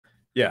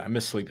Yeah, I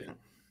miss sleeping.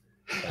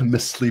 I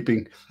miss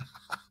sleeping.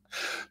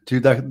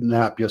 Dude, that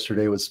nap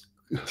yesterday was.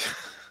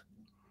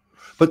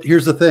 But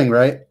here's the thing,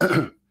 right?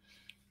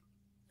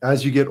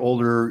 As you get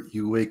older,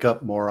 you wake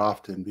up more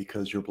often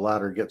because your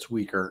bladder gets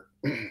weaker.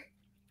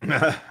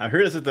 I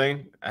heard it's a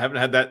thing. I haven't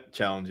had that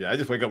challenge yet. I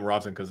just wake up more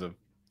often because of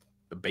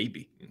the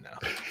baby.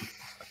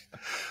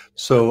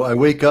 So I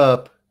wake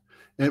up,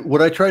 and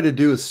what I try to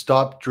do is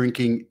stop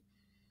drinking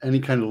any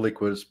kind of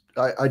liquids.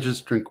 I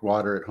just drink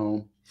water at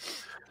home,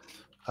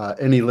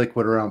 any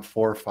liquid around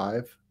 4 or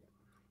 5.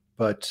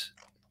 But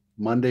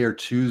Monday or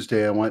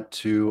Tuesday, I went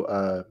to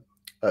a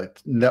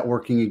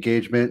networking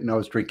engagement, and I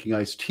was drinking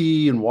iced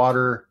tea and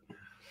water.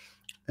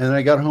 And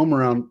I got home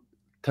around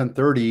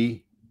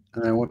 10:30,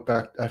 and I went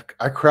back.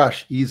 I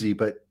crashed easy,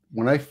 but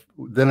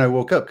then I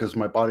woke up because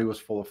my body was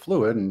full of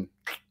fluid, and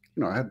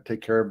I had to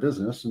take care of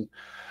business,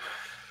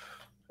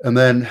 and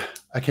then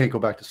I can't go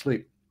back to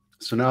sleep.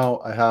 So now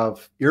I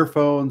have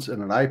earphones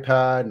and an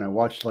iPad, and I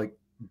watch like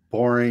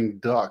boring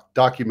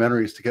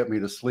documentaries to get me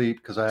to sleep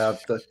because I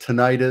have the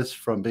tinnitus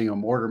from being a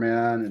mortar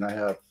man, and I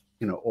have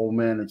old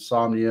man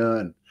insomnia,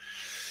 and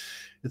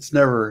it's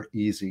never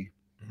easy.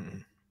 Mm-hmm.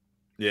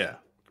 Yeah,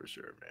 for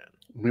sure, man.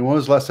 I mean, when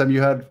was the last time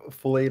you had a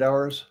full 8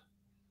 hours?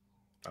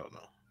 I don't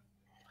know.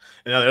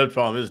 And now the other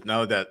problem is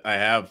now that I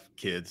have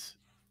kids,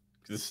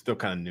 this is still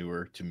kind of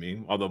newer to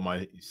me. Although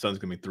my son's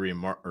gonna be 3 in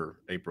March or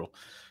April.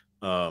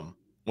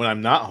 When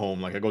I'm not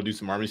home, like I go do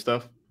some army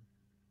stuff,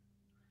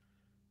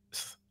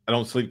 I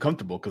don't sleep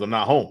comfortable because I'm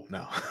not home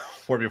now.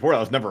 Where before that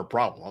was never a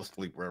problem. I'll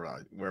sleep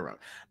wherever.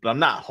 But I'm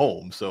not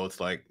home, so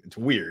it's like it's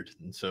weird.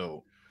 And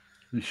so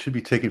You should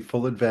be taking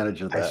full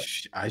advantage of that.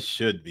 I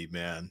should be,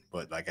 man.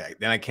 But like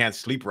then I can't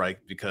sleep right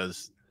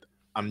because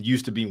I'm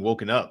used to being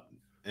woken up,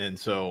 and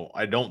so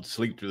I don't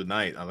sleep through the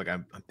night.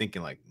 I'm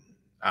thinking like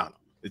I don't know.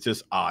 It's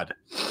just odd.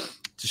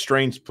 It's a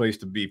strange place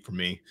to be for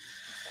me,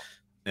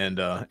 and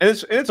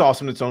it's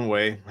awesome in its own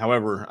way.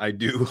 However, I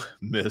do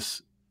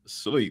miss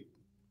sleep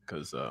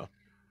because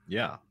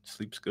yeah,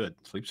 sleep's good.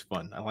 Sleep's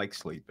fun. I like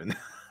sleep, and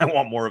I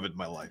want more of it in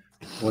my life.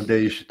 One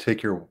day you should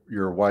take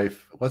your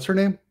wife. What's her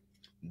name?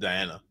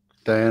 Diana.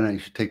 Diana. You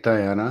should take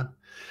Diana.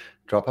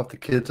 Drop off the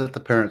kids at the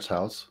parents'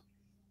 house,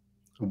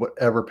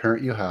 whatever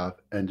parent you have,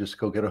 and just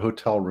go get a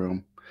hotel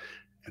room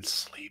and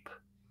sleep.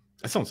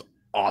 That sounds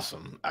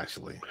awesome,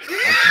 actually.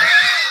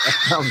 That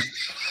sounds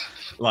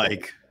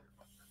like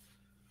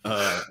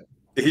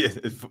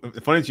it's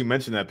funny that you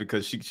mentioned that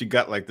because she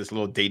got like this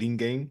little dating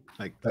game,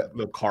 like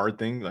little card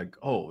thing, like,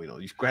 oh,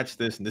 you scratch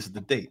this and this is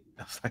the date.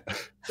 I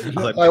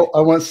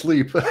want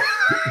sleep.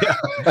 Yeah,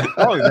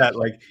 not only that,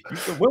 like,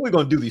 when are we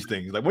gonna do these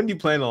things? Like, when do you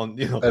plan on,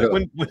 like,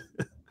 when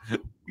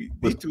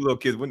these two little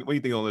kids, when do you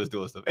think they'll let us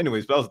do this stuff?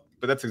 Anyways, but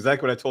that's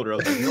exactly what I told her. I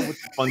was like,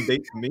 what's a fun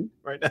date for me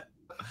right now?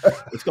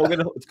 Let's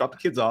drop the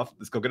kids off.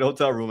 Let's go get a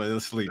hotel room and then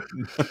sleep.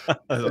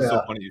 That was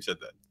so funny you said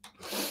that.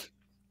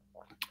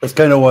 That's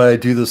kind of why I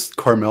do this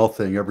Carmel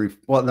thing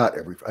not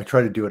every, I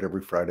try to do it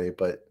every Friday,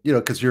 but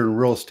because you're in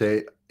real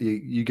estate,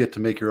 you get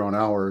to make your own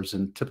hours,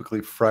 and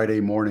typically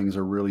Friday mornings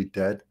are really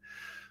dead.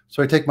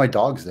 So I take my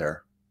dogs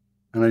there,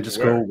 and I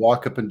just go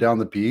walk up and down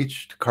the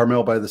beach to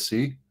Carmel by the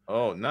Sea.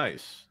 Oh,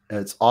 nice. And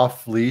it's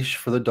off leash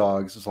for the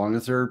dogs as long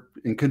as they're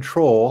in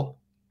control,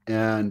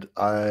 and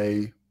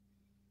I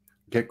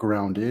get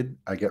grounded,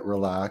 I get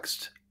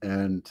relaxed,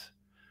 and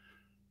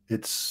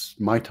it's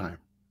my time,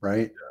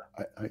 right?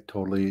 Yeah. I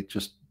totally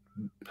just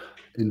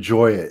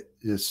enjoy it.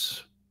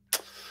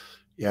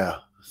 Yeah.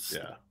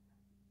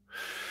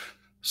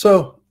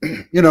 So,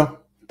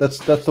 that's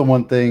the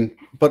one thing.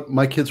 But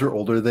my kids are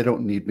older; they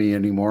don't need me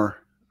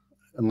anymore,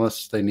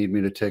 unless they need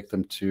me to take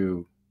them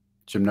to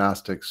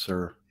gymnastics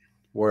or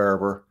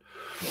wherever.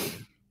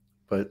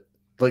 But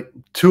like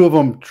 2 of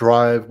them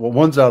drive. Well,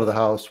 one's out of the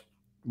house,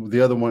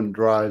 the other one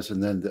drives,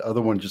 and then the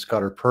other one just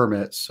got her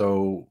permit.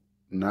 So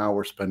now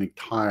we're spending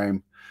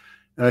time.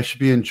 And I should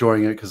be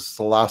enjoying it because it's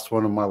the last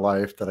one of my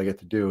life that I get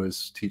to do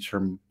is teach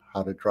her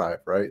how to drive,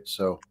 right?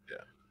 So,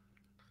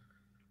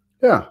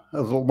 yeah,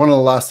 one of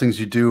the last things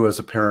you do as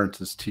a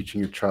parent is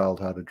teaching your child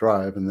how to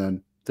drive, and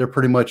then you're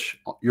pretty much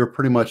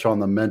on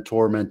the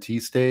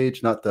mentor-mentee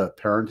stage, not the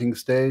parenting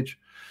stage.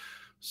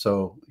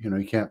 So you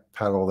can't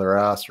paddle their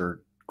ass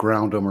or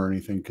ground them or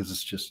anything because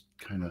it's just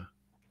kind of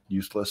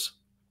useless.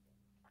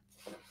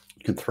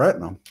 You can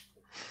threaten them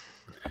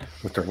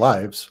with their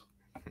lives.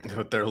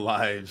 With their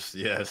lives,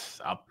 yes.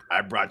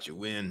 I brought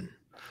you in.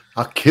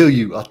 I'll kill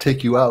you. I'll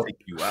take you out.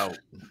 Take you out.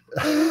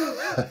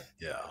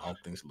 Yeah, all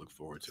things to look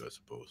forward to, I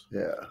suppose.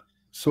 Yeah.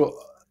 So,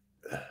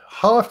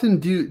 how often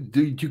do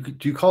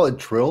you call it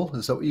drill?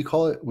 Is that what you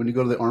call it when you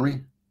go to the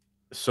Army?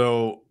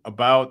 So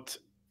about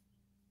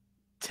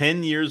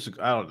 10 years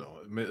ago, I don't know.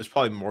 It's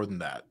probably more than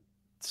that.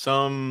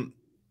 Somebody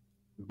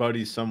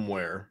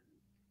somewhere.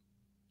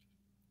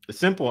 The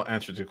simple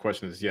answer to the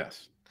question is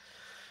yes.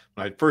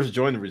 When I first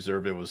joined the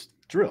reserve, it was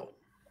drill.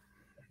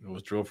 It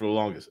was drill for the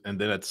longest. And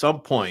then at some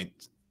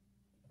point,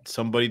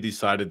 somebody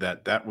decided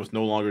that was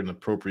no longer an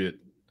appropriate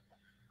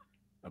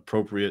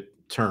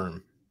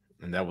term,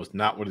 and that was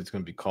not what it's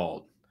going to be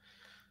called.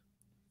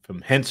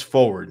 From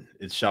henceforward,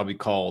 it shall be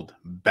called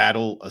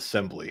Battle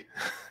Assembly.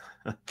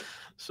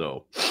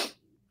 So,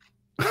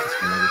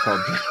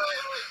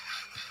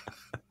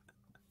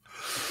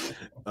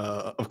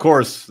 of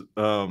course,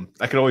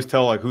 I can always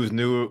tell like who's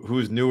new,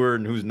 who's newer,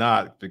 and who's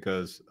not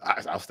because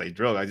I'll stay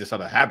drilled. I just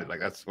have a habit,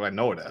 like that's what I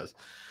know it as.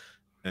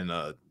 And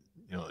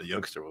you know, the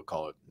youngster will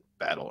call it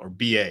Battle or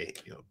BA.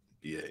 You know,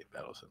 BA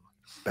Battle Assembly.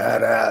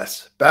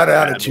 Badass, bad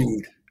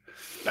attitude.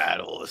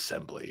 Battle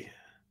Assembly.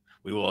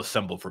 We will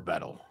assemble for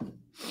battle.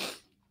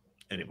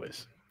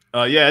 Anyways,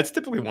 yeah, it's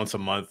typically once a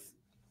month.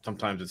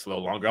 Sometimes it's a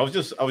little longer. I was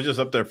just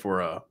up there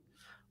for I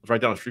was right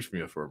down the street from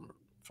you from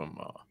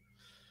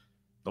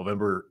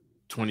November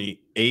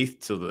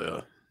 28th to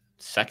the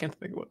 2nd, I think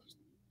it was.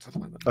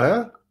 Something like that.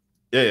 Oh,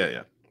 yeah?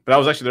 Yeah. But I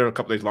was actually there a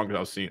couple days longer. I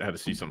had to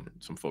see some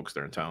folks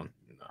there in town.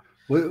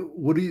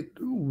 What do you?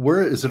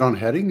 Where is it on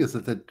Heading? Is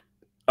it the?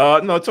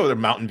 No, it's over there,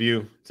 Mountain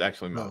View. It's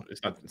actually Mountain.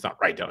 Oh. It's not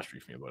right down the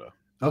street from you, but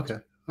Okay.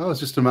 I was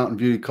just in Mountain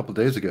View a couple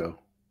days ago.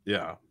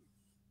 Yeah.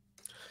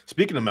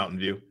 Speaking of Mountain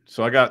View,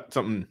 so I got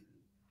something.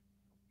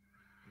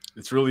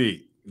 It's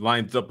really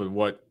lines up with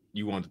what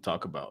you wanted to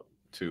talk about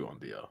too on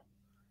the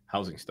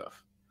housing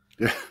stuff.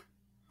 Yeah,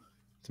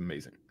 it's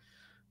amazing.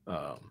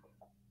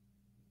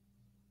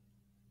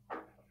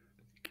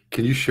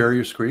 Can you share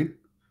your screen?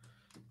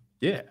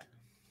 Yeah.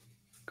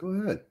 Go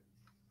ahead.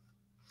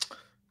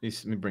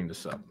 Let me bring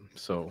this up.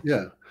 So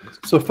yeah.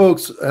 So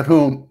folks at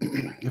home,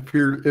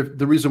 if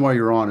the reason why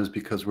you're on is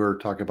because we're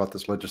talking about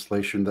this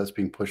legislation that's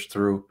being pushed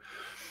through.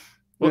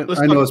 Well,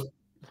 I know.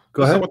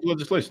 Go ahead. Talk about the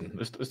legislation.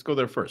 Let's go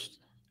there first.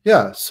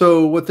 Yeah.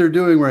 So what they're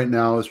doing right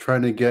now is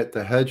trying to get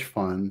the hedge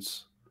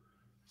funds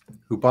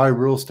who buy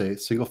real estate,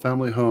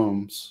 single-family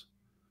homes,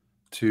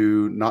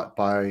 to not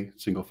buy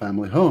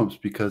single-family homes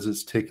because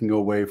it's taking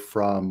away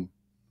from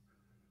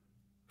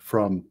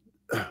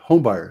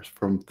home buyers,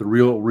 from the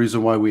real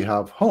reason why we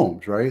have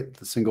homes, right?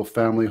 The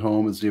single-family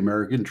home is the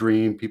American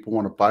dream. People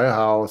want to buy a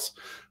house,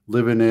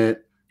 live in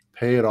it,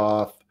 pay it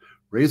off,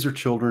 raise their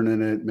children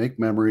in it, make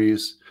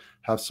memories,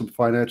 have some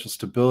financial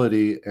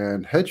stability,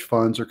 and hedge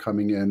funds are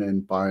coming in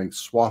and buying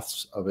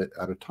swaths of it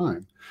at a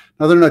time.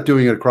 Now, they're not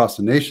doing it across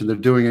the nation. They're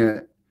doing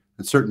it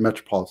in certain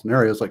metropolitan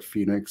areas like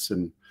Phoenix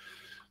and,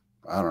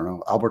 I don't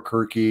know,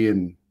 Albuquerque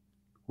and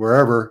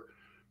wherever.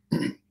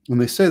 And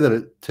they say that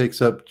it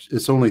takes up,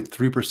 it's only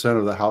 3%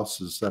 of the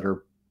houses that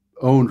are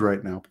owned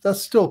right now, but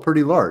that's still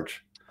pretty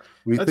large.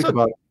 When you think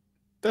about it.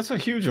 That's a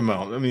huge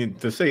amount. I mean,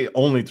 to say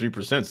only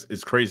 3%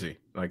 is crazy,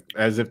 like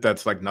as if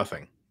that's like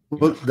nothing.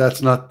 Well, that's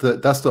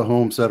the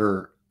homes that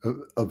are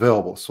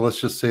available. So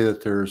let's just say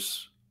that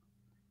there's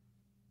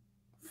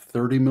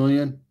 30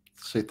 million,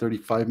 say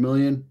 35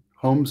 million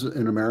homes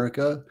in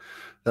America.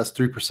 That's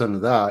 3%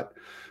 of that.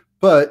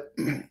 But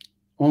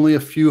only a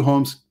few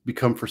homes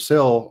become for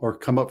sale or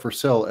come up for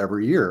sale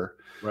every year.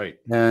 Right.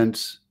 And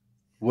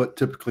what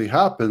typically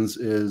happens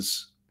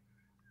is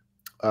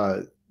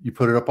you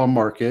put it up on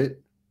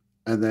market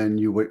and then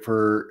you wait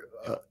for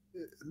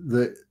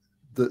the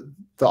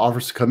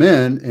offers to come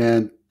in.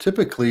 And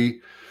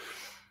typically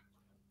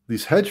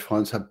these hedge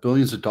funds have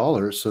billions of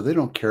dollars, so they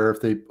don't care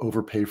if they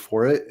overpay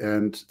for it,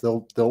 and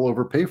they'll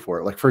overpay for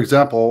it. Like, for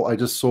example, I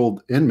just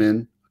sold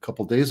Inman a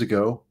couple days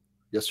ago.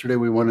 Yesterday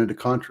we went into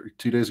contract.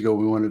 2 days ago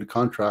we went into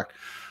contract,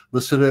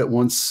 listed at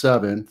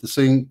 1.7. This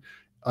thing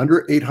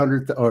under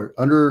 800 or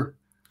under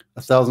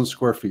 1,000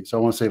 square feet. So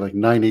I want to say like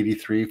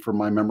 983 from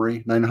my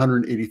memory.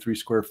 983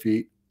 square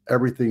feet.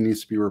 Everything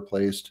needs to be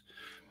replaced.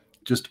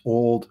 Just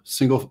old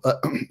single.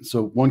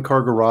 So one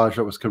car garage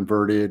that was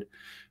converted.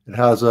 It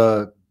has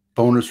a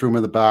bonus room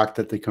in the back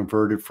that they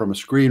converted from a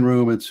screen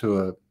room into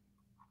a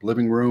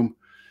living room.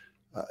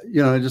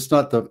 Just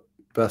not the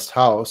best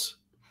house.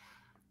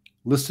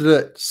 Listed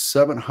at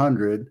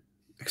 700,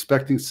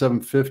 expecting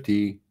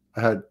 750.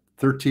 I had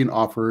 13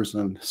 offers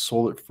and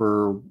sold it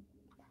for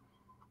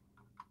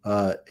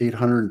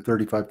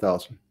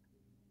 $835,000.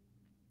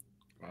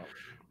 Wow.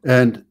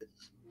 And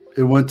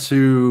it went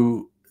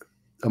to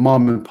a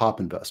mom and pop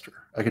investor.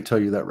 I can tell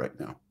you that right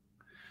now.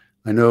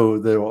 I know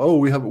that,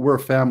 we're a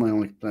family. I'm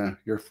like, nah,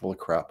 you're full of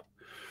crap.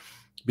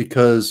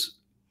 Because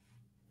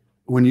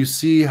when you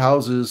see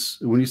houses,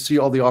 when you see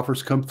all the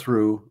offers come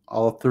through,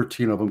 all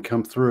 13 of them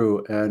come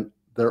through, and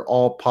they're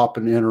all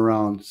popping in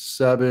around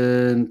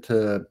 7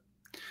 to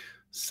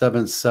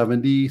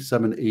 770,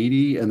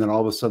 780, and then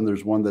all of a sudden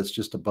there's one that's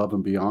just above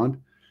and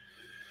beyond.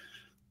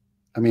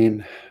 I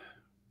mean,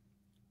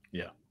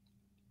 yeah.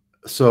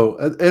 So,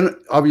 and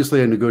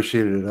obviously I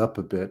negotiated it up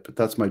a bit, but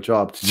that's my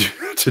job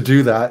to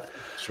do that.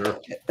 Sure.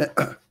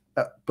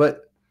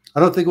 But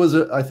I think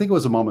it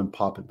was a mom and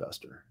pop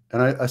investor.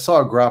 And I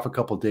saw a graph a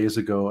couple of days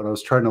ago, and I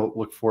was trying to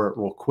look for it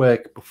real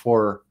quick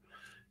before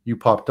you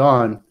popped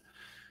on.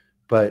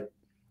 But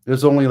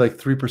there's only like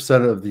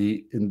 3% of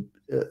the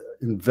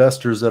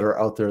investors that are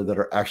out there that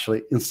are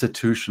actually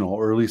institutional,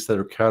 or at least that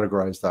are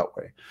categorized that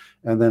way.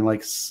 And then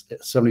like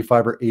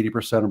 75 or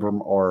 80% of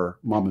them are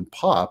mom and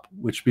pop,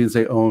 which means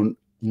they own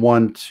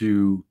 1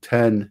 to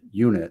 10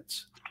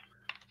 units.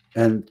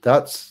 And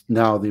that's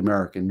now the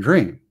American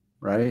dream,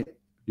 right?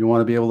 You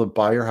want to be able to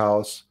buy your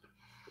house,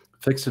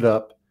 fix it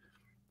up,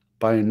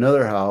 buy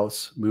another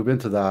house, move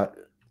into that,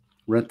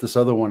 rent this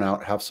other one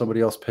out, have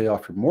somebody else pay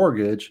off your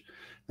mortgage.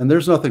 And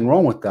there's nothing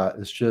wrong with that.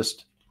 It's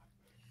just,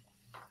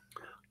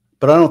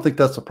 but I don't think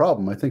that's the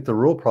problem. I think the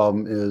real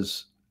problem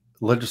is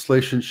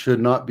legislation should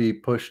not be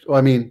pushed. Well,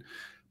 I mean,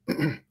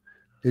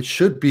 it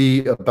should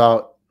be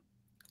about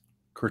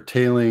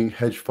curtailing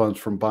hedge funds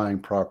from buying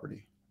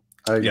property.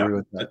 I agree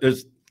with that.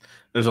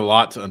 There's a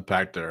lot to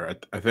unpack there.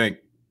 I think,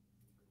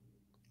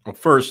 well,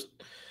 first,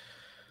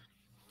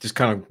 just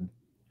kind of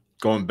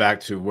going back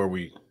to where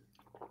we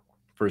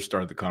first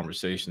started the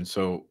conversation.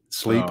 So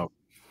sleep.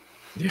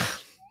 Yeah.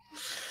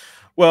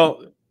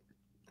 Well,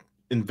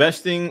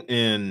 investing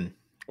in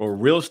or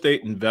real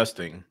estate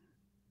investing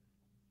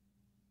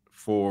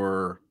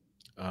for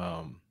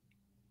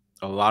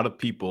a lot of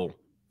people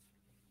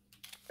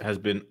has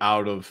been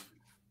out of,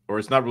 or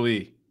it's not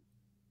really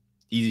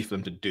easy for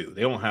them to do.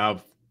 They don't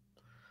have,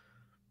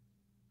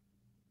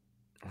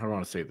 how do I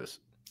want to say this?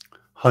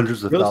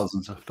 Hundreds of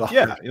thousands of dollars.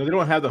 Yeah, they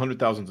don't have the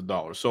 $100,000s of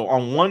dollars. So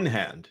on one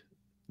hand,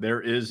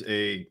 there is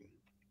a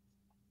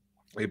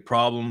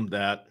problem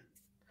that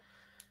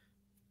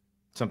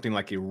something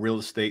like a real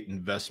estate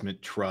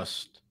investment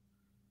trust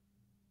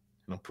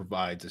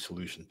provides a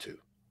solution to,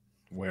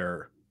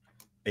 where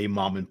a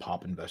mom and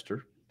pop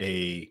investor,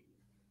 a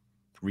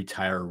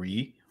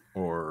retiree,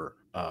 or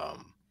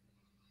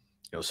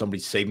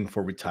somebody saving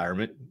for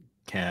retirement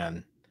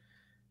can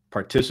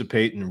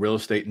participate in real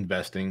estate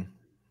investing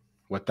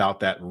without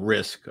that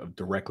risk of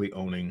directly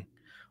owning,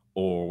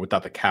 or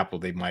without the capital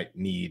they might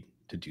need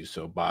to do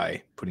so, by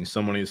putting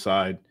some money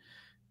aside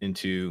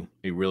into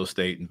a real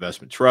estate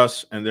investment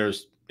trust. And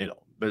there's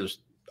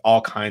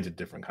all kinds of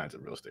different kinds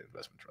of real estate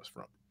investment trusts,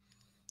 from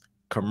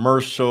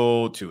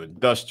commercial to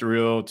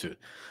industrial to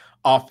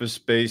office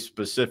space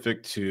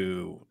specific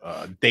to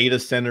data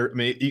center. I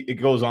mean,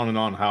 it goes on and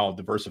on how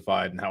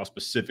diversified and how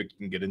specific you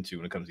can get into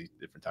when it comes to these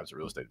different types of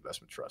real estate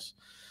investment trusts.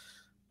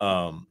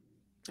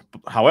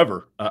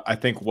 However, I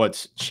think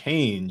what's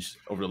changed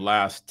over the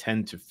last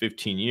 10 to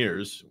 15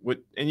 years,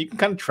 and you can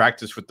kind of track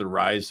this with the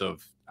rise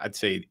of, I'd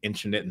say,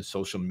 internet and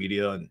social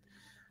media, and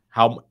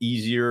how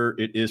easier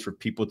it is for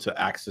people to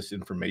access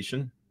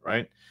information,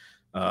 right?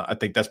 I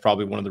think that's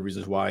probably one of the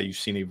reasons why you've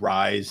seen a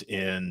rise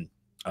in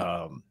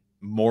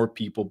more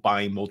people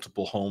buying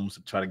multiple homes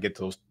to try to get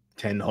to those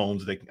 10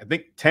 homes. I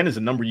think 10 is a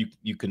number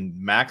you can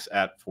max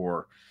at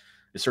for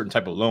a certain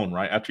type of loan,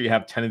 right? After you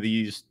have 10 of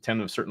these,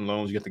 10 of certain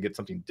loans, you have to get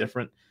something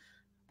different.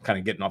 Kind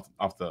of getting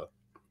off the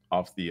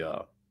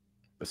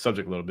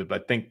subject a little bit,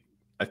 but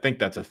I think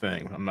that's a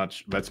thing. I'm not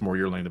sure, that's more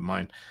your lane than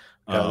mine.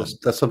 Yeah,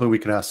 that's something we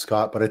can ask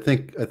Scott, but I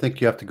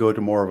think you have to go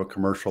to more of a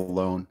commercial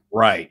loan.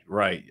 Right.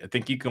 I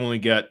think you can only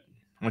get,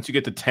 once you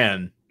get to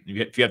 10,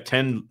 if you have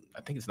 10,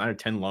 I think it's 9 or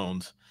 10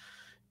 loans,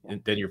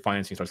 and then your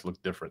financing starts to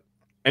look different.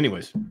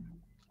 Anyways,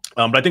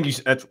 but I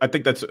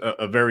think that's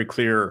a very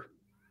clear.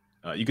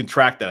 You can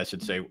track that, I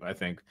should say. I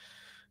think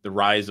the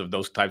rise of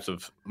those types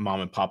of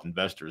mom and pop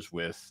investors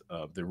with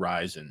the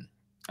rise in,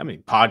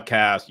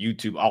 podcasts,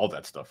 YouTube, all of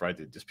that stuff,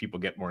 right? Just people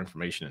get more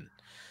information,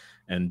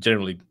 and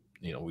generally,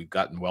 we've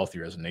gotten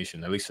wealthier as a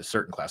nation. At least a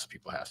certain class of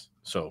people has.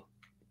 So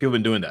people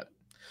have been doing that.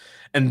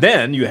 And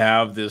then you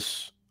have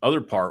this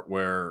other part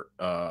where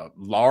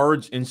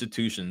large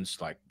institutions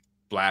like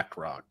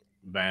BlackRock,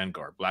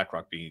 Vanguard,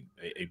 BlackRock being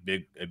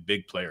a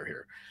big player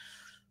here,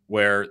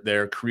 where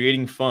they're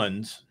creating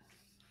funds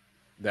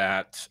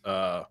that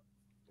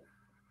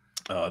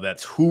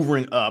that's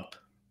hoovering up,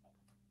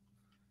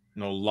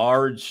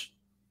 large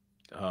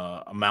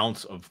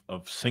amounts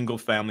of single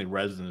family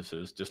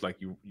residences, just like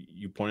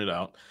you pointed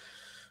out.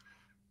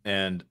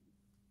 And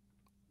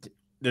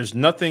there's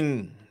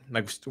nothing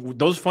like,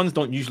 those funds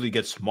don't usually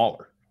get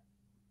smaller,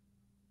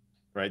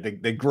 right?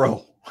 They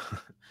grow,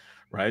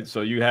 right?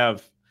 So you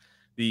have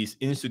these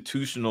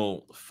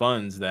institutional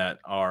funds that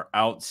are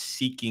out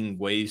seeking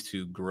ways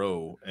to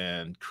grow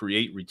and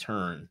create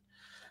return.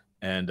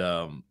 And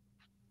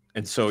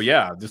so,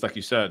 yeah, just like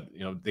you said,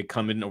 they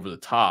come in over the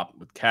top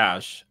with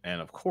cash,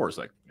 and of course,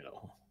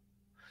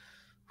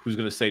 who's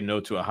going to say no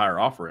to a higher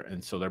offer?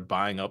 And so they're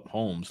buying up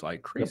homes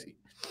like crazy.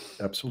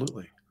 Yep.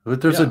 Absolutely. But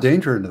there's a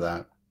danger into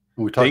that.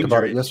 We talked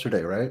about it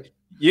yesterday, right?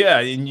 Yeah.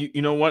 And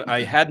you know what?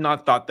 I had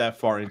not thought that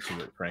far into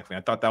it, frankly.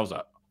 I thought that was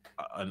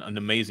an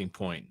amazing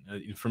point.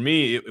 For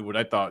me, what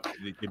I thought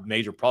the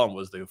major problem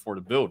was the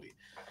affordability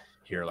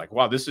here. Like,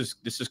 wow, this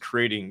is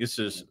creating,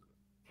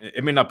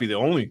 it may not be the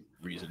only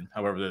reason.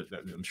 However,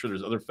 I'm sure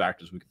there's other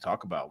factors we can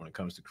talk about when it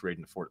comes to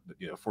creating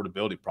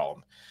affordability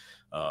problem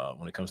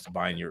when it comes to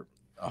buying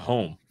a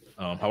home.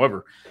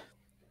 However,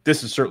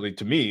 this is certainly,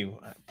 to me,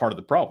 part of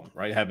the problem,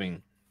 right?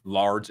 Having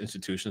large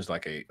institutions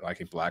like a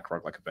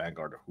BlackRock, like a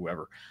Vanguard, or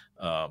whoever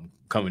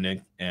coming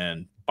in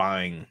and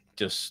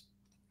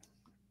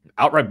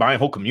outright buying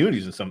whole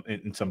communities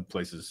in some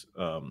places.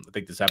 I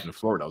think this happened in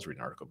Florida. I was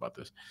reading an article about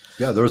this.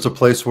 Yeah, there was a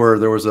place where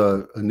there was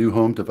a new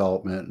home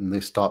development, and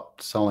they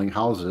stopped selling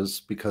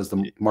houses because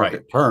the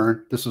market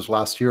turned. This was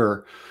last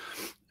year,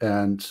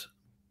 and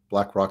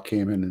BlackRock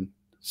came in and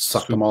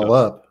sucked them all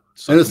up.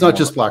 And it's not more,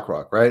 just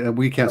BlackRock, right? And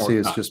we can't no, say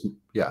it's it's not. just,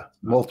 yeah,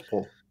 No.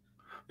 multiple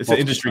It's an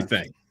industry times.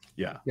 thing.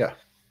 Yeah. Yeah.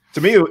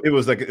 To me, it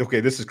was like,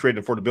 okay, this is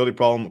creating an affordability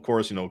problem. Of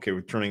course, okay,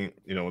 we're turning,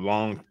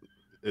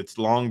 it's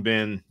long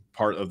been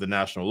part of the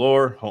national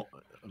lore,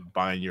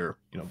 buying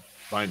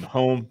buying the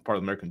home, part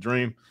of the American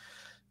dream,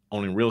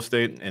 owning real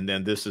estate. And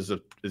then this is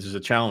a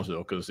challenge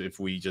though, because if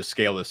we just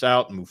scale this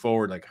out and move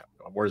forward, like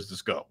where does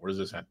this go? Where does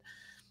this end?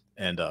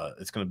 And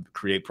it's going to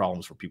create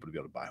problems for people to be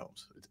able to buy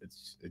homes.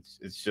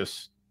 It's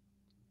just,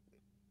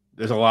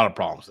 there's a lot of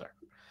problems there.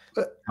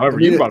 However,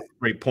 you brought a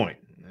great point,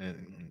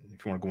 and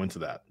if you want to go into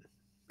that.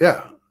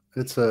 Yeah,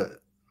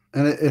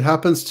 and it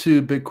happens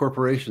to big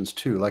corporations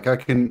too. Like I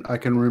can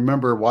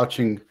remember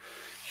watching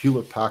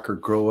Hewlett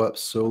Packard grow up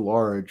so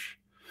large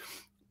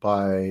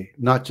by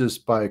not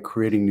just by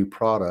creating new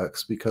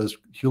products, because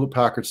Hewlett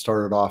Packard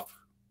started off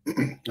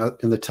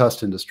in the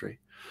test industry,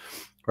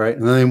 right?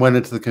 And then they went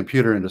into the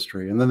computer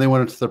industry, and then they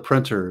went into the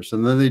printers,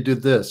 and then they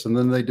did this, and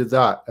then they did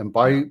that. And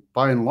by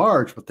and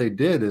large, what they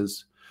did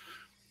is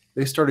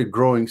they started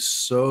growing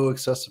so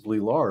excessively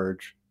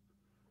large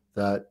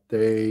that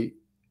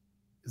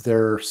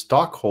their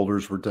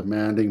stockholders were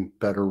demanding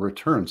better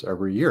returns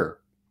every year.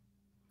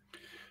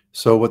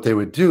 So what they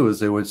would do is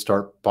they would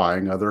start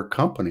buying other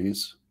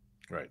companies.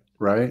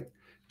 Right.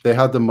 They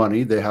had the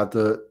money, they had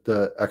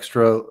the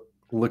extra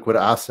liquid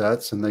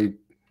assets, and they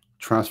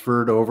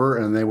transferred over,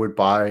 and they would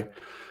buy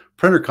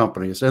printer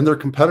companies and their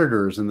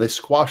competitors, and they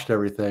squashed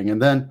everything. And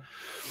then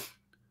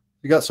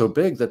it got so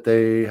big that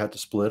they had to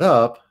split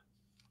up.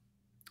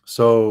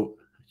 So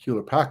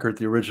Hewlett Packard,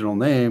 the original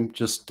name,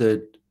 just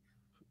did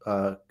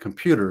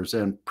computers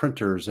and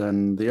printers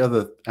and the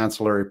other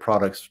ancillary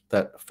products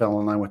that fell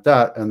in line with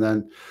that. And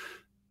then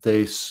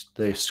they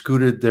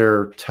scooted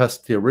the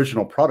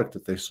original product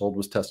that they sold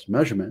was test and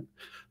measurement.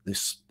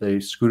 They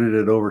scooted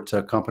it over to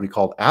a company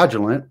called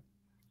Agilent,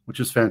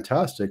 which is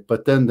fantastic.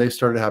 But then they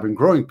started having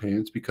growing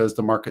pains because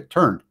the market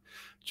turned.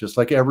 Just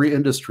like every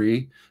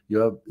industry,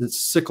 it's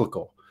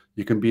cyclical.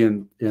 You can be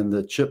in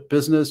the chip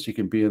business, you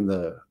can be in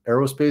the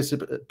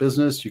aerospace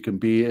business, you can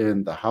be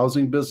in the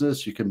housing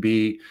business, you can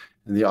be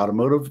in the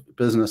automotive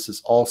business.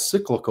 It's all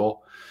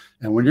cyclical.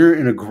 And when you're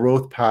in a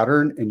growth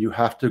pattern and you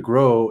have to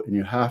grow and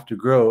you have to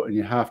grow and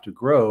you have to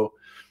grow,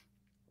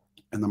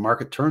 and the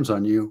market turns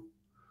on you,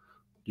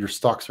 your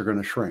stocks are going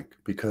to shrink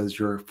because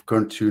you're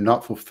going to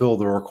not fulfill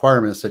the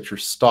requirements that your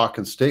stock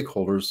and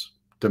stakeholders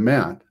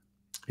demand.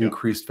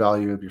 Increased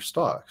value of your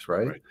stocks,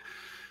 right?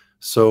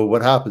 So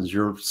what happens?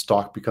 Your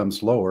stock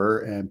becomes lower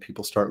and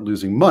people start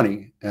losing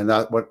money. And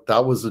that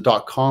was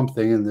the .com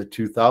thing in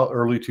the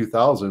early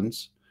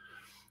 2000s.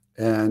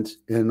 And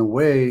in a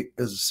way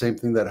is the same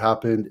thing that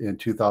happened in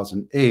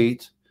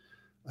 2008,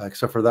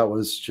 except for that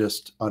was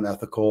just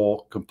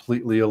unethical,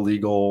 completely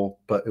illegal,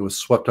 but it was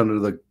swept under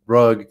the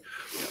rug.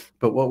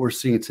 But what we're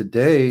seeing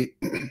today,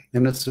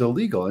 and it's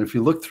illegal. And if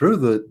you look through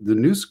the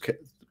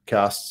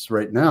newscasts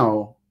right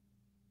now,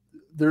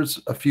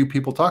 there's a few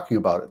people talking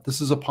about it.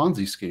 This is a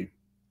Ponzi scheme.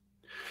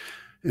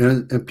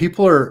 And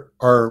people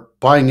are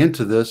buying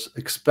into this,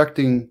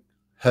 expecting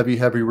heavy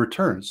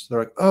returns. They're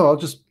like, oh, I'll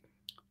just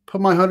put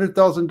my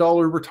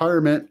 $100,000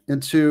 retirement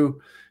into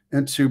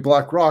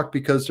BlackRock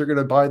because they're going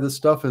to buy this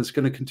stuff and it's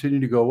going to continue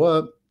to go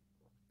up.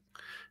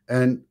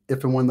 And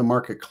if and when the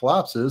market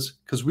collapses,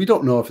 because we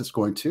don't know if it's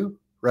going to,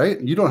 right?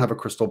 You don't have a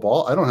crystal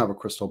ball. I don't have a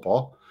crystal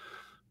ball,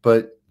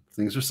 but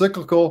things are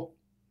cyclical.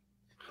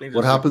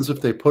 What happens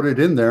if they put it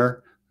in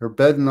there? They're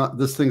betting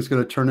this thing's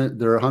going to turn it.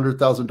 Their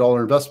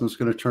 $100,000 investment is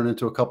going to turn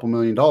into a couple $1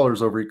 million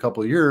over a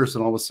couple of years,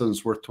 and all of a sudden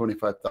it's worth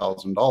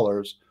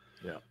 $25,000.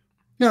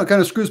 Yeah, it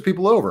kind of screws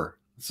people over.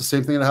 It's the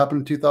same thing that happened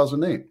in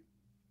 2008.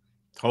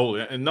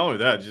 Totally, and not only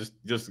that,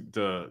 just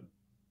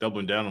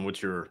doubling down on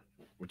what you're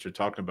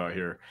talking about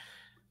here.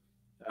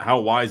 How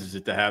wise is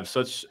it to have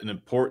such an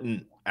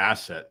important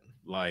asset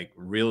like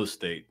real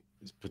estate,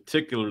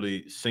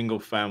 particularly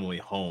single-family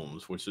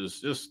homes, which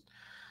is just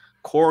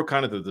core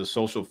kind of the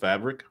social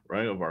fabric,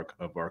 right, of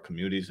our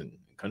communities and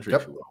country,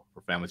 if you will, for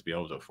families to be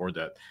able to afford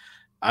that.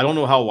 I don't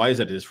know how wise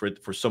that is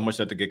for so much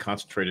that to get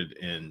concentrated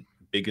in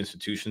big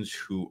institutions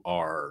who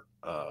are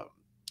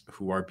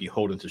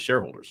beholden to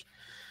shareholders.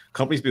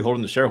 Companies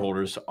beholden to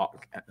shareholders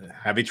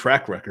have a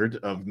track record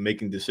of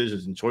making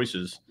decisions and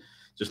choices,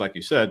 just like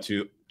you said,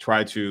 to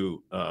try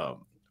to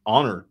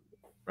honor,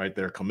 right,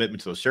 their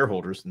commitment to those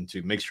shareholders and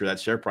to make sure that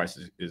share price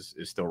is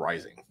still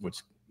rising,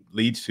 which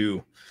leads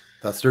to,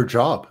 that's their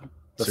job.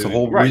 That's the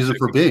whole reason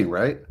for being,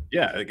 right?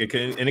 Yeah, it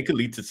could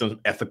lead to some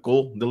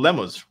ethical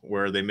dilemmas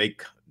where they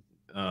make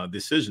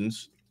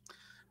decisions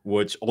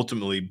which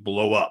ultimately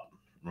blow up,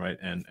 right,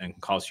 and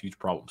cause huge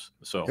problems.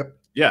 So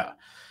yeah.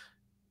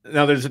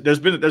 Now there's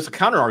a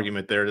counter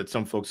argument there that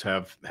some folks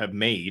have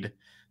made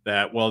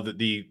that, well,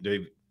 they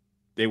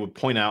would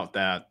point out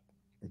that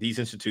these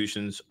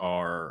institutions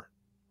are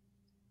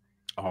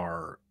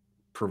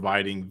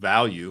providing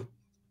value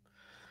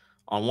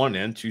on one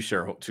end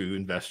to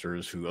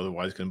investors who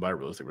otherwise couldn't buy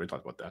real estate. We already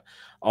talked about that.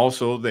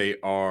 Also, they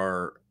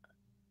are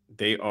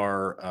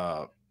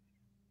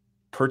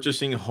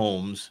purchasing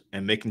homes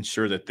and making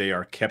sure that they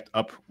are kept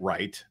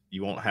upright,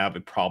 you won't have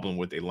a problem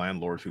with a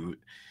landlord who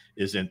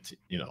isn't,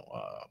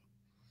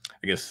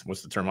 I guess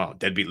what's the term?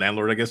 Deadbeat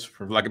landlord, I guess,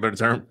 for lack of a better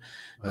term.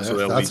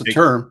 So that's a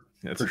term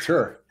for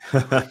sure.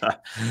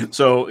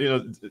 So,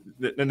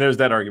 and there's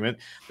that argument.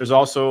 There's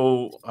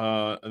also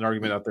an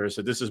argument out there that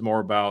said this is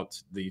more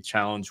about the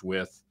challenge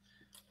with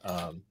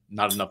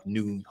not enough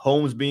new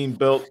homes being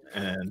built.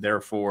 And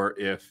therefore,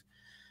 if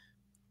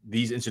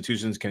these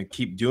institutions can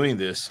keep doing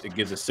this, it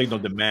gives a signal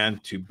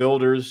demand to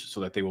builders so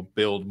that they will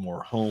build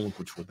more homes,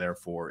 which will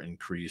therefore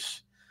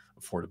increase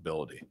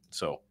affordability.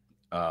 So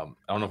I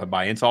don't know if I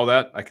buy into all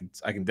that. I can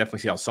definitely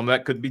see how some of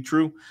that could be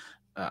true.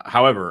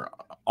 However,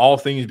 all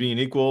things being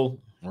equal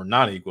or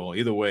not equal,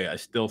 either way, I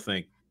still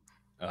think,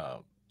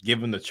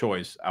 given the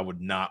choice, I would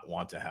not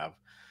want to have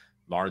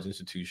large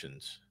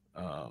institutions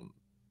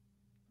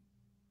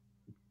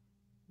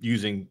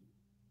using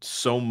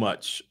so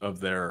much of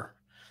their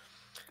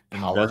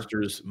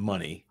investors'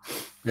 money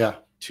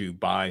to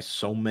buy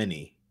so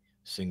many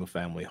single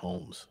family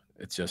homes.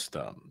 It's just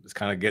it's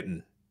kind of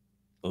getting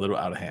a little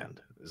out of hand,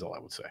 is all I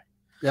would say.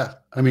 Yeah,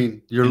 I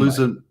mean, you're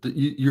going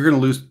to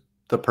lose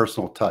the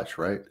personal touch,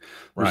 right?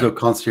 There's no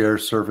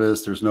concierge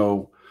service. There's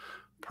no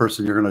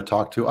person you're going to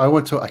talk to.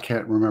 I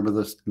can't remember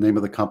the name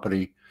of the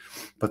company,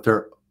 but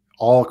they're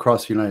all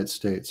across the United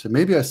States. And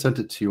maybe I sent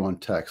it to you on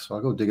text, so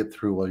I'll go dig it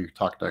through while you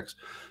talk next.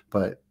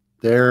 But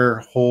their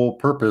whole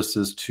purpose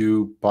is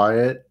to buy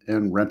it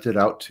and rent it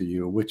out to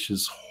you, which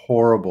is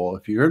horrible.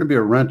 If you're going to be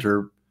a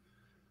renter,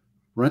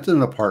 rent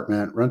an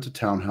apartment, rent a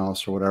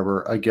townhouse or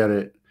whatever. I get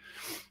it.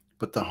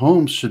 But the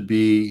homes should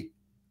be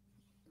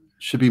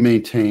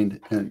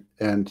maintained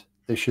and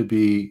they should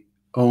be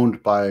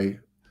owned by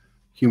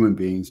human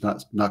beings,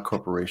 not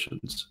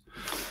corporations.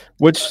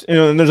 Which,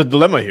 and there's a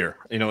dilemma here.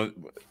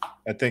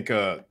 I think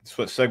it's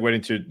what segued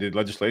into the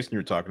legislation you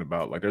were talking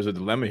about. Like, there's a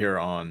dilemma here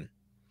on,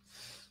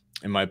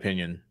 in my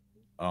opinion,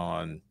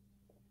 on,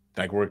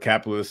 like, we're a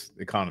capitalist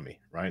economy,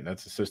 right?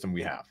 That's the system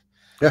we have.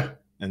 Yeah.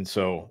 And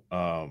so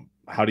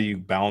how do you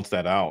balance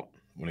that out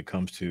when it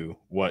comes to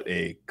what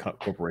a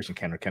corporation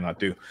can or cannot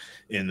do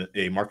in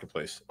a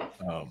marketplace?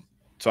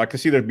 So I can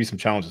see there'd be some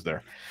challenges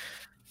there.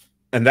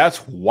 And that's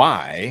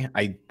why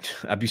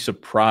I'd be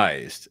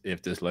surprised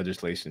if this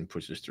legislation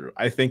pushes through.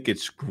 I think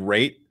it's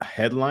great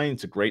headline.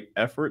 It's a great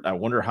effort. I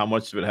wonder how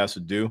much of it has to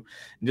do,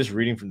 and just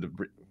reading from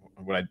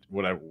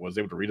what I was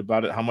able to read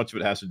about it, how much of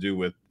it has to do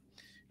with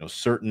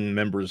certain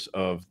members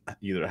of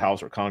either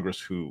House or Congress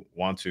who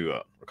want to,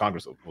 or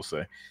Congress will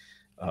say,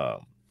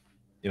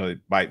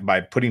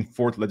 by putting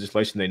forth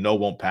legislation they know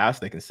won't pass,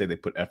 they can say they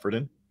put effort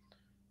in,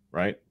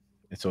 right?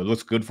 And so it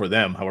looks good for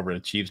them. However, it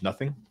achieves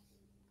nothing.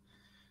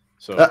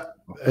 So,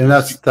 and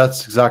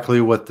that's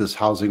exactly what this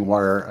Housing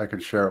Wire. I can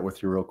share it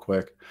with you real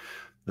quick.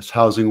 This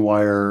Housing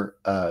Wire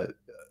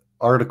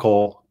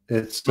article,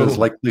 it says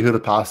likelihood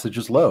of passage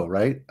is low,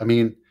 right? I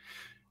mean,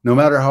 no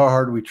matter how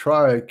hard we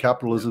try,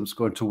 capitalism is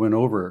going to win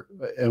over.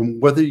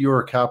 And whether you're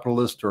a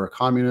capitalist or a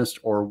communist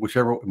or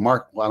whichever I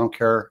don't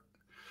care.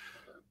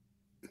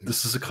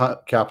 This is a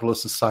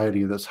capitalist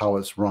society. That's how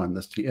it's run.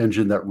 That's the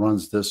engine that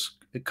runs this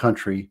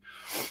country.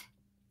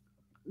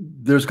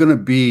 There's going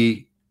to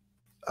be,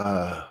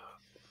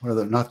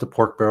 not the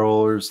pork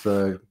barrelers,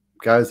 the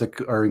guys that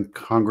are in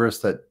Congress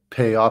that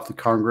pay off the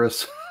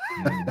Congress,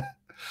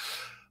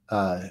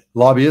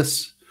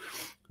 lobbyists.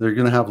 They're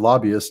going to have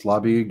lobbyists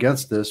lobby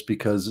against this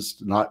because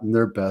it's not in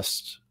their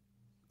best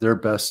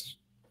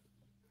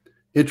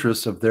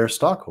interests of their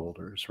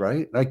stockholders,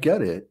 right? I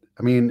get it.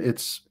 I mean,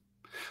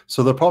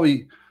 so they're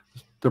probably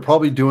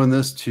doing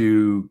this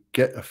to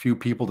get a few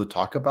people to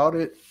talk about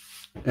it.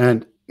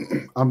 And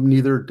I'm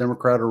neither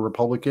Democrat or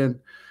Republican.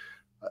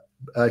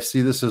 I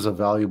see this as a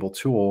valuable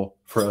tool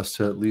for us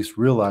to at least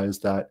realize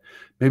that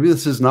maybe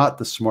this is not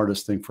the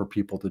smartest thing for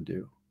people to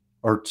do,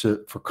 or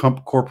for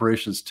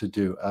corporations to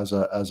do as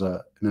an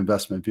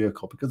investment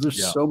vehicle, because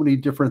there's so many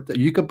different things.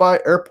 You could buy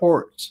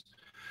airports,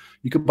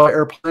 you could buy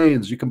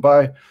airplanes, you can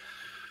buy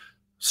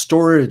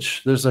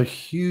storage. There's a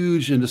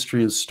huge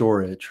industry in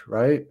storage,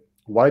 right?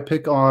 Why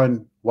pick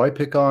on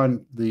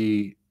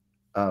the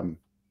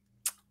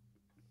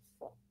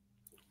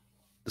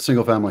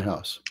single family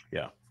house?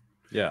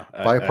 Yeah.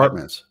 Buy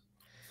apartments.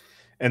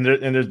 And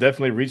there's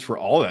definitely reach for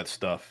all that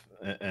stuff.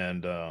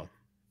 And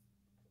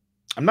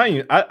I'm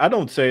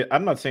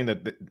not saying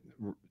that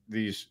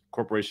these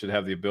corporations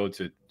have the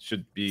ability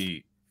should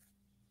be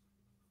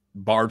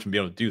barred from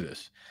being able to do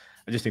this.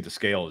 I just think the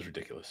scale is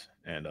ridiculous,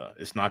 and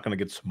it's not going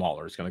to get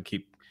smaller. It's going to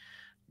keep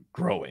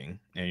growing.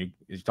 And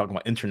you're talking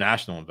about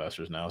international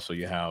investors now, so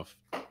you have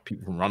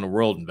people from around the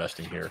world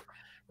investing here,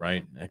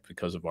 right?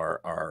 Because of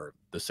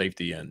the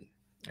safety and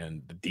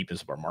the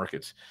deepness of our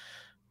markets.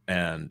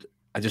 And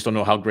I just don't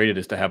know how great it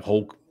is to have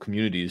whole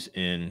communities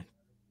in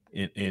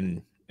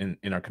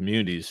our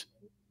communities.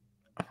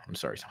 I'm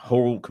sorry,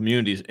 whole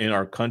communities in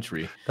our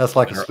country. That's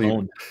like a sleep.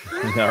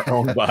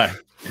 Owned by.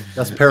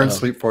 That's parent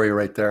sleep for you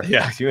right there.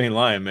 Yeah, you ain't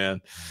lying,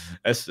 man.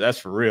 That's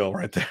for real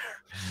right there.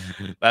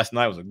 Last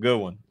night was a good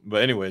one.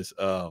 But anyways,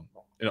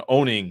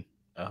 owning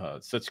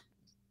such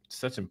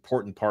such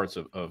important parts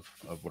of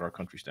what our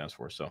country stands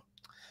for. So,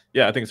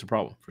 yeah, I think it's a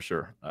problem for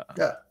sure.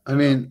 Yeah, I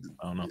mean,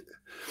 I don't know.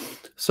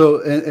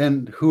 so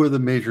and who are the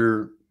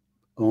major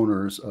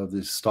owners of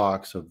these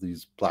stocks, of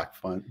these black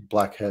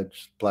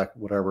hedge, black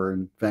whatever,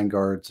 and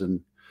Vanguards and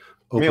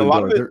I mean, a Open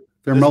lot of Door? it.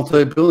 They're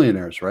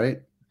multi-billionaires,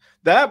 right?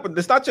 That, but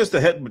it's not just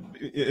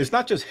it's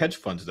not just hedge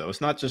funds though.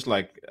 It's not just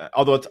like,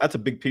 although that's a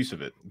big piece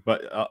of it,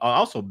 but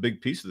also a big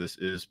piece of this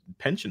is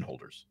pension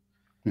holders.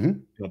 Mm-hmm.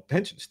 You know,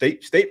 pension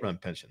state-run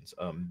pensions.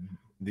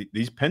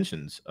 These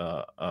pensions,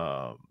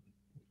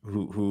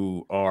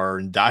 who are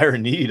in dire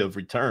need of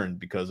return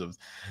because of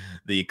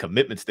the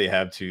commitments they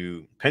have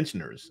to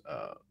pensioners.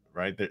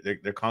 Right,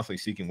 they're constantly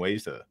seeking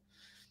ways to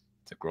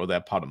grow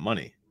that pot of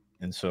money,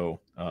 and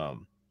so I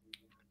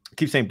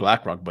keep saying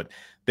BlackRock, but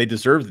they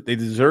deserve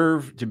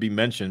to be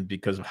mentioned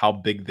because of how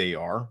big they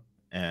are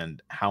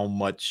and how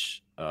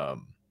much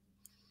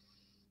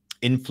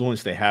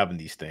influence they have in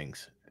these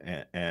things.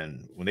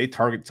 And when they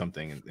target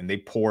something and they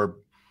pour,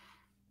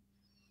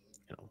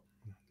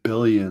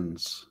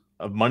 Billions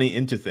of money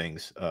into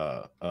things,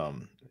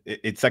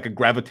 it's like a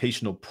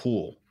gravitational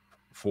pull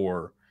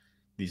for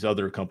these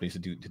other companies to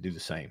do the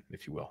same,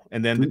 if you will.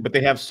 And then, but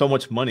they have so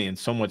much money and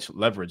so much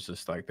leverage,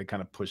 just like they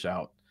kind of push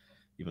out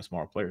even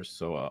smaller players.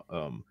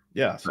 So,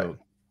 yeah. So right.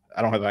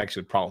 I don't have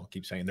actually a problem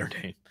keep saying their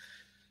name,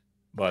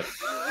 but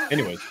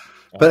anyways.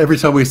 But every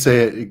time we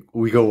say it,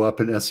 we go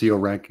up in SEO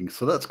rankings,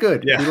 so that's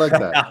good. Yeah. We like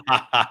that.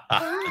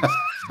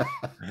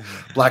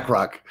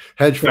 BlackRock,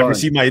 hedge fund. You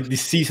see my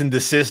cease and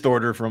desist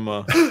order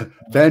from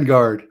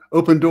Vanguard,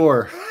 Open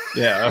Door.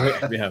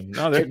 Yeah, yeah.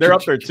 No, they're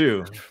up there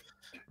too,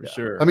 for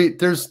sure. I mean,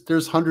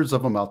 there's hundreds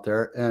of them out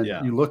there, and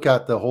you look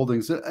at the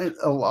holdings.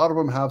 A lot of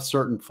them have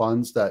certain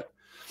funds that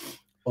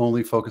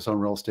only focus on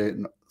real estate,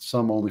 and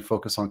some only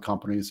focus on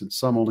companies, and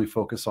some only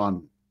focus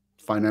on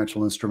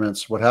financial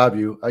instruments, what have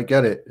you. I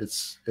get it. It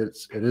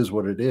is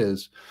what it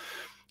is.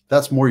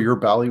 That's more your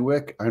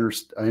bailiwick. I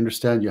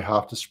understand you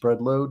have to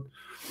spread load,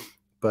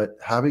 but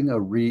having a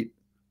REIT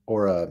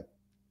or a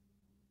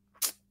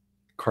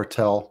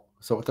cartel,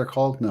 is that what they're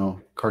called? No,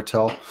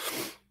 cartel,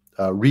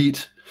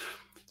 REIT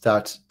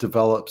that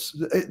develops.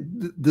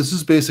 This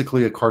is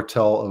basically a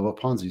cartel of a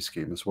Ponzi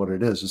scheme is what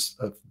it is. It's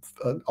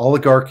an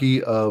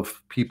oligarchy of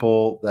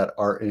people that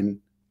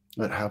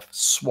have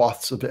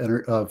swaths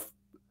of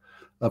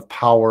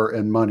power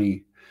and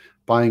money,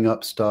 buying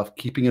up stuff,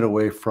 keeping it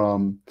away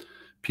from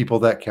people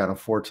that can't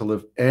afford to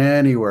live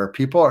anywhere.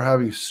 People are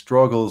having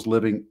struggles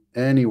living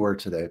anywhere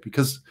today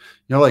because,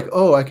 like,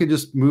 oh, I could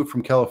just move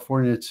from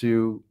California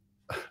to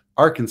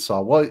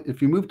Arkansas. Well,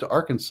 if you move to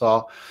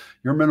Arkansas,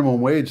 your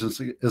minimum wage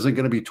isn't going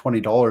to be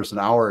 $20 an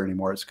hour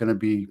anymore. It's going to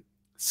be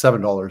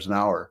 $7 an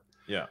hour.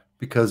 Yeah.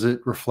 Because it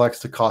reflects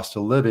the cost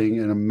of living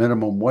in a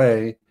minimum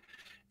way.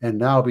 And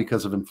now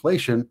because of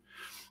inflation,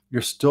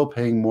 you're still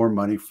paying more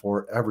money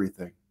for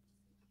everything.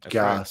 That's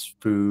gas, right.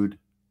 Food,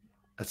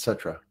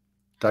 etc.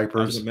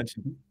 Diapers.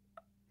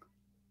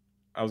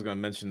 I was going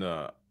to mention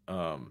the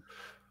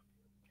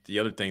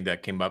other thing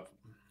that came up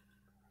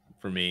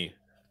for me,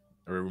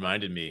 or it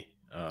reminded me,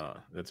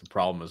 that's a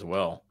problem as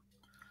well.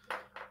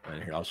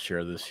 And here, I'll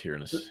share this here.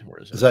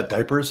 Where is that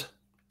diapers?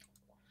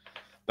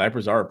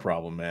 Diapers are a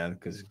problem, man,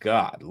 because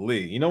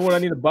godly. You know what I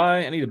need to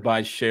buy? I need to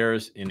buy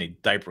shares in a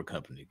diaper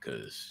company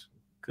because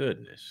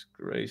goodness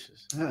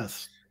gracious.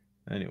 Yes.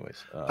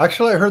 Anyways.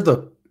 Actually, I heard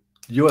the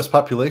U.S.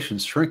 population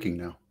is shrinking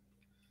now.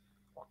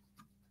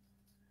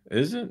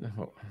 Is it?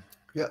 Oh,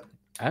 yeah.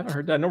 I haven't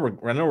heard that. I know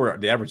where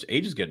the average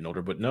age is getting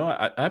older, but no,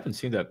 I haven't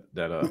seen that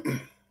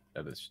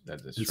it's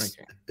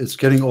shrinking. It's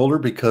getting older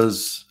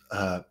because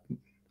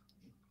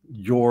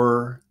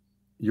your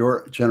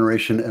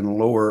generation and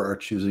lower are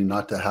choosing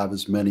not to have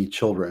as many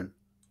children.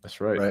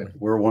 That's right. Right.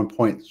 We're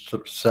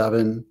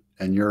 1.7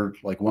 and you're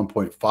like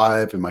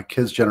 1.5, and my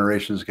kids'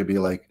 generation is going to be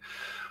like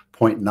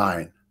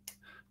 0.9.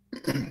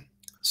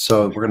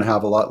 So we're going to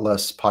have a lot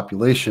less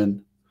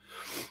population,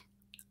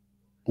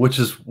 which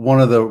is one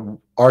of the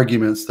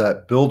arguments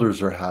that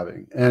builders are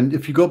having. And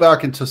if you go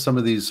back into some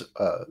of these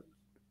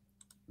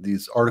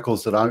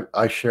articles that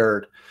I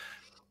shared,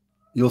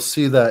 you'll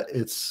see that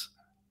it's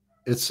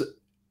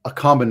a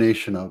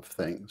combination of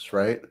things,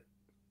 right?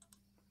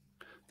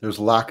 There's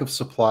lack of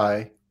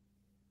supply.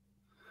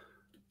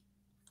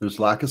 There's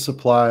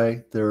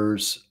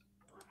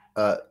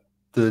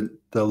the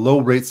low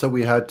rates that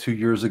we had 2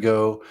 years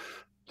ago.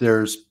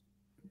 There's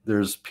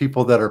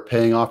people that are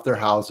paying off their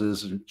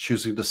houses and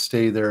choosing to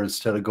stay there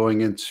instead of going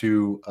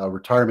into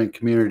retirement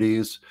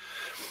communities.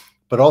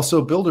 But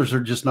also builders are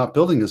just not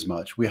building as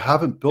much. We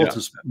haven't built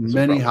as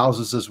many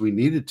houses as we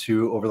needed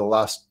to over the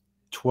last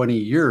 20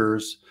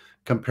 years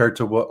compared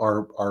to what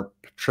our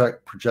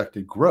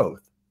projected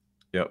growth.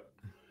 Yep.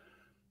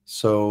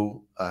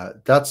 So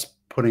that's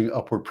putting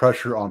upward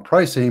pressure on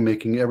pricing,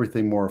 making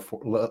everything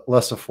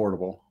less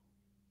affordable.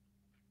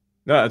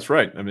 No, that's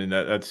right. I mean,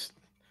 that's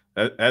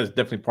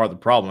definitely part of the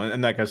problem.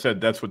 And like I said,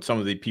 that's what some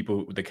of the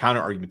people, the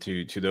counter argument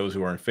to those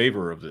who are in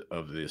favor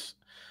of this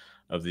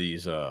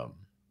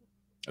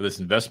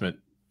investment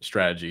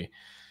strategy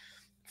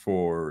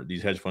for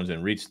these hedge funds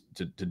and REITs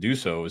to do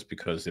so is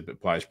because it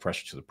applies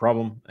pressure to the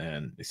problem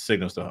and it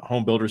signals to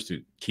home builders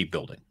to keep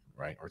building,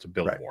 right, or to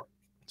build more.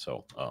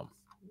 So,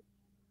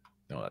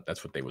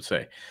 that's what they would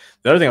say.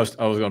 The other thing I was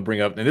going to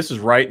bring up, and this is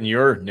right in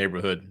your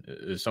neighborhood,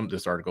 is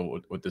this article.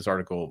 What this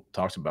article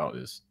talks about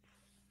is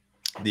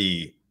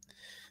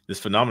this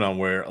phenomenon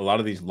where a lot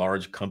of these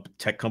large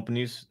tech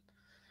companies,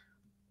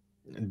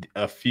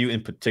 a few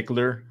in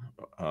particular,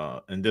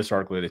 in this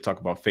article they talk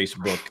about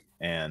Facebook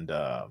and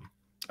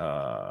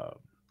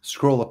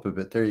scroll up a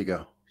bit. There you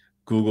go.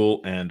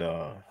 Google and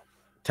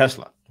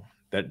Tesla,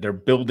 that they're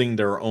building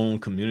their own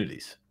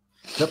communities.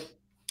 Yep.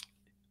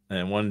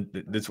 And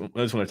this one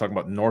they're talking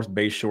about North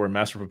Bay Shore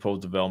master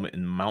proposed development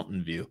in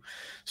Mountain View.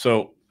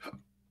 So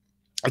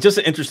it's just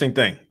an interesting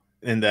thing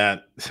in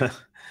that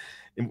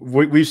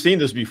we've seen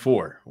this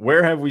before.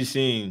 Where have we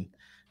seen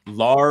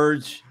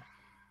large,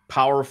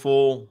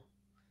 powerful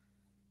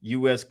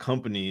U.S.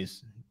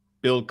 companies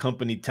build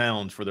company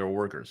towns for their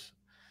workers?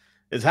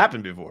 It's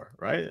happened before,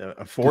 right?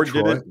 Ford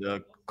Detroit did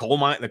it.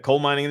 The coal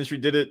mining industry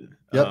did it.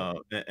 Yep.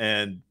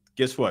 And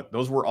guess what?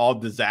 Those were all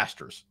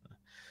disasters.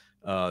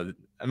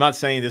 I'm not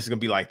saying this is going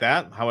to be like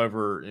that.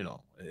 However,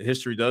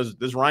 history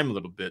does rhyme a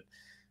little bit.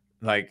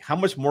 Like, how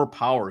much more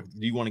power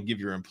do you want to give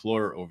your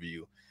employer over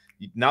you?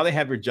 Now they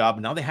have your job.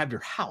 Now they have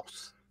your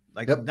house.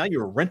 Like, now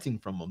you're renting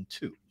from them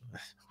too.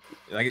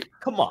 Like,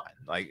 come on.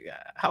 Like,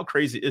 how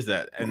crazy is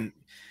that? And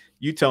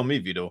you tell me,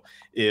 Vito,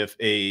 if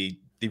a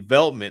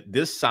development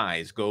this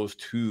size goes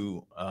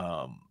to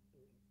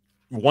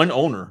one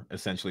owner,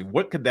 essentially,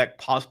 what could that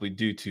possibly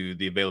do to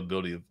the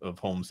availability of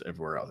homes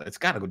everywhere else? It's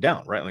got to go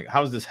down, right? Like,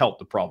 how does this help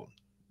the problem?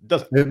 It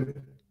doesn't.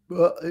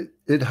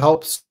 It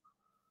helps.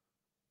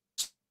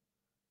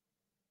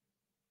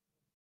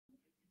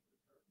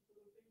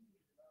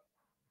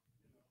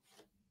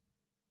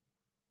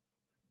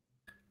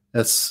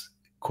 That's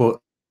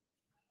quote.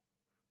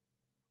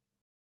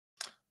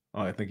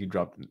 Oh, I think you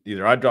dropped.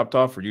 Either I dropped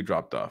off or you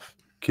dropped off.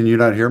 Can you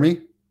not hear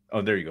me?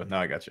 Oh, there you go.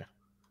 Now I got you.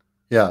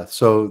 Yeah.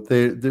 So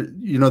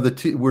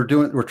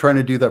we're trying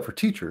to do that for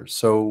teachers.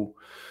 So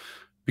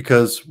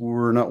because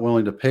we're not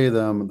willing to pay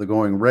them the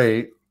going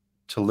rate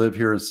to live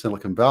here in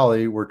Silicon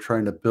Valley, we're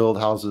trying to build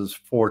houses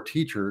for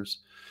teachers.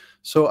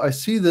 So I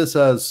see this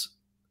as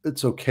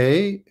it's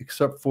okay,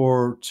 except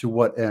for to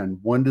what end?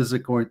 When does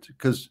it going to?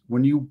 Because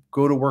when you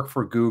go to work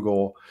for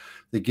Google,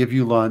 they give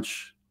you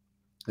lunch,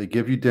 they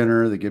give you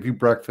dinner, they give you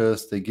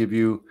breakfast, they give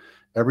you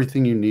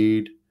everything you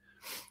need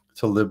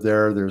to live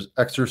there. There's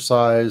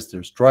exercise,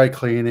 there's dry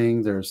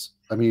cleaning,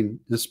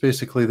 it's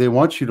basically they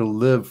want you to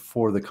live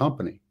for the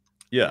company.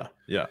 Yeah.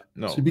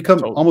 No. So you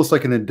become almost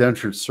like an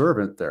indentured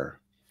servant there.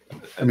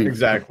 I mean,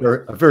 exactly.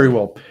 A very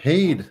well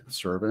paid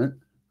servant.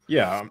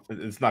 Yeah,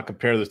 it's not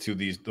compare to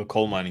the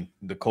coal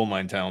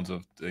mine towns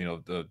of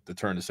the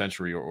turn of the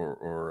century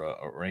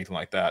or anything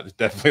like that. It's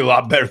definitely a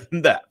lot better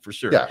than that for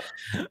sure. Yeah.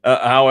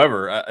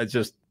 However, it's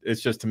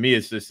just to me,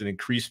 it's just an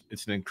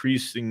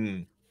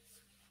increasing,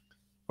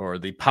 or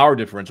the power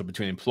differential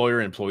between employer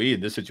and employee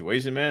in this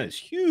situation, man, is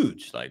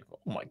huge. Like,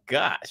 oh my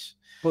gosh.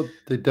 Well,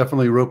 they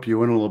definitely rope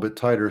you in a little bit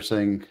tighter,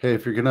 saying, hey,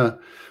 if you're gonna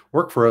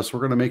work for us,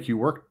 we're gonna make you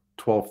work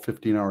 12,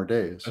 15-hour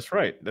days. That's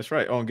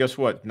right. Oh, and guess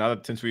what? Now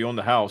that since we own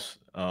the house,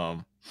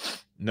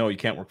 no, you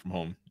can't work from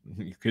home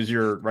because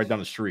you're right down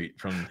the street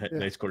from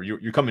headquarters.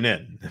 You're coming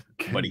in,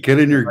 buddy. Get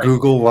in your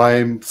Google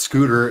Lime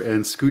scooter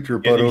and scoot your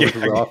butt over to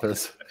the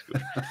office.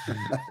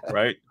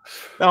 Right.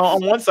 Now,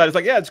 on one side, it's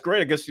like, yeah, it's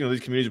great. I guess these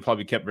communities are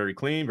probably kept very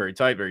clean, very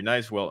tight, very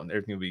nice. Well, and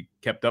everything will be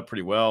kept up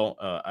pretty well.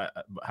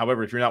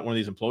 However, if you're not one of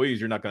these employees,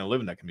 you're not going to live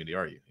in that community,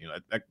 are you?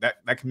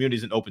 That community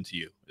isn't open to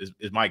you.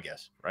 Is my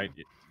guess, right?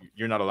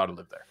 You're not allowed to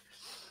live there.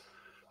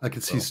 I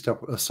could see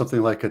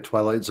something like a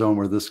Twilight Zone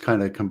where this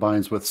kind of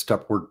combines with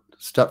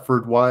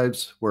Stepford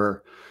Wives,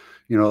 where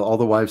all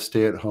the wives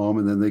stay at home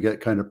and then they get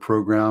kind of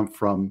programmed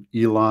from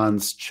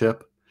Elon's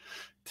chip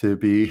to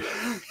be,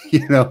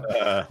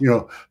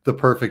 the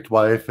perfect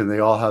wife, and they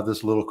all have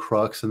this little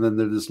crux, and then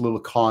there's this little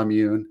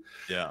commune.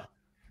 Yeah.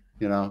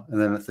 And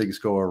then things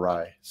go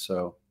awry.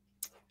 So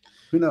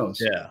who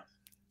knows? Yeah.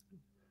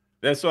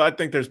 So I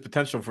think there's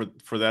potential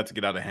for that to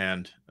get out of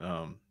hand.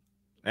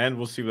 And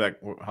we'll see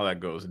how that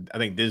goes. I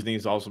think Disney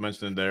is also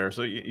mentioned in there.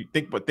 So you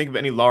think of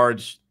any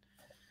large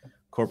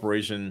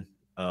corporation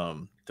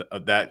of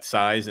that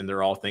size, and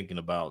they're all thinking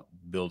about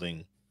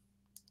building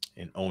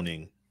and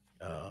owning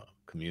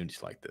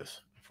communities like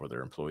this for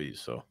their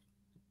employees. So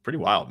pretty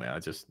wild, man.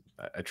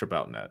 I trip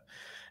out in that.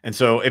 And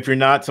so if you're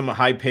not some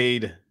high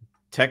paid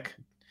tech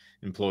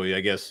employee, I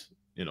guess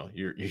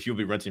you'll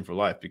be renting for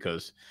life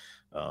because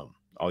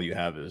all you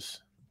have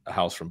is a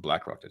house from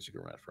BlackRock that you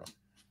can rent from.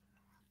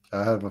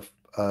 I have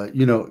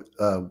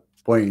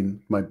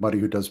Wayne, my buddy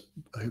who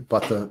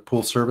bought the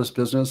pool service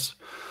business.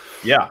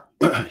 Yeah.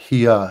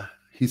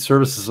 He's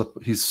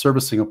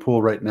servicing a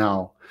pool right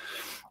now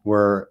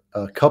where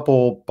a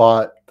couple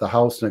bought the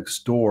house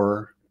next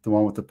door, the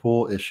one with the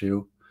pool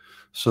issue,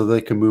 so they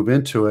can move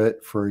into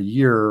it for a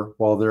year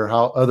while their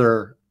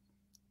other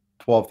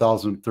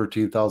 12,000,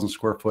 13,000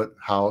 square foot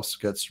house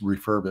gets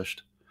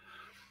refurbished.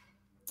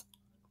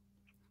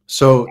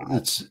 So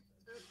it's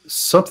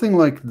something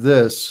like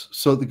this.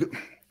 So the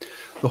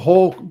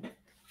whole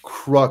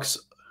crux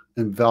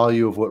and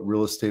value of what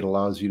real estate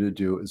allows you to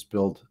do is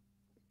build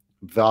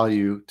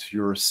value to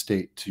your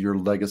estate, to your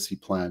legacy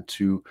plan,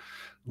 to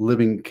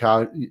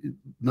not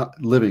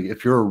living.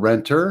 If you're a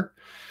renter,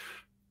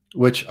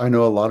 which I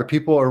know a lot of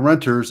people are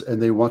renters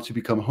and they want to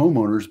become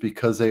homeowners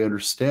because they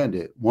understand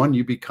it. One,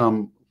 you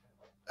become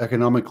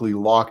economically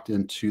locked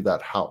into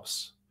that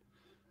house.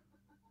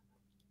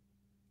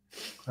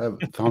 I have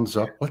a thumbs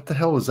up. What the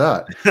hell was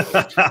that?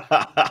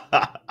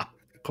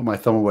 Put my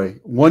thumb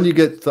away. One, you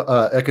get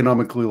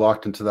economically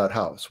locked into that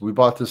house. We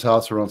bought this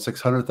house around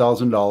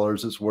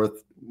 $600,000. It's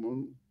worth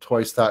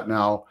twice that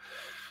now.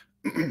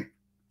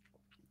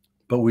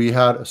 But we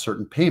had a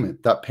certain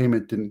payment. That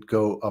payment didn't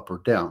go up or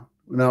down.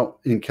 Now,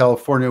 in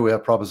California, we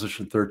have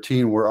Proposition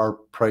 13, where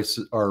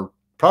our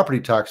property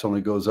tax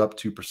only goes up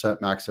 2%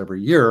 max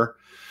every year.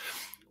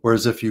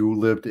 Whereas if you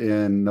lived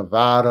in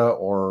Nevada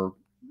or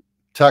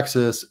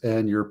Texas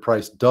and your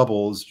price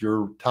doubles,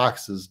 your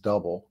taxes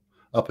double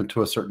up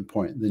until a certain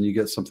point. Then you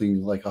get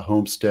something like a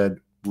homestead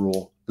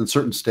rule in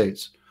certain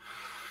states.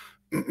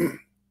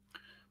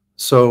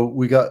 So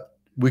we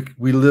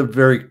lived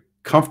very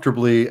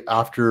comfortably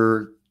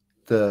after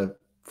the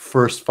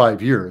first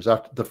 5 years.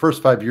 After the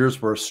first 5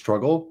 years were a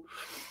struggle,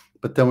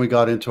 but then we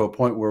got into a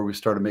point where we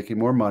started making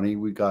more money.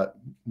 We got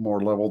more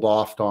leveled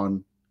off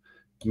on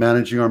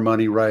managing our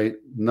money right,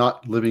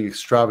 not living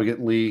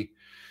extravagantly,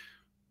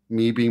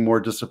 me being more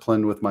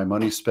disciplined with my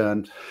money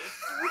spend.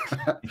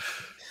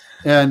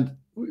 And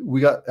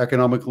we got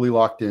economically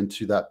locked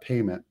into that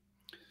payment.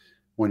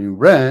 When you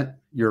rent,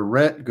 your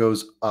rent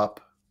goes up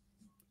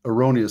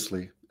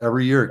erroneously.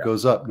 Every year it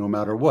goes up no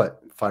matter what.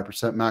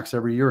 5% max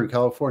every year in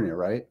California,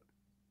 right?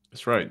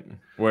 That's right.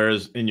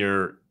 Whereas in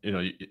your,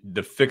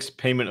 the fixed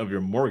payment of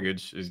your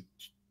mortgage is,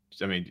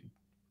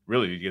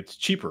 really it gets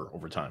cheaper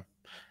over time.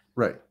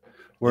 Right.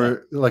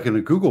 Where like in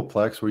a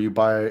Googleplex where you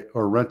buy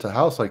or rent a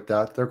house like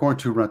that, they're going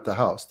to rent the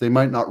house. They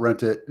might not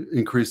rent it,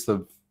 increase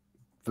the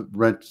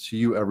rent to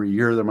you every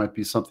year. There might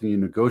be something you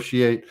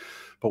negotiate,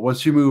 but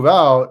once you move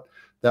out,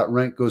 that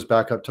rent goes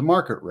back up to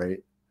market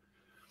rate.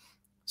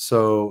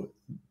 So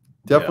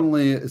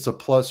definitely it's a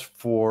plus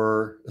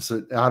it's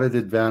an added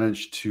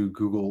advantage to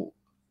Google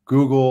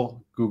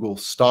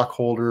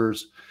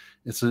stockholders.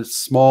 It's a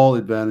small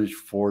advantage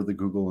for the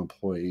Google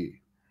employee.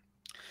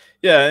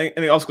 Yeah,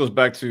 and it also goes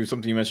back to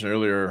something you mentioned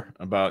earlier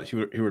about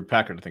Hewlett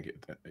Packard.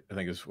 I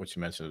think is what you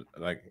mentioned.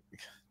 Like,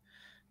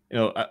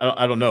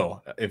 I don't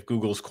know if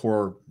Google's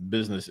core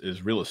business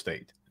is real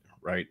estate,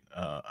 right?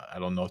 I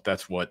don't know if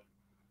that's what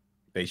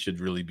they should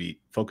really be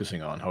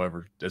focusing on.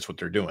 However, that's what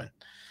they're doing.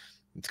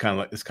 It's kind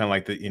of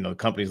like the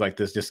companies like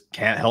this just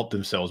can't help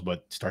themselves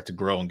but start to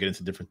grow and get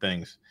into different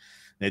things.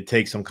 And it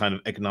takes some kind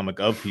of economic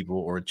upheaval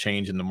or a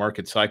change in the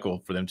market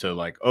cycle for them to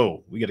like,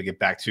 oh, we got to get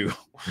back to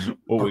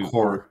what we're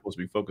supposed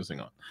to be focusing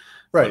on.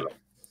 Right.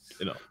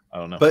 But, I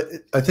don't know. But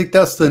I think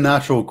that's the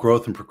natural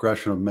growth and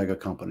progression of mega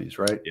companies,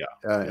 right?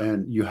 Yeah.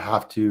 And you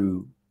have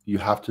to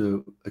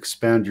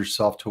expand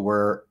yourself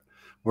to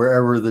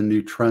wherever the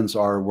new trends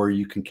are, where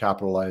you can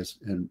capitalize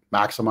and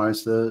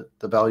maximize the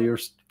value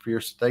for your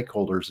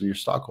stakeholders and your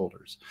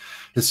stockholders.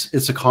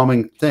 It's a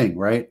common thing,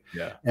 right?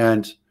 Yeah.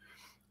 And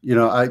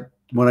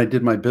when I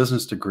did my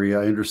business degree,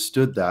 I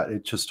understood that.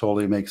 It just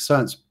totally makes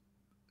sense.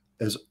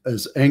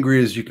 As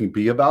angry as you can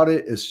be about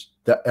it, is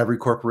that every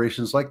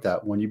corporation is like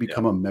that. When you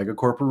become a mega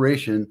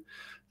corporation,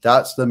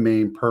 that's the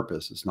main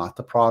purpose. It's not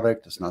the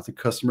product. It's not the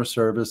customer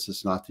service.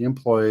 It's not the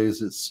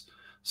employees. It's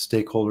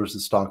stakeholders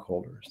and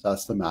stockholders.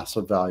 That's the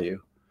massive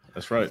value.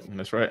 That's right.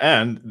 That's right.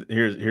 And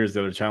here's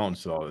the other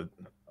challenge to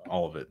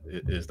all of it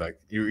is like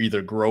you're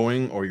either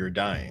growing or you're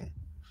dying.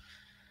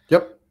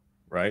 Yep.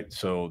 Right.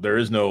 So there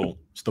is no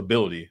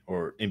stability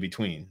or in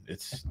between.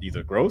 It's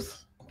either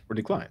growth or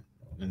decline.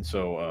 And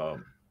so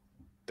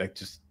that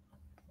just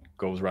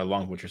goes right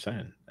along with what you're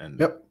saying. And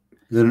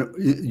then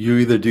you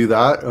either do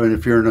that, or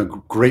if you're in a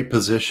great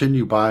position,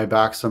 you buy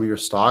back some of your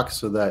stocks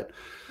so that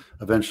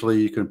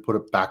eventually you can put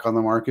it back on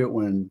the market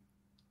when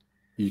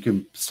you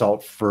can sell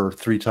it for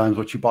 3 times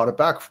what you bought it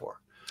back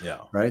for. Yeah.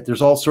 Right.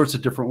 There's all sorts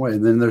of different ways.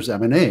 And then there's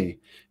M&A,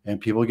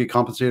 and people get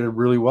compensated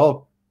really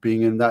well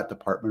being in that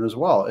department as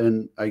well.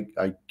 And I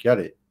get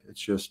it. It's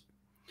just,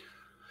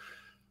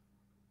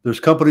 there's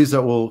companies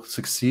that will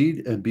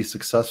succeed and be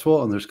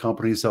successful, and there's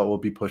companies that will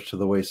be pushed to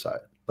the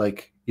wayside.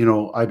 Like,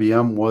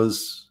 IBM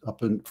was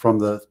from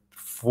the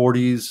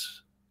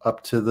 40s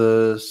up to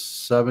the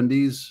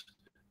 70s,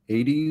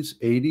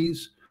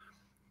 80s.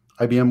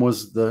 IBM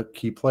was a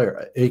key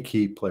player.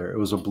 It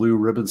was a blue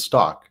ribbon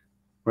stock,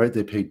 right?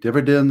 They paid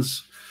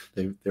dividends.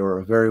 They were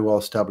a very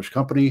well-established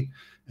company.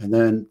 And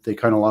then they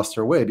kind of lost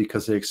their way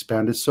because they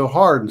expanded so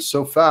hard and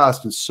so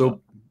fast and so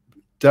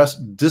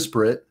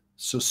disparate,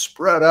 so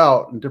spread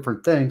out in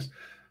different things,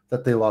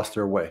 that they lost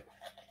their way.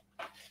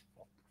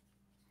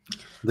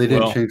 They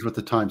didn't change with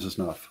the times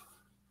enough.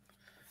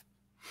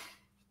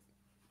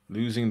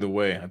 Losing the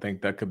way. I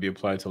think that could be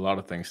applied to a lot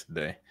of things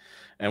today.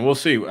 And we'll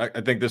see.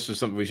 I think this is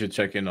something we should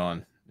check in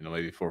on,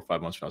 maybe 4 or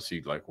 5 months from now,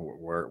 see like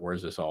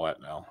where's this all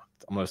at now.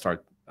 I'm gonna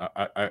start.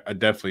 I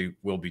definitely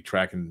will be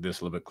tracking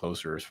this a little bit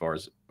closer as far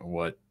as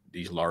what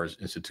these large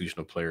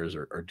institutional players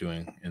are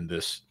doing in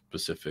this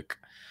specific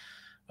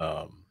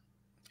um,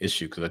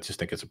 issue, because I just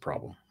think it's a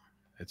problem.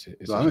 It's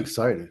So a I'm huge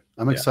excited.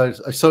 I'm yeah.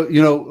 excited. So,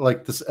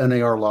 like this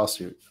NAR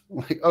lawsuit,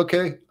 like,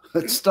 okay,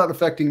 it's not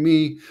affecting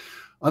me.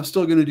 I'm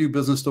still going to do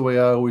business the way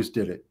I always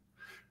did it.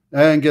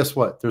 And guess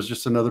what? There's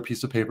just another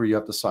piece of paper you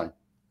have to sign.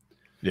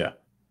 Yeah.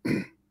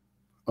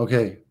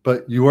 Okay,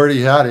 but you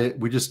already had it.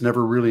 We just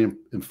never really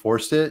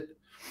enforced it.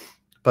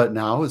 But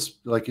now it's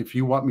like, if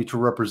you want me to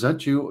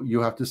represent you, you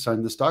have to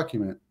sign this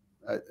document.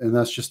 And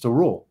that's just a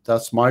rule.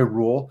 That's my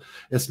rule.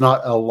 It's not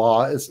a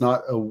law. It's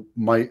not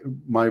my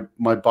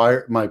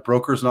buyer, my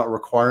broker's not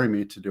requiring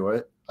me to do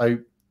it.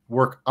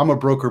 I'm a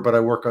broker, but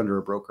I work under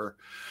a broker.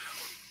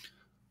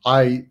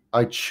 I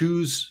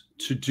choose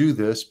to do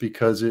this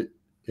because it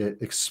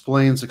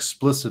explains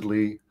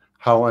explicitly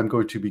how I'm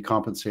going to be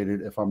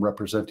compensated if I'm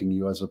representing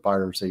you as a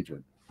buyer's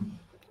agent.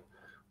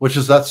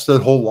 That's the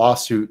whole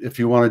lawsuit. If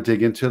you want to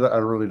dig into that, I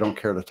really don't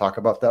care to talk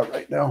about that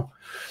right now.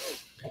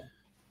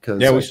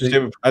 Yeah,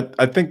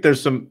 I think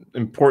there's some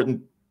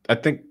important. I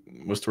think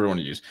what's the word I want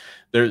to use?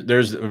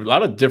 There's a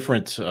lot of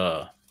different.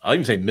 I'll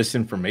even say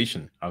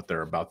misinformation out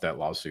there about that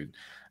lawsuit.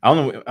 I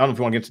don't know if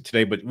you want to get to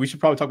today, but we should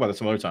probably talk about that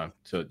some other time,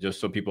 just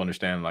so people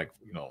understand, like,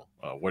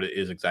 what it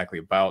is exactly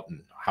about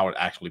and how it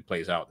actually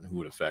plays out and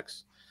who it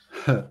affects.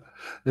 It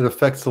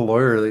affects the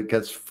lawyer that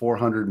gets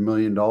 $400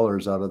 million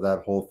out of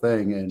that whole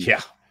thing, and yeah,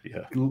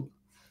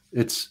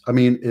 it's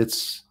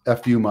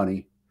FU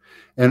money.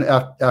 And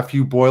after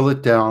you boil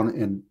it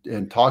down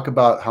and talk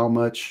about how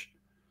much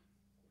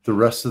the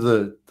rest of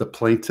the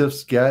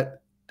plaintiffs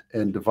get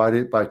and divide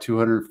it by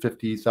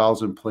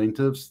 250,000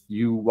 plaintiffs,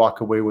 you walk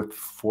away with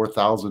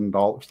 $4,000,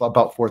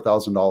 about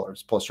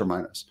 $4,000 plus or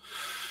minus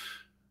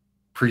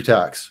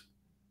pre-tax.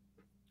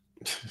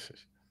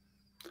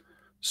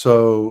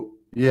 So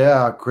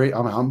yeah, great.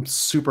 I'm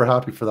super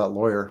happy for that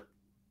lawyer.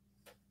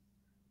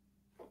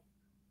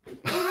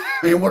 I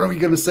mean, what are we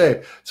going to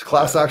say? It's a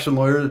class action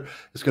lawyer.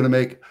 It's going to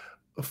make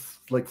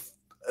like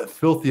a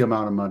filthy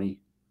amount of money,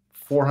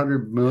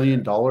 $400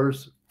 million,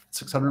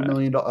 $600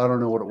 million. I don't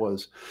know what it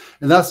was.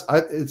 And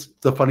it's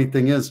the funny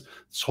thing is,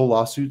 this whole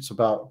lawsuit's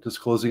about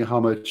disclosing how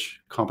much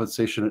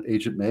compensation an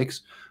agent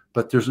makes,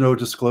 but there's no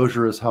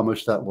disclosure as how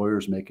much that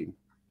lawyer's making.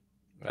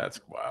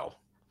 That's wild.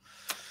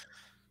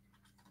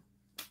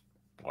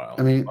 Wow.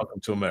 I mean, welcome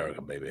to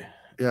America, baby.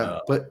 Yeah.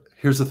 But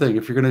here's the thing.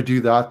 If you're going to do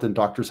that, then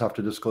doctors have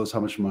to disclose how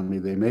much money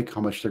they make,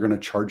 how much they're going to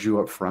charge you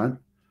up front.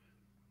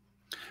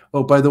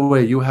 Oh, by the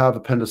way, you have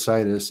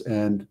appendicitis,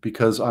 and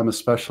because I'm a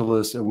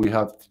specialist and we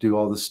have to do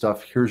all this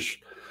stuff, here's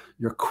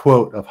your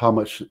quote of how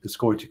much it's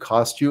going to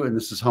cost you, and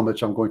this is how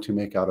much I'm going to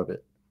make out of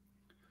it.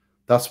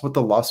 That's what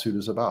the lawsuit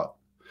is about.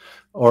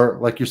 Or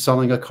like you're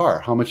selling a car.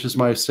 How much is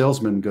my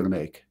salesman going to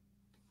make?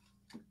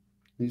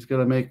 He's going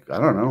to make, I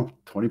don't know,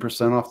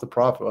 20% off the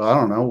profit. I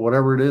don't know,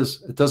 whatever it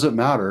is. It doesn't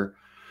matter.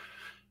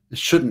 It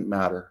shouldn't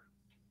matter.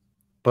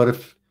 But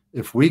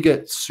if we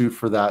get sued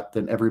for that,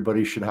 then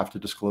everybody should have to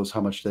disclose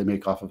how much they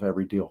make off of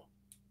every deal.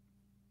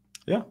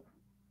 Yeah.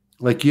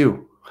 Like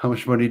you, how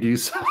much money do you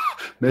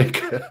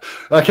make?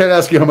 I can't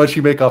ask you how much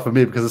you make off of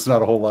me because it's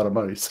not a whole lot of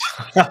money.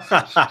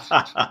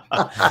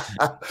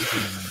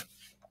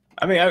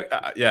 I mean,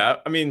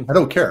 I mean, I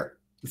don't care.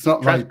 It's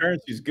not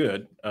transparency is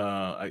good.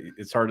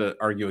 It's hard to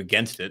argue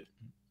against it.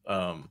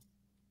 I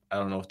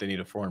don't know if they need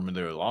a $400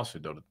 million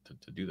lawsuit though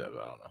to do that,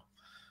 but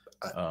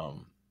I don't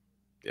know.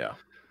 Yeah.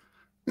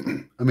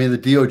 I mean, the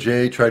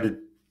DOJ tried to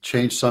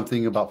change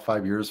something about 4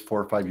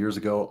 or 5 years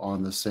ago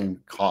on the same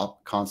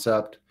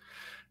concept,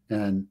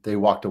 and they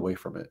walked away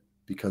from it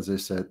because they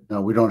said, no,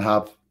 we don't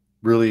have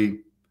really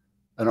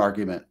an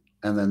argument.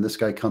 And then this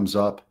guy comes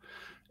up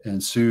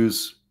and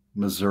sues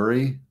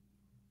Missouri,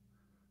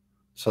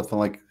 something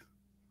like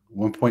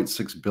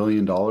 $1.6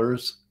 billion.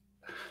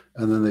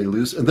 And then they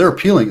lose, and they're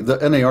appealing. The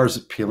NAR is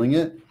appealing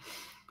it,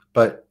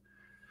 but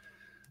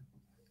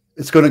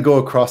it's going to go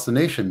across the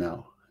nation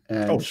now.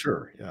 And, oh,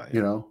 sure. Yeah.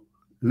 You know,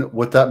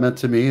 what that meant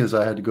to me is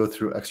I had to go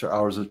through extra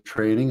hours of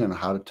training on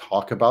how to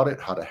talk about it,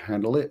 how to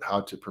handle it,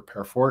 how to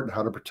prepare for it, and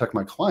how to protect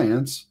my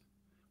clients,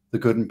 the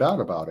good and bad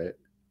about it.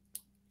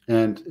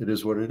 And it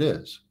is what it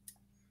is.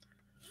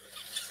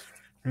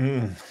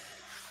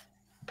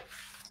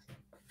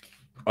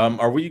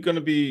 Are we going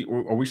to be?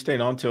 Are we staying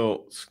on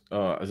till?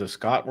 Is it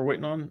Scott we're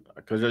waiting on?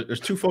 Because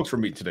there's two folks we're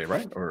meeting today,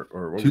 right? Or what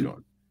are we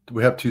doing?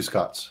 We have two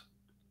Scotts.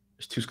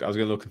 There's two Scotts. I was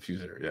getting a little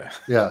confused there. Yeah.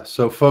 Yeah.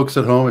 So, folks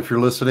at home, if you're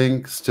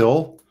listening,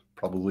 still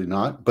probably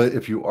not, but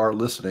if you are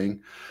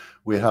listening,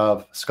 we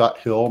have Scott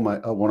Hill,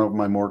 one of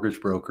my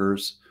mortgage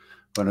brokers,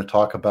 going to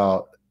talk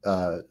about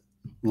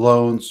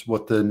loans,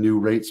 what the new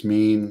rates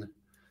mean,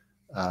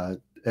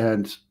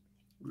 and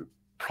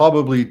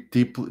probably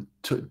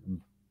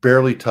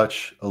barely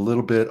touch a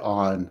little bit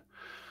on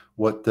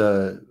what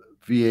the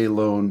VA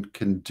loan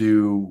can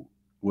do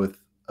with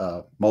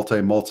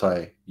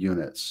multi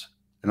units.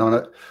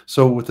 And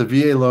so with the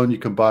VA loan, you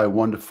can buy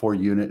 1 to 4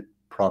 unit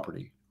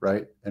property,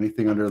 right?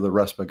 Anything under the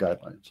RESPA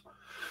guidelines.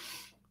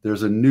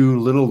 There's a new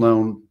little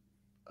known,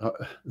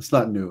 it's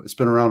not new, it's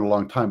been around a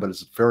long time, but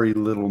it's very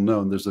little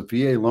known. There's a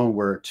VA loan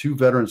where 2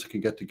 veterans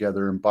can get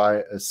together and buy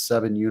a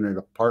 7-unit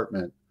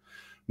apartment,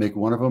 make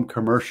one of them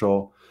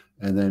commercial,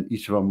 and then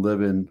each of them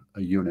live in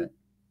a unit.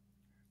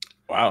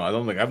 Wow, I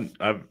don't think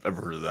I've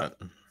ever heard of that.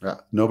 Yeah,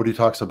 nobody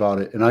talks about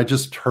it. And I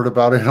just heard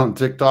about it on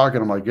TikTok,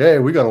 and I'm like, hey,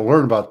 we got to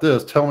learn about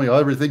this. Tell me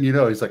everything you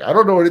know. He's like, I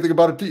don't know anything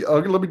about it.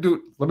 Okay, let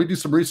me do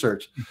some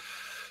research.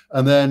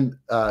 And then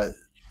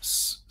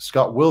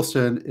Scott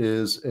Wilson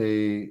is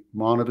a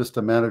Monte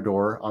Vista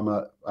Matador.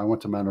 I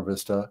went to Monte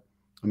Vista.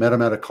 I met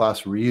him at a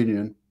class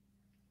reunion.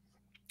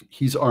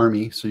 He's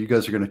Army, so you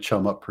guys are going to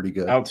chum up pretty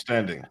good.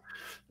 Outstanding.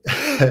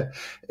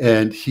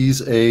 And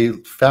he's a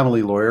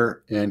family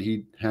lawyer, and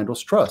he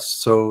handles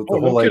trusts. So the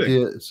whole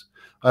idea is,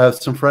 I have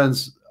some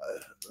friends,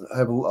 I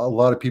have a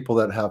lot of people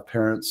that have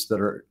parents that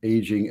are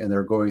aging, and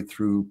they're going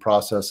through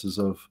processes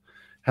of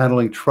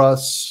handling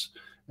trusts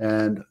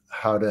and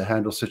how to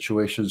handle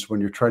situations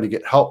when you're trying to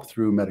get help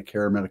through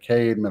Medicare,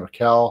 Medicaid,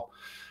 Medi-Cal,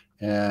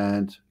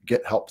 and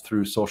get help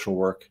through social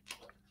work.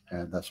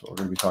 And that's what we're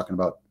going to be talking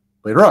about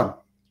later on.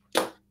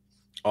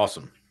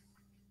 Awesome.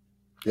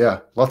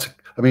 Yeah,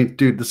 I mean,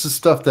 dude, this is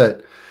stuff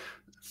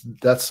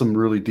that's some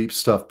really deep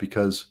stuff,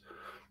 because,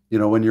 you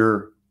know, when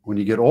you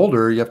get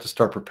older, you have to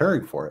start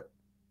preparing for it.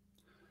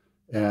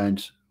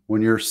 And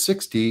when you're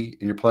 60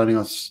 and you're planning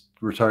on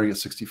retiring at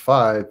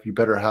 65, you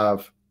better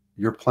have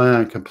your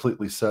plan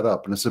completely set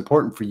up. And it's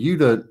important for you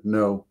to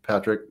know,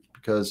 Patrick,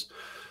 because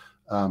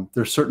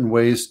there's certain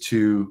ways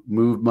to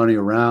move money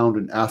around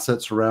and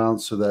assets around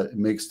so that it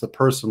makes the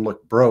person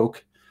look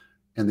broke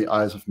in the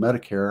eyes of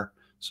Medicare,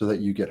 so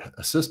that you get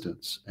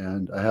assistance.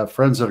 And I have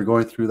friends that are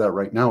going through that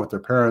right now with their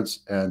parents,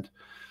 and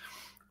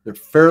they're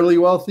fairly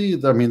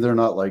wealthy. I mean, they're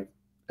not like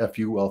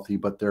FU wealthy,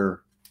 but they're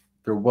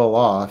well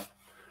off.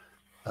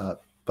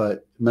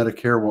 But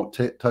Medicare won't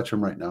touch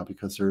them right now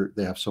because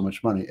they have so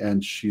much money.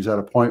 And she's at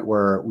a point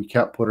where we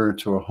can't put her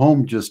into a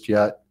home just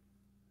yet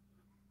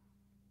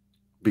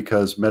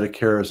because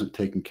Medicare isn't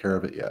taking care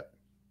of it yet.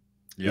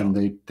 Yeah. And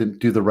they didn't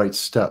do the right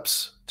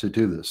steps to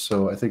do this.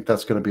 So I think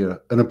that's going to be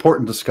an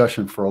important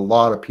discussion for a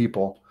lot of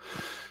people,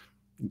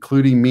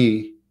 including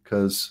me,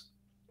 because,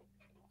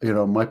 you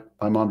know, my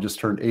mom just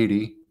turned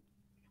 80,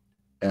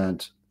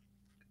 and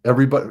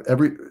every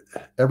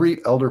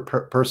elder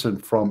person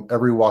from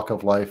every walk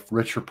of life,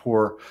 rich or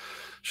poor,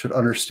 should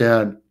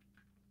understand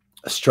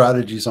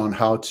strategies on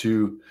how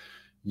to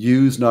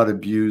use, not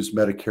abuse,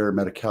 Medicare,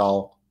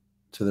 Medi-Cal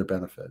to their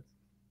benefit.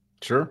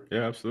 Sure.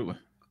 Yeah, absolutely.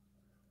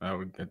 I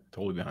would get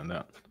totally behind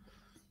that.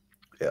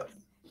 Yeah.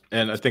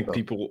 And I think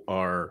people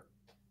are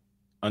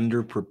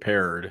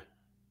underprepared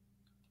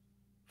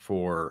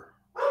for,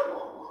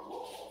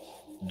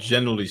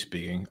 generally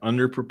speaking,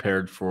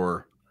 underprepared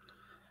for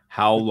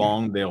how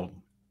long they'll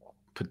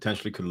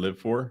potentially could live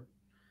for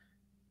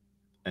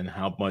and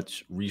how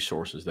much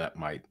resources that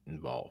might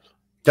involve.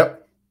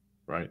 Yep.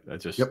 Right.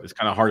 That's just, it's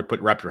kind of hard to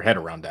wrap your head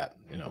around that,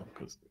 you know,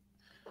 because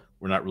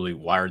we're not really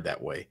wired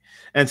that way.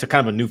 And it's a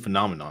kind of a new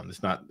phenomenon.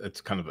 That's not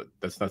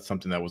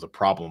something that was a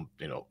problem,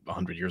 you know,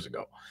 100 years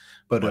ago.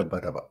 Phenomenon.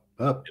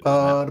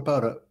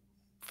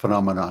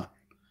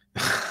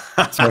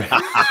 Sorry.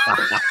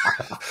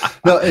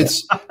 No,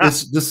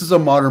 this is a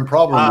modern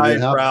problem.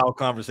 Highbrow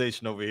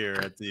conversation over here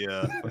at the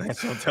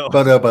Financial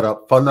Intelligence. But a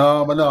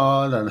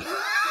phenomenon.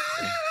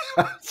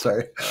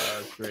 Sorry.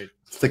 That's great.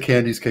 It's the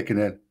candy's kicking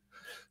in.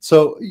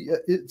 So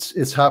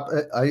it's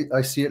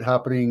I see it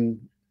happening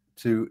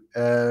to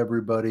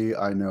everybody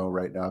I know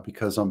right now,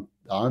 because I'm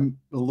a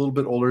little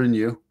bit older than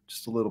you,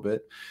 just a little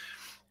bit,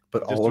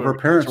 but all of our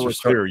parents are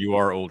clear. You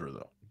are older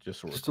though,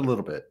 just a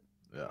little bit.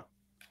 Yeah.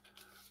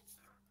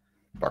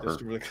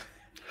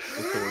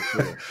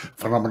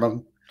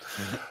 Phenomenon.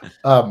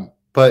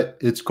 But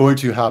it's going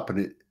to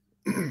happen.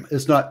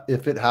 It's not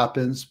if it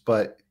happens,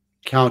 but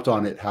count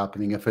on it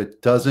happening. If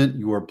it doesn't,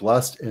 you are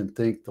blessed, and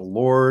thank the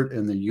Lord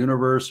and the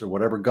universe or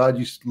whatever God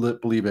you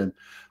believe in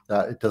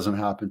that it doesn't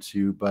happen to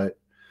you. But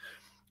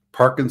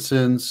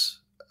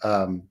Parkinson's,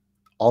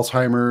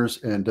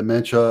 Alzheimer's, and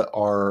dementia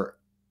are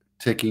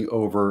taking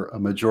over a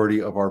majority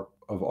of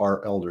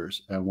our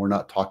elders, and we're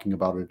not talking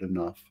about it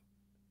enough.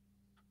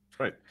 That's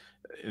right.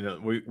 You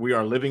know, we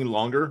are living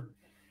longer.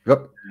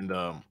 Yep. And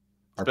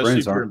especially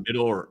if you're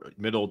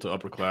middle to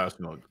upper class,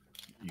 you know,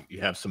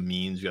 you have some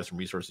means, you have some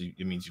resources.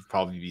 It means you've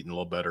probably eaten a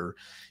little better,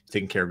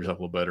 taking care of yourself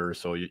a little better.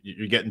 So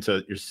you're getting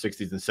to your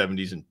 60s and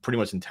 70s and pretty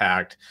much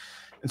intact.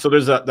 And so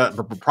there's that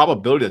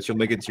probability that you'll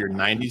make it to your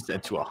 90s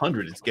and to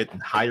 100. It's getting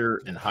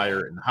higher and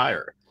higher and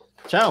higher.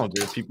 Challenge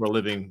is people are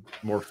living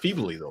more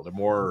feebly, though.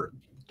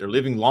 They're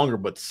living longer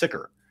but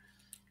sicker,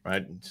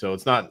 right? So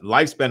it's not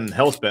lifespan and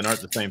health span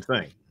aren't the same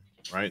thing,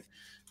 right?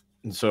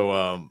 And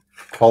so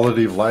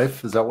quality of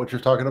life, is that what you're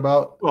talking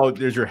about? Well,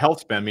 there's your health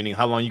span, meaning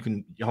how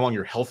long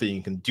you're healthy and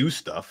you can do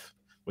stuff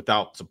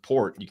without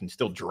support. You can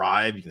still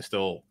drive, you can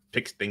still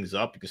pick things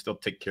up, you can still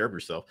take care of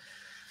yourself.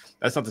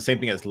 That's not the same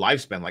thing as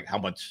lifespan, like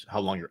how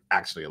long you're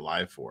actually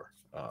alive for.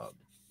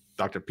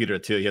 Dr. Peter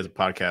Attia. He has a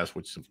podcast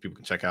which some people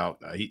can check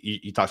out.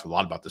 He talks a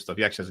lot about this stuff.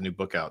 He actually has a new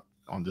book out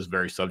on this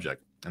very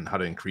subject and how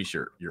to increase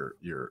your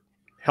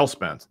health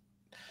span,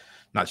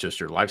 not just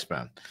your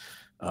lifespan.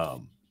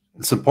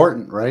 It's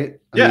important, right?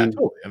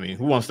 Totally. I mean,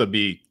 who wants to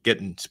be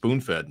getting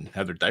spoon fed and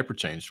have their diaper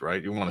changed,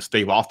 right? You want to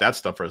stave off that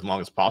stuff for as long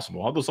as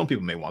possible. Although some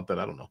people may want that.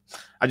 I don't know.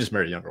 I just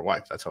married a younger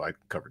wife. That's how I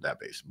covered that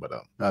base. But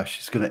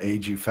she's going to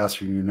age you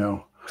faster than you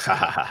know.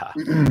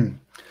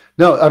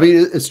 No, I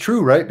mean, it's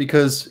true, right?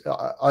 Because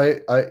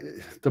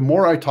the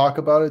more I talk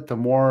about it, the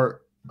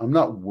more I'm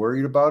not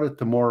worried about it,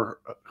 the more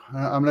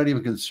I'm not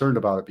even concerned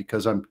about it,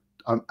 because I'm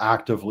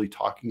actively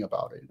talking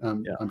about it.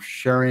 I'm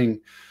sharing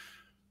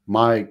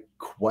my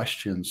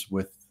questions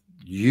with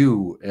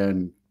you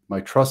and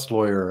my trust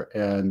lawyer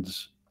and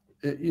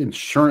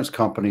insurance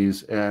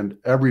companies and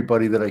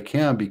everybody that I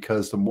can,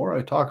 because the more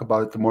I talk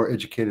about it, the more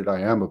educated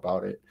I am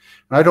about it.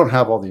 And I don't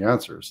have all the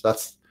answers.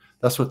 That's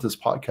what this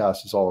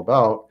podcast is all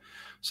about,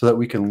 so that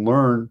we can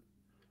learn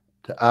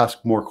to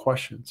ask more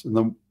questions.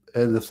 And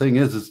the thing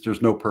is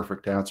there's no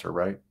perfect answer,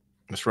 right?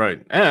 That's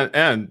right.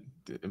 And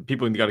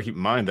people got to keep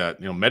in mind that,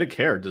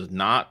 Medicare does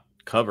not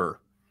cover,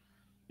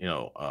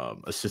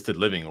 assisted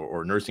living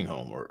or nursing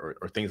home or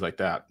things like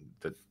that.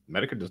 That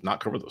Medicare does not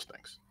cover those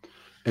things.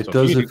 It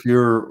does if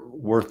you're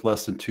worth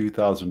less than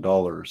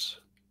 $2,000.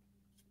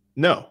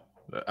 No,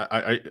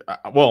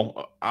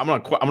 I'm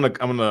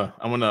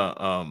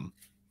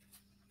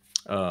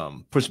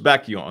gonna push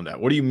back you on that.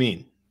 What do you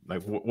mean?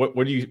 Like,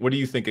 what do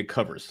you think it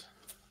covers?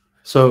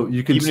 So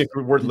you can, even if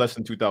you're worth less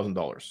than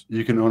 $2,000,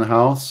 you can own a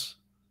house,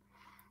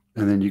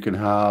 and then you can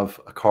have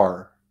a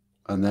car,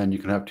 and then you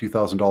can have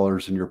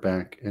 $2,000 in your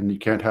bank, and you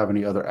can't have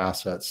any other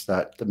assets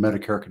that the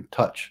Medicare can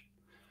touch.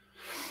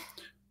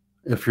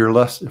 If you're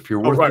less, if you're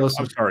worth less,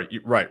 I'm sorry.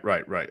 Right.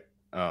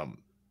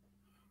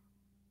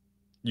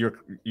 You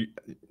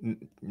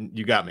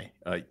got me.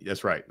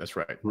 That's right.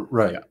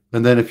 Right. Yeah.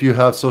 And then if you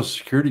have Social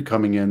Security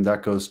coming in,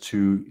 that goes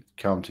to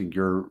counting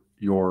your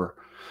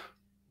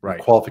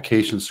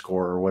qualification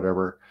score or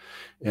whatever.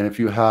 And if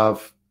you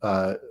have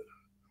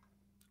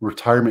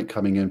retirement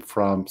coming in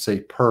from,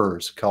 say,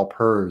 PERS,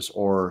 CalPERS,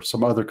 or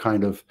some other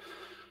kind of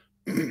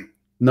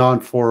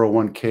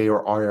non-401k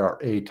or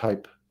IRA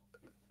type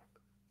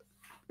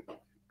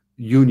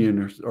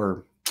union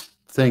or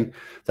thing,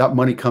 that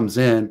money comes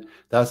in,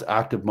 that's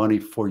active money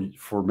for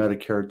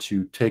Medicare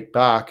to take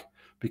back,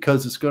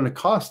 because it's going to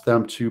cost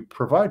them to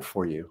provide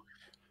for you.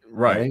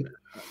 Right.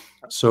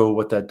 So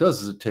what that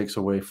does is it takes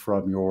away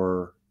from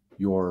your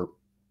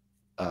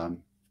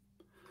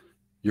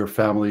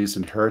family's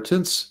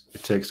inheritance.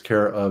 It takes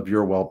care of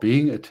your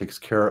well-being. It takes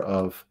care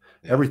of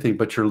everything,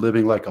 but you're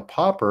living like a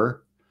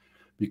pauper,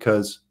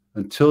 because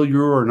until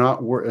you're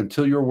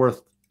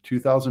worth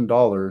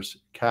 $2,000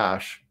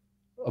 cash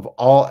of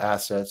all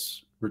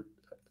assets,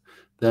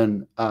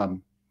 then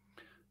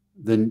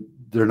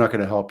they're not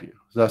going to help you.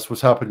 That's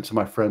what's happening to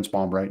my friend's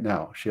mom right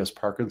now. She has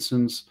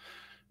Parkinson's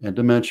and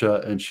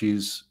dementia, and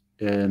she's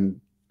in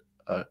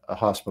a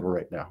hospital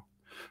right now.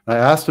 And I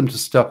asked him to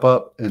step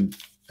up and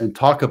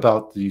talk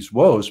about these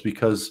woes,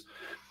 because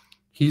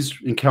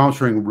he's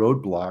encountering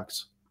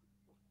roadblocks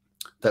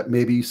that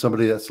maybe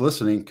somebody that's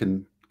listening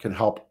can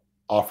help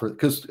offer.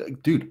 Because,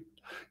 dude,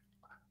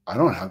 I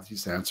don't have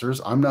these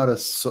answers. I'm not a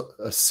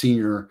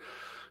senior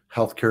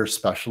healthcare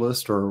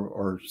specialist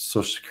or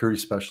Social Security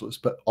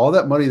specialist, but all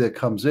that money that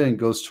comes in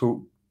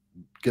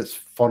gets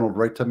funneled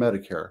right to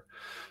Medicare.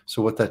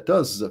 So what that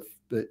does is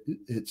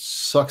it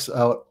sucks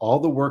out all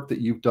the work that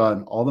you've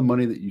done, all the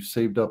money that you've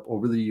saved up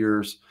over the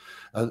years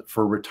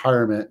for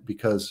retirement,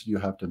 because you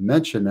have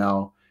dementia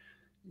now.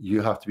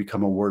 You have to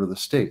become a ward of the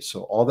state.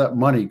 So all that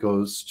money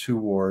goes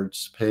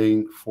towards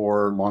paying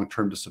for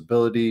long-term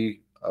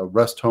disability,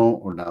 rest home,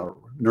 or now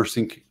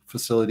nursing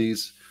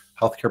facilities,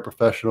 healthcare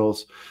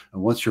professionals.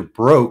 And once you're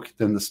broke,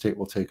 then the state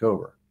will take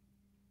over.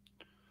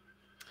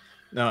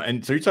 No,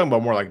 and so you're talking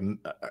about more like,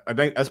 I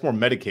think that's more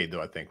Medicaid,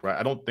 though, I think, right?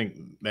 I don't think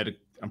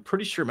I'm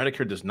pretty sure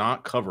Medicare does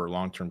not cover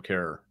long-term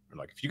care.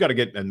 Like, if you got to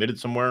get admitted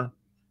somewhere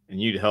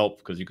and you need help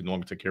because you can no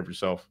longer take care of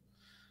yourself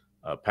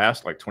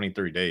past like 20,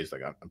 30 days,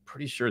 like I'm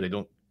pretty sure they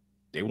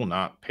will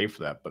not pay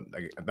for that. But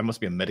like, that must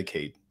be a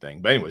Medicaid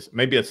thing. But anyways,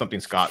 maybe that's something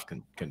Scott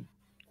can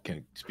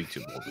speak to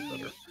a little bit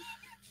better.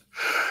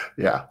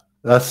 Yeah,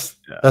 that's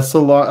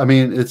the long. I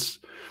mean, it's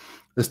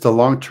the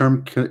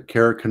long-term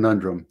care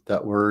conundrum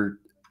that we're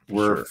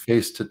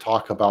faced to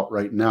talk about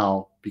right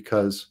now,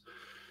 because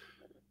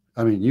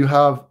I mean, you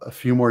have a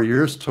few more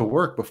years to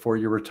work before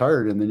you're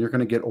retired, and then you're going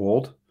to get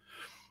old.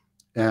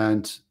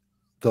 And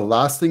the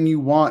last thing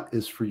you want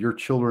is for your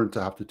children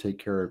to have to take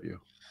care of you.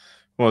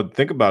 Well,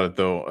 think about it,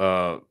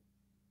 though.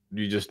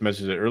 You just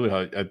mentioned it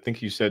earlier. I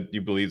think you said you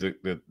believe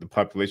that the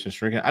population is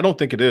shrinking. I don't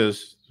think it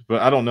is,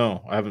 but I don't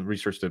know. I haven't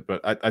researched it,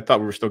 but I thought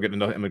we were still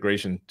getting enough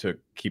immigration to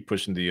keep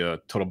pushing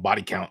the total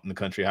body count in the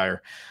country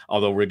higher,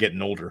 although we're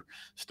getting older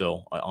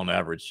still on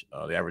average.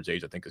 The average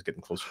age, I think, is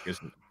getting closer.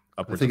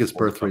 I think it's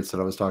birth rates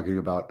that I was talking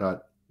about,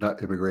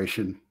 not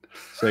immigration.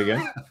 Say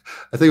again.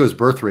 I think it was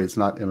birth rates,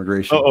 not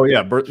immigration. Oh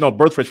yeah, birth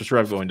rates for sure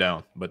are going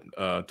down, but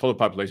total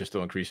population is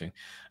still increasing.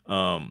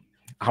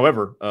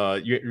 However,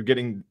 you're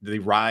getting the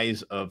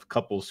rise of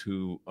couples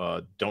who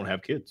don't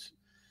have kids,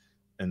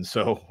 and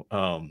so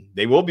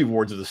they will be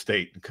wards of the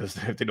state because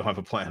if they don't have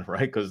a plan,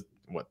 right? Because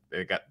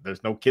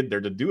there's no kid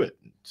there to do it.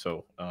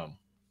 So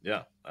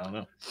yeah, I don't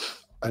know.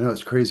 I know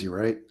it's crazy,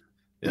 right?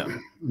 Yeah.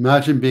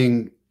 Imagine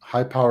being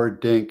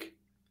high-powered dink,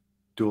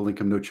 dual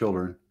income, no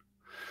children.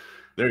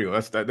 There you go.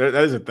 That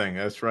is a thing.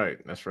 That's right.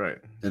 That's right.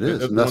 It is,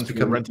 That's and the that's ones who are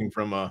become renting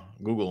from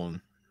Google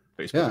and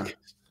yeah. Facebook.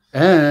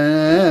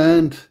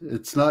 And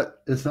it's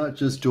not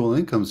just dual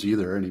incomes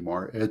either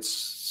anymore. It's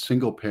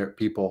single parent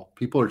people.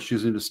 People are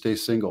choosing to stay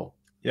single.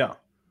 Yeah.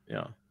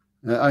 Yeah.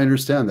 And I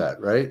understand that,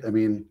 right? I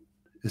mean,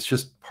 it's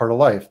just part of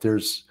life.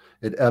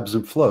 It ebbs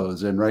and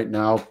flows, and right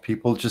now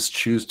people just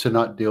choose to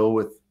not deal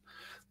with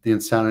the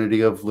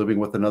insanity of living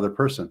with another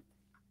person.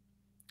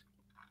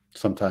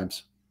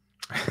 Sometimes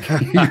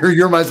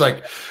your mind's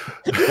like,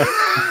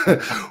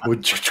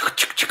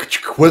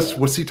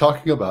 what's he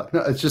talking about?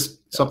 No, it's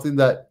just something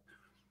that,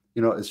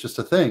 it's just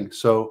a thing.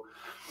 So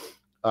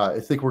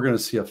I think we're going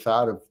to see a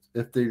fad of,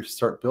 if they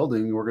start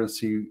building, we're going to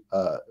see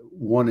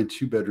 1 and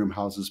 2 bedroom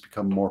houses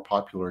become more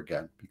popular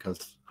again,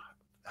 because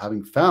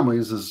having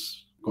families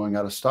is going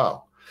out of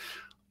style.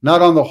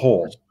 Not on the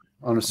whole,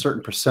 on a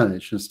certain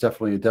percentage. It's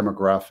definitely a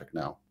demographic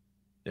now.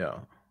 Yeah.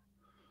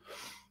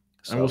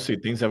 So, and we'll see.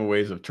 Things have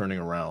ways of turning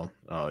around.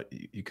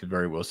 You could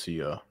very well see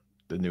the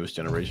newest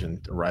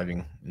generation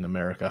arriving in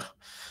America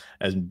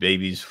as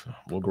babies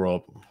will grow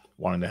up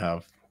wanting to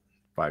have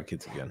 5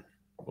 kids again.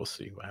 We'll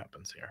see what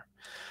happens here.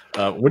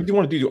 What do you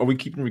want to do? Are we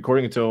keeping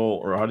recording until,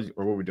 or what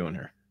are we doing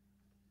here?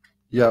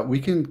 Yeah, we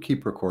can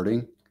keep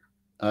recording.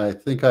 I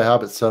think I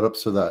have it set up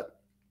so that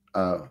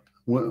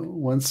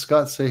when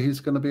Scott say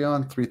he's going to be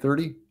on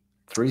 3:30,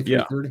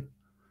 3:30.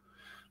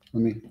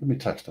 Let me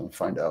text him and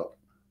find out.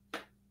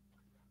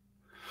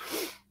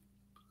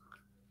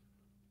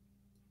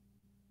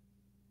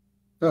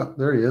 Oh,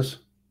 there he is.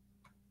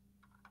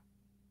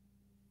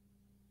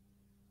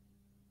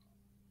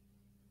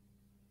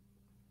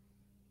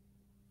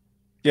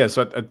 Yeah,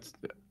 so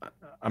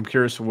I'm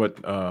curious what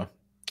the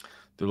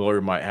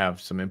lawyer might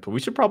have some input. We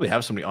should probably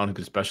have somebody on who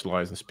could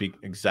specialize and speak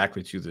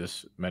exactly to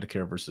this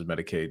Medicare versus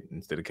Medicaid in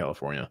the state of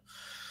California,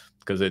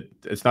 because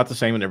it's not the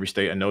same in every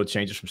state. I know it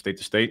changes from state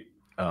to state,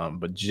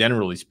 but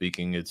generally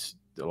speaking, it's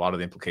a lot of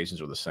the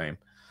implications are the same.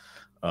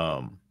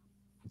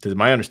 Because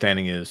my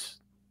understanding is,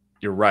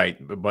 you're right,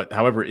 but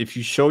however, if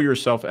you show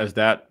yourself as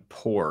that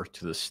poor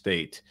to the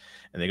state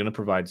and they're going to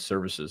provide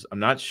services, I'm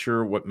not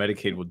sure what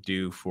Medicaid will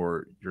do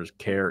for your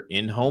care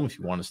in home. If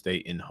you want to stay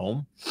in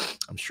home,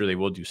 I'm sure they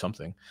will do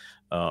something.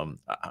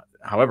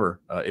 However,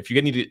 if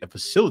you need a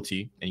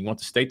facility and you want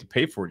the state to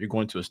pay for it, you're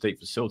going to a state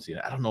facility.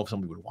 And I don't know if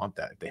somebody would want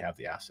that if they have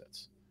the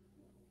assets.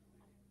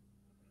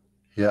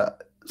 Yeah.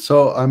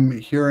 So I'm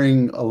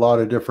hearing a lot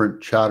of different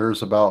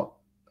chatters about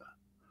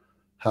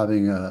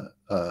having a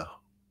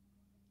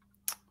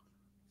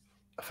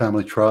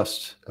family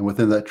trust, and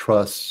within that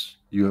trust,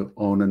 you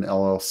own an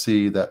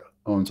LLC that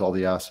owns all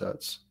the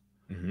assets,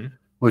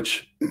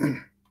 which I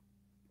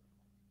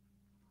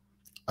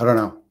don't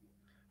know.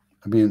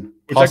 I mean,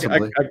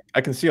 possibly.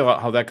 I can see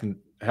how that can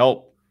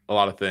help a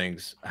lot of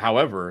things.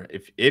 However,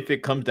 if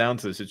it comes down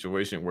to the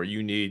situation where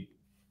you need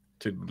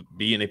to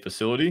be in a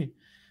facility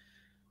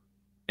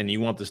and you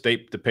want the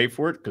state to pay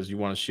for it because you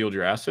want to shield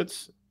your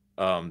assets,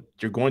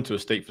 you're going to a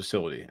state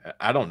facility.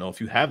 I don't know if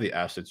you have the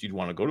assets, you'd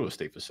want to go to a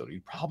state facility.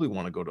 You probably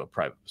want to go to a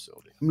private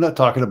facility. I'm not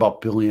talking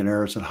about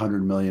billionaires and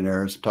 100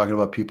 millionaires. I'm talking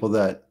about people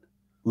that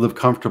live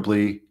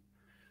comfortably.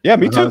 Yeah,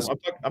 me too.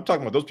 I'm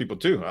talking about those people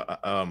too.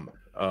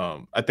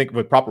 I think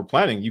with proper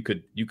planning, you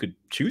could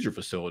choose your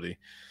facility.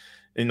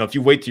 And if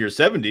you wait till you're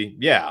 70,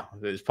 yeah,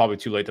 it's probably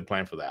too late to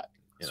plan for that.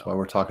 That's why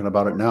we're talking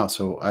about it now.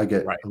 So I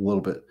get a little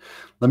bit.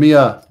 I'm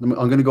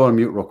going to go on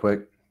mute real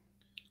quick.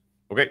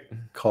 Okay.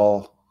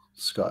 Call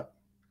Scott.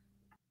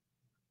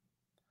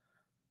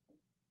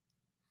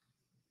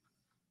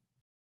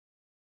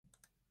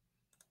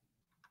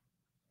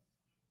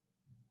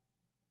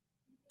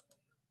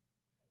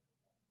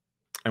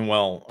 And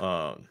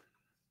wow,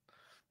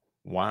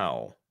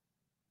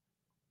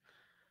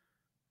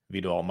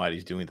 Vito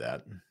Almighty's doing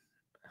that.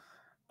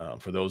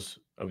 For those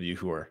of you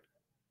who are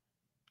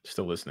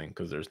still listening,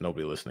 because there's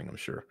nobody listening, I'm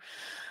sure.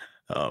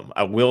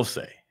 I will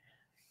say,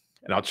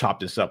 and I'll chop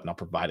this up and I'll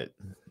provide it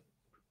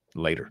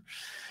later.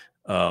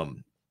 I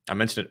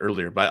mentioned it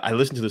earlier, but I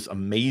listened to this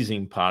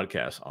amazing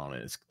podcast on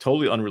it. It's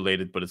totally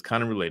unrelated, but it's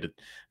kind of related,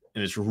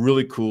 and it's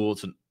really cool.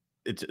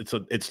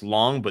 It's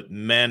long, but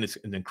man, it's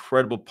an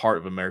incredible part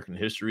of American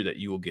history that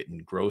you will get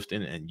engrossed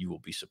in, and you will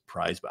be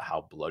surprised by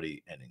how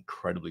bloody and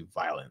incredibly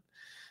violent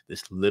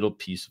this little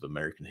piece of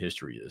American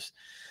history is.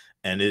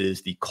 And it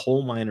is the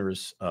coal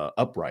miners'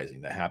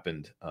 uprising that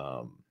happened.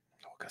 I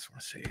guess I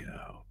want to say,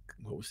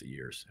 what was the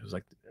years? It was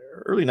like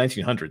early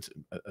 1900s,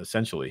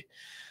 essentially.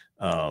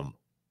 And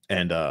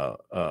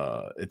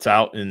it's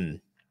out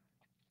in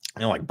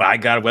like by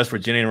God, West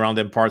Virginia and around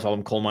them parts, all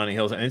them coal mining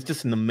hills. And it's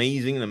just an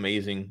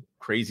amazing,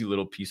 crazy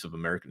little piece of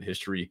American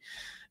history.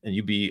 And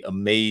you'd be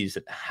amazed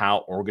at how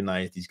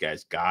organized these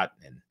guys got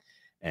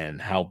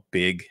and how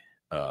big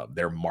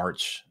their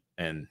march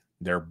and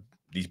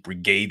these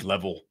brigade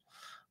level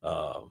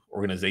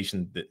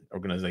organization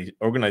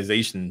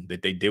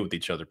that they did with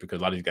each other, because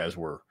a lot of these guys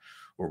were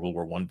World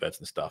War I vets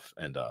and stuff.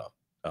 And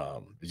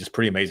it's just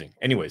pretty amazing.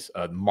 Anyways,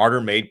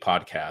 Martyr Made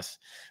Podcast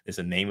is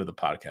the name of the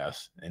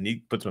podcast, and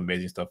he puts some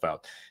amazing stuff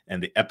out.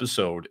 And the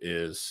episode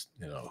is,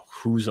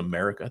 Who's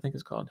America? I think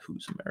it's called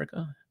Who's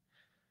America.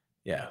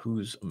 Yeah,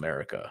 Who's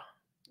America.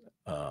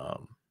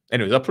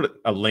 Anyways, I'll put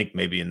a link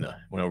maybe in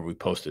whenever we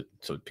post it,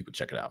 so people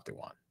check it out if they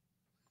want.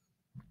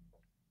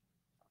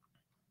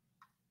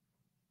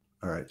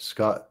 All right,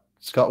 Scott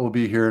will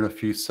be here in a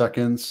few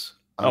seconds.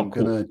 I'm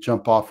gonna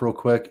jump off real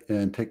quick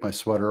and take my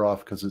sweater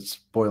off because it's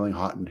boiling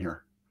hot in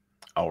here.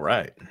 All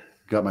right.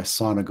 Got my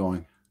sauna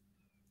going.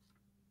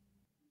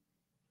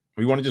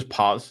 We want to just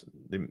pause.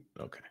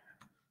 Okay.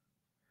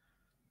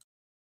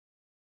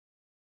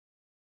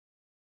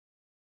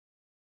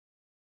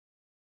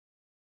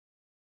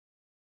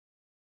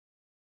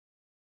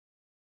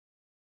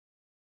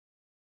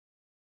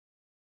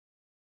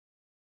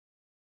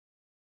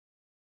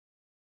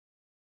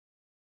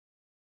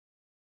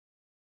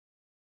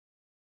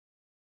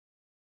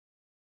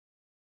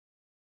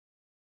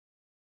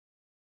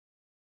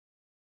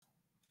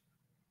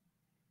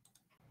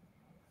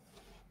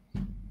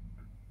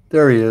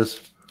 There he is.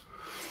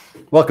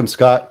 Welcome,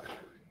 Scott.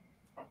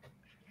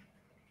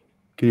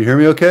 Can you hear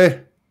me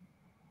okay?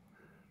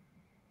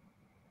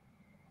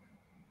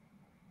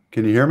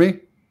 Can you hear me?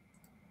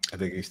 I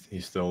think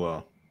he's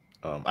still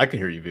I can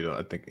hear you, Vito.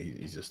 I think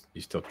he's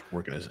still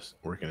working his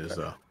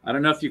I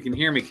don't know if you can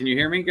hear me. Can you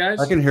hear me, guys?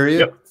 I can hear you.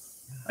 Yep.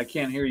 I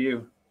can't hear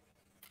you.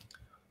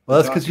 Well,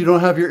 that's because you don't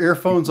have your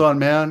earphones on,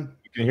 man.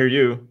 I can hear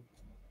you.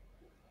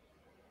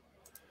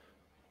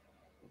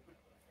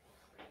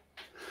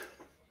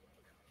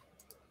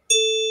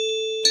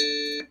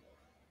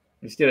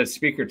 I just did a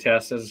speaker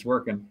test. Says it's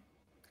working.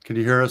 Can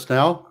you hear us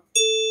now?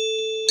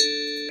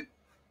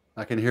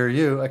 I can hear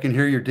you. I can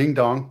hear your ding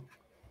dong.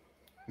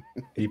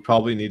 He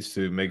probably needs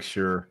to make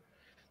sure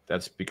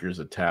that speaker is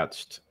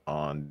attached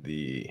on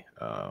the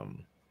what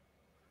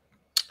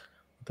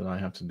did I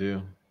have to do?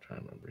 I'm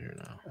trying to remember here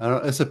now. I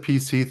don't, it's a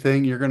PC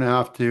thing. You're gonna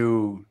have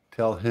to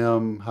tell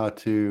him how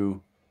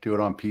to do it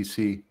on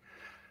PC.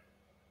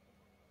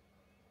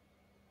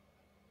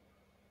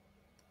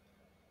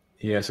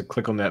 He has to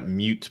click on that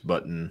mute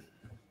button,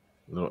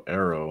 little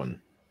arrow, and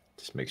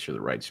just make sure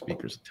the right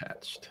speaker's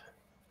attached.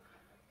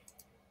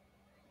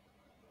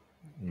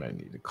 You might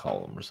need to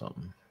call him or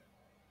something.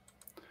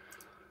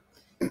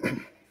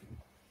 Do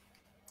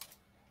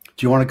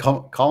you want to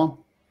call him?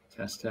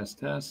 Test.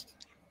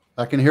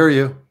 I can hear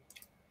you.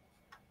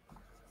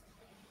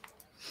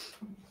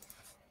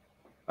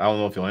 I don't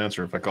know if he'll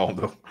answer if I call him,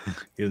 though.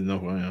 He doesn't know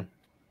who I am.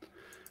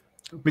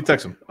 Let me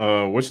text him.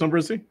 Which number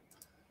is he?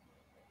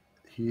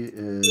 He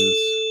is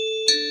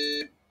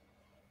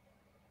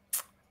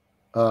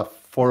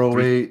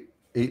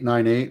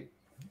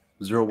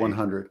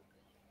 408-898-0100.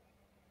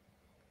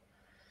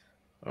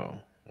 Oh,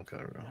 okay.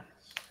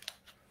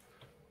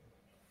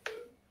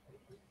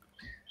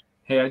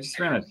 Hey, I just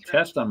ran a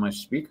test on my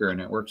speaker and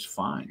it works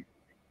fine.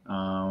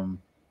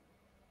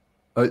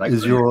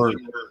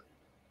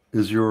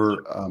 Is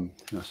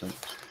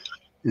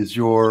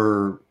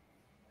your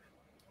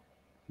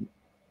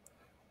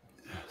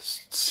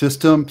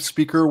system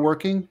speaker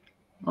working?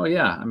 Oh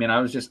yeah. I mean, I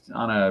was just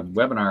on a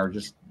webinar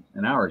just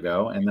an hour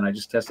ago, and then I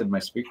just tested my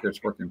speaker.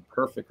 It's working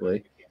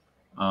perfectly.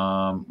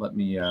 Let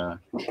me real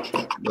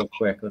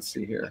quick. Let's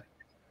see here.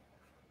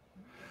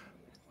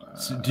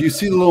 So do you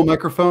see the little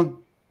microphone?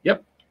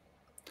 Yep.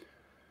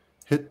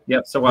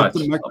 Yep. So watch.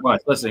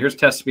 Listen. Here's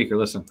test speaker.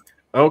 Listen.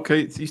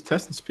 Okay, he's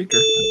testing speaker.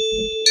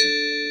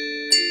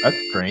 That's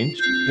strange.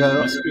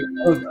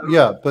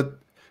 Yeah, but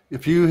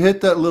if you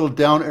hit that little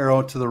down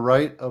arrow to the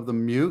right of the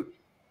mute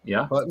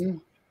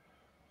button,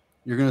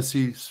 you're going to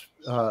see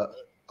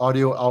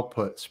audio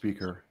output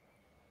speaker.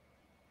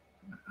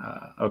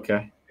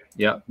 Okay.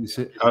 Yep. You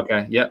see?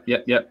 Okay. Yep.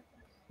 You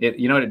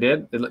know what it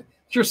did? It's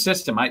your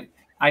system.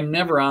 I'm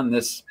never on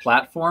this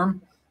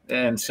platform,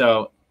 and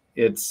so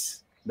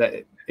it's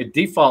that it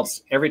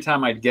defaults every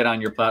time I get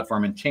on your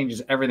platform and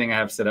changes everything I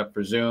have set up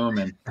for Zoom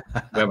and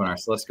webinar.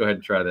 So let's go ahead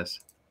and try this.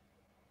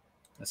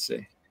 Let's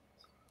see.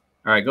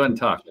 All right, go ahead and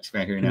talk.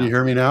 Can I hear you now? Can you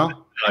hear me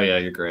now? Oh yeah,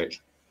 you're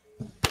great.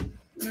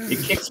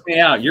 It kicks me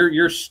out.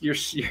 Your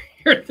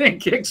thing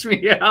kicks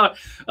me out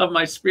of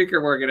my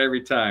speaker working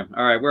every time.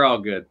 All right, we're all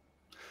good.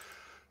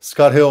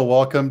 Scott Hill,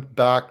 welcome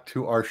back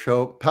to our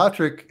show.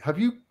 Patrick, have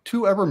you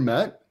two ever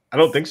met? I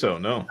don't think so.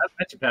 No. I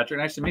met you, Patrick.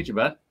 Nice to meet you,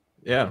 bud.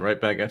 Yeah, right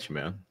back at you,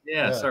 man.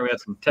 Yeah. Sorry, we had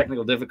some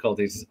technical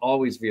difficulties. It's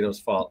always Vito's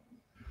fault.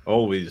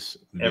 Always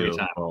every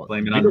time.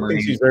 Blame it on Vito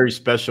thinks he's very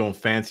special and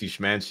fancy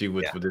schmancy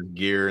with his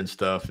gear and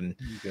stuff, and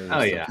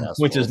oh yeah,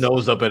 switch his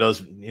nose up at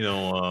us,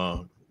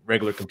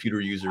 regular computer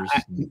users.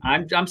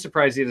 I'm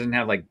surprised he doesn't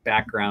have like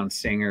background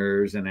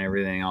singers and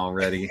everything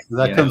already.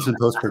 That comes in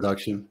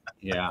post-production.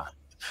 Yeah.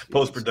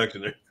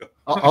 Post-production. There you go.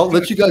 I'll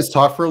let you guys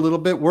talk for a little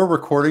bit. We're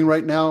recording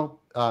right now,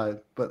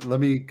 but I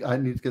need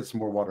to get some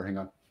more water. Hang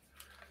on.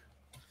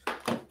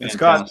 And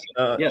Scott,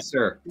 yes,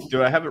 sir.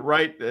 Do I have it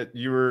right that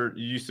you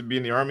used to be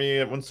in the Army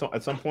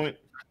at some point?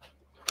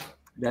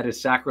 That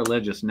is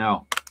sacrilegious.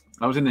 No,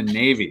 I was in the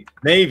Navy.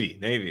 Navy.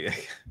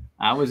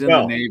 I was in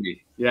the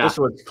Navy. Yeah. Just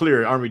so it's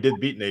clear, Army did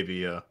beat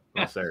Navy on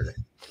Saturday.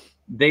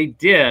 They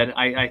did.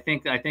 I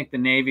think the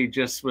Navy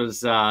just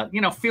was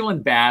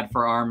feeling bad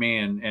for Army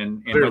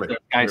and what those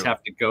guys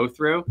have to go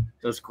through,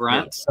 those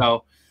grunts.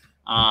 So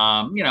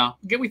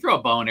we throw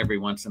a bone every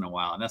once in a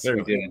while, and that's what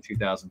we did in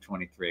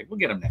 2023. We'll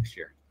get them next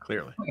year.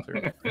 Clearly.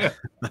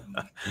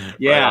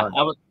 Yeah,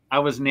 right, I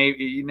was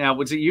Navy. Now,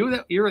 was it you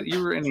that you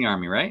were in the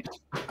Army, right?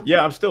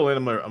 Yeah, I'm still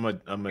in. I'm a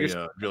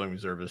drilling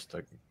reservist.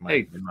 Like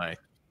in my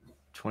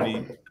 20.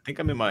 I think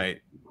I'm in my.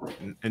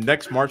 And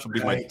next March will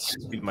be my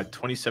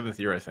 27th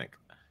year, I think.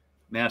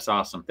 That's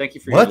awesome. Thank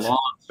you for your long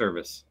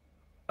service.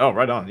 Oh,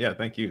 right on. Yeah,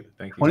 thank you.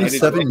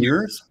 27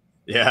 years?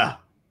 Yeah.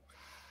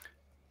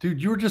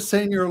 Dude, you were just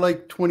saying you're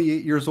like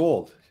 28 years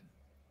old.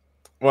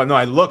 Well, no,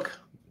 I look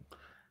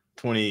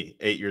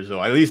 28 years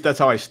old. At least that's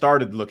how I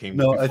started looking.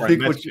 No, I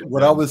think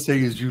what I was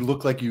saying is you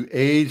look like you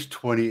aged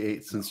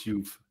 28 since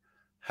you've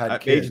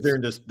had kids. Aged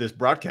during this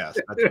broadcast.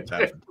 That's what's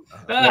happened.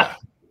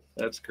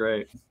 That's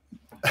great.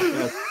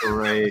 That's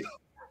great.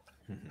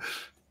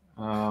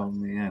 Oh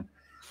man.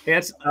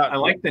 It's I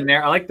like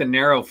the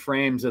narrow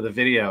frames of the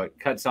video. It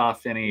cuts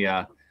off any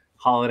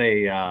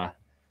holiday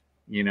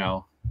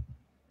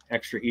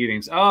extra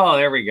eatings. Oh,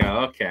 there we go.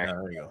 Okay.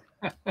 There we go.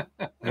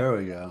 There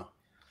we go.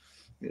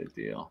 Good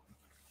deal.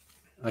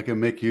 I can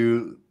make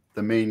you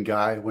the main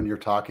guy when you're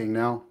talking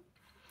now.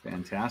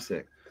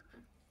 Fantastic.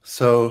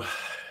 So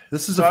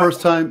this is the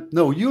first time.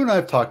 No, you and I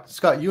have talked,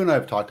 Scott, you and I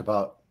have talked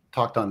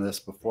on this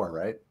before,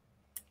 right?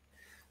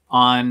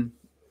 On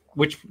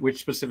which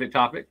specific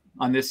topic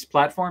on this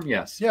platform?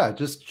 Yes. Yeah,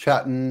 just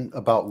chatting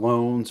about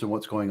loans and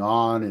what's going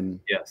on. And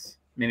yes,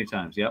 many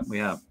times. Yep, we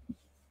have.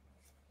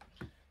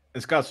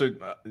 And Scott, so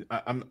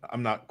I'm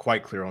not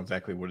quite clear on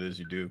exactly what it is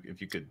you do.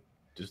 If you could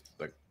just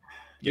like.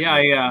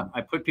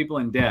 I put people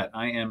in debt.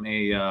 I'm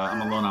a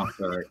loan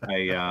officer.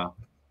 I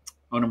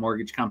own a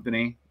mortgage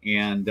company,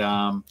 and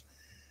so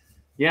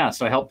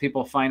I help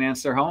people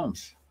finance their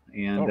homes.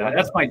 And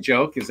that's my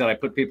joke, is that I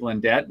put people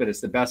in debt, but it's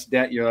the best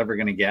debt you're ever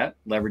going to get.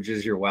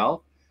 Leverages your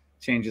wealth,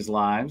 changes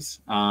lives,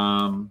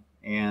 and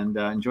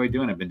enjoy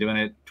doing it. Been doing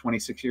it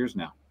 26 years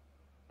now.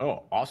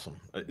 Oh, awesome.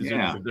 Is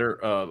there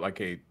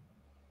like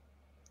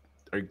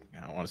I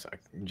want to say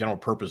general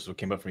purpose what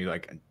came up from you?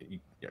 Like, do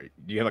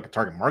you have like a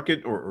target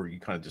market, or you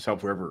kind of just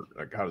help whoever?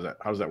 Like, how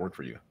does that work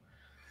for you?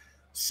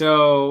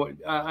 So,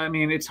 I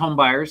mean, it's home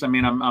buyers. I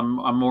mean,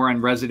 I'm more on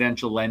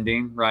residential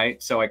lending,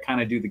 right? So I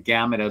kind of do the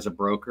gamut as a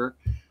broker.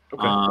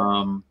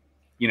 Okay.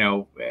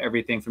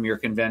 Everything from your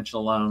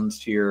conventional loans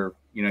to your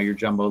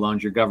jumbo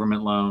loans, your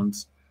government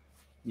loans.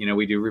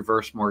 We do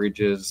reverse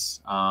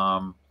mortgages,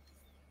 home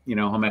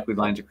equity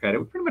lines of credit.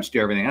 We pretty much do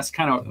everything. That's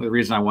kind of the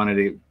reason I wanted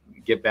to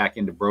get back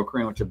into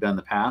brokering, which I've done in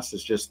the past.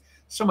 Is just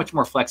so much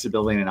more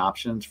flexibility and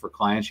options for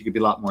clients. You could be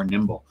a lot more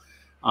nimble.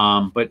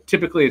 But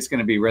typically it's going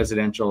to be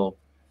residential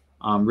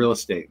real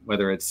estate,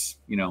 whether it's,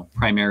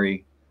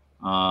 primary,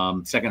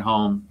 second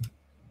home,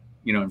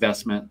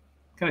 investment,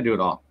 kind of do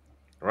it all.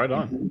 Right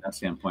on. From that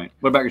standpoint.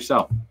 What about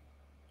yourself?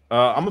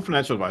 I'm a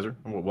financial advisor.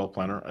 I'm a wealth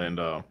planner. And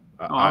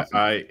awesome.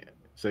 I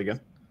say again.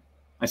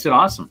 I said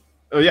awesome.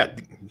 Oh yeah,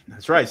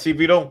 that's right. See,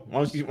 Vito,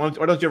 why don't you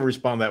ever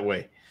respond that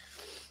way?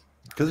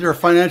 Because you're a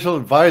financial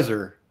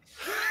advisor.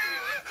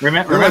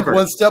 Remember, you're like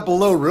one step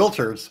below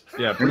realtors.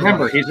 Yeah.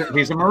 Remember,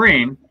 he's a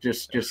Marine.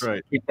 Just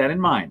right. Keep that in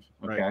mind.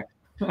 Okay.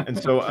 Right. And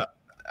so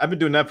I've been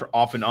doing that for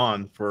off and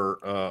on for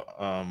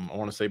I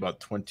want to say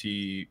about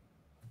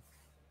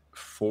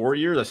 24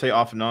 years. I say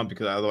off and on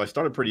because although I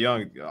started pretty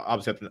young,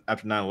 obviously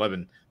after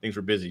 9/11, things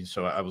were busy,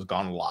 so I was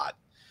gone a lot.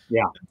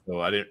 Yeah. And so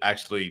I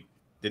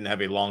didn't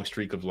have a long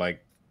streak of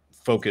like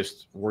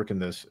focused work in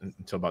this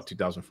until about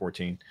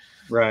 2014.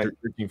 Right.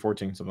 13,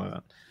 14, something like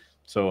that.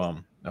 So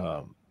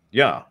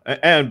yeah.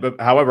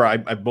 But however, I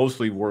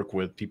mostly work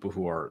with people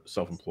who are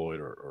self-employed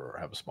or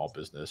have a small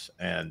business.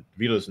 And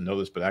Vito doesn't know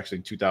this, but actually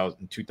in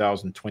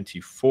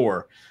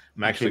 2024,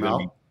 I'm actually going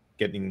to be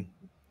getting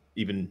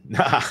even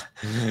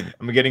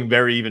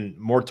even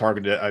more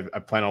targeted. I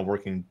plan on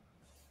working.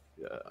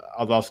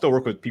 Although I'll still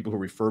work with people who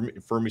refer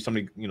me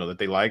somebody that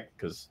they like,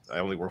 because I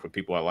only work with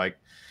people I like,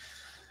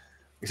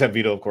 except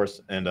Vito, of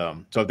course. And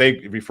so if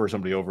they refer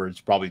somebody over,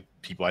 it's probably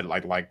people I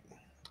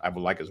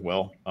would like as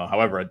well.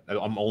 However,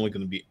 I'm only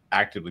going to be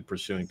actively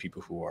pursuing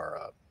people who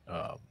are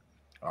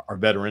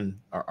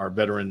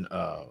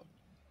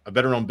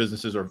veteran-owned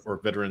businesses or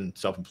veteran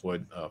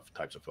self-employed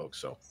types of folks.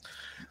 So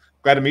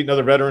glad to meet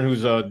another veteran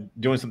who's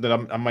doing something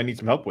that I might need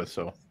some help with.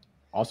 So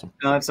awesome.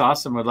 No, that's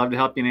awesome. I'd love to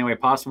help you in any way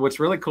possible. What's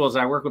really cool is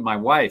I work with my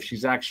wife.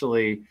 She's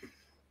actually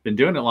been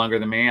doing it longer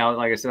than me.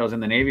 Like I said, I was in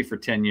the Navy for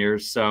 10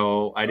 years,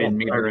 so I didn't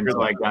meet her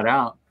until I got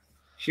out.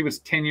 She was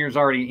 10 years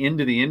already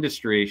into the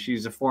industry.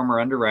 She's a former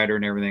underwriter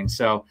and everything.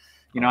 So,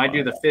 I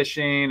do the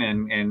fishing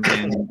and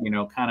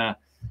kind of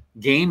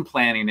game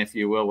planning, if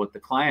you will, with the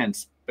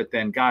clients. But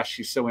then, gosh,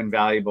 she's so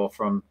invaluable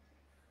from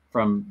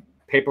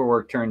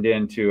paperwork turned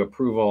into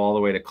approval all the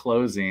way to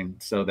closing,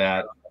 so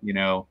that,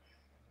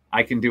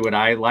 I can do what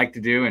I like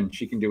to do and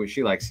she can do what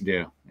she likes to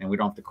do, and we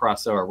don't have to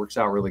cross over. It works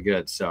out really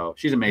good. So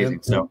she's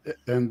amazing.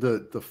 And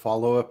the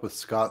follow-up with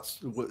Scott's,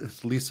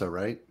 it's Lisa,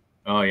 right?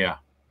 Oh yeah.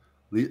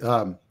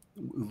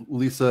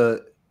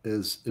 Lisa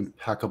is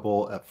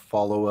impeccable at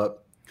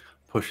follow-up,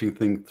 pushing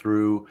things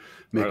through,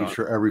 making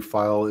sure every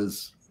file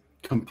is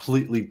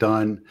completely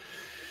done.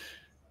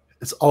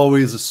 It's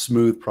always a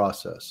smooth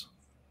process.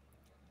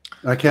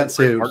 I can't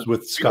say it was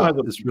with Scott.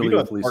 It's really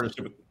with Lisa.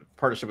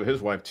 Partnership with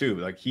his wife too.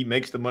 Like, he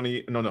makes the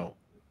money. No,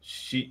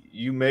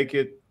 you make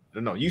it.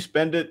 No, you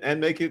spend it and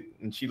make it.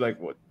 And she like,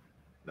 what?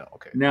 No,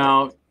 okay.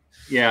 No,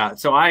 yeah.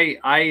 So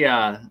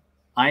I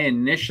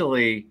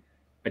initially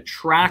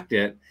attract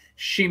it.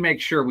 She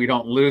makes sure we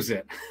don't lose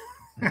it.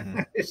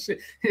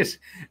 It's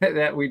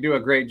that we do a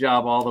great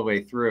job all the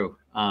way through.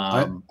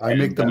 I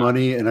make the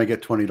money and I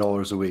get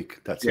 $20 a week.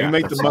 That's you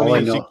make the money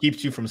and she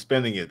keeps you from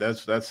spending it.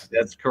 That's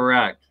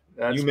correct.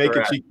 You make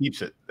it, she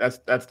keeps it.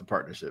 That's the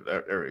partnership.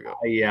 There we go.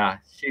 Yeah,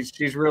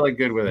 she's really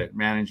good with it,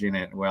 managing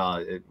it well.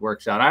 It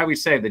works out. I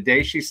always say, the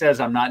day she says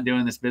I'm not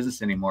doing this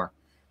business anymore,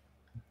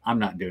 I'm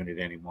not doing it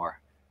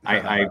anymore.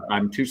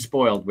 I'm too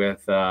spoiled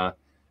with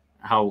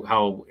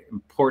how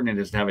important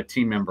it is to have a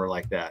team member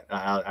like that.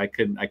 I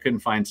couldn't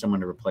find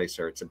someone to replace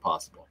her. It's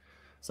impossible.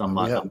 So I'm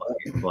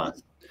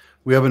blessed.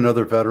 We have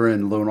another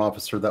veteran loan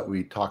officer that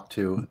we talked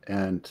to,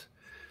 and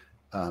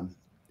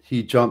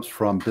he jumps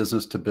from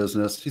business to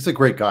business. He's a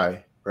great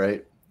guy,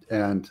 right?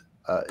 And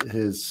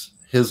his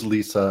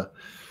Lisa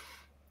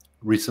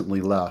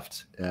recently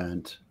left,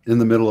 and in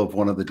the middle of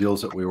one of the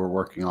deals that we were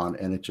working on,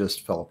 and it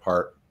just fell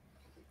apart.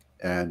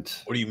 And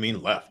what do you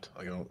mean left?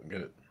 I don't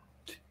get it.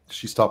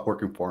 She stopped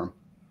working for him.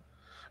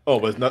 Oh,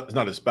 but it's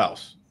not his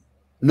spouse.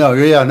 No,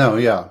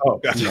 yeah. Oh,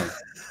 gotcha. No.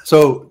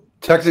 So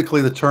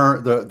technically,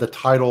 the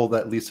title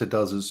that Lisa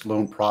does is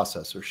loan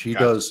processor. She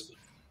does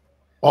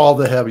all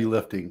the heavy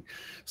lifting.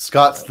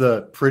 Scott's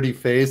the pretty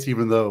face,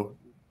 even though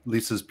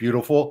Lisa's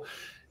beautiful.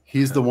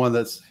 He's the one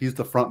he's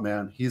the front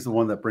man. He's the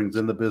one that brings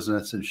in the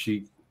business, and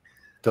she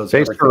does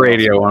face for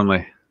radio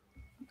only.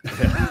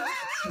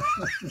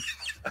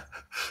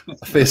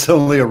 Face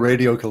only a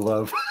radio can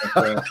love.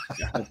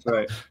 That's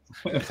right.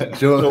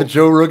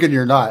 Joe Rogan,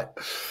 you're not.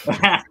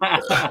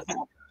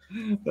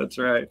 That's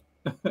right.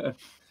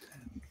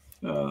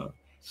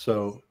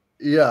 So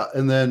yeah,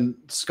 and then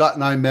Scott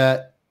and I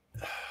met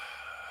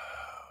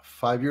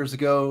 5 years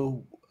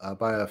ago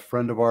by a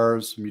friend of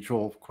ours,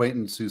 mutual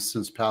acquaintance who's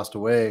since passed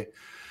away,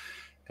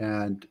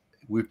 and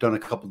we've done a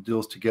couple of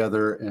deals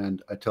together.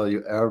 And I tell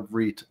you,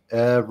 every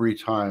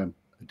time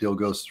a deal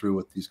goes through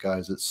with these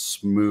guys, it's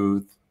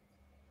smooth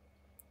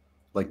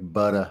like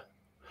butter.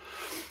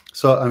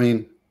 So I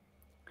mean,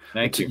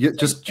 thank you.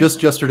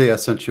 Just yesterday, I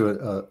sent you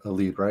a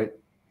lead, right?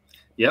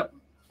 Yep.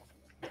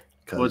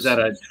 What was that?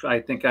 I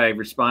think I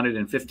responded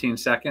in 15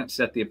 seconds,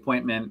 set the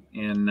appointment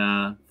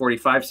in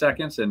 45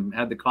 seconds, and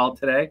had the call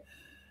today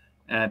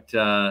at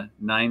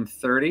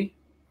 9:30.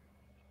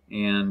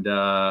 And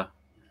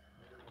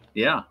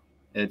yeah,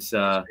 it's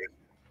going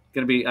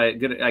to be.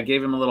 I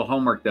gave him a little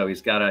homework though.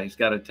 He's got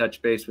to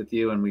touch base with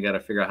you, and we got to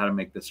figure out how to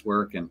make this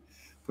work and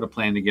put a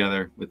plan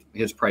together with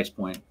his price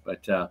point.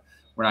 But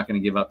we're not going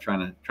to give up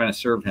trying to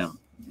serve him.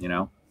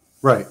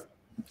 Right.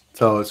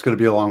 So it's going to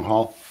be a long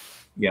haul.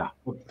 Yeah.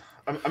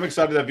 I'm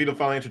excited that Vito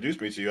finally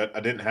introduced me to you. I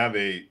didn't have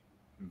a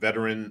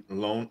veteran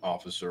loan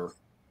officer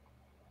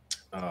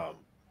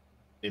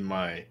in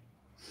my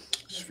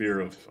sphere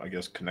of, I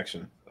guess,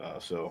 connection.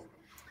 So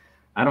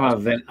I don't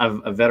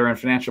have a veteran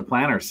financial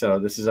planner, so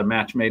this is a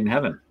match made in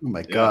heaven. Oh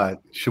my God!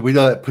 Should we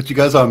put you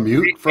guys on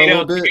mute for a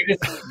little bit? You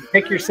just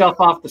take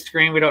yourself off the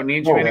screen. We don't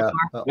need you anymore.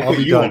 I'll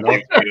be done.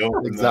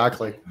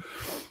 Exactly.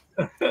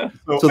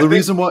 So the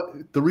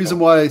reason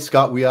why,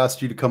 Scott, we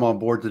asked you to come on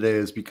board today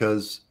is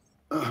because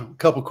a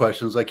couple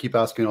questions. I keep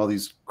asking all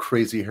these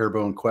crazy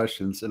hairbone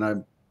questions, and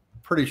I'm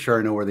pretty sure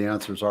I know where the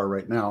answers are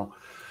right now.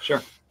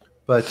 Sure.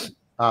 But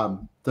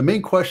the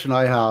main question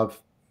I have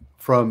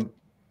from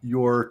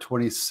your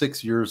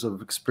 26 years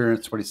of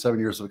experience, 27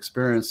 years of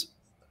experience,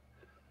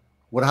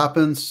 what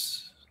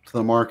happens to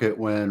the market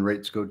when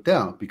rates go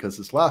down? Because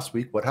this last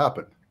week, what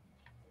happened?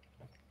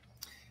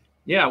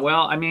 Yeah,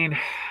 well, I mean,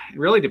 it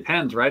really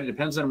depends, right? It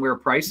depends on where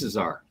prices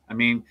are. I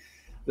mean,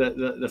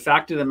 the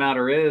fact of the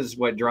matter is,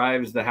 what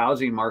drives the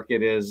housing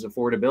market is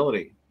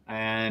affordability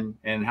and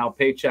how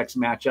paychecks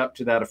match up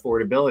to that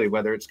affordability,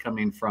 whether it's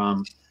coming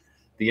from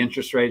the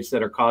interest rates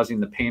that are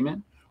causing the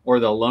payment, or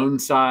the loan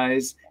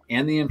size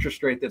and the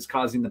interest rate that's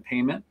causing the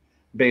payment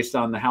based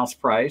on the house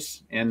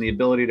price, and the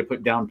ability to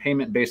put down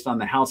payment based on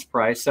the house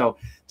price. So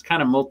it's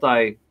kind of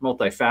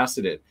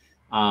multifaceted.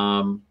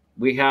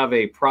 We have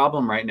a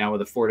problem right now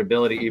with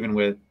affordability, even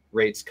with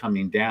rates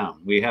coming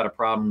down. We had a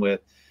problem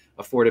with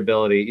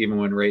affordability even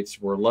when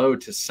rates were low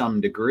to some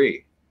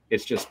degree.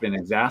 It's just been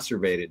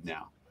exacerbated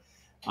now.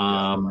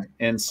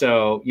 And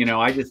so, you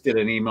know, I just did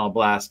an email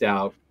blast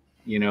out,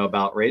 you know,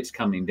 about rates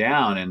coming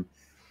down, and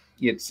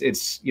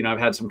it's, you know, I've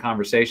had some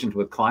conversations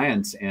with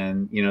clients,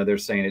 and, you know, they're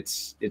saying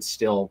it's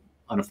still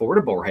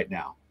unaffordable right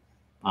now.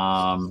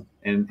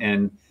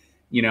 And,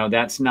 you know,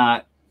 that's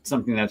not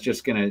something that's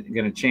just going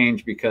to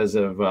change because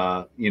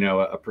of, you know,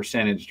 a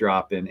percentage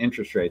drop in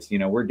interest rates. You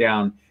know, we're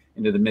down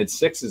into the mid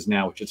sixes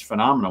now, which is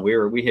phenomenal.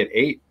 We hit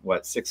 8,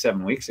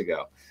 6-7 weeks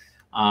ago.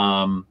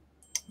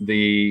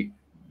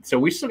 So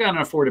we still got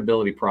an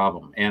affordability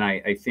problem. And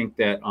I think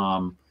that,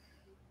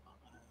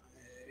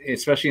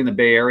 especially in the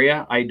Bay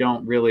Area, I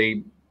don't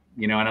really,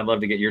 you know, and I'd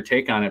love to get your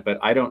take on it, but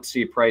I don't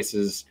see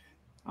prices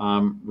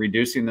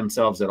reducing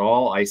themselves at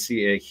all. I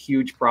see a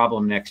huge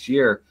problem next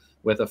year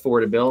with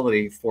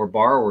affordability for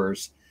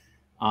borrowers,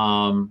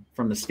 from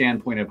the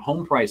standpoint of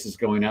home prices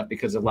going up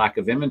because of lack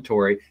of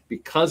inventory,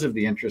 because of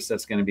the interest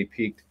that's going to be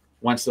peaked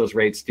once those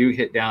rates do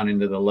hit down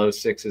into the low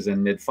 6s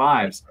and mid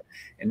 5s.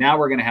 And now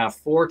we're going to have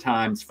 4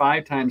 times,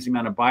 5 times the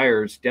amount of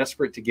buyers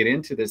desperate to get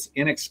into this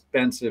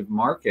inexpensive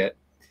market,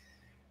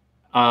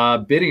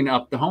 bidding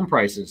up the home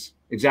prices,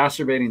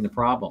 exacerbating the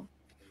problem.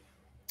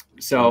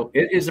 So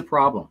it is a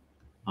problem.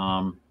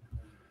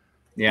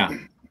 Yeah.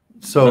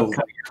 So kind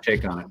of your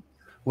take on it.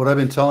 What I've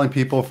been telling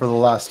people for the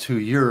last 2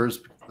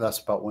 years, that's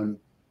about when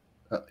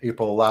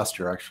April last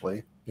year,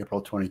 actually, April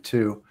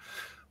 22,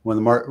 when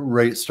the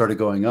rate started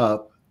going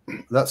up,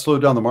 that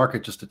slowed down the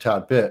market just a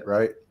tad bit,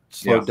 right?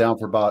 Slowed down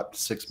for about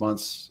 6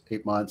 months,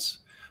 8 months.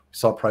 We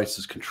saw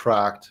prices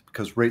contract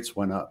because rates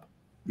went up.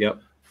 Yep.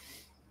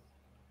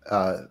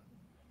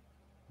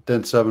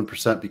 Then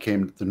 7%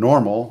 became the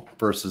normal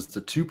versus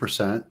the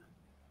 2%.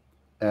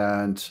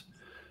 And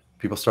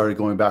people started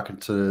going back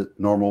into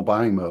normal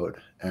buying mode.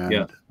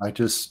 And I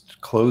just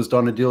closed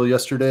on a deal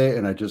yesterday,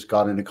 and I just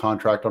got into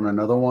contract on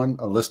another one,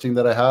 a listing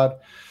that I had.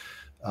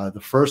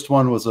 The first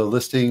one was a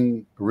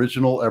listing,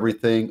 original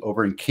everything,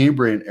 over in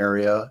Cambrian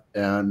area.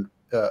 And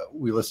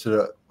we listed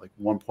it like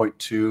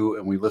 1.2,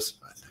 and we listed,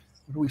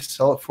 what did we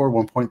sell it for?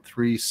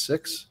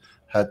 1.36,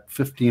 had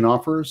 15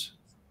 offers.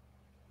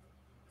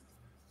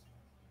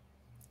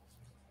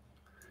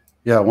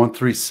 Yeah,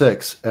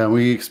 136, and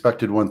we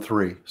expected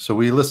 1.3. So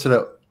we listed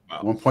at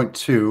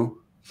 1.2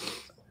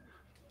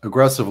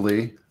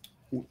 aggressively.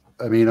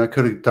 I mean, I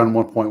could have done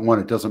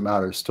 1.1. It doesn't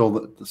matter. It's still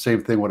the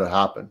same thing would have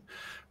happened.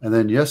 And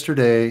then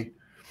yesterday,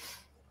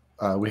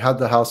 we had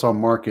the house on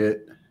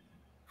market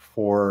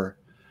for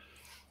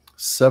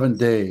 7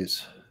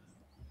 days.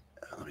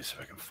 Let me see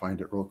if I can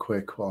find it real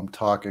quick while I'm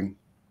talking,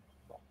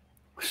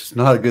 which is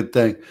not a good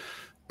thing.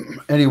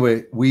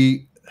 Anyway,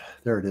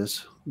 there it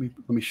is.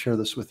 Let me share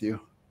this with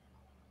you.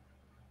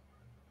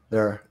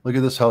 There, look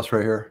at this house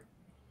right here.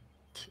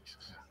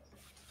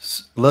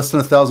 Less than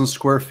 1,000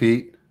 square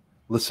feet,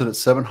 listed at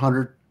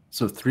 700.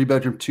 So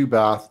 3-bedroom,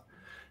 2-bath.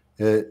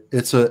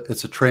 It's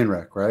a train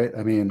wreck, right?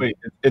 I mean, wait,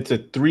 it's a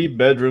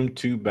 3-bedroom,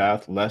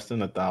 2-bath, less than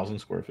 1,000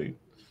 square feet.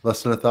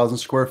 Less than 1,000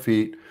 square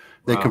feet.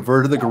 They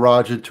converted the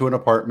garage into an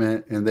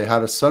apartment, and they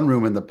had a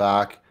sunroom in the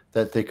back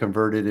that they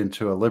converted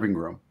into a living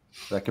room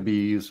that could be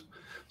used.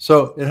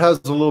 So it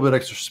has a little bit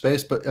extra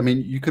space, but I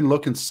mean, you can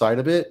look inside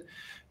of it,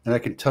 and I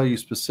can tell you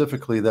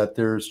specifically that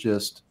there's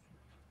just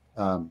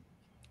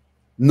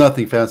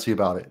nothing fancy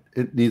about it.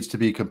 It needs to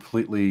be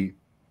completely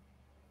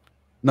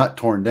not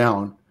torn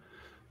down,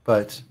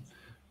 but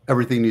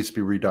everything needs to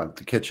be redone.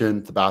 The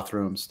kitchen, the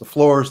bathrooms, the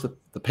floors,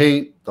 the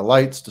paint, the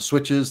lights, the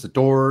switches, the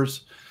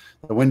doors,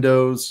 the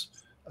windows.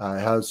 It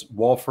has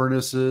wall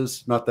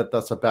furnaces. Not that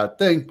that's a bad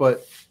thing,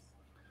 but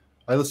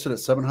I listed at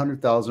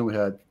 700,000. We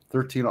had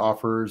 13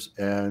 offers,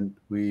 and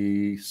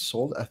we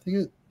sold, I think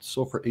it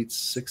sold for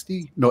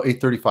 860. No,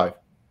 835.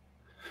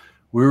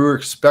 We were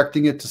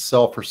expecting it to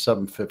sell for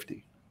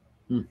 750.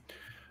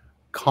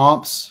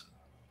 Comps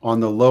on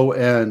the low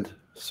end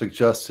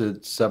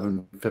suggested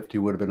 750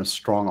 would have been a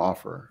strong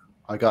offer.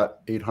 I got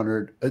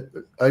 800.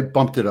 I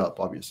bumped it up,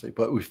 obviously,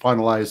 but we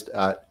finalized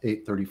at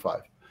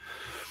 835.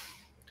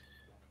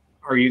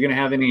 Are you going to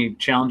have any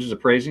challenges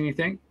appraising, you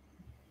think?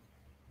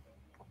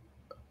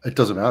 It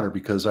doesn't matter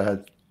because I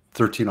had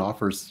 13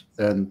 offers,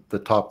 and the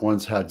top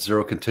ones had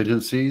 0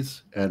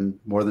 contingencies and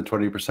more than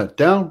 20%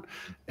 down,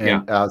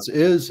 and as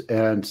is.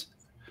 And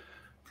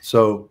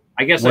so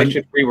I guess I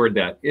should reword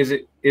that. Is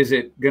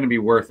it going to be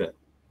worth it?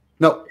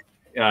 No.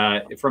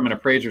 From an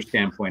appraiser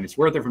standpoint, it's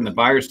worth it from the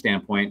buyer's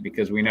standpoint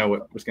because we know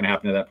what's going to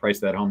happen to that price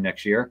of that home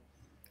next year.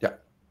 Yeah.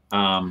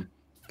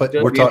 But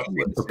we're talking,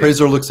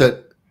 appraiser looks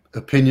at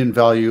opinion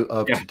value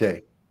of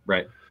today.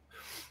 Right.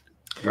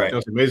 Right.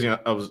 It's amazing.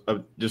 I was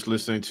just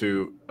listening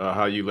to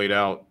how you laid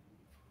out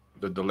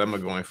the dilemma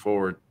going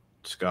forward,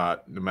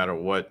 Scott, no matter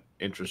what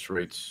interest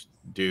rates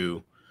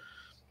do,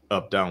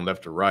 up, down,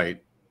 left, or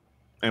right.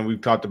 And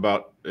we've talked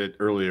about it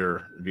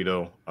earlier,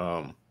 Vito,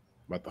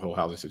 about the whole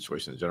housing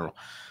situation in general.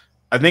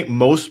 I think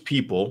most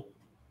people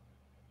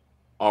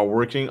are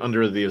working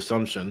under the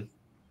assumption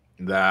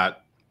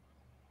that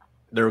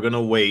they're going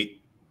to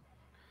wait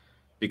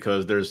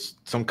because there's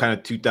some kind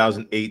of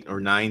 2008 or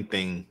 9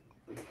 thing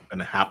going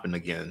to happen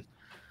again,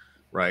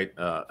 right?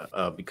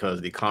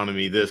 Because the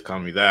economy, this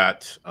economy,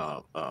 that,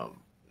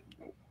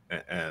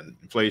 and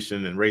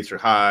inflation and rates are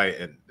high,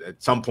 and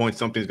at some point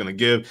something's going to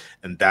give,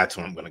 and that's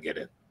when I'm going to get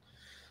in.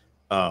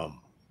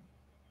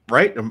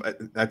 Right?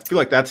 I feel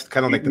like that's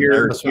kind of like the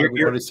narrative.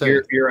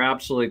 You're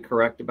absolutely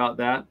correct about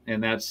that,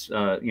 and that's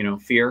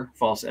fear,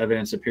 false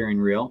evidence appearing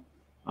real.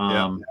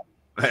 The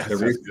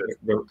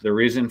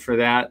reason for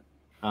that,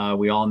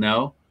 we all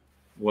know,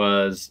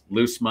 was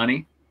loose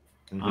money,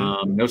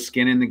 no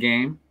skin in the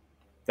game.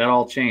 That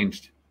all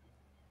changed.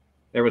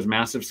 There was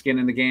massive skin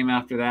in the game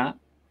after that.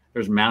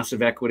 There's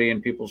massive equity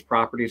in people's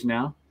properties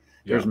now.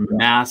 There's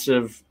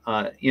massive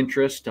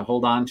interest to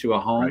hold on to a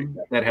home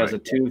that has a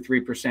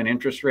 2-3%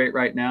 interest rate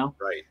right now.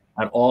 Right.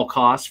 At all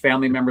costs,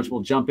 family members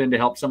will jump in to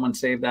help someone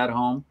save that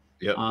home.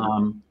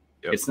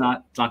 It's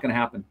not going to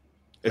happen.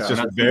 It's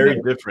just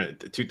very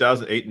different.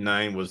 2008 and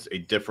 9 was a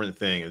different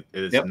thing.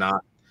 It is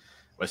not,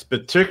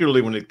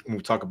 particularly when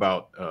we talk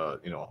about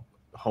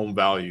home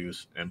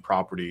values and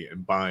property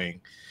and buying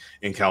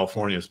in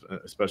California,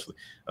 especially.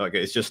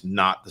 It's just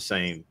not the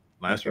same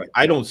last year.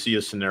 I don't see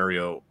a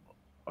scenario.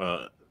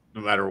 No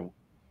matter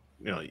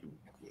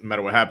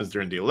what happens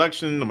during the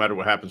election, no matter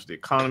what happens to the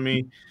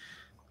economy,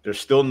 there's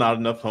still not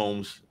enough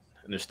homes,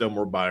 and there's still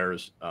more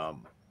buyers. I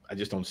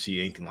just don't see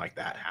anything like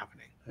that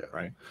happening.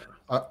 Right.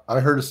 I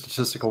heard a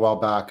statistic a while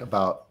back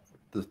about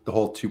the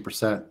whole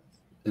 2%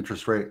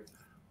 interest rate.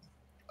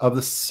 Of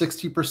the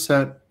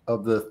 60%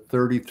 of the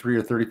 33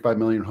 or 35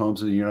 million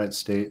homes in the United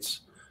States,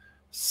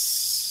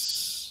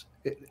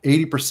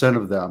 80%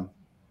 of them.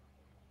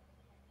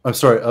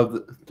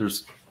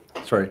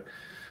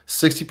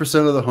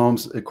 60% of the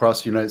homes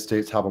across the United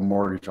States have a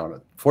mortgage on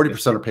it.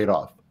 40% are paid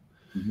off.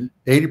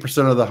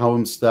 80% of the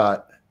homes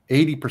that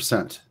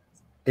 80%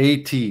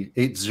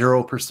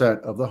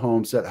 of the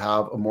homes that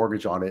have a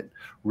mortgage on it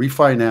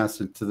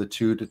refinance into the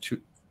 2 to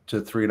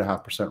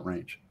 3.5%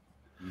 range.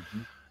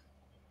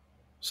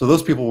 So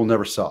those people will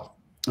never sell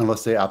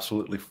unless they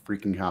absolutely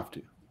freaking have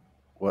to.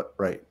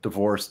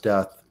 Divorce,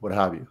 death, what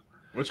have you.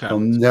 Which they'll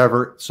happens.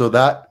 never. So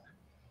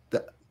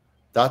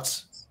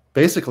that's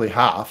basically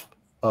half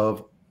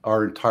of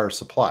our entire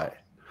supply.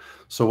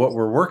 So what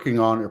we're working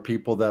on are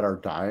people that are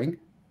dying.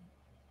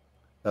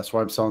 That's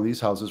why I'm selling these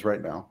houses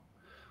right now,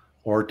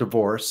 or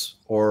divorce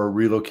or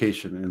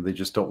relocation, and they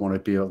just don't want to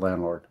be a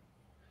landlord.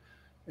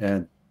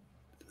 And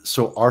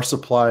so our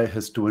supply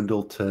has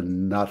dwindled to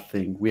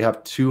nothing. We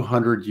have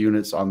 200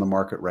 units on the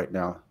market right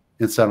now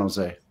in San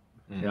Jose.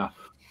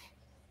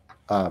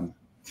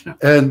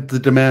 And the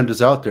demand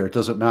is out there. It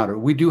doesn't matter.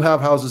 We do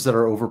have houses that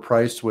are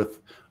overpriced with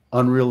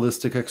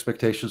unrealistic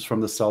expectations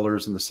from the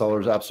sellers, and the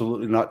sellers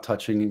absolutely not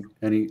touching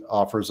any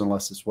offers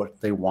unless it's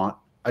what they want.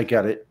 I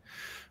get it.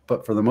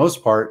 But for the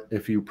most part,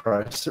 if you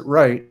price it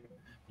right,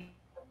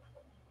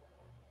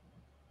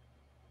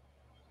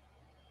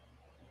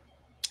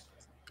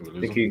 I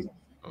think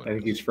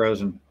he's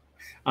frozen.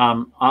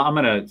 I'm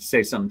going to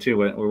say something too.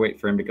 We're waiting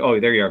for him to go. Oh,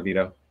 there you are,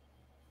 Vito.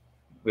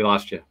 We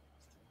lost you.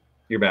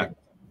 You're back.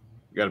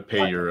 You got to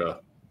pay your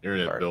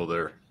internet bill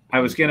there. I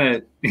was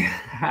gonna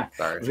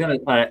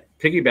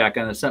piggyback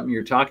on something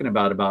you're talking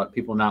about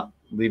people not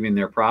leaving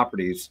their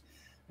properties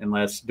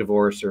unless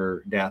divorce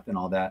or death and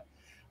all that.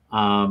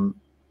 I've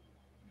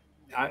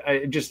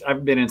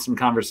been in some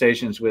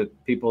conversations with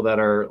people that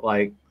are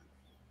like,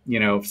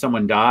 if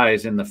someone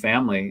dies in the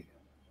family,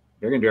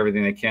 they're gonna do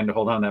everything they can to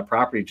hold on to that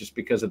property just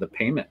because of the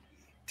payment.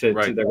 They're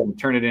gonna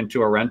turn it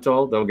into a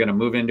rental. They're gonna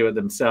move into it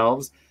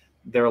themselves.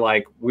 They're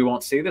like, we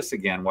won't see this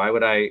again. Why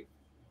would I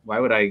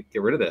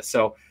get rid of this?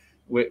 So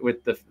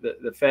with the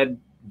Fed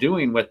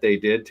doing what they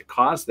did to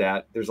cause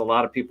that, there's a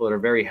lot of people that are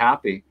very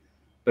happy,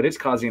 but it's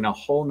causing a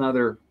whole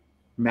nother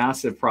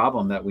massive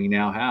problem that we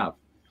now have.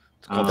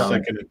 It's called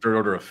second and third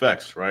order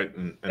effects, right?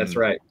 And that's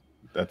right.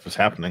 That's what's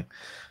happening.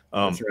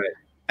 That's right.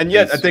 And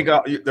yet, I think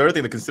the other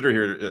thing to consider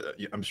here,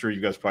 I'm sure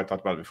you guys probably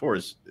talked about it before,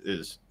 is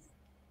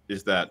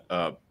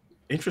that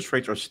interest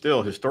rates are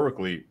still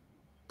historically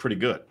pretty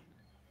good.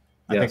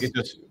 I think it's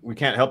just we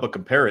can't help but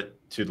compare it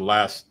to the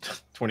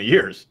last 20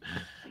 years.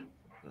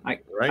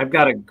 I've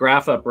got a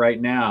graph up right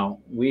now.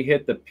 We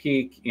hit the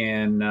peak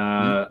in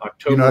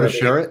October. You know how to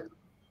share it?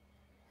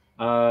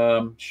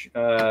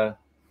 Sure.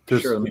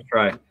 Let me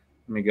try. Let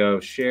me go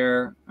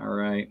share. All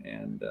right,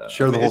 and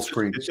share the whole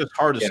screen. It's just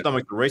hard to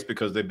stomach the race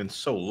because they've been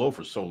so low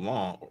for so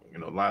long.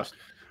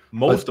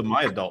 Most of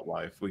my adult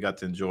life, we got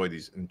to enjoy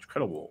these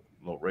incredible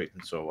low rates,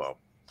 and so.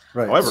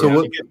 However,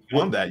 so you get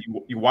beyond that,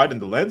 you widen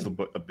the lens a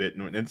bit,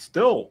 and it's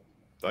still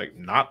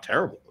not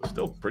terrible. It's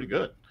still pretty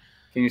good.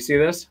 Can you see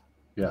this?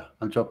 Yeah,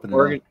 I'm jumping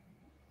in.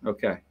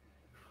 Okay.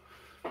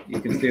 You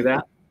can see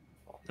that?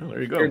 Oh,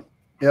 there you go.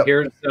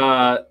 Here's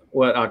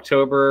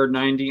October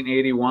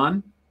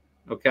 1981.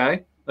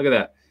 Okay. Look at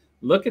that.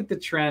 Look at the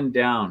trend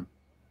down.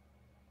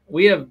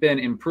 We have been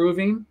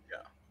improving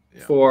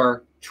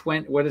for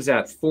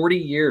 40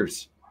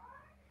 years.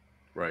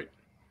 Right.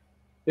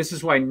 This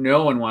is why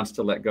no one wants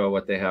to let go of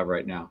what they have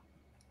right now.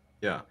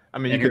 Yeah, I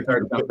mean, And you here's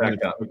our could jump put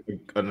back up.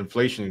 an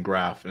inflation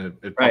graph, and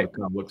it probably Right.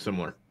 kind of looks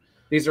similar.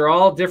 These are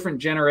all different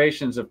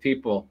generations of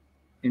people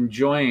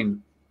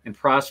enjoying and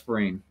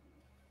prospering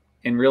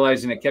and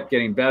realizing it kept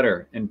getting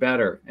better and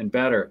better and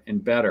better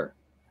and better.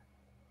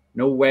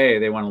 No way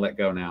they want to let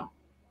go now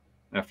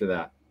after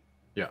that.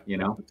 Yeah. You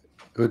know?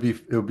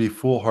 It would be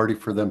foolhardy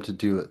for them to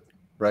do it,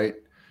 right?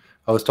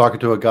 I was talking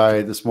to a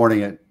guy this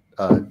morning at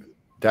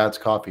Dad's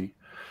Coffee.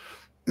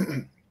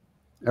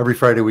 Every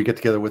Friday we get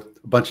together with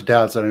a bunch of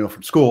dads that I know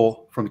from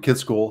school, from the kids'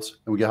 schools,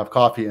 and we have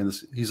coffee. And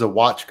he's a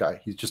watch guy.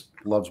 He just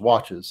loves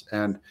watches.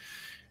 And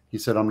he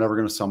said, "I'm never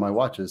going to sell my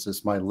watches.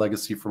 It's my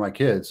legacy for my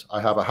kids. I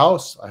have a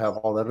house. I have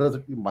all that other,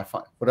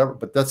 whatever.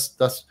 But this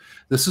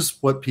is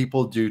what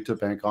people do to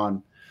bank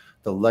on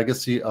the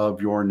legacy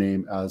of your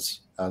name as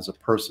a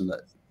person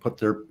that put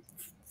their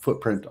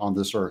footprint on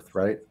this earth,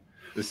 right?"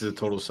 This is a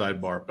total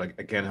sidebar, but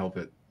I can't help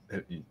it.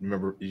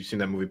 Remember, you seen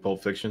that movie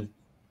Pulp Fiction?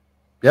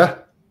 Yeah.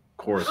 Of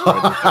course.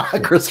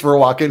 Right? Christopher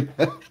Walken.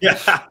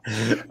 Yeah.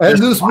 And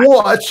this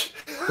watch.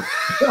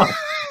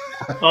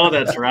 Oh,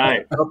 that's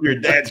right. Help your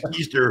dad's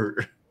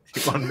Easter.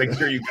 You want to make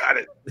sure you got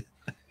it.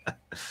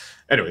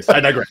 Anyways, I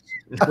digress.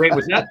 Wait,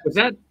 was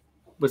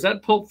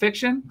that Pulp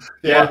Fiction?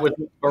 Yeah.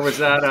 Or was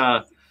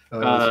that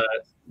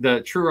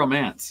the True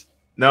Romance?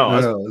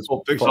 No, it's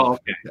Pulp Fiction. Oh,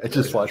 okay. I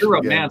just watched True it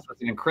again. Romance was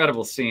an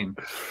incredible scene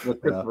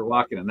with Christopher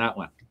Walken in that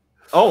one.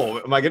 Oh,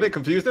 am I getting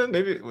confused then?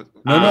 Maybe.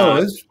 No,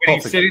 it's when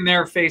he's sitting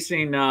there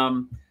facing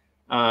who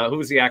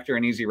was the actor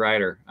in Easy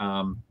Rider?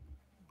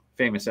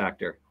 Famous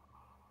actor.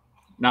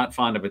 Not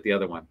fond of it. The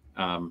other one.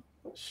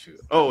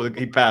 Shoot. Oh,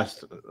 he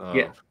passed.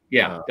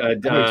 Yeah.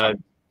 And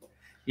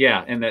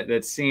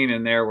that scene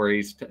in there where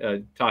he's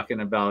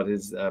talking about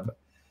his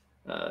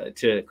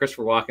to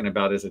Christopher Walken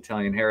about his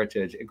Italian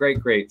heritage. A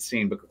great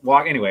scene. But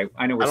anyway,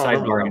 I know we're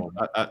sidebarring.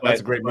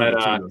 That's a great movie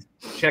too.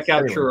 Check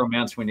out True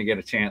Romance when you get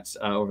a chance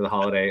over the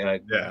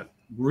holiday. Yeah,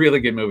 really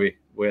good movie.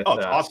 With it's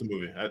an awesome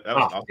movie. That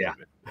was awesome. Yeah.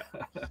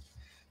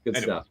 Good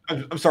stuff.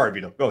 I'm sorry,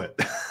 Vito. Go ahead.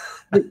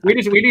 we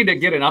need to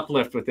get an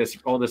uplift with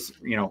all this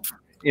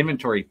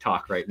inventory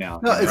talk right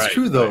now. No, it's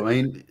true though.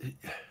 I mean,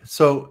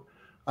 so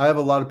I have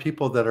a lot of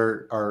people that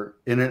are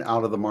in and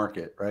out of the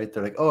market, right?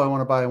 They're like, "Oh, I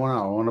want to buy one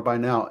now. I want to buy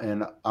now."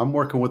 And I'm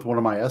working with one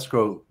of my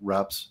escrow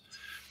reps,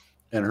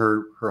 and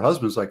her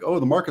husband's like, "Oh,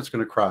 the market's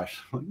going to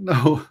crash." I'm like,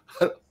 no,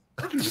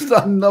 there's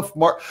not enough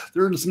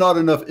there's not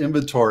enough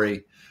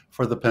inventory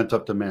for the pent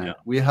up demand. Yeah.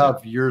 We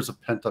have years of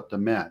pent up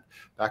demand.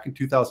 Back in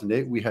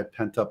 2008, we had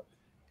pent up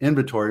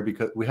inventory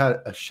because we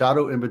had a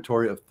shadow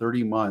inventory of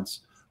 30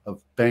 months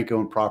of bank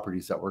owned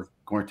properties that were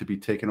going to be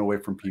taken away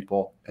from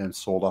people and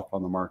sold off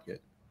on the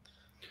market.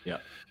 Yeah.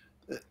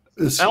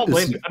 I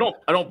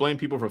don't blame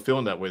people for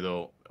feeling that way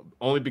though,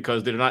 only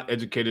because they're not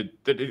educated.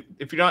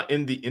 If you're not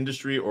in the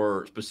industry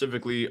or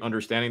specifically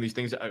understanding these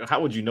things,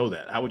 how would you know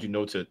that? How would you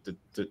know to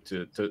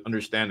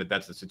understand that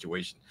that's the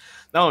situation?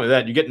 Not only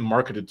that, you're getting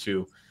marketed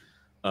to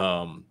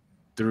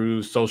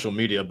through social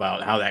media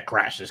about how that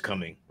crash is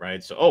coming,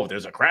 right? So, oh,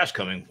 there's a crash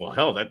coming. Well,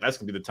 hell, that's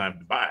gonna be the time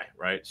to buy,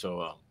 right?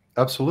 So,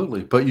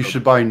 absolutely, but you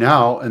should buy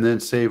now and then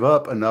save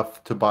up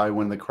enough to buy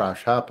when the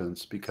crash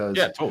happens, because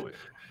totally.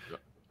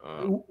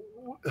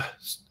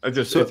 I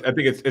think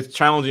it's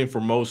challenging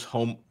for most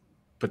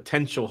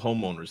potential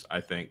homeowners, I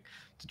think,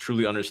 to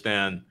truly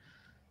understand,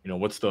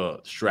 what's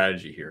the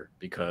strategy here,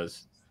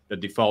 because the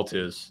default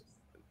is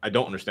I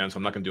don't understand, so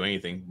I'm not going to do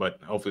anything, but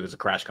hopefully there's a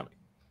crash coming.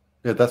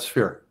 Yeah, that's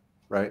fear,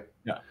 right?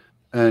 Yeah.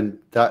 And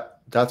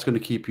that's going to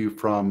keep you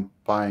from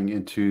buying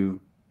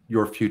into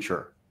your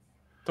future.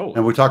 Totally.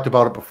 And we talked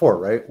about it before,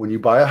 right? When you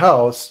buy a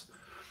house,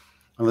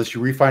 unless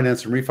you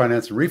refinance and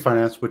refinance and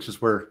refinance, which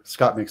is where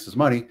Scott makes his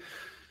money,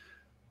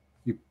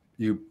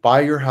 you buy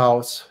your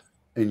house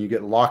and you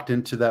get locked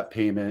into that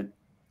payment.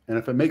 And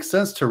if it makes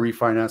sense to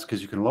refinance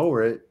because you can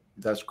lower it,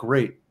 that's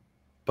great.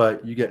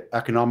 But you get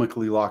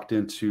economically locked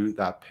into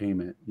that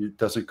payment. It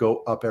doesn't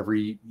go up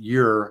every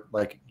year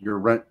like your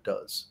rent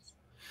does.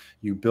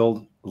 You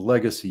build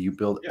legacy, you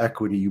build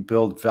equity, you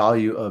build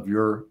value of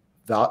your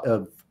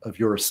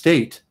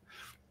estate.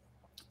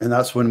 And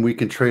that's when we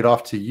can trade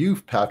off to you,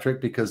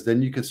 Patrick, because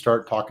then you can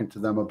start talking to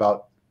them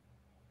about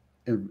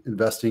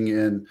investing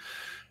in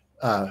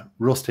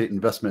real estate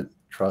investment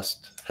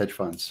trust, hedge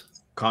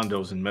funds,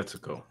 condos in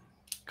Mexico.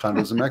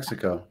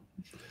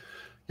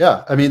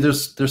 Yeah, I mean,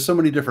 there's so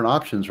many different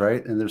options,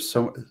 right? And there's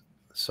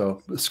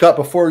so Scott,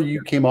 before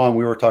you came on,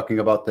 we were talking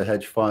about the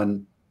hedge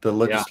fund, the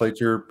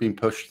legislature being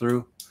pushed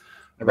through.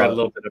 I read a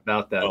little bit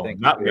about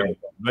that.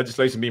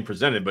 Legislation being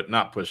presented, but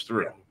not pushed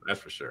through. That's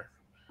for sure.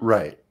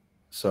 Right.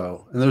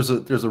 So, and there's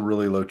a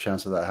really low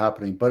chance of that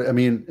happening. But I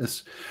mean,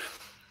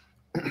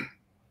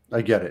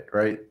 I get it,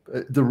 right?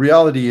 The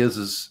reality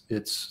is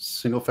it's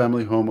single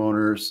family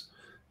homeowners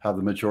have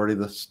the majority of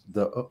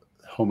the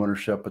home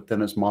ownership, but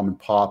then it's mom and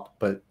pop.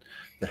 But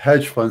the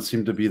hedge funds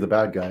seem to be the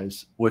bad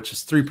guys, which is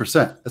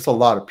 3%. That's a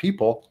lot of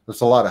people.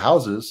 That's a lot of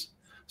houses,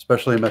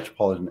 especially in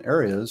metropolitan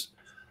areas.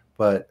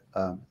 But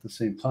at the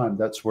same time,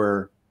 that's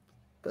where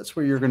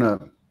you're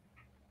gonna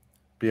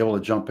be able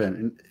to jump in.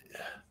 And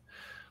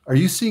Are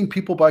you seeing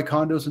people buy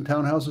condos and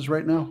townhouses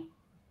right now?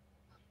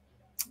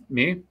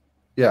 Me?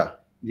 Yeah.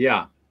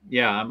 Yeah.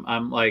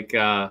 I'm like,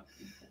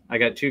 I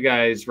got two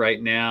guys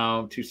right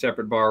now, two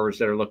separate borrowers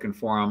that are looking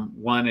for them.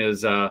 One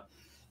is a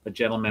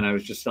gentleman I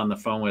was just on the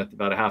phone with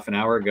about a half an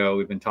hour ago.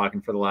 We've been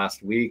talking for the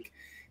last week.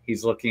 He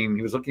was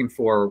looking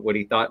for what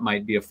he thought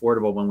might be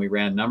affordable when we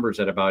ran numbers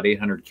at about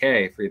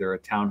 800K for either a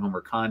townhome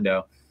or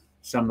condo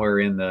somewhere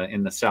in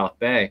the South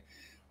Bay,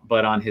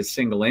 but on his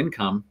single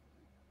income,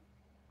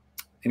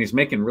 and he's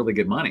making really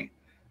good money,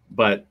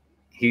 but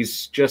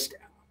he's just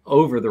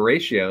over the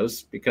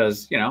ratios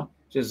because,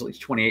 he's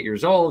 28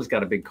 years old. He's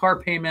got a big car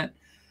payment.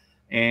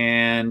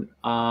 And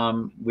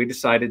we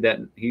decided that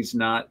he's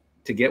not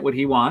to get what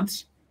he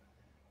wants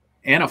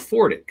and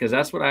afford it. Because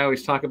that's what I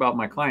always talk about with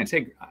my clients.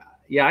 Hey,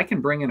 yeah, I can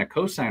bring in a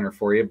cosigner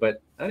for you,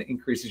 but that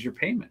increases your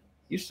payment.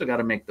 You still got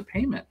to make the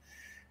payment.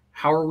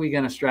 How are we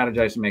going to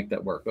strategize to make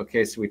that work?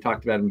 Okay, so we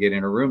talked about him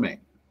getting a roommate,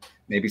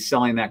 maybe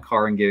selling that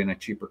car and getting a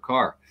cheaper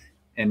car.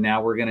 And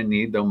now we're going to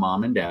need, though,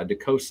 mom and dad to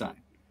cosign.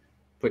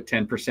 Put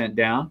 10%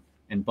 down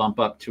and bump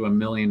up to $1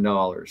 million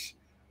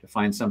to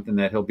find something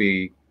that he'll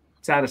be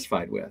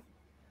satisfied with.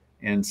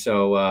 And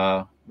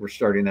so we're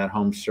starting that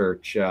home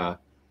search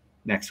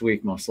next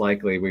week, most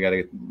likely. We got to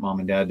get mom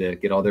and dad to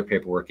get all their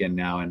paperwork in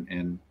now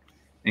and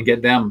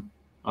get them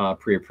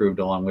pre-approved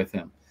along with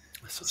him.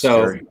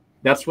 So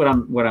that's what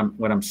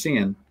I'm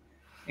seeing,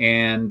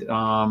 and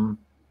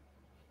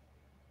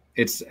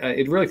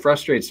it really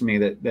frustrates me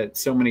that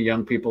so many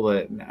young people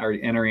that are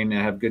entering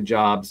and have good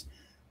jobs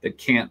that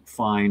can't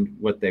find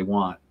what they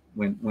want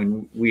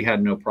when we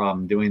had no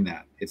problem doing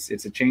that.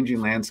 It's a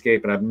changing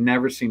landscape, and I've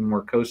never seen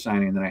more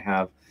co-signing than I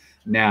have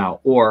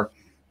now, or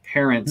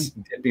parents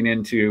dipping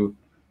into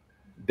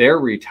their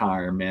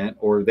retirement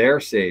or their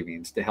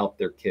savings to help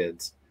their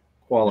kids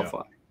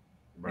qualify. Yeah.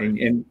 Right.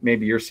 And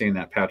maybe you're seeing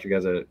that, Patrick,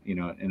 as a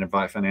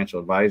financial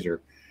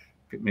advisor.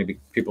 Maybe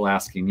people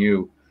asking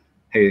you,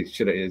 hey,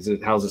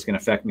 how's this going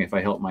to affect me if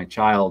I help my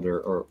child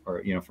or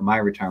for my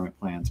retirement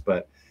plans?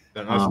 But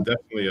that's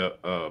definitely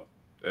a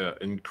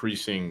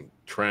increasing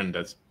trend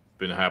that's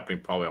been happening.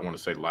 Probably, I want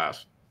to say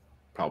last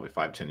probably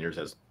 5-10 years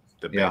as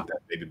that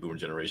baby boomer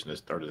generation has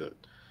started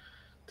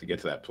to get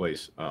to that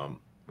place where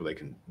they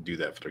can do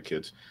that for their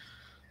kids.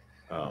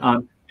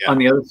 On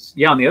the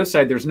other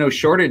side, there's no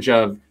shortage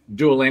of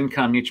dual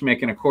income, each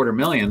making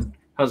 $250,000,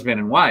 husband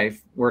and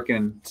wife working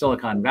in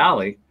Silicon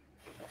Valley.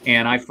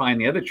 And I find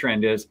the other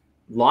trend is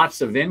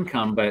lots of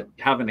income, but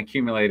haven't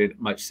accumulated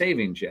much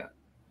savings yet.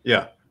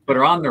 Yeah. But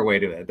are on their way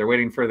to it. They're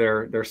waiting for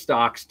their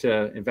stocks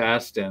to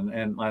invest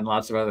and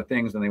lots of other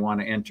things, and they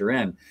want to enter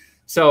in.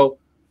 So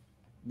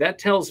that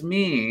tells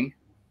me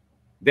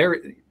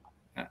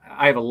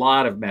I have a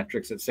lot of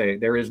metrics that say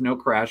there is no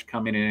crash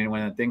coming in.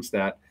 Anyone that thinks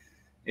that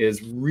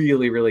is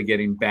really, really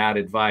getting bad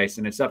advice.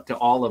 And it's up to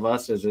all of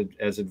us as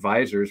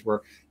advisors. We're,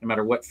 no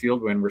matter what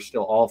field we're in, we're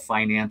still all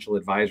financial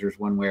advisors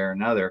one way or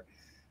another,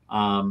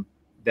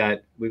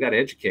 that we've got to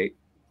educate.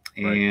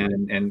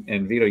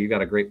 And Vito, you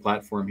got a great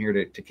platform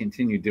here to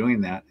continue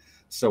doing that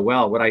so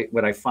well. What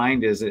I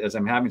find is, as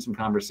I'm having some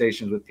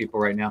conversations with people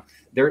right now,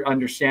 they're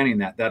understanding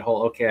that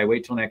whole, okay, I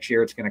wait till next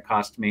year, it's going to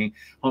cost me,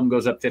 home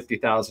goes up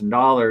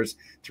 $50,000.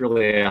 It's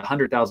really a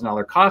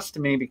 $100,000 cost to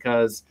me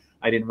because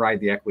I didn't ride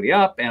the equity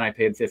up and I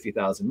paid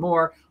 $50,000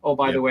 more. Oh,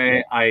 by the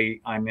way,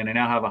 I'm going to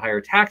now have a higher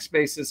tax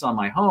basis on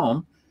my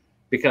home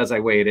because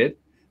I waited.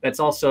 That's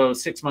also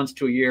 6 months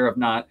to a year of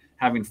not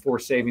having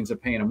forced savings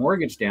of paying a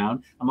mortgage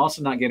down. I'm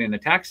also not getting a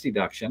tax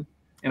deduction,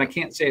 and I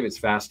can't save as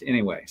fast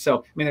anyway. So,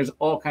 I mean, there's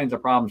all kinds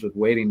of problems with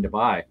waiting to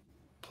buy.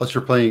 Plus,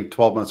 you're paying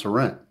 12 months of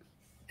rent.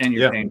 And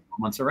you're paying 12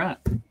 months of rent.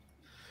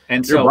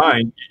 And you're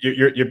buying,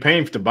 you're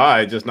paying to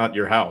buy, just not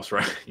your house,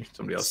 right?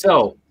 Somebody else.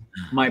 So,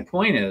 my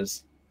point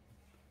is,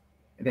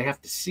 they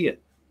have to see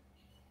it.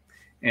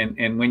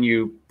 And when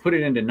you put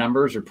it into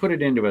numbers or put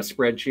it into a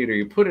spreadsheet or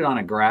you put it on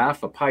a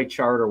graph, a pie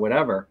chart or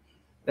whatever,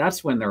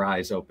 that's when their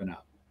eyes open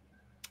up.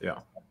 Yeah.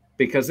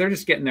 Because they're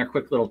just getting their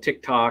quick little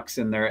TikToks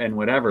and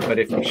whatever. But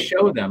if you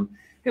show them,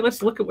 hey,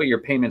 let's look at what your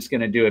payment's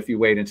going to do if you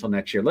wait until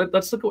next year.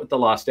 Let's look at what the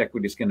lost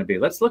equity is going to be.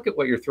 Let's look at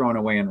what you're throwing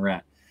away in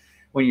rent.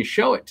 When you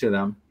show it to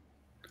them,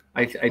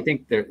 I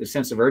think the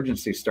sense of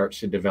urgency starts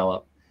to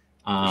develop.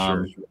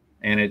 Sure.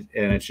 And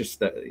it's just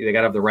that they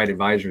got to have the right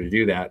advisor to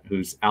do that,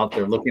 who's out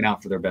there looking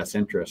out for their best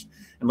interest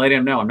and letting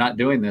them know, I'm not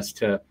doing this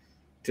to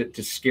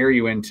scare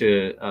you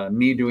into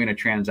me doing a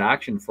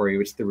transaction for you.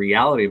 It's the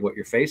reality of what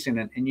you're facing,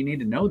 and you need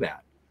to know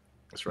that.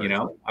 That's right. You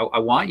know, I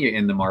want you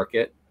in the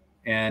market,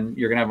 and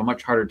you're going to have a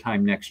much harder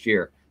time next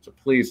year. So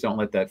please don't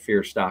let that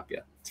fear stop you.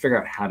 Let's figure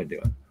out how to do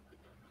it.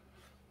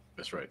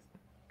 That's right.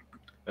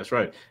 That's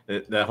right.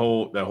 That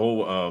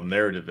whole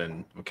narrative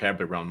and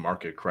vocabulary around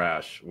market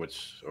crash,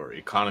 or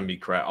economy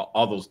crash,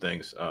 all those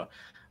things.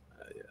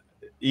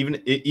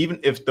 Even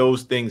if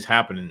those things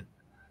happen,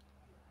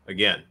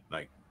 again,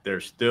 like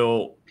there's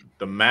still,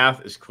 the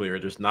math is clear.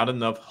 There's not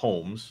enough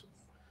homes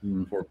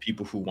for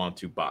people who want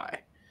to buy.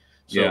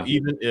 So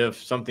even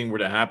if something were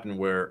to happen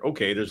where,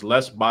 okay, there's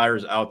less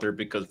buyers out there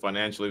because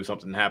financially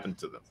something happened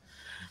to them,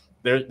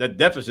 that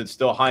deficit's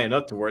still high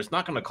enough to where it's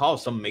not going to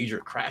cause some major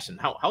crash in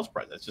house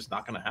price. That's just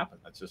not going to happen.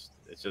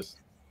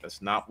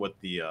 That's not what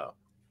the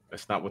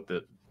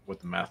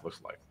math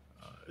looks like.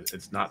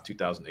 It's not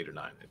 2008 or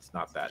 9. It's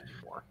not that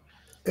anymore.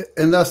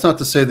 And that's not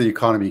to say the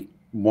economy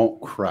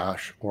won't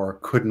crash or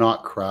could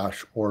not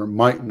crash or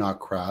might not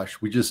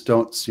crash. We just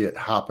don't see it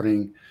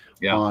happening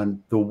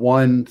on the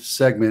one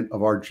segment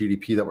of our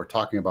GDP that we're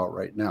talking about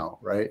right now,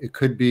 right? It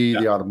could be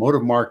the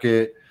automotive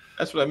market.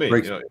 That's what I mean.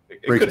 Breaks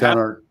down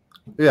our,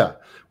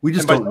 we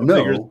just don't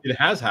know. It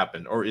has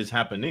happened or is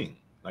happening.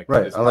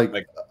 Right.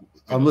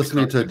 I'm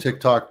listening to a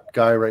TikTok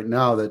guy right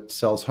now that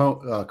sells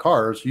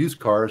cars, used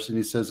cars, and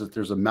he says that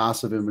there's a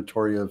massive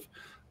inventory of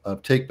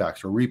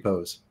takebacks or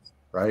repos,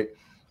 right?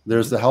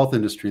 There's the health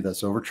industry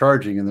that's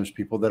overcharging, and there's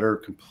people that are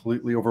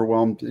completely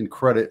overwhelmed in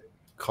credit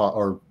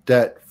or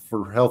debt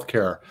for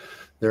healthcare.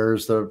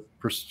 There's the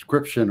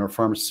prescription or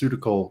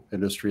pharmaceutical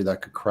industry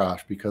that could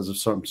crash because of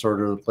some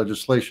sort of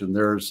legislation.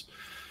 There's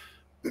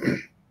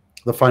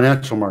the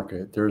financial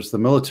market. There's the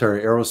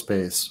military,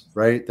 aerospace,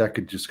 right? That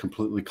could just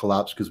completely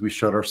collapse because we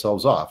shut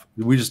ourselves off.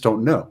 We just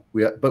don't know.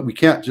 But we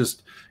can't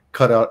just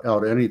cut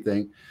out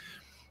anything.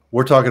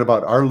 We're talking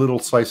about our little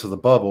slice of the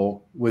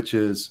bubble, which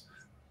is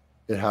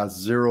it has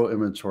zero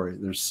inventory.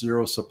 There's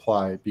zero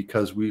supply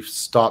because we've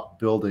stopped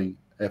building.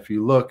 If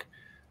you look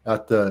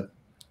at the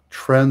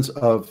trends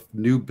of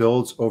new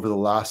builds over the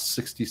last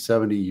 60,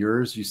 70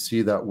 years, you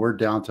see that we're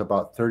down to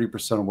about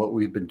 30% of what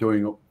we've been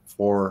doing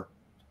for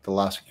the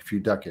last few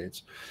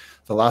decades.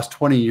 The last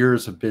 20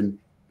 years have been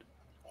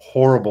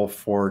horrible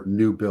for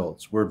new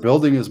builds. We're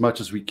building as much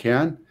as we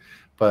can,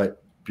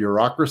 but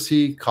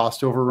bureaucracy,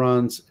 cost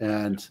overruns,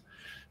 and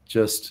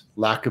just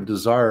lack of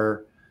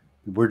desire,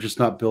 we're just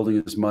not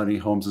building as many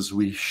homes as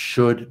we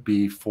should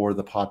be for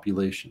the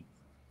population.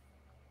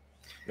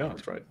 Yeah,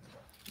 that's right.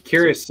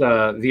 Curious,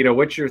 Vito,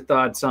 what's your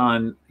thoughts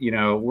on,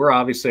 we're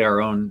obviously our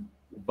own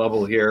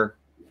bubble here.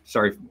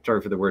 Sorry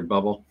for the word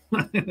bubble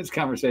in this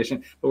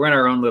conversation, but we're in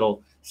our own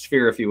little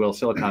sphere, if you will,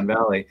 Silicon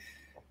Valley.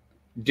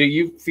 Do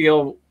you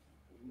feel,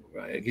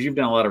 because you've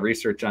done a lot of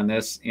research on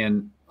this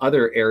in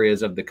other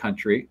areas of the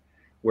country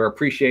where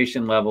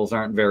appreciation levels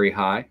aren't very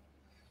high,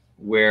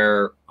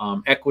 where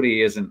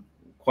equity isn't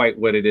quite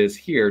what it is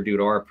here due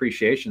to our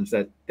appreciations,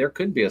 that there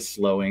could be a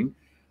slowing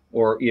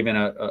or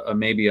even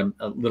maybe a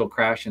little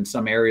crash in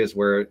some areas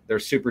where they're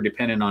super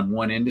dependent on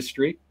one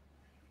industry?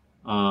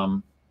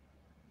 Do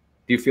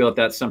you feel that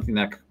that's something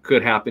that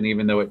could happen,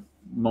 even though it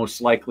most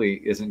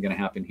likely isn't going to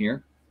happen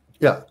here?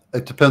 Yeah,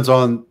 it depends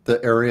on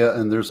the area,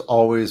 and there's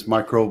always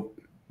micro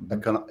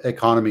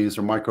economies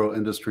or micro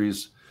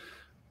industries,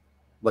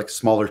 like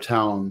smaller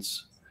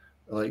towns,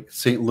 like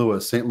St.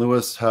 Louis. St.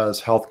 Louis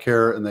has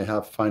healthcare and they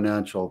have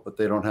financial, but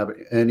they don't have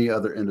any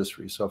other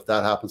industry. So if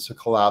that happens to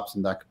collapse,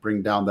 and that could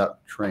bring down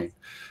that train.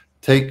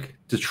 Take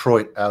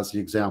Detroit as the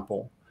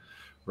example,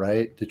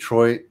 right?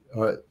 Detroit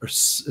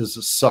is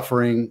a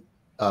suffering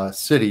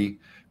city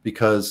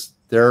because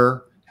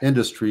their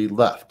industry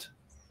left.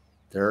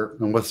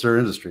 And what's their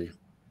industry?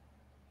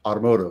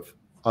 Automotive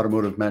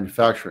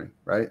manufacturing,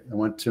 right? I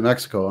went to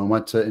Mexico and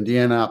went to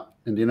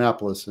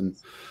Indianapolis and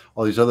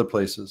all these other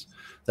places.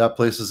 That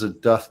place is a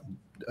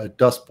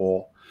dust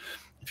bowl.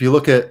 If you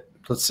look at,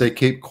 let's say,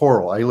 Cape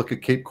Coral, I look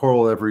at Cape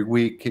Coral every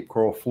week, Cape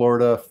Coral,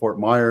 Florida, Fort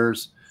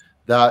Myers,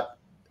 that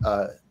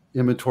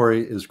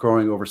inventory is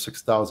growing over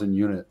 6,000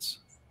 units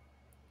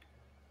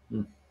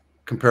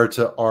compared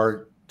to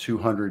our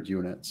 200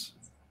 units.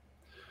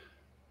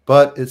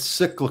 But it's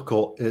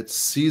cyclical, it's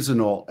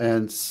seasonal.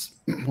 And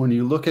when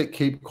you look at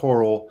Cape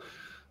Coral,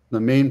 the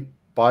main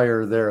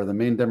buyer there, the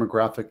main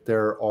demographic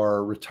there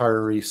are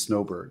retiree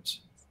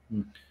snowbirds.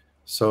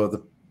 So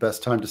the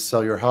best time to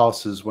sell your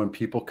house is when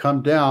people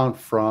come down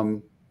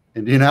from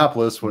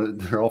Indianapolis, when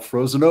they're all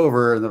frozen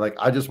over and they're like,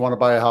 I just want to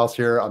buy a house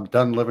here. I'm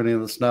done living in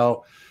the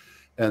snow.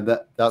 And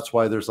that's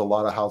why there's a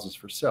lot of houses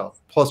for sale.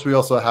 Plus, we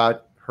also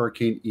had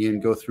Hurricane Ian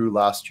go through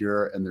last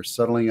year, and they're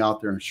settling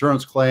out their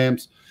insurance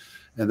claims.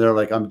 And they're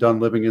like, I'm done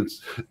living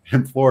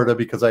in Florida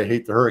because I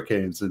hate the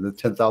hurricanes and the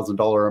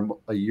 $10,000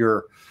 a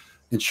year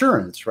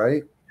insurance,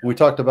 right? And we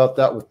talked about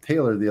that with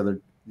Taylor the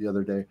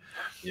other day.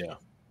 Yeah.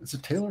 Is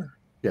it Taylor?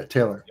 Yeah,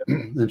 Taylor,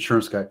 the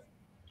insurance guy.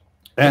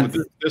 And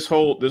this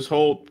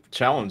whole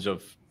challenge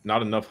of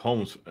not enough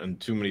homes and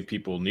too many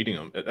people needing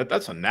them,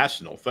 that's a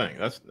national thing.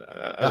 That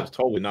is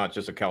totally not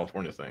just a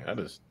California thing. That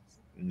is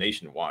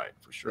nationwide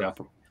for sure. Yeah.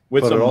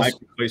 With some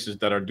micro places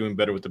that are doing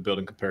better with the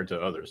building compared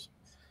to others.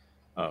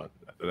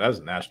 That is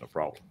a national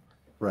problem.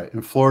 Right.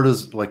 And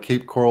Florida's, like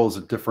Cape Coral, is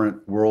a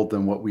different world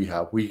than what we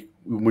have.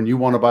 When you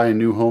want to buy a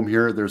new home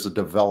here, there's a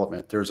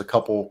development. There's a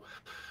couple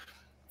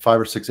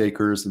 5 or 6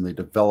 acres, and they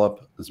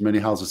develop as many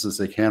houses as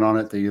they can on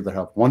it. They either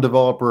have one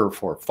developer or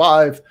 4 or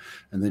 5,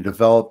 and they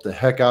develop the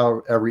heck out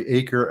of every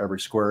acre, every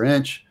square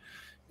inch.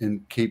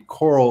 In Cape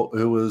Coral,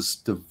 it was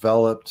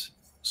developed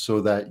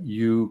so that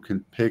you can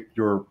pick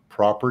your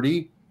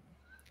property.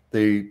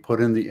 They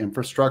put in the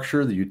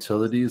infrastructure, the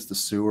utilities, the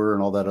sewer,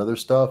 and all that other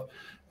stuff,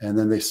 and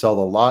then they sell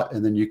the lot,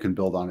 and then you can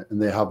build on it. And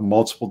they have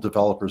multiple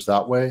developers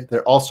that way.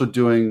 They're also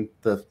doing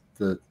the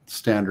the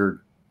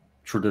standard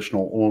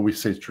traditional, when we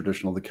say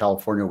traditional, the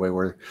California way,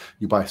 where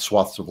you buy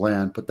swaths of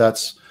land, but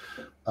that's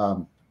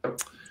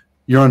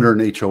you're under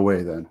an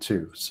HOA then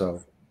too.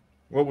 So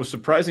what was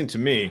surprising to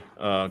me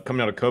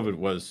coming out of COVID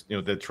was,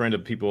 the trend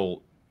of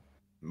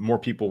more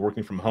people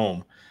working from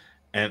home.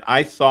 And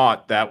I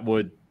thought that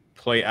would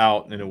play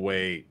out in a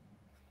way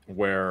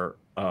where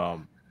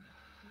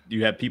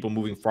you had people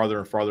moving farther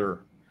and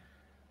farther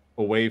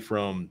away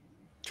from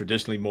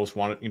traditionally most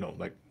wanted,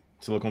 like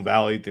Silicon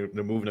Valley. They're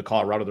moving to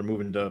Colorado, they're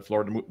moving to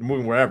Florida, they're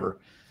moving wherever,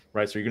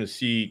 right? So you're going to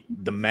see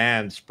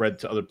demand spread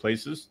to other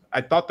places.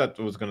 I thought that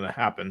was going to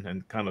happen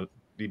and kind of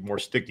be more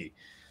sticky.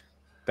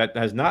 That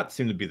has not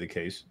seemed to be the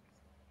case.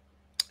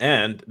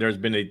 And there's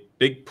been a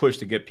big push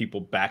to get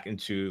people back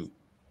into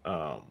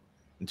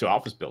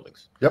office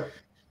buildings. Yep.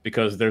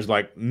 Because there's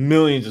like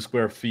millions of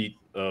square feet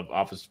of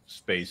office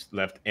space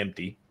left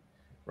empty,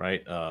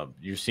 right?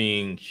 You're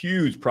seeing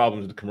huge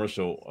problems with the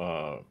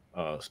commercial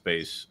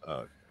space,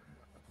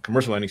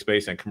 commercial lending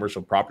space, and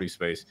commercial property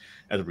space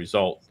as a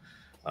result.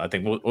 I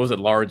think what was it?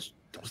 Large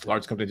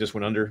company just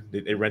went under.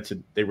 They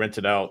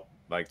rented out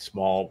like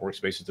small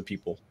workspaces to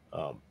people.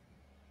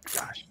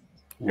 Gosh,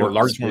 they're the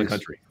largest one in the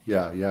country.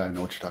 Yeah, I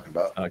know what you're talking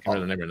about. I can't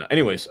remember the name right now.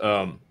 Anyways,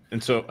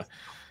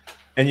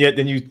 and yet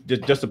then you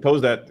just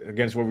oppose that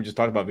against what we just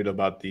talked about, Vito,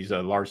 about these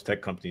large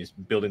tech companies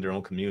building their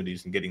own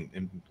communities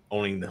and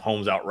owning the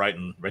homes outright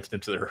and renting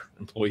them to their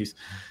employees.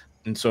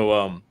 And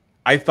so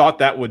I thought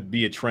that would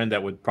be a trend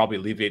that would probably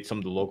alleviate some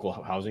of the local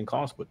housing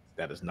costs, but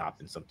that has not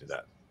been something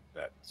that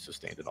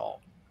sustained at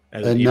all.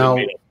 And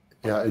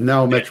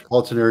now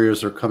metropolitan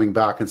areas are coming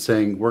back and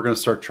saying, we're going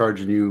to start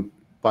charging you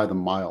by the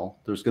mile.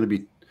 There's going to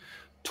be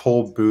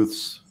toll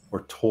booths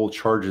or toll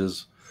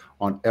charges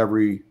on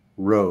every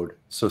road.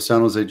 So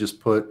San Jose just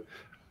put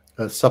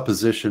a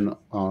supposition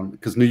on,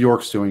 because New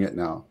York's doing it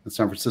now and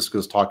San Francisco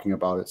is talking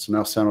about it. So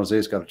now San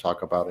Jose's got to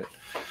talk about it.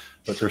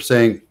 But they're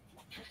saying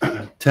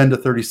 10 to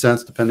 30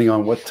 cents, depending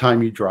on what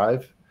time you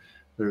drive.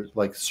 They're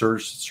like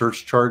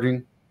surge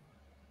charging,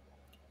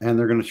 and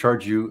they're going to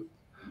charge you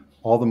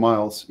all the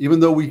miles. Even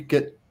though we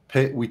get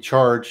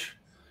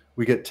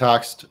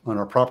taxed on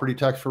our property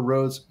tax for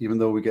roads, even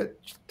though we get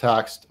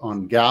taxed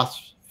on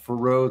gas for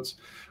roads.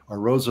 Our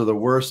roads are the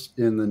worst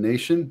in the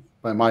nation,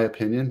 by my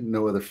opinion,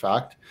 no other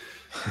fact.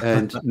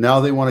 And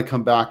now they want to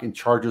come back and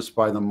charge us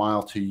by the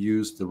mile to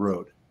use the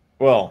road.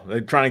 Well,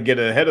 they're trying to get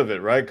ahead of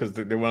it, right? Because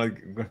they want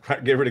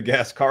to get rid of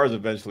gas cars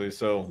eventually.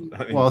 So,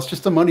 well, it's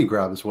just a money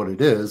grab is what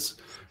it is.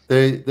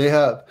 They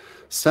have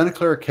Santa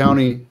Clara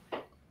County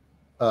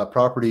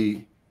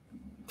property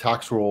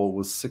tax roll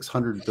was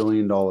 $600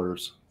 billion a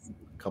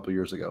couple of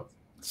years ago.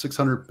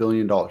 $600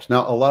 billion.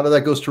 Now, a lot of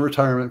that goes to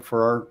retirement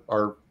for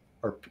our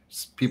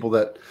people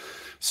that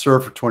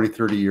serve for 20,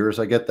 30 years.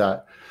 I get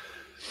that.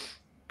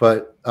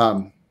 But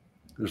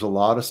there's a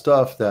lot of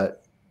stuff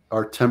that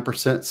our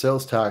 10%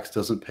 sales tax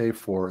doesn't pay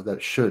for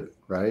that should,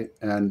 right?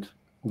 And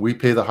we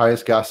pay the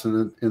highest gas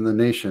in the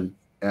nation.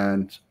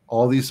 And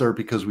all these are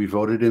because we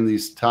voted in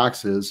these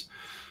taxes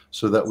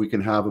so that we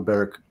can have a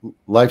better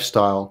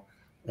lifestyle,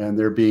 and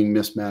they're being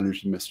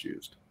mismanaged and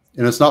misused.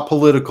 And it's not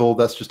political.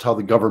 That's just how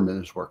the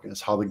government is working.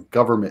 It's how the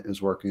government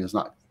is working. It's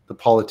not the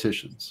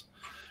politicians,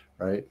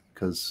 right?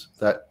 Because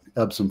that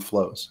ebbs and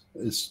flows.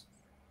 It's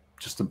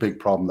just a big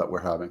problem that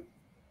we're having.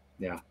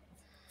 Yeah.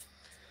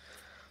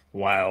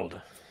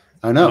 Wild.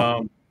 I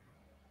know.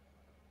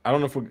 I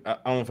don't know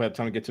if I have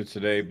time to get to it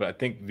today, but I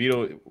think,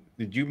 Vito,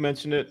 did you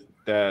mention it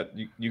that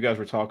you guys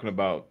were talking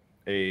about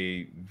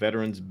a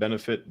veterans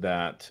benefit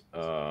that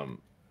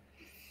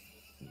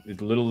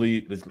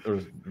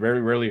is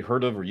very rarely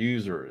heard of or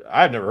used, or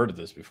I've never heard of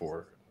this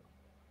before.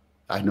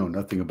 I know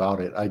nothing about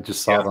it. I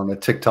just saw it on a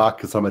TikTok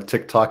because I'm a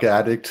TikTok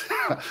addict.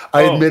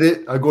 I admit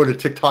it. I go to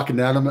TikTok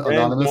anonymous.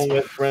 Don't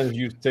let friends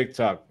use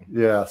TikTok.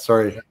 Yeah,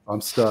 sorry,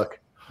 I'm stuck.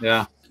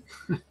 Yeah.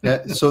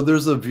 Yeah. So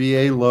there's a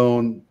VA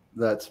loan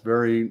that's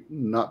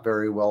not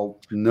very well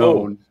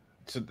known. Oh,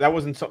 so that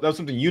was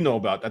something you know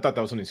about. I thought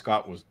that was something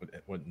Scott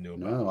knew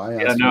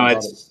about. No,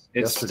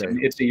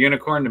 it's a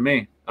unicorn to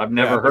me. I've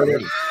never heard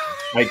of it.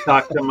 I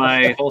talked to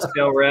my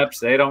wholesale reps.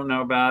 They don't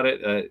know about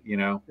it.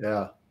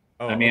 Yeah.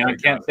 Oh, I mean, I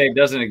can't say it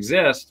doesn't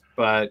exist,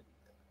 but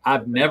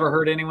I've never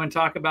heard anyone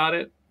talk about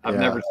it. I've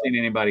never seen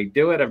anybody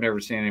do it. I've never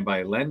seen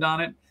anybody lend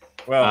on it.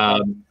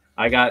 Well,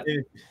 I got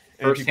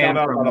firsthand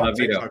from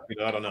Vito.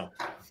 I don't know.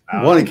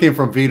 One, it came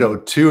from Vito.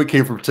 Two, it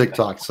came from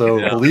TikTok.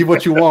 So believe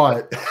what you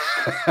want.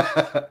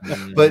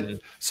 But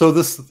so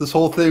this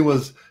whole thing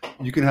was,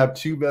 you can have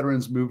two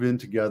veterans move in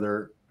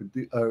together,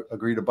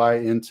 agree to buy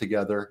in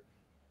together.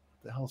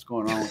 What the hell's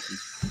going on with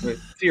you? Wait,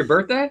 it's your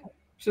birthday?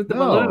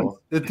 No,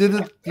 it did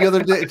it the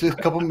other day, just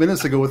a couple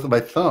minutes ago, with my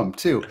thumb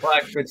too. Well,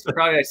 it's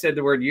probably I said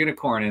the word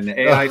unicorn and the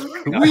AI and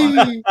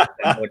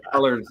the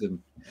colors and.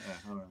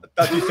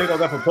 I thought you said all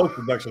that for post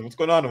production. What's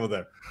going on over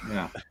there?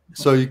 Yeah.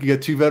 So you can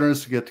get two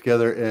veterans to get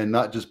together and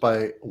not just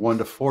buy 1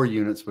 to 4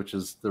 units, which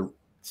is the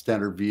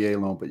standard VA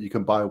loan, but you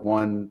can buy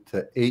 1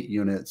 to 8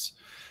 units,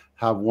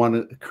 have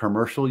one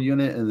commercial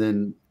unit, and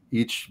then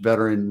each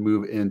veteran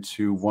move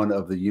into one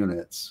of the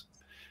units.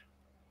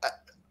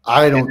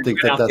 I don't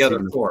think that that's that's the other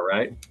even 4,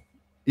 right?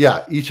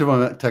 Yeah, each of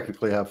them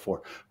technically have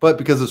 4, but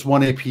because it's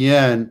one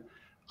APN,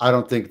 I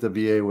don't think the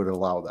VA would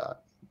allow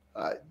that.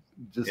 I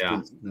just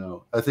Yeah.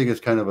 no. I think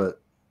it's kind of a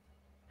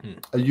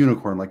Hmm.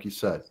 unicorn, like you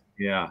said.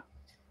 Yeah,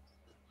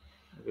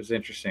 it was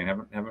interesting.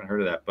 Haven't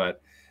heard of that,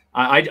 but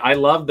I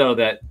love though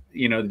that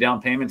the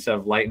down payments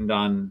have lightened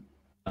on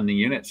the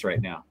units right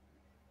now.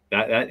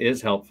 That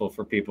is helpful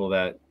for people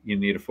that you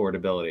need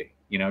affordability.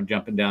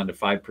 Jumping down to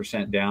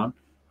 5% down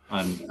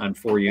on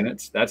 4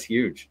 units, that's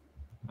huge.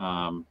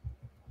 And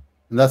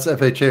that's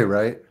FHA,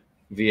 right?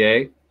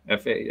 VA,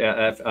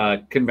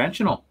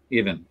 conventional,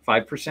 even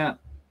 5%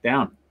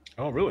 down.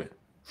 Oh, really?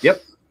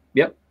 Yep.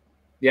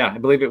 Yeah, I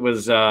believe it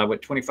was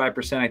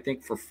 25%, I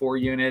think, for 4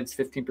 units,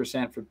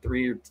 15% for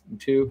 3 or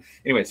 2.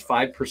 Anyway, it's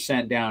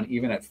 5% down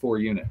even at 4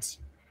 units.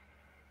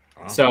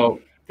 Wow. So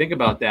think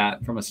about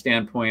that from a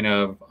standpoint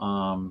of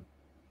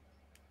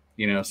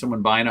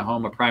someone buying a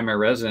home, a primary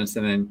residence,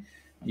 and then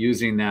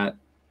using that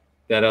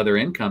other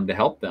income to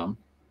help them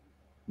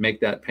make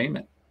that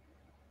payment.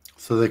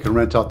 So they can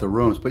rent out the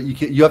rooms, but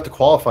you have to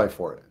qualify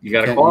for it. You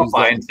got to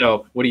qualify. And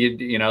so what do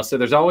you so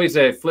there's always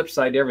a flip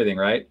side to everything,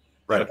 right?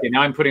 Right. Okay,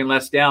 now I'm putting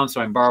less down,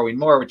 so I'm borrowing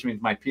more, which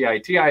means my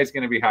PITI is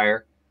going to be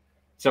higher.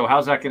 So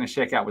how's that going to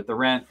shake out with the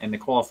rent and the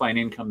qualifying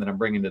income that I'm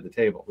bringing to the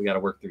table? We got to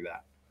work through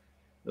that.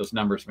 Those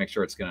numbers, make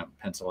sure it's going to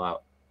pencil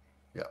out.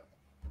 Yeah.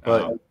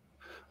 But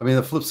I mean,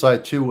 the flip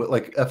side too,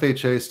 like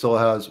FHA still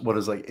has what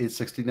is like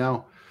 860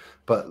 now,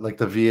 but like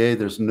the VA,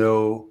 there's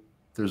no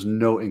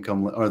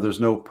income or there's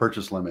no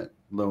purchase limit,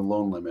 no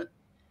loan limit.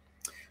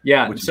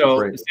 Yeah. So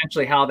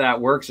essentially how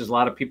that works is a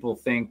lot of people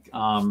think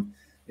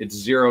it's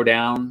 0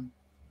 down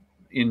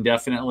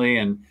indefinitely,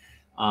 and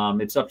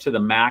it's up to the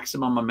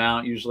maximum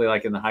amount, usually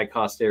like in the high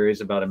cost areas,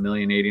 about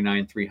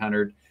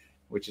 $1,089,300,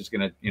 which is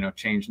going to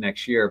change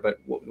next year. But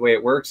the way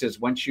it works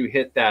is once you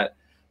hit that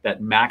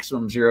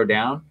maximum 0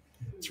 down,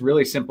 it's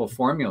really simple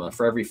formula.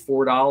 For every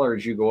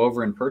 $4 you go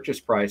over in purchase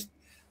price,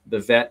 the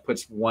vet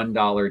puts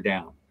 $1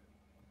 down.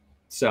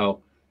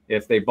 So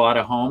if they bought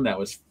a home that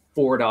was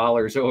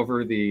 $4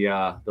 over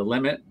the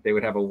limit, they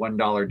would have a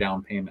 $1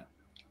 down payment.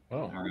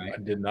 Oh, all right. I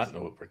did not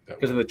know it worked that way.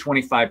 Because of the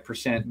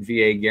 25%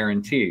 VA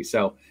guarantee.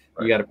 So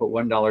you got to put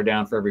 $1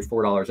 down for every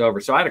 $4 over.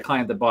 So I had a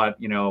client that bought,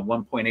 a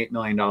 $1.8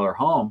 million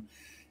home,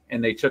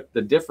 and they took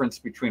the difference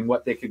between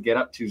what they could get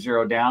up to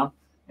 0 down,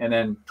 and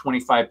then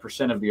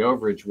 25% of the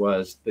overage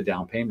was the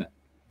down payment.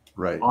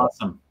 Right.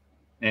 Awesome.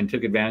 And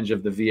took advantage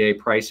of the VA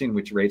pricing,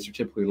 which rates are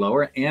typically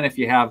lower. And if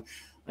you have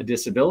a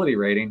disability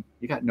rating,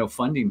 you got no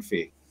funding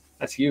fee.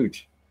 That's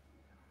huge.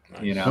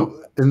 Nice.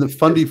 And the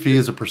funding fee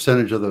is a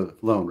percentage of the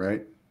loan,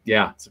 right?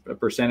 Yeah, it's a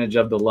percentage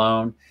of the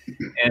loan.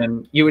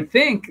 And you would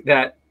think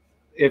that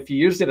if you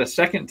used it a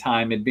second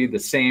time, it'd be the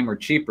same or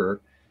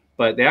cheaper,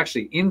 but they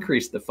actually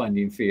increased the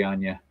funding fee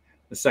on you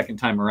the second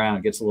time around.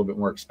 It gets a little bit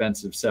more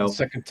expensive. So the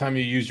second time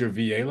you use your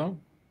VA loan?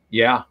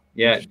 Yeah,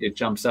 it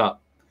jumps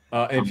up.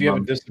 If you have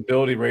a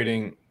disability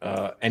rating,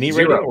 any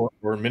 0 rating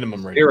or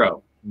minimum rating?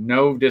 0.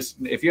 No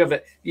if you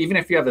have even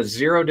if you have a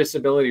 0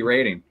 disability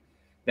rating,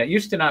 that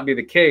used to not be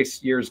the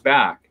case years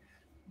back.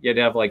 You had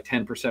to have like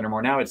 10% or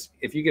more. Now it's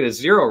if you get a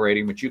 0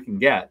 rating, which you can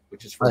get,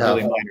 which is for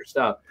really minor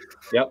stuff.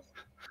 Yep.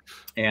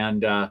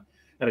 And I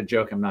had a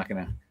joke. I'm not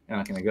gonna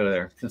go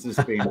there since this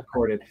is being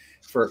recorded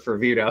for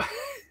Vito.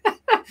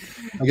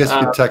 I guess you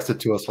can text it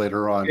to us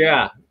later on.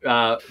 Yeah.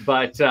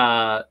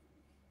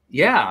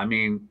 Yeah, I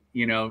mean,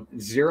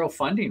 0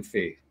 funding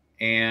fee.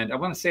 And I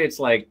want to say it's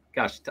like,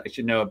 gosh, I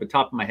should know it, but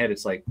top of my head,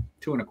 it's like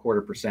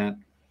 2.25%,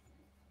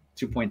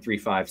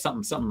 2.35,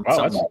 something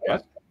like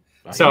that.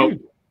 So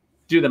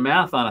do the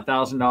math on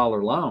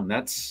 $1,000 loan.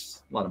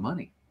 That's a lot of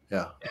money.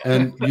 Yeah.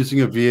 And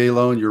using a VA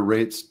loan, your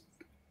rates,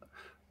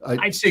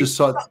 I'd say just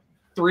saw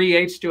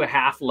 3/8 to a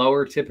half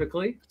lower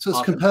typically. So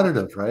it's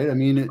competitive, right? I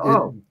mean, it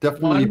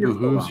definitely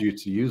behooves you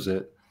to use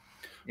it.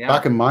 Yeah.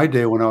 Back in my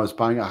day when I was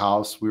buying a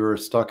house, we were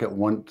stuck at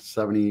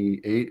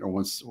 178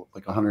 or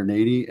like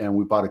 180, and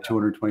we bought a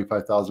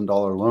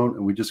 $225,000 loan,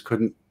 and we just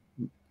couldn't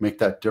make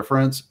that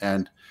difference.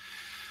 And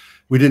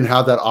we didn't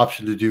have that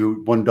option to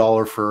do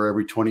 $1 for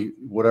every 20,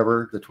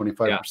 whatever, the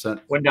 25%.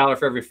 $1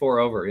 for every 4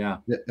 over, yeah.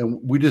 And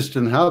we just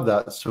didn't have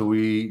that. So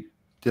we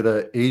did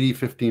a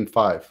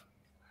 80-15-5.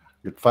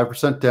 You get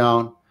 5%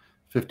 down,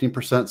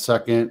 15%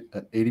 second,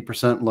 an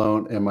 80%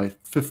 loan. And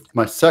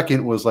my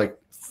second was like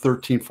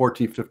 13,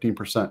 14,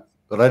 15%.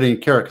 But I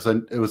didn't care because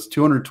it was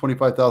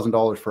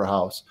 $225,000 for a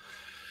house.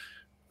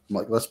 I'm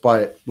like, let's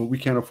buy it. But we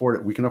can't afford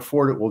it. We can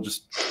afford it. We'll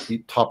just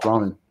eat top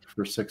ramen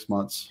for 6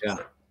 months. Yeah.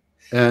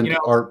 And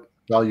our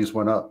values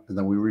went up, and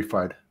then we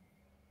refied.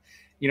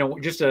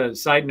 Just a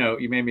side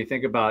note, you made me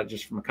think about,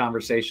 just from a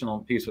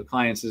conversational piece with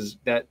clients, is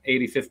that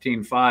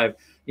 80-15-5.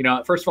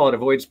 First of all, it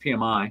avoids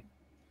PMI.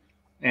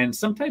 And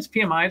sometimes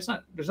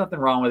PMI, there's nothing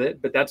wrong with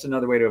it, but that's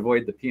another way to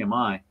avoid the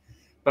PMI.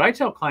 But I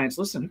tell clients,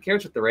 listen, who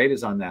cares what the rate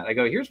is on that? I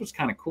go, here's what's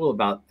kind of cool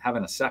about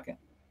having a second.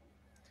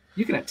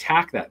 You can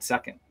attack that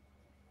second.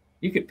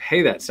 You could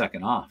pay that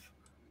second off.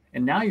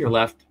 And now you're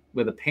left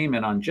with a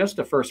payment on just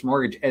a first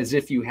mortgage as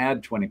if you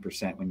had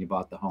 20% when you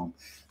bought the home.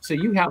 So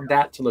you have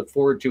that to look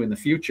forward to in the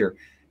future.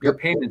 Your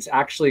payments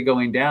actually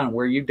going down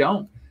where you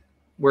don't,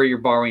 where you're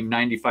borrowing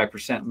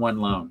 95% one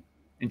loan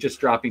and just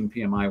dropping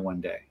PMI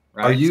one day,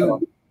 right? Are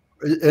you,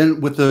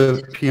 and with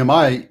the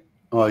PMI,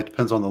 oh, it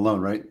depends on the loan,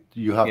 right?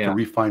 You have to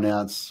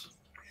refinance.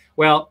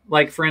 Well,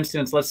 like for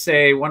instance, let's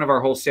say one of our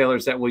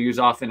wholesalers that we'll use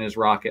often is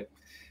Rocket.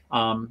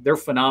 They're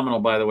phenomenal,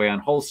 by the way, on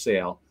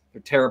wholesale.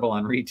 They're terrible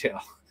on retail.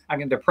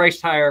 They're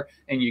priced higher,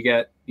 and you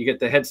get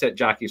the headset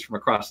jockeys from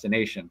across the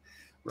nation.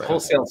 Right.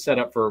 Wholesale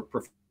setup for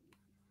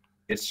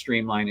it's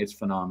streamlined. It's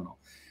phenomenal.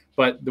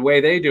 But the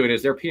way they do it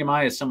is their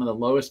PMI is some of the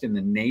lowest in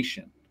the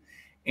nation.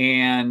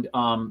 And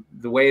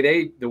the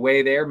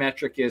way their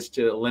metric is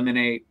to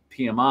eliminate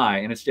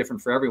PMI, and it's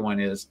different for everyone,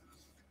 is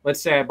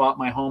let's say I bought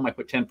my home, I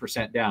put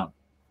 10% down.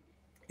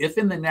 If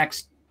in the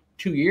next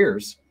 2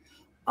 years,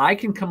 I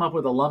can come up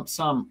with a lump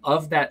sum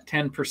of that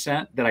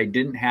 10% that I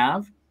didn't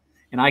have,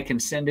 and I can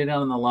send it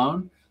on the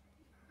loan,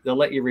 they'll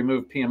let you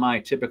remove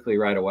PMI typically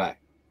right away.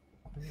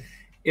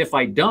 If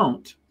I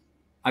don't,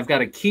 I've got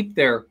to keep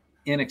their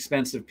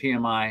inexpensive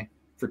PMI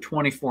for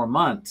 24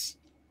 months.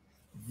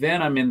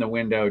 Then I'm in the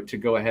window to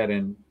go ahead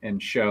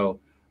and show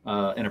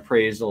an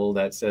appraisal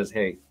that says,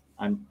 hey,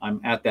 I'm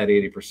at that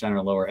 80%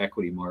 or lower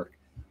equity mark.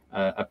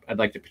 I'd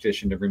like to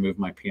petition to remove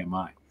my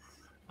PMI.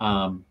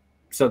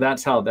 So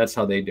that's how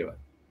they do it,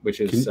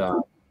 which is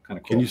kind of cool.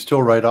 Can you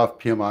still write off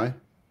PMI?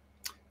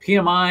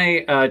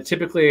 PMI,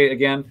 typically,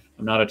 again,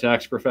 I'm not a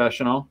tax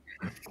professional.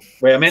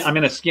 Wait, I'm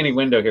in a skinny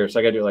window here, so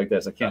I got to do it like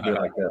this. I can't do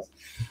it like this.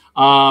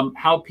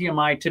 How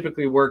PMI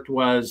typically worked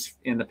was,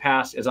 in the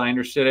past, as I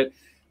understood it,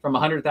 from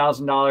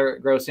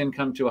 $100,000 gross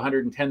income to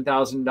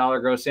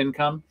 $110,000 gross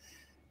income,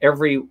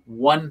 every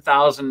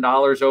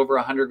 $1,000 over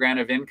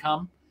 $100,000 of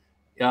income,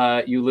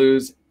 you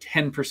lose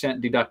 10%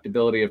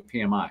 deductibility of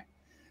PMI,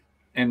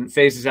 and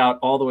phases out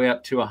all the way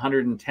up to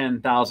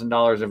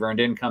 $110,000 of earned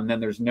income. Then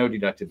there's no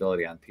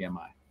deductibility on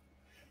PMI.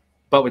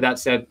 But with that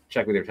said,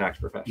 check with your tax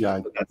professional.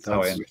 Yeah, that's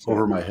how I understand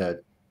over my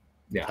head.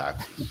 Yeah.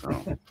 Tax.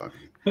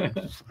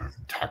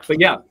 But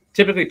yeah,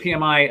 typically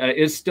PMI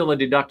is still a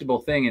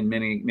deductible thing in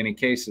many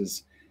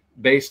cases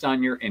based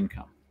on your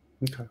income.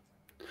 Okay.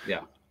 Yeah.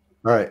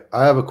 All right.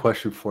 I have a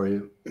question for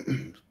you.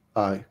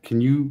 Can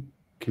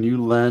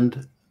you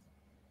lend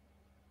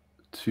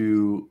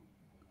to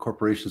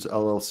corporations,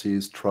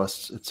 LLCs,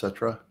 trusts,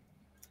 etc.?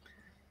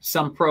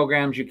 Some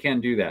programs you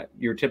can do that.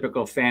 Your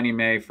typical Fannie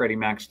Mae, Freddie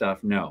Mac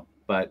stuff, no.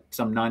 But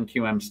some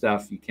non-QM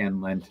stuff, you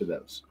can lend to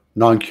those.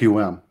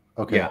 Non-QM.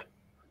 Okay. Yeah.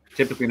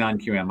 Typically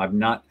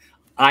non-QM.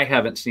 I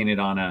haven't seen it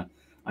on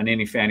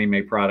any Fannie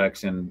Mae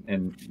products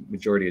and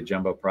majority of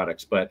jumbo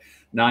products, but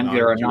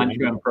there are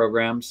non-QM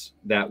programs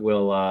that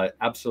will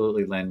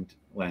absolutely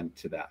lend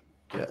to that.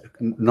 Yeah.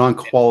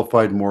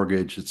 Non-qualified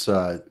mortgage.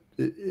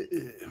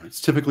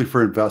 It's typically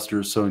for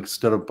investors. So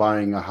instead of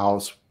buying a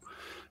house,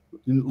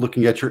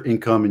 looking at your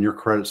income and your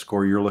credit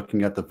score, you're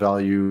looking at the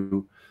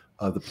value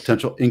of the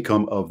potential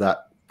income of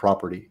that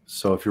property.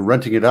 So if you're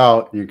renting it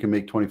out and you can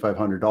make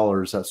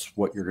 $2,500, that's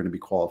what you're going to be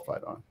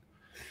qualified on.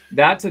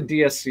 That's a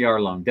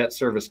DSCR loan, debt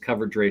service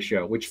coverage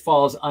ratio, which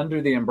falls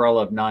under the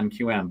umbrella of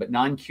non-QM. But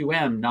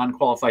non-QM,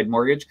 non-qualified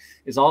mortgage,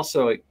 is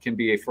also, it can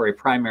be for a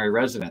primary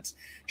residence.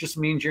 Just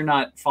means you're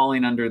not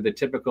falling under the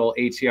typical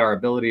ATR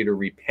ability to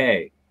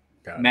repay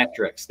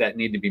metrics that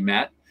need to be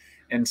met.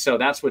 And so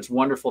that's what's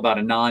wonderful about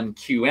a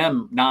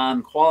non-QM,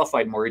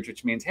 non-qualified mortgage,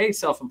 which means, hey,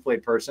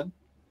 self-employed person,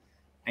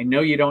 I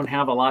know you don't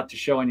have a lot to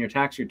show on your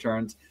tax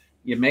returns.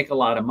 You make a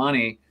lot of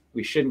money.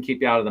 We shouldn't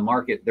keep you out of the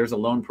market. There's a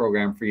loan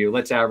program for you.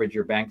 Let's average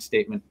your bank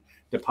statement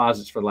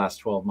deposits for the last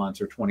 12 months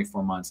or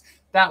 24 months.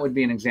 That would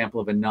be an example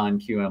of a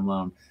non-QM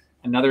loan.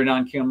 Another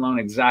non-QM loan,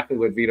 exactly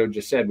what Vito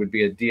just said, would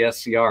be a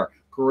DSCR.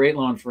 Great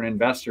loan for an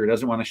investor who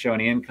doesn't want to show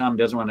any income,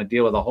 doesn't want to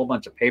deal with a whole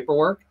bunch of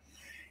paperwork.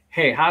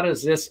 Hey, how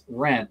does this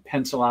rent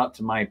pencil out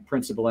to my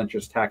principal,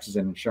 interest, taxes,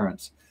 and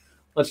insurance?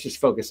 Let's just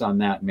focus on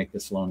that and make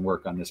this loan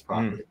work on this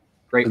property.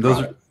 Great.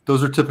 And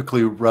those are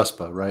typically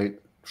RESPA, right?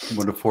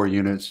 1 to 4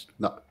 units,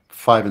 not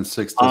 5 and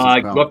 6.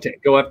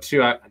 Go up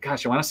to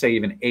gosh, I want to say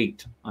even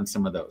 8 on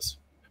some of those.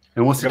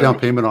 And what's the down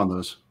payment on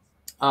those?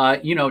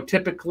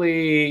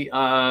 Typically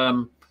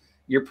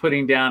you're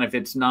putting down, if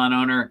it's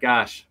non-owner,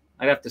 gosh,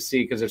 I'd have to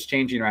see because it's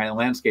changing right. The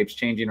landscape's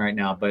changing right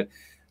now, but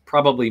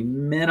probably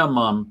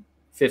minimum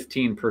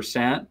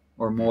 15%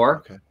 or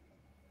more. Okay.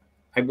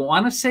 I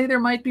want to say there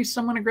might be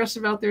someone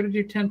aggressive out there to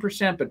do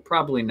 10%, but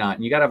probably not.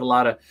 And you got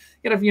to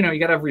have you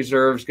got to have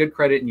reserves, good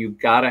credit, and you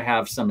got to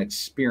have some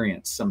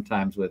experience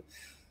sometimes with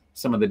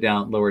some of the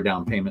lower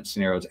down payment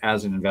scenarios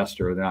as an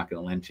investor, or they're not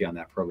going to lend to you on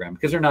that program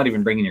because they're not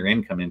even bringing your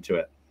income into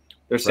it.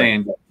 They're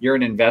saying, you're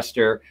an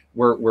investor.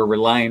 We're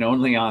relying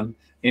only on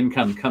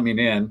income coming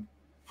in.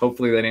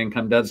 Hopefully that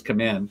income does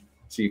come in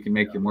so you can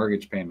make your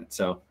mortgage payment.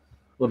 So a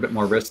little bit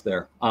more risk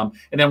there. And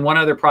then one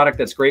other product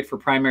that's great for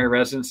primary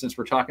residents, since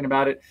we're talking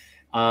about it,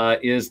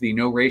 is the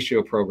no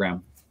ratio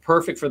program.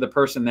 Perfect for the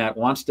person that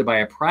wants to buy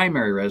a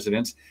primary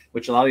residence,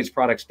 which a lot of these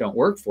products don't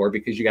work for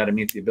because you got to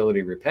meet the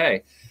ability to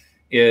repay.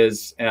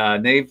 is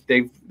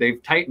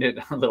they've tightened it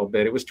a little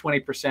bit. It was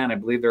 20%. I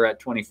believe they're at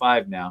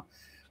 25 now.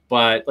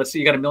 But let's say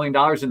you got $1 million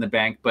in the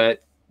bank,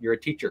 but you're a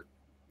teacher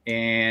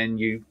and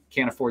you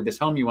can't afford this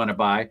home you want to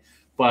buy,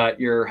 but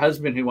your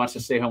husband who wants to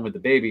stay home with the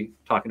baby,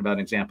 talking about an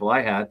example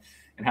I had,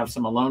 and have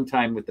some alone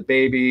time with the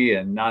baby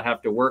and not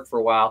have to work for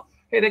a while,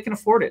 hey, they can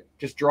afford it.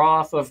 Just draw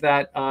off of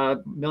that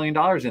 $1 million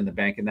in the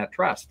bank in that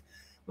trust.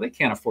 Well, they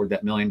can't afford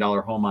that $1 million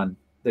home on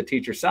the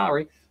teacher's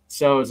salary.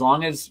 So as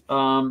long as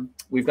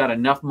we've got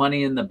enough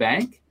money in the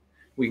bank,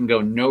 we can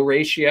go no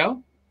ratio.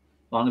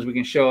 As long as we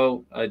can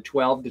show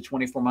 12 to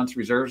 24 months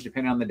reserves,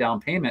 depending on the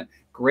down payment,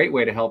 great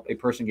way to help a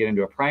person get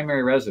into a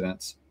primary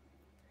residence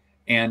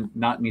and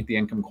not meet the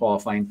income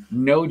qualifying.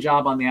 No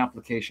job on the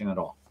application at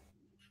all.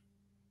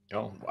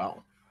 Oh,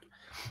 wow.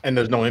 And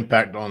there's no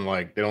impact on,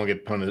 like, they don't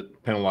get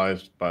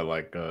penalized by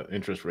like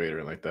interest rate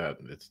or like that.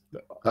 It's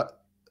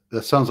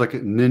that sounds like a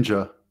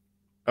ninja.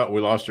 Oh,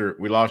 we lost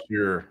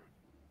your.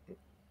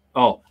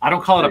 Oh, I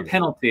don't call it a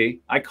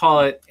penalty. I call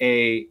it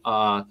a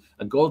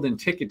golden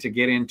ticket to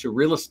get into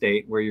real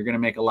estate where you're going to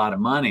make a lot of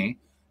money,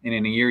 and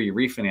in a year you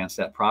refinance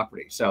that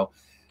property. So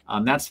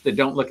that's the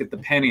don't look at the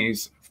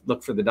pennies,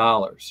 look for the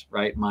dollars,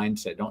 right?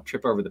 Mindset. Don't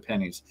trip over the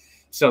pennies.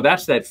 So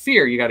that's that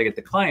fear you got to get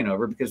the client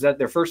over, because that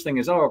their first thing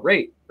is, oh,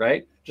 rate,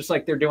 right? Just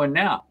like they're doing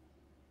now.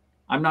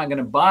 I'm not going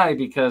to buy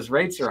because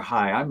rates are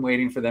high. I'm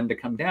waiting for them to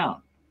come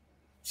down.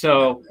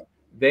 So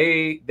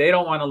they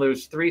don't want to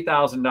lose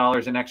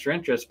 $3,000 in extra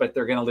interest, but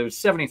they're going to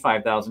lose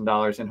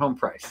 $75,000 in home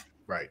price.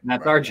 Right. And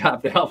that's our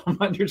job to help them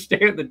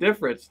understand the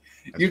difference.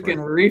 You can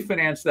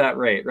refinance that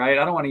rate, right?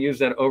 I don't want to use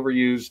that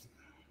overused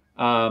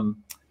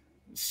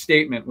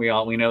statement. We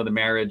know the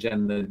marriage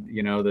and the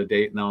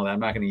date and all that. I'm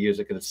not going to use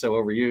it because it's so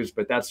overused,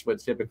 but that's what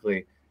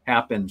typically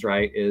happens,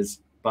 right?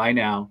 Is buy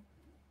now,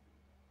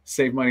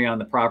 save money on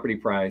the property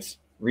price,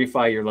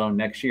 refi your loan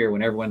next year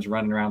when everyone's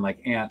running around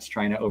like ants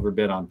trying to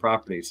overbid on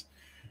properties.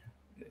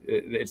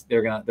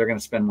 They're gonna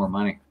spend more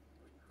money.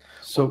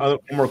 So one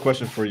more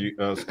question for you,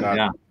 Scott.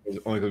 Yeah.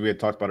 Only because we had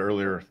talked about it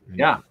earlier.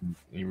 Yeah.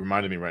 You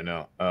reminded me right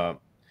now.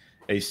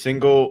 A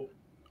single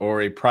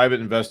or a private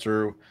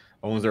investor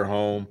owns their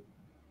home.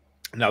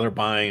 Now they're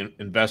buying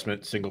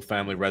investment single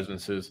family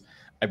residences.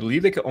 I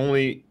believe they can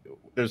only,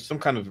 there's some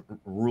kind of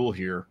rule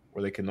here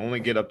where they can only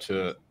get up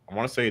to, I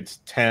want to say it's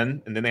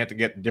 10, and then they have to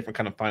get different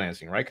kind of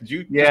financing, right? Could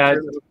you? Yeah,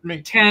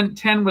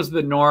 10 was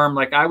the norm.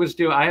 Like I was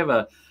doing, I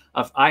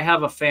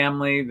have a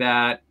family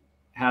that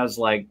has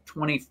like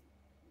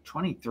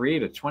 23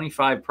 to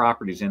 25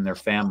 properties in their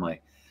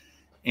family.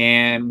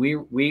 And we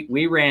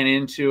ran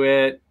into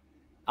it.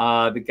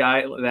 The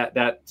guy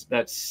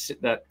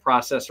that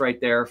process right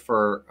there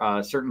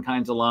for certain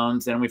kinds of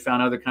loans. Then we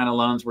found other kind of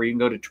loans where you can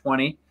go to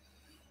 20.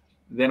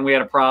 Then we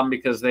had a problem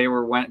because they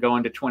were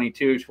going to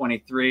 22,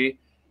 23,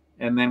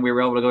 and then we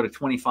were able to go to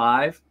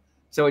 25.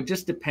 So it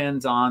just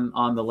depends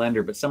on the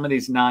lender. But some of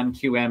these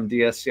non-QM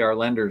DSCR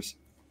lenders,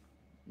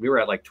 we were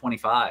at like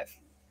 25.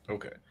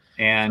 Okay.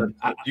 And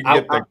so you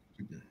can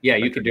get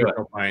you could do it.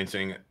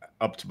 Financing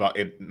up to about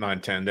 8,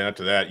 9, 10. Then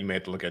after that, you may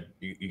have to look at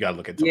you got to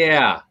look at something.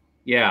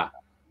 Yeah.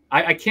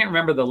 I can't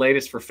remember the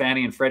latest for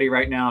Fannie and Freddie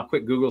right now. A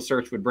quick Google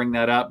search would bring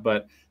that up,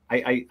 but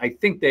I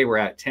think they were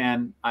at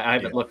 10. I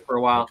haven't looked for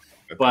a while,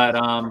 but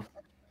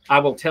I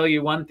will tell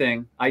you one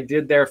thing. I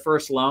did their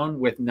first loan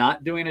with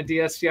not doing a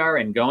DSCR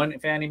and going to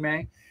Fannie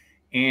Mae,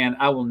 and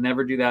I will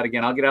never do that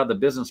again. I'll get out of the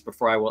business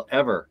before I will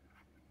ever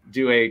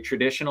do a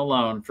traditional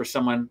loan for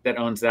someone that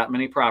owns that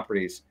many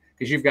properties,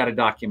 because you've got to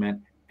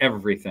document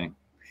everything.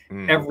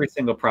 Every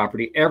single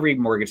property, every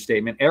mortgage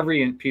statement,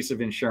 every piece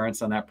of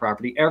insurance on that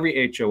property,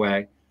 every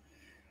HOA.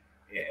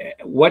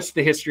 What's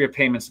the history of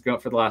payments go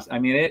for the last? I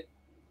mean,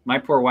 my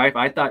poor wife,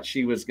 I thought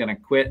she was going to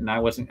quit, and I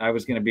was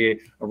going to be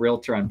a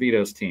realtor on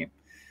Vito's team,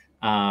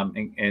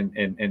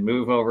 and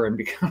move over and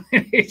become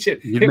an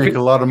agent. You'd make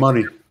a lot of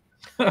money.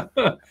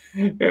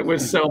 It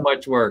was so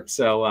much work.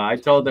 So I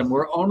told them,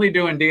 we're only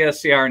doing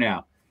DSCR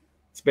now.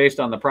 It's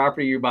based on the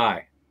property you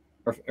buy,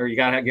 or you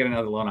got to get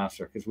another loan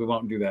officer, because we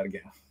won't do that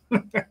again.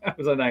 It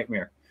was a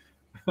nightmare.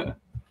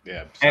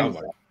 Yeah, and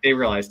they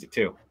realized it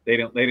too. They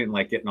didn't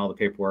like getting all the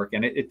paperwork,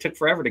 and it took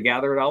forever to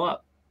gather it all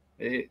up.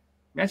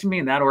 Imagine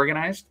being that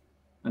organized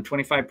on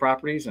 25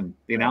 properties, and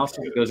the analysis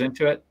that goes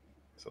into it.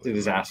 It's a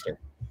disaster.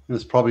 And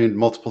it's probably in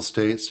multiple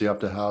states, so you have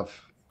to have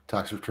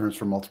tax returns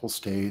for multiple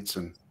states.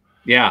 And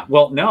yeah,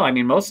 well, no, I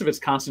mean, most of it's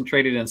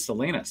concentrated in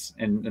Salinas,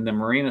 in the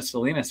Marina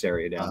Salinas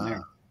area down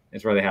there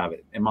is where they have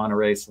it, in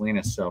Monterey,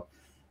 Salinas. So,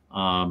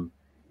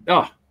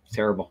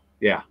 terrible.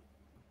 Yeah,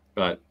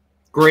 but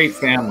great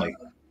family.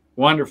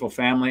 Wonderful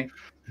family.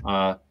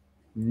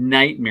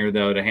 Nightmare,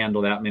 though, to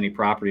handle that many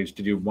properties,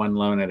 to do one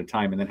loan at a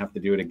time and then have to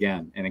do it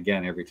again and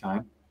again every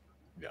time.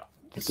 Yeah.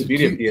 It's the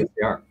beauty of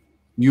DSCR.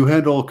 You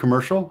handle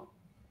commercial?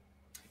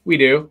 We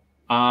do.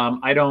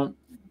 I don't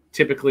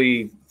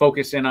typically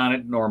focus in on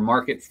it nor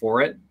market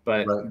for it,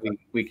 but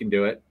we can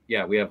do it.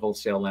 Yeah, we have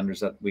wholesale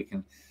lenders that we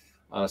can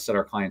set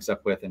our clients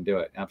up with and do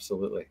it.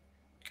 Absolutely.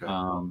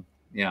 Okay.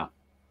 Yeah.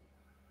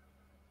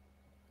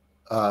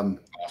 Awesome.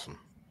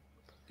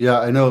 Yeah,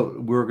 I know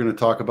we're going to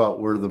talk about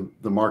where the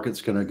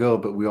market's going to go,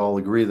 but we all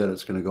agree that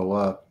it's going to go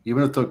up.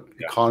 Even if the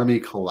economy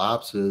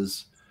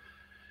collapses,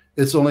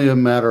 it's only a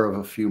matter of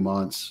a few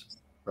months,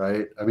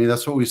 right? I mean,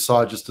 that's what we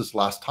saw just this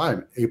last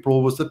time.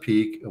 April was the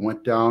peak and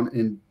went down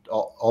in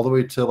all the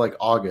way to like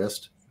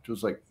August, which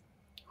was like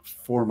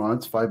 4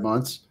 months, 5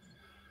 months,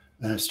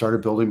 and it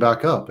started building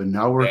back up. And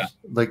now we're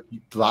like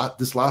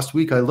this last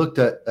week, I looked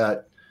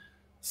at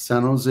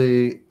San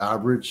Jose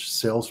average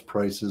sales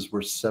prices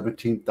were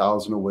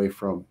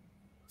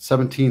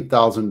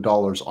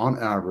 $17,000 on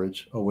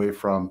average away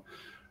from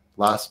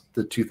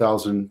the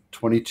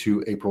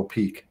 2022 April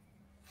peak.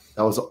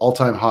 That was an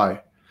all-time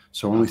high.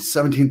 So only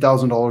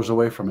 $17,000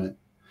 away from it.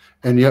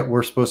 And yet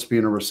we're supposed to be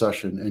in a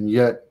recession. And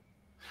yet,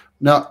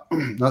 not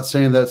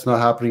saying that it's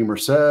not happening in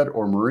Merced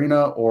or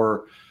Marina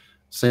or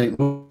St.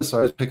 Louis.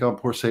 I pick on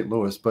poor St.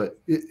 Louis, but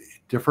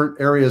different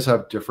areas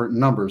have different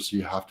numbers. So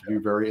you have to be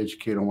very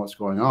educated on what's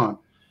going on.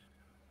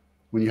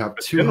 When you have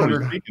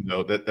 200, speaking,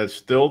 though, that's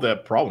still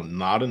that problem.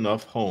 Not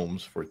enough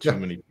homes for too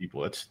many people.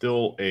 That's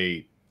still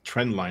a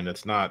trend line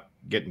that's not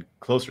getting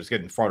closer. It's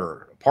getting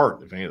farther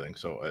apart, if anything.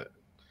 So,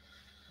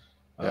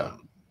 yeah.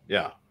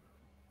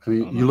 I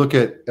mean, you look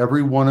at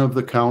every one of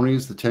the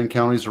counties, the 10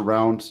 counties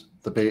around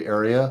the Bay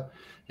Area,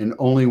 and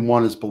only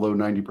one is below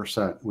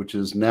 90%, which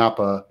is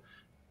Napa.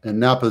 And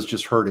Napa is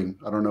just hurting.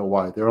 I don't know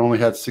why. They only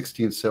had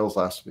 16 sales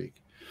last week.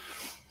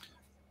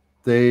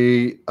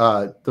 The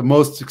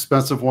most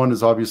expensive one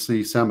is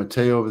obviously San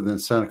Mateo and then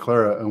Santa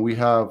Clara. And we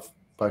have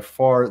by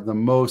far the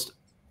most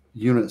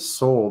units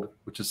sold,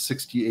 which is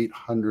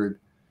 6,800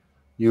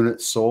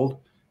 units sold.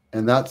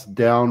 And that's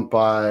down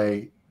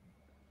by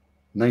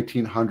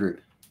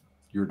 1,900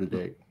 year to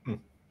date.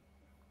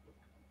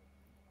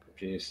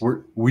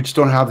 We just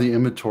don't have the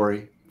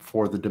inventory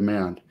for the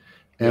demand.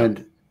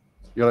 And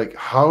you're like,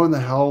 how in the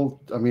hell?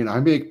 I mean,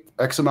 I make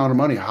X amount of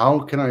money. How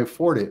can I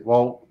afford it?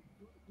 Well,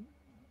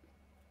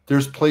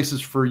 there's places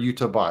for you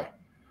to buy,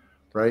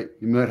 right?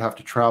 You might have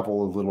to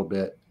travel a little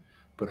bit,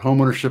 but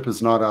homeownership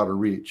is not out of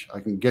reach. I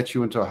can get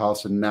you into a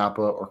house in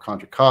Napa or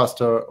Contra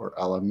Costa or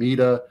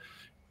Alameda.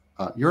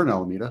 You're in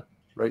Alameda,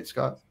 right,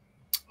 Scott?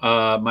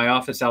 My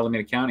office,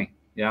 Alameda County.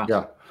 Yeah.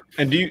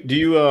 And do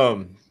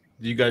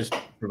you guys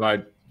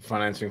provide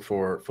financing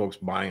for folks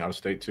buying out of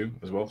state too,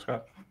 as well,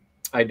 Scott?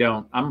 I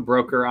don't. I'm a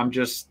broker. I'm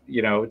just,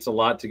 it's a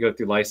lot to go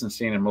through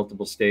licensing in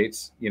multiple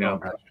states. A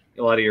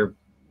lot of your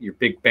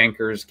big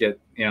bankers get,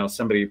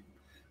 somebody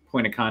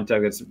point of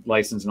contact that's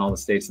licensed in all the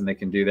states, and they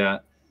can do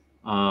that.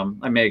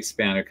 I may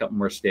expand a couple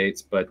more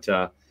states, but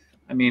I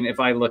mean, if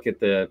I look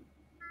at the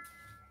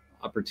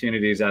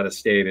opportunities out of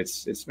state,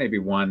 it's maybe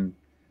one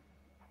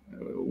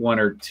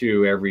or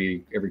two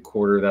every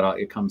quarter that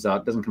it comes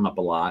out. It doesn't come up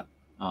a lot.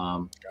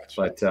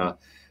 But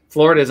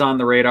Florida is on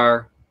the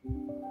radar,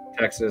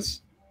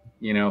 Texas,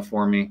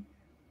 for me,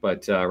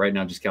 but right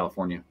now just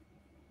California.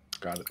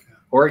 Got it.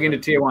 Oregon to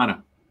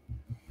Tijuana.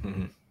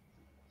 Mm-hmm.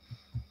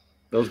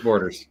 Those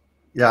borders.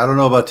 Yeah, I don't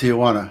know about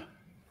Tijuana.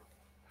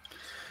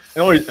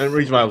 The only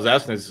reason why I was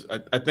asking is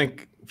I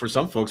think for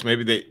some folks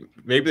maybe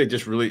they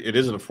just really, it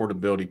is an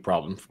affordability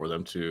problem for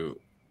them to.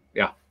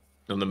 Yeah.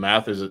 And the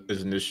math is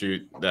an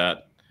issue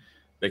that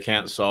they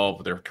can't solve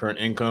with their current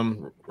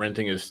income.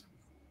 Renting is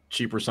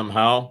cheaper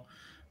somehow,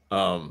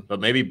 but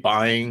maybe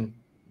buying.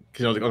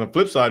 On the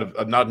flip side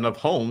of not enough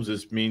homes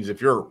means if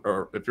you're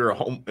a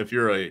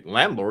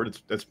landlord,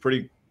 it's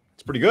pretty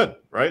good,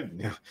 right?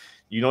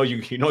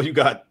 You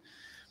got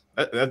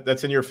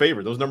that's in your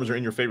favor. Those numbers are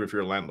in your favor if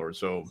you're a landlord.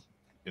 So,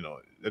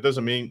 that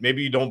doesn't mean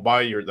maybe you don't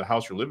buy the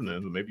house you're living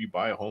in, but maybe you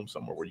buy a home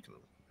somewhere where you can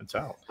rent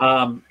out.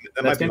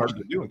 That might be hard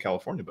to do in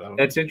California, but I don't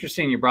know. That's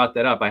interesting you brought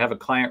that up. I have a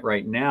client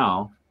right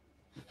now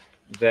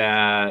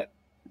that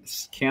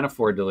can't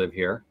afford to live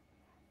here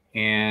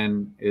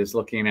and is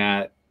looking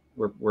at.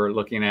 We're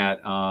looking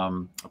at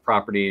a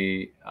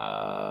property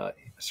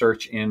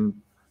search in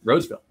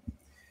Roseville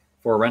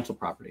for a rental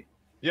property.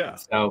 Yeah.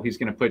 So he's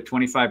going to put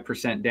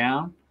 25%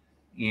 down,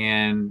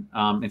 and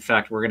in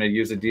fact, we're going to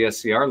use a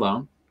DSCR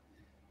loan,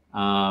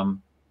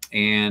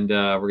 and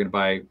we're going to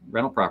buy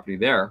rental property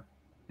there,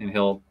 and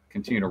he'll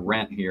continue to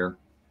rent here,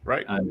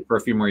 right, for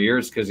a few more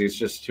years because he's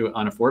just too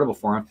unaffordable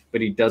for him.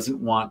 But he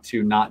doesn't want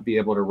to not be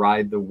able to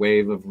ride the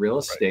wave of real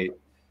estate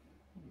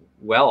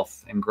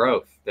wealth and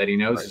growth that he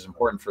knows is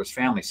important for his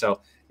family.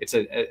 So it's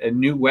a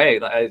new way.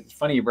 It's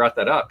funny you brought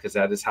that up because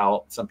that is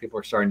how some people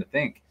are starting to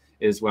think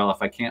is, well,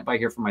 if I can't buy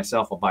here for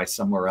myself, I'll buy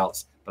somewhere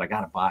else, but I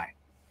got to buy.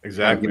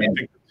 Exactly. I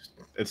think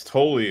it's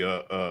totally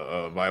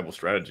a viable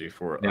strategy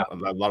for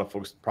a lot of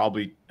folks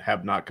probably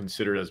have not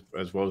considered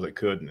as well as they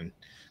could. And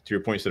to your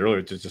point you said earlier,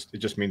 it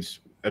just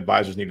means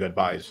advisors need to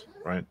advise,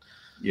 right?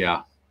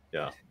 Yeah.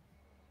 Yeah.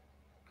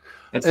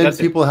 And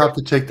people have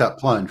to take that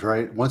plunge,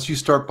 right? Once you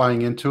start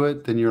buying into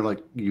it, then you're like,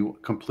 you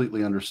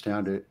completely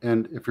understand it.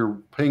 And if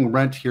you're paying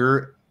rent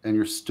here and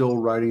you're still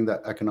riding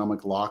that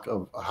economic lock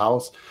of a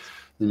house,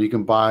 then you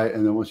can buy.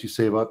 And then once you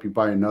save up, you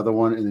buy another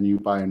one, and then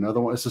you buy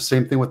another one. It's the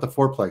same thing with the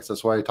fourplex.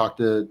 That's why I talked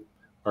to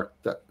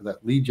that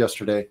lead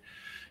yesterday.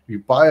 You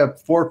buy a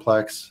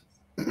fourplex,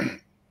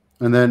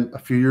 And then a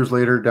few years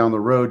later down the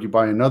road, you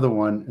buy another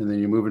one, and then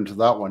you move into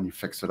that one, you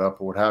fix it up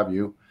or what have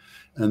you.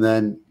 And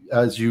then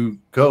as you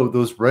go,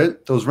 those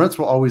rents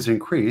will always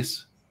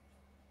increase,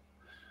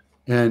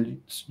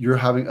 and you're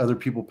having other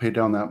people pay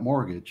down that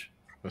mortgage.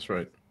 That's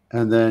right.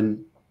 And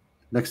then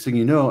next thing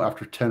you know,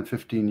 after 10,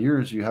 15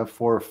 years, you have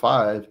 4 or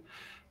 5,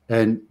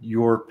 and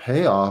your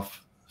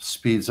payoff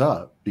speeds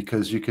up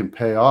because you can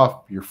pay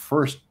off your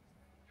first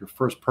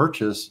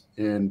purchase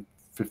in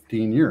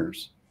 15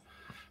 years.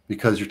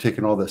 Because you're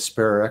taking all the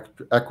spare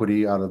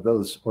equity out of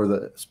those, or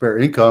the spare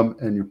income,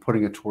 and you're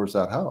putting it towards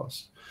that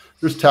house.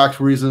 There's tax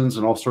reasons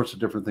and all sorts of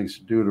different things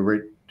to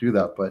do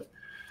that. But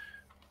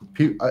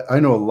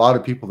I know a lot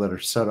of people that are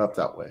set up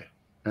that way,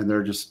 and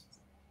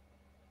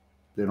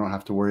they don't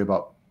have to worry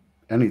about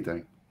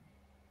anything.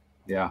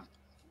 Yeah.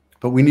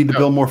 But we need to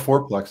build more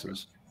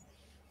fourplexes.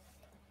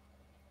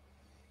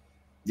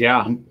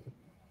 Yeah.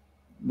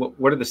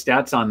 What are the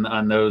stats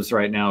on those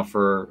right now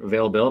for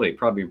availability?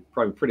 Probably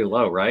pretty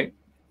low, right?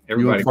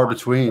 Everybody far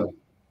between.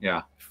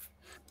 Yeah.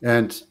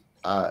 And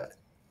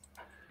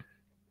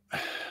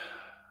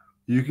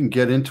you can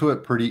get into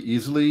it pretty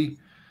easily,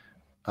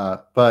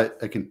 but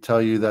I can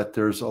tell you that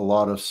there's a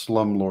lot of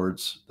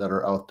slumlords that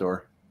are out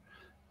there.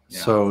 Yeah.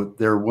 So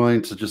they're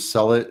willing to just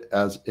sell it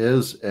as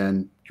is,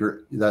 and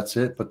that's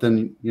it. But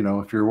then,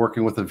 if you're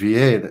working with a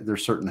VA,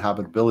 there's certain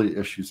habitability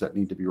issues that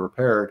need to be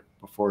repaired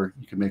before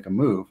you can make a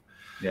move.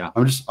 Yeah.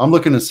 I'm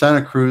looking at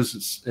Santa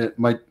Cruz.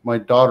 My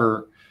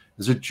daughter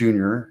is a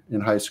junior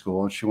in high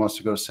school, and she wants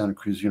to go to Santa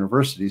Cruz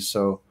University.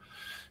 So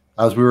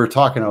as we were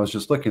talking, I was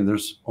just looking.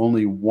 There's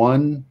only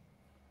one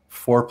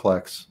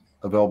fourplex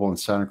available in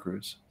Santa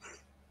Cruz.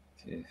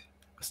 Jeez.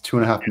 It's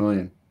 $2.5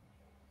 million.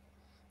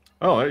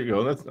 Oh, there you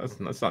go.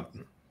 That's not.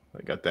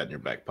 I got that in your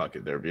back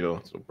pocket there, Vito.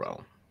 It's no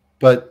problem.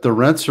 But the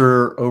rents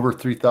are over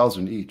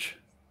 $3,000 each.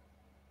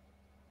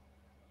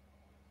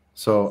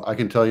 So I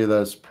can tell you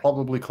that it's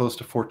probably close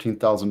to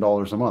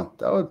 $14,000 a month.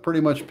 That would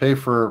pretty much pay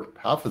for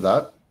half of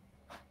that.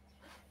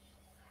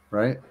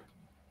 Right?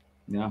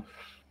 Yeah.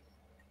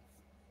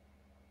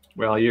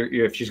 Well,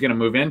 if she's going to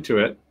move into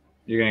it,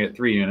 you're going to get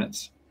 3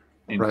 units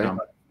income,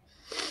 right?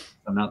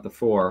 So not the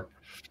 4.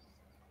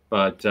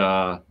 But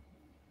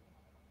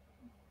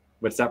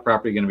what's that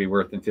property going to be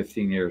worth in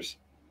 15 years?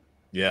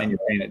 Yeah. And you're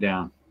paying it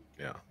down.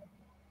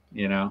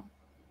 Yeah.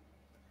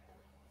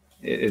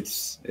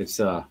 It's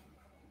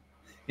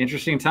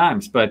interesting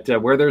times, but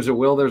where there's a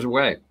will, there's a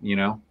way,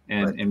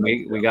 and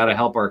we got to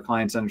help our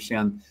clients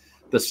understand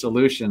the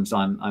solutions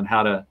on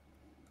how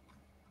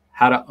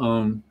to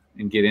own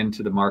and get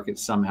into the market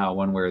somehow,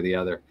 one way or the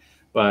other.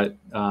 But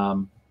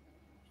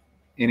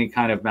any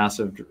kind of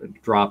massive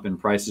drop in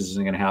prices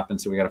isn't going to happen.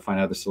 So we got to find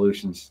other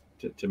solutions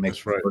to make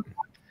it work.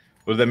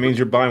 Well, that means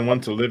you're buying one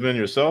to live in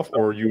yourself,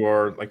 or you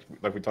are, like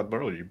we talked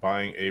about earlier, you're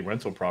buying a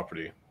rental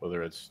property,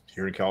 whether it's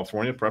here in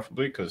California,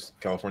 preferably, because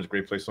California's a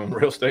great place to own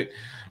real estate,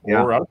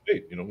 or out of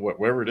state,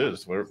 wherever it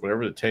is,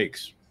 whatever it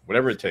takes,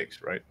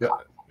 right? Yeah.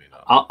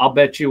 I'll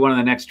bet you one of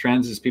the next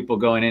trends is people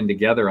going in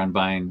together on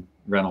buying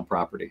rental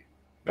property.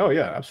 Oh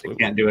yeah, absolutely.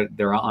 They can't do it.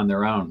 They're on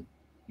their own,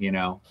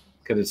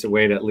 because it's a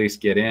way to at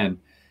least get in.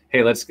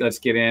 Hey, let's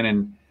get in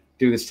and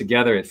do this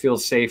together. It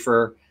feels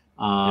safer.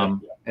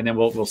 And then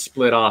we'll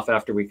split off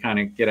after we kind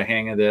of get a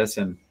hang of this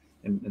and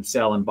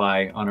sell and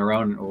buy on our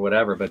own or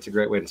whatever. But it's a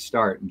great way to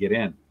start and get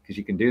in, because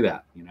you can do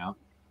that,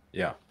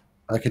 Yeah.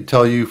 I can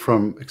tell you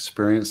from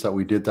experience that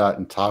we did that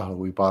in Tahoe.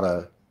 We bought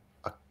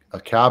a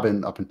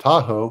cabin up in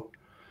Tahoe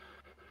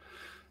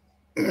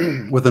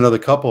with another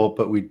couple,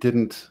 but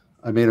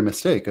I made a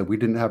mistake. We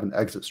didn't have an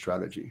exit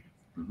strategy.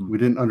 Mm-hmm. We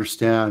didn't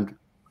understand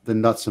the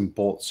nuts and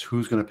bolts.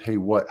 Who's going to pay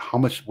what? How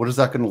much? What is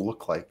that going to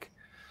look like?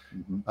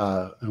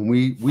 Mm-hmm. And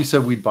we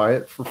said we'd buy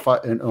it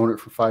and own it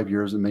for 5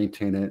 years and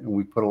maintain it. And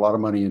we put a lot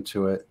of money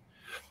into it.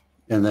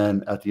 And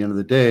then at the end of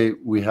the day,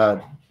 we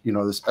had,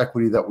 this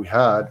equity that we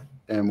had,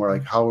 and we're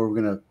like, how are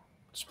we going to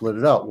split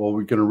it out? Well,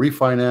 we're going to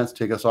refinance,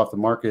 take us off the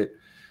market.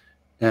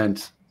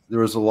 And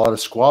there was a lot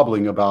of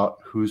squabbling about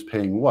who's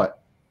paying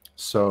what.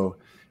 So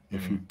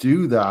if you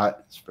do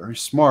that, it's very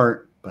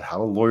smart, but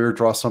have a lawyer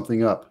draw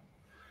something up.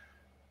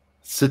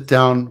 Sit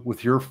down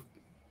with your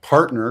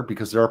partner,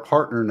 because they're a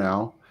partner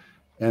now,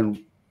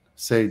 and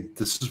say,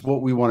 this is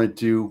what we want to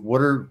do.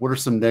 What are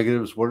some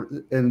negatives?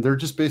 And they're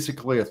just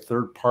basically a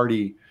third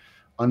party,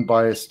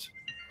 unbiased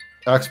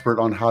expert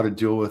on how to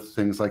deal with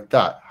things like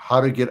that, how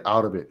to get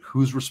out of it,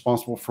 who's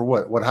responsible for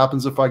what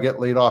happens if I get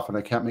laid off and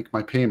I can't make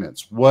my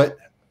payments, what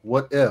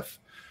if,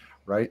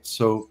 right?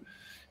 So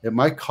it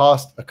might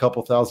cost a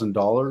couple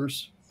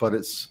 $1,000s, but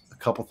it's a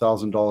couple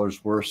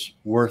 $1,000s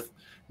worth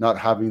not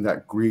having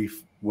that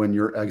grief when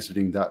you're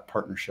exiting that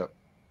partnership.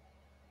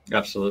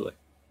 Absolutely.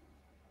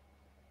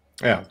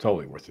 Yeah,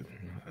 totally worth it.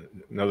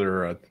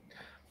 Another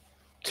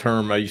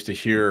term I used to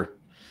hear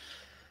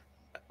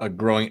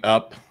growing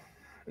up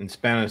in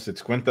Spanish,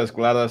 it's cuentas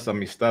claras,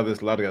 amistades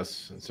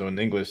largas. So in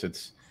English,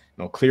 it's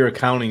clear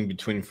accounting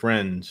between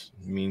friends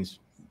means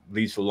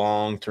leads to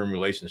long-term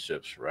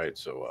relationships, right?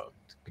 So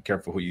be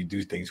careful who you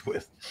do things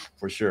with,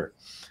 for sure.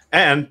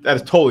 And that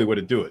is totally way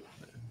to do it.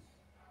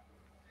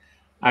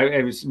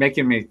 It was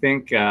making me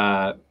think,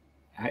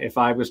 if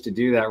I was to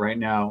do that right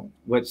now,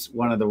 what's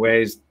one of the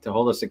ways to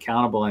hold us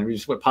accountable? And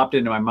just what popped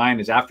into my mind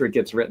is after it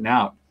gets written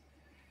out,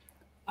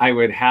 I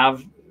would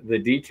have the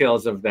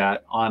details of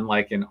that on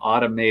like an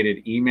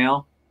automated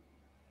email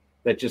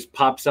that just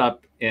pops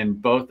up in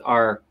both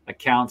our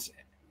accounts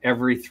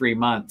every 3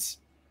 months.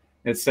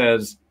 It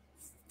says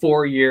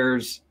 4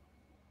 years,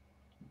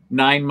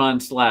 9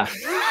 months left.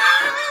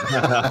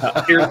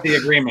 Here's the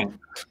agreement.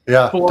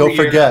 Yeah, don't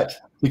forget,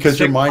 because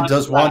your 6 mind months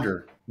does left.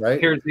 wander,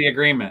 right? Here's the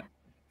agreement.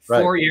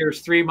 Right. 4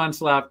 years, 3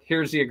 months left.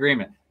 Here's the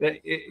agreement.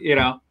 You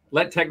know,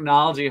 let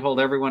technology hold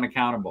everyone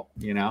accountable.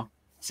 You know,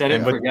 set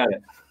it and forget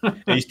it.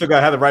 And you still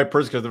gotta have the right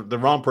person, because the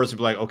wrong person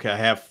be like, okay, I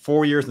have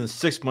 4 years and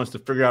 6 months to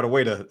figure out a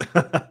way to.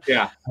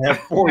 Yeah. I have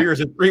 4 years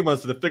and 3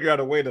 months to figure out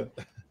a way to.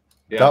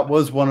 Yeah. That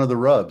was one of the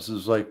rubs.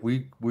 Is like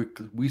we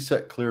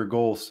set clear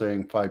goals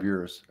saying 5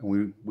 years,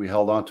 and we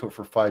held on to it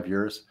for 5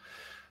 years,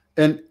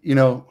 and you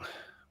know.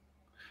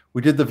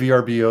 We did the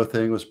VRBO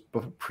thing. It was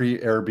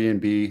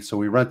pre-Airbnb. So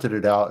we rented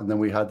it out. And then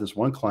we had this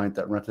one client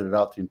that rented it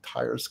out the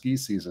entire ski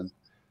season.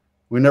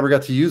 We never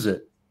got to use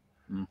it.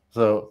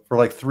 So for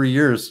like 3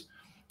 years,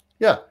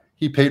 yeah,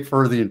 he paid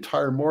for the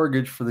entire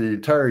mortgage for the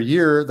entire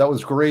year. That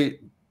was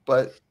great.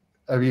 But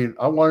I mean,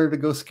 I wanted to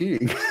go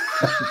skiing.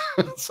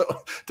 So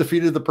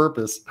defeated the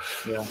purpose.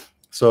 Yeah.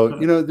 So,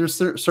 you know, there's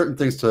certain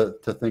things to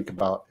think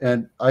about.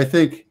 And I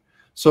think,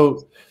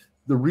 so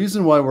the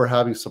reason why we're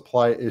having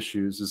supply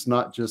issues is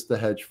not just the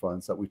hedge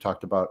funds that we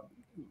talked about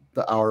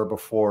the hour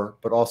before,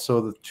 but also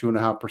the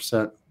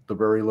 2.5%, the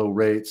very low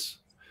rates,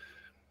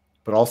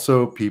 but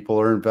also people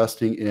are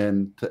investing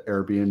into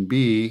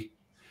Airbnb.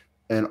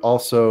 And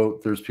also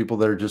there's people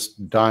that are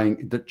just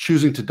dying, that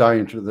choosing to die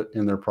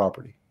in their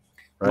property.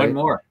 Right? One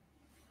more.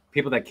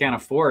 People that can't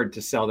afford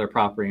to sell their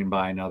property and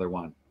buy another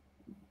one.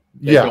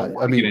 Yeah,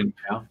 I mean,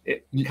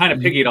 it kind of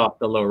piggied off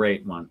the low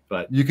rate one,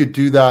 but you could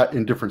do that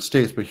in different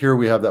states. But here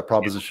we have that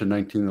Proposition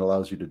 19 that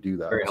allows you to do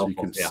that. Very so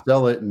helpful, you can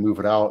sell it and move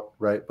it out,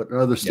 right? But in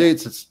other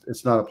states,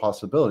 it's not a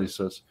possibility.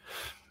 So it's,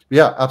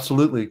 yeah,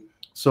 absolutely.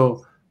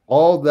 So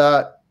all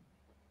that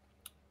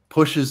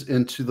pushes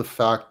into the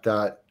fact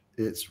that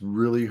it's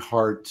really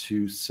hard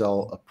to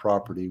sell a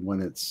property when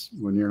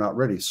you're not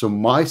ready. So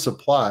my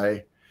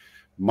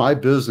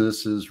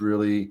business is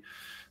really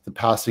the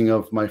passing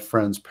of my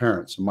friends'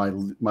 parents,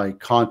 my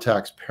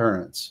contacts'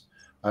 parents.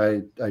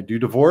 I do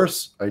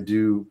divorce. I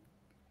do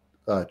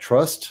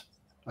trust.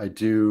 I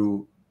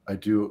do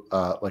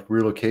like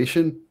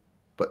relocation,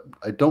 but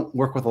I don't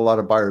work with a lot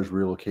of buyers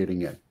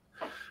relocating in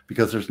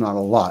because there's not a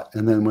lot.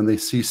 And then when they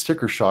see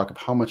sticker shock of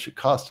how much it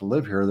costs to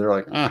live here, they're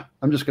like,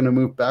 I'm just going to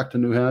move back to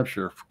New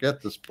Hampshire.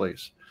 Forget this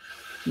place.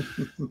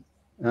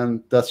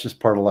 And that's just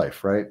part of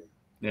life, right?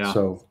 Yeah.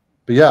 So,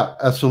 but yeah,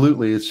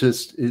 absolutely. It's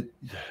just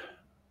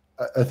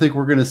I think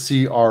we're going to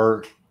see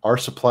our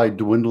supply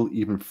dwindle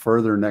even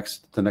further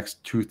the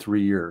next 2-3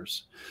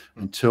 years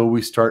until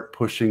we start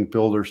pushing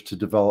builders to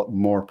develop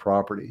more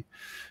property,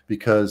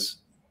 because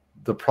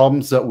the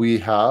problems that we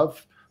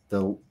have,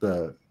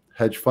 the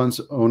hedge funds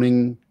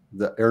owning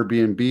the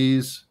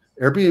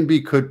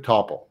Airbnb could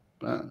topple.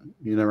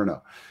 You never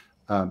know,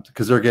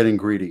 because they're getting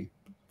greedy.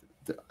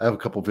 I have a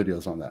couple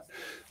videos on that.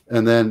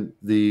 And then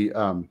the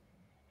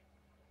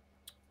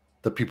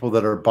people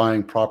that are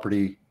buying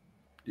property,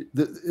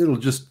 it'll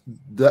just,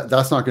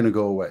 that's not going to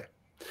go away.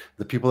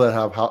 The people that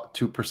have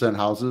 2%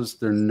 houses,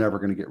 they're never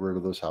going to get rid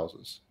of those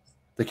houses.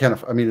 They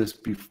can't. I mean, it's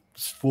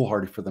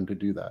foolhardy for them to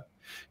do that.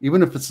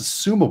 Even if it's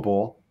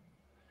assumable,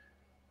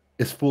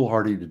 it's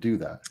foolhardy to do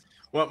that.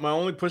 Well, my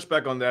only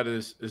pushback on that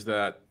is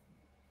that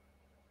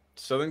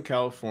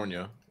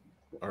California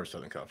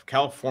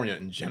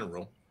in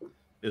general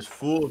is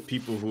full of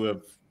people who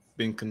have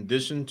been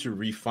conditioned to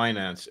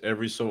refinance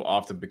every so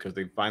often because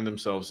they find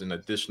themselves in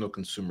additional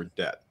consumer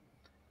debt.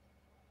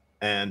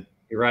 And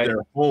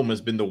their home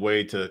has been the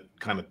way to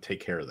kind of take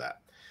care of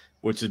that,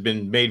 which has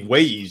been made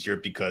way easier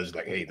because,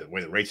 like, hey, the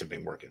way the rates have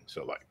been working.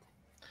 So, like,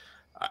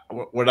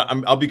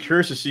 I'll be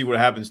curious to see what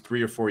happens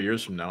 3 or 4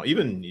 years from now.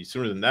 Even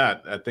sooner than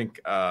that, I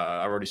think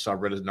I already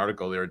read an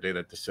article the other day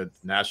that said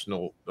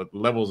the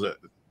levels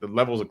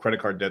of credit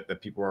card debt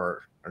that people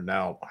are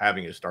now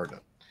having is starting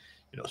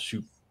to,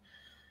 shoot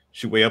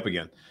way up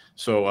again.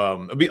 So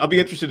I'll be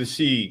interested to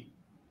see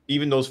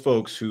even those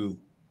folks who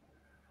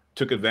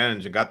took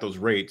advantage and got those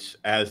rates,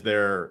 as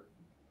their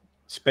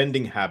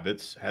spending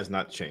habits has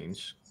not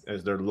changed,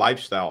 as their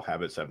lifestyle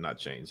habits have not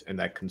changed, and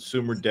that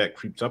consumer debt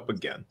creeps up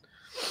again.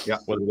 Yeah,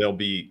 whether they'll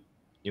be,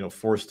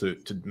 forced to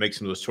make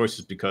some of those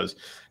choices because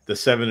the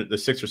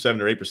 6 or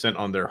 7 or 8%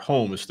 on their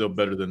home is still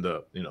better than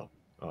the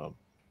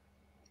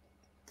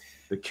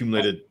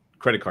accumulated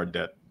credit card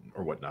debt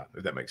or whatnot,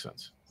 if that makes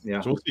sense.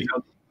 Yeah, so we'll see.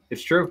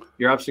 It's true.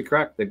 You're absolutely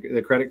correct.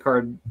 The credit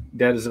card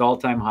debt is at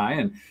all-time high,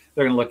 and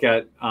they're going to look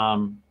at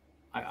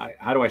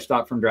how do I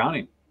stop from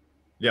drowning?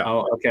 Yeah.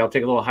 Oh, okay, I'll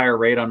take a little higher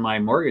rate on my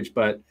mortgage,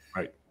 but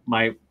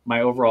my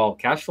overall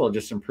cash flow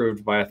just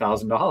improved by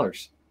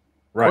 $1,000.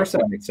 Right. Of course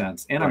that makes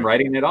sense. And I'm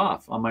writing it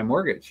off on my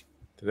mortgage.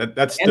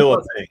 That's still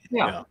a thing.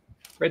 Yeah.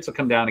 rates will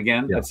come down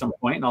again at some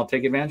point, and I'll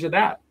take advantage of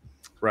that.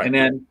 Right. And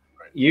then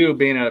you,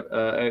 being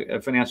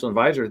a financial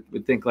advisor,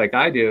 would think like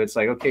I do. It's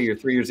like, okay, you're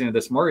 3 years into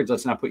this mortgage.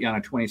 Let's not put you on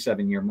a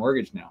 27-year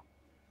mortgage now.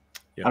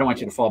 I don't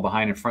want you to fall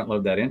behind and front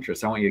load that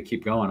interest. I want you to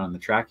keep going on the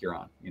track you're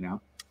on, you know?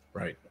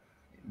 Right.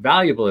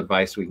 Valuable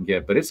advice we can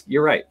give, but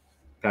you're right,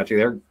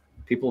 Patrick.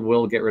 People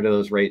will get rid of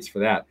those rates for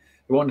that.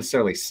 They won't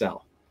necessarily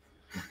sell,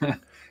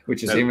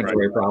 which is the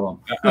inventory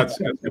problem. That's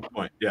a good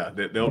point. Yeah,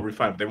 they'll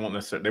refine, but they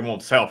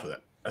won't sell for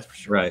that. That's for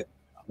sure. Right.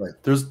 Right.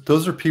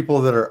 Those are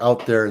people that are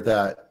out there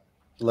that,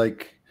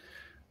 like,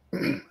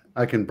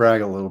 I can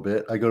brag a little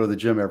bit. I go to the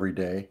gym every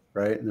day,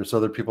 right? And there's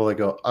other people that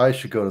go, I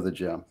should go to the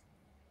gym.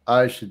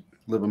 I should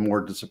live a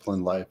more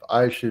disciplined life.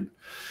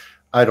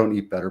 I don't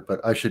eat better, but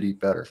I should eat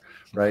better,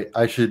 right?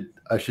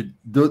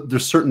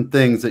 There's certain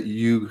things that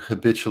you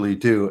habitually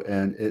do,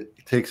 and it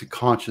takes a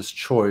conscious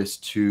choice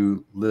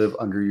to live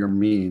under your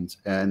means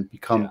and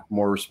become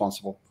more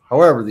responsible.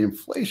 However, the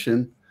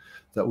inflation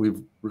that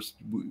we've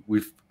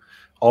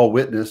all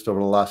witnessed over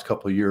the last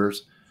couple of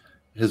years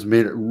has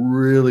made it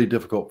really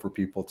difficult for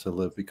people to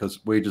live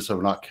because wages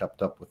have not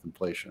kept up with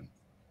inflation.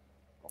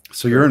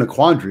 So you're in a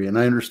quandary, and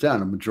I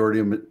understand a majority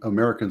of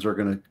Americans are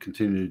going to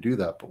continue to do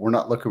that, but we're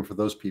not looking for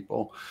those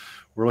people.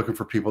 We're looking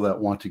for people that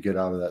want to get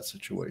out of that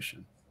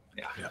situation,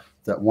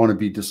 that want to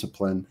be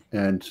disciplined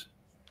and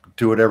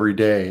do it every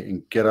day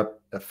and get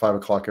up at 5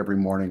 o'clock every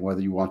morning,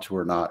 whether you want to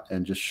or not,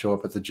 and just show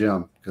up at the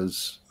gym,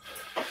 because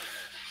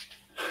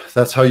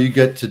that's how you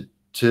get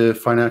to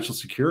financial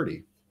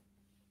security,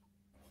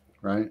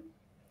 right?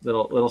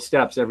 Little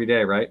steps every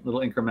day, right? Little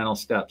incremental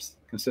steps,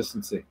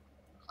 consistency.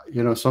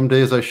 You know, some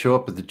days I show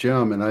up at the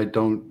gym and I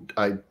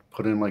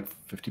put in like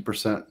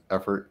 50%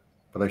 effort,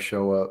 but I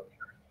show up.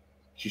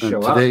 You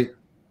show up.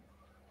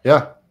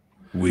 Yeah.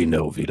 We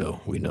know, Vito.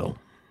 We know.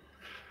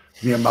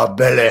 Me in my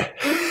belly.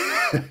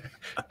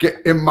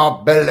 Get in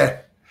my belly.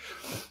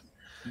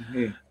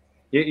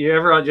 You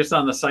ever just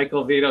on the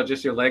cycle, Vito,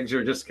 just your legs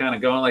are just kind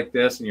of going like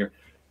this and you're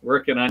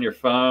working on your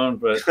phone,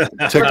 but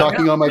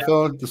TikToking on my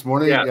phone this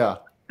morning? Yeah.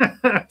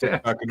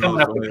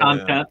 Coming up with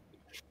content.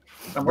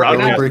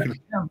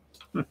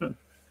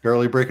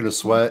 Barely breaking a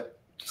sweat.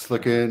 Just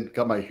looking,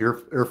 got my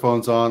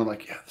earphones on. I'm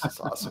like, yeah, this is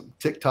awesome.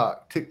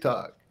 TikTok.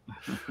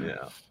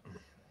 Yeah.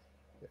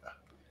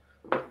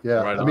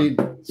 Right I mean,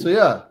 so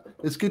yeah,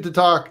 it's good to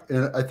talk.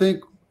 And I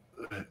think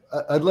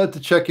I'd like to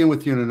check in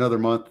with you in another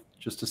month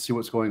just to see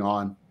what's going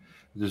on.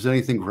 If there's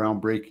anything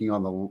groundbreaking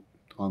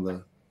on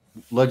the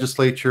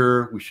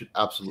legislature, we should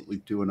absolutely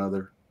do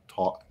another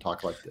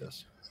talk like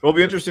this. It'll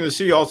be interesting to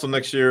see also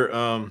next year.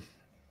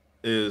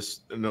 Is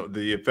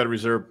the Federal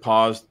Reserve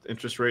paused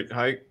interest rate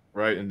hike,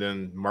 right? And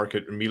then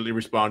market immediately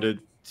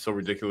responded. So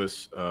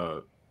ridiculous.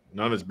 None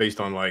of it's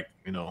based on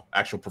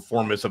actual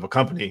performance of a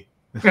company.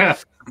 Right.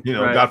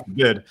 God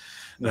forbid.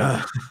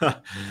 Yeah.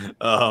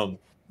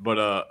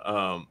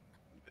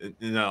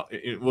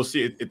 We'll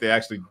see if they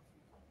actually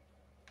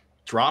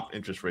drop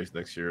interest rates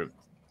next year.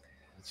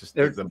 It's just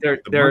they're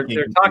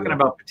talking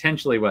about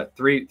potentially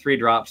three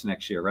drops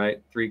next year,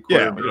 right?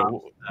 3/4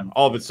 drops.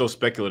 All of it's so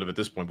speculative at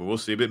this point, but we'll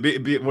see. But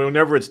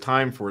whenever it's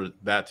time for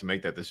that to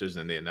make that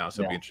decision and they announce,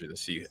 it'll be interesting to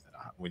see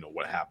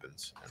what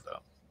happens and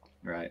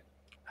right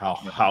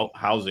how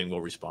housing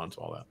will respond to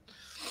all that.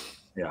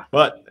 Yeah.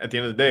 But at the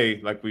end of the day,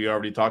 like we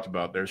already talked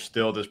about, there's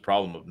still this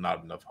problem of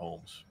not enough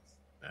homes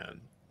and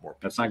more.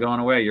 That's not going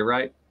away. You're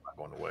right. Not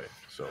going away.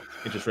 So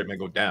interest rate may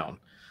go down.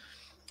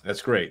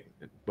 That's great,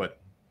 but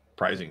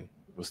pricing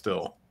will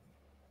still.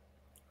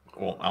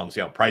 Well, I don't see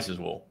how prices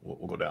will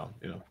go down,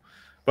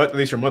 but at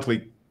least your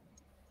monthly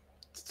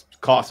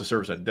cost of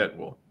service and debt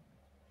will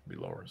be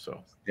lower.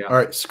 So yeah. All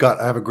right, Scott,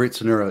 I have a great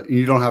scenario.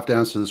 You don't have to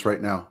answer this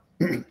right now.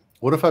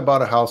 What if I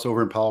bought a house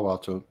over in Palo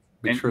Alto?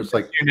 Make sure it's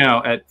like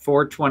at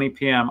 4:20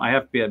 p.m. I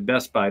have to be at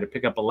Best Buy to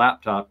pick up a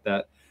laptop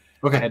that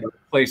I had to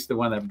replace the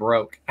one that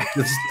broke.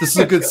 This is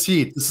a good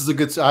seed. This is a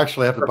good.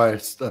 Actually, I have to buy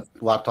a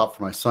laptop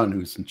for my son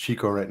who's in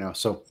Chico right now.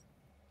 So,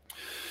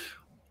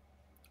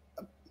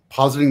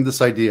 positing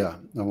this idea,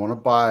 I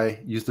want to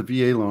use the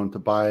VA loan to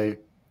buy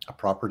a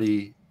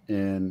property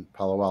in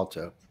Palo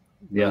Alto.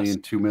 $1 million,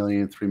 $2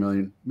 million, $3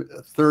 million.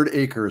 A third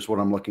acre is what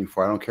I'm looking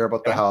for. I don't care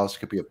about the house. It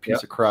could be a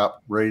piece of crap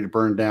ready to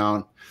burn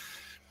down.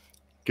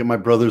 Get my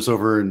brothers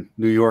over in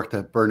New York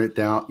to burn it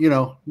down.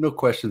 No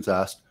questions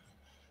asked.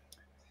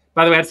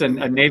 By the way, that's a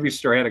Navy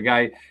story. I had a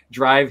guy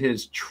drive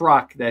his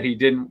truck that he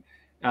couldn't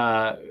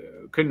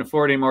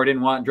afford anymore,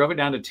 didn't want, drove it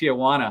down to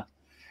Tijuana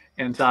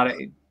and drove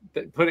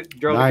it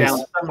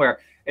down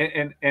somewhere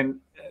and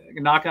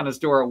knock on his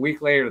door a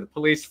week later. The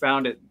police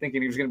found it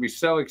thinking he was going to be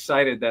so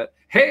excited that,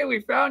 hey, we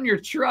found your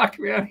truck,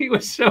 man. He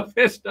was so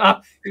pissed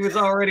off. He was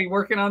already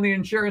working on the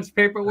insurance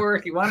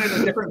paperwork. He wanted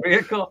a different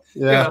vehicle.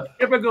 Yeah.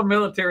 Typical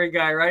military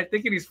guy, right?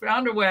 Thinking he's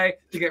found a way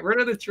to get rid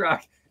of the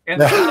truck. And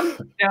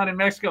down in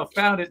Mexico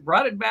found it,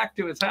 brought it back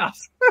to his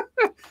house.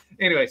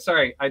 Anyway,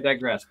 sorry, I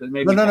digress. But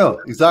maybe no,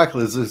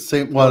 exactly. It's the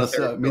same. Well,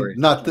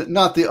 not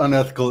the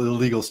unethical,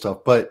 illegal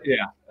stuff, but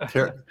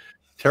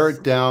tear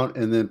it down,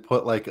 and then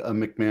put like a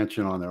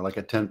McMansion on there, like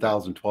a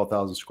 10,000,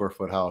 12,000 square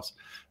foot house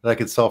that I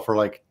could sell for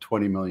like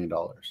 $20 million.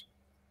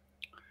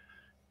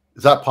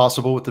 Is that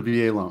possible with the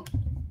VA loan?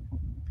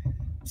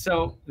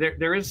 So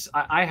there is.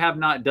 I have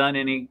not done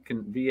any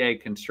VA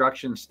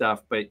construction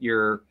stuff, but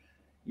you're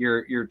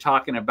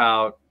talking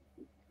about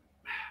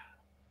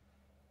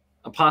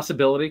a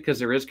possibility because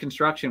there is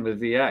construction with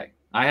VA.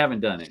 I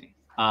haven't done any.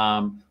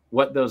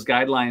 What those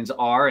guidelines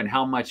are and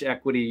how much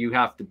equity you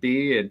have to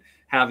be and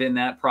have in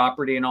that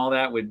property and all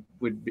that would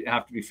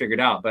have to be figured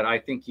out. But I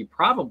think you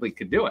probably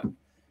could do it.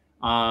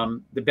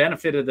 The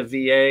benefit of the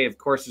VA, of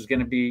course, is going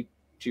to be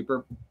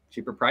cheaper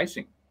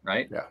pricing,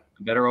 right? Yeah.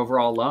 A better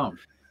overall loan.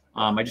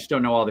 I just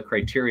don't know all the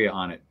criteria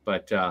on it,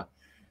 but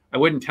I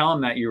wouldn't tell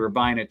them that you were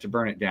buying it to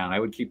burn it down.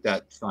 I would keep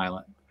that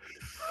silent.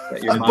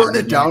 That you're burn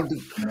it down.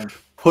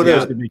 Put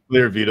just to be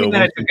clear, Vito.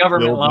 That it's a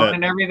government loan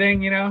and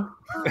everything, you know.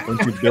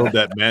 Once you build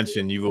that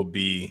mansion, you will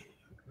be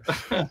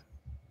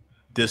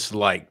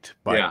disliked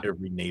by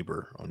every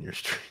neighbor on your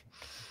street.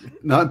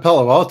 Not in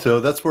Palo Alto.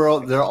 That's where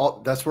all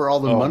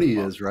the money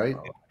is, right?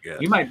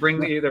 You might bring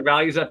the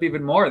values up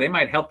even more. They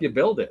might help you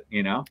build it,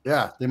 you know?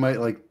 Yeah, they might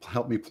like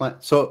help me plan.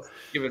 So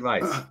give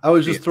advice. I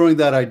was just throwing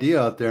that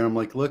idea out there. I'm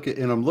like,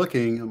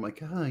 I'm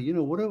like, you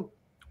know,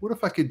 what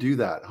if I could do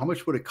that? How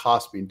much would it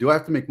cost me? Do I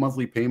have to make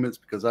monthly payments?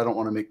 Because I don't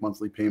want to make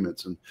monthly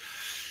payments. And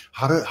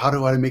how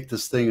do I make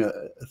this thing a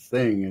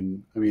thing?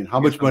 And I mean, how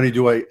much money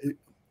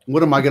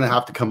what am I going to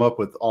have to come up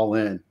with all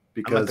in?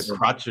 Because I'm like the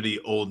crotchety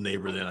old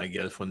neighbor then, I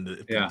guess, when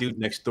the dude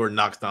next door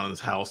knocks down his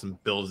house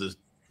and builds this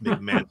big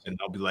mansion,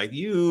 I'll be like,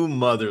 you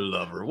mother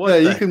lover.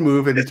 You can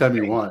move anytime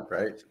you want,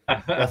 right?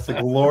 That's the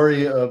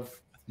glory of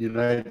the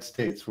United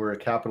States. We're a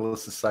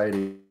capitalist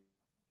society.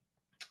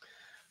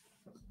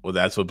 Well,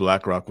 that's what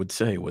BlackRock would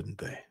say, wouldn't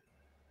they?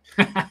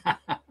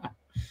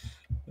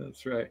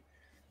 That's right.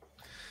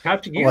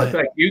 Patrick, you look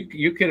like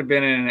you could have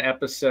been in an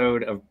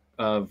episode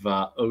of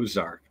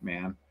Ozark,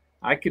 man.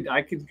 I could.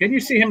 Can you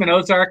see him in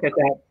Ozark at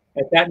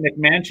that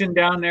McMansion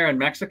down there in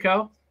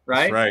Mexico?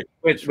 Right.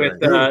 That's right.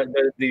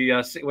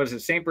 With was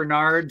it St.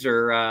 Bernard's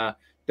or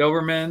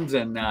Dobermans,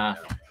 and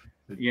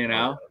you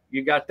know,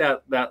 you got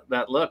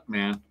that look,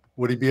 man.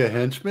 Would he be a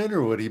henchman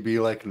or would he be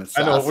like an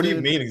assassin? I know. What do you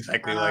mean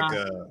exactly? Like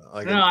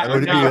would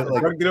he be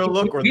like a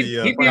look, or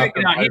he'd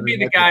be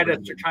the guy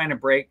that's trying to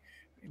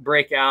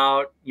break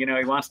out. You know,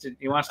 he wants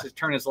to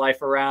turn his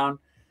life around,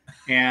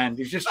 and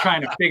he's just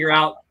trying to figure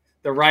out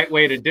the right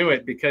way to do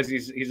it because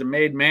he's a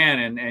made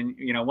man, and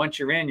you know, once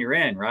you're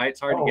in, right? It's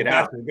hard to get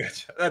out.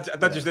 I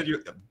thought you said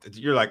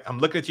you're like, I'm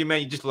looking at you,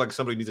 man. You just look like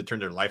somebody needs to turn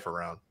their life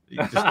around. You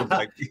just look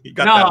like you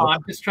got that look.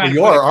 I'm just trying to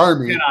put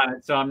army on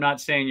it. So I'm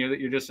not saying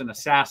you're just an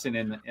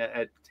assassin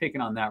at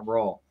taking on that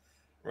role.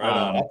 Right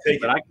on.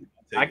 But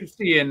I can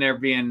see you in there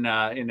being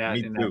in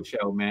that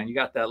show, man. You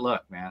got that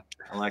look, man.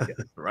 I like it.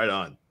 Right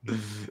on.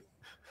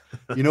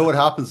 You know what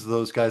happens to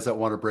those guys that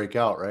want to break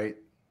out, right?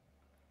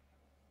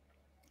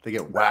 They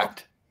get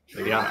whacked.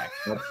 Yeah,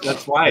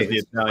 that's why the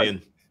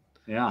Italian.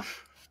 Yeah.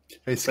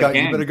 Hey Scott,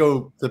 you better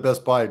go to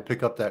Best Buy and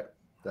pick up that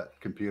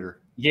computer.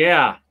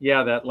 Yeah,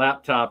 that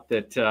laptop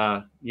that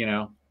you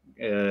know,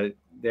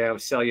 they'll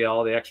sell you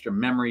all the extra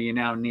memory you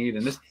now need.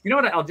 And this, you know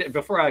what? I'll do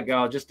before I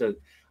go.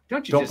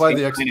 Don't buy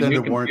the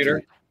extended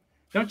warranty.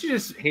 Don't you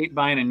just hate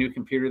buying a new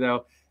computer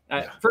though?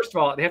 First of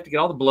all, they have to get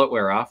all the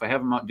bloatware off. I have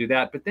them do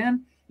that, but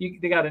then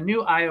they got a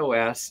new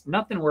iOS.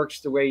 Nothing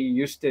works the way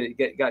you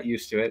got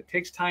used to it. It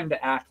takes time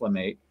to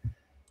acclimate.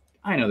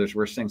 I know there's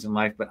worse things in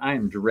life, but I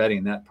am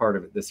dreading that part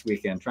of it this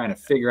weekend, trying to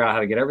figure out how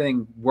to get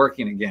everything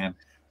working again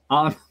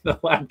on the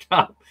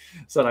laptop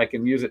so that I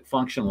can use it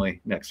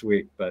functionally next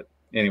week. But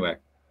anyway,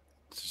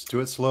 just do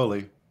it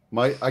slowly.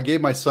 I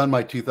gave my son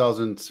my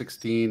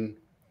 2016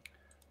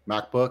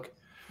 MacBook.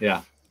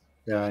 Yeah.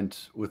 And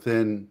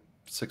within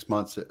 6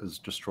 months, it was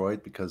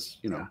destroyed because,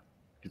 you know,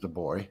 he's a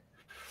boy.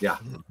 Yeah.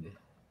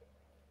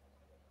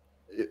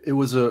 It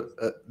was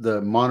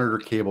the monitor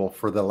cable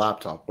for the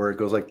laptop where it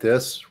goes like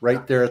this.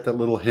 Right there at that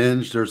little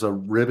hinge, there's a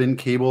ribbon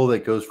cable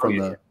that goes from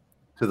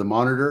to the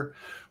monitor.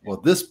 Well,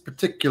 this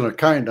particular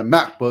kind of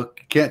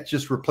MacBook can't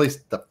just replace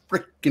the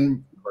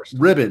freaking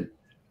ribbon,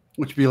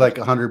 which would be like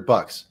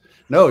 $100.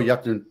 No, you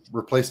have to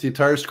replace the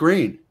entire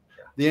screen.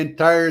 The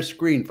entire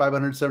screen,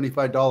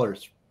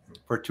 $575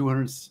 for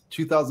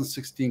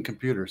 2016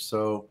 computer.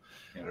 So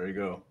there you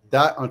go.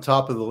 That on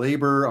top of the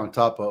labor, on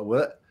top of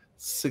what?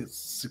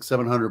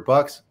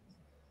 $700.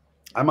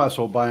 I might as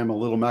well buy him a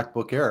little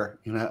MacBook Air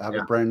and have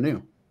it brand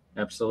new.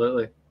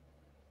 Absolutely.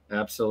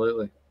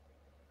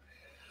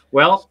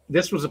 Well,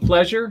 this was a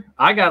pleasure.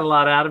 I got a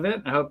lot out of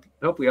it. I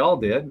hope we all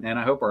did, and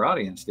I hope our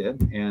audience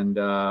did. And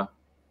I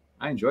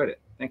enjoyed it.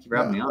 Thank you for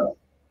having me on.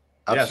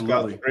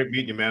 Absolutely. Yeah, Scott, great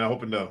meeting you, man. I'm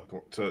hoping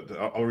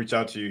I'll reach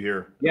out to you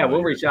here. Yeah,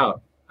 we'll reach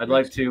out. I'd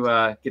like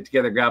to get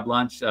together, grab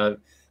lunch,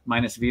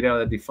 minus Vito.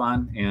 That'd be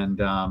fun. And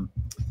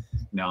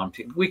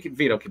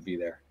Vito could be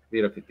there.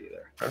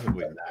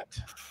 Probably not.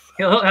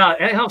 He'll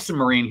have some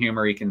marine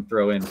humor he can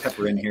throw in,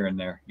 pepper in here and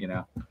there, you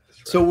know.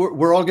 So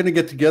we're all going to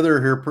get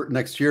together here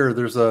next year.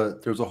 There's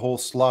a whole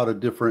slot of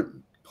different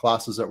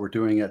classes that we're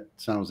doing at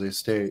San Jose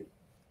State.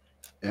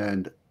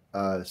 And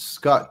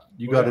Scott,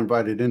 you got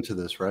invited into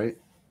this, right?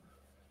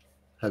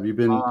 Have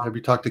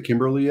you talked to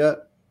Kimberly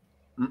yet?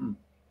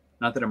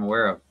 Not that I'm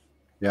aware of.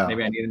 Yeah.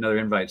 Maybe I need another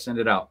invite. Send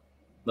it out.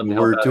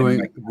 We're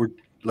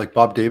like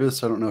Bob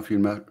Davis. I don't know if you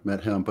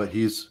met him, but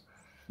he's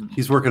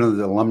working on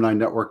the alumni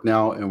network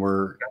now, and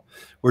we're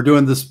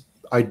doing this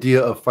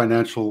idea of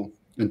financial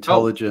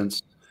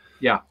intelligence.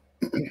 Yeah.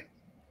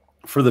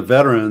 For the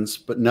veterans,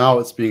 but now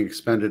it's being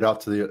expanded out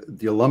to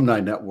the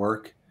alumni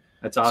network.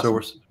 That's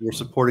awesome. So we're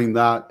supporting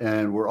that,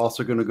 and we're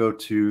also going to go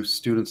to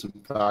students and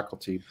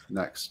faculty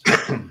next.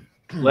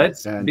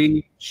 Let's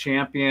be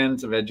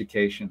champions of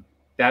education.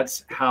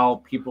 That's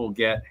how people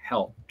get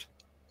helped.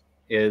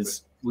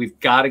 Is we've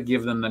got to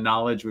give them the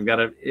knowledge. We've got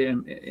to,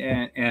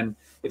 and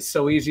it's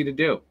so easy to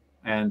do.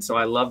 And so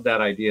I love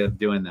that idea of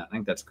doing that. I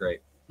think that's great.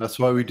 That's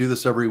why we do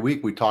this every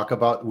week. We talk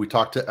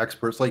to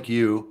experts like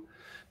you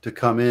to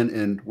come in,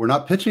 and we're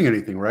not pitching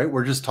anything, right?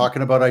 We're just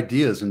talking about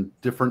ideas and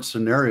different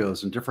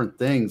scenarios and different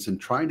things and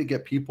trying to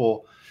get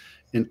people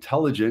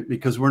intelligent,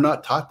 because we're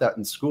not taught that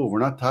in school. We're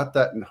not taught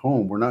that in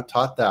home. We're not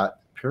taught that,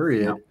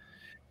 period. No.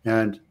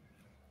 And,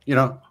 you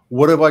know,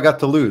 what have I got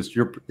to lose?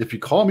 If you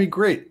call me,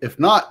 great. If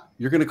not,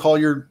 you're going to call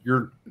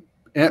your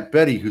Aunt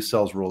Betty who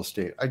sells real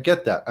estate. I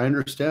get that. I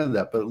understand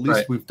that. But at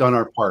least we've done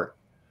our part.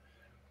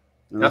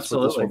 And that's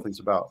what this whole thing's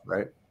about,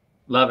 right?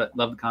 Love it.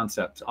 Love the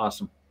concept.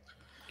 Awesome.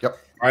 Yep.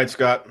 All right,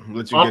 Scott.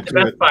 Let's get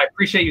to it. I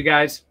appreciate you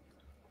guys.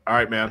 All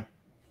right, man.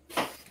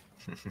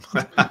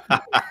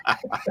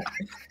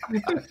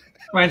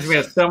 Reminds me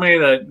of so many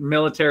of the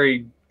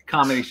military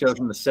comedy shows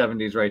from the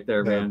 70s right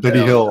there, man. Benny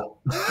Hill.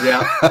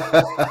 Yeah.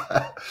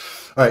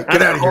 All right,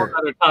 get out of here.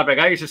 Other topic.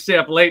 I used to stay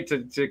up late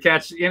to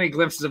catch any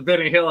glimpses of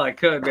Benny Hill I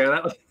could,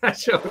 man. That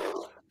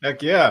show.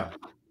 Heck yeah.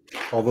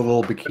 All the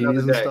little bikinis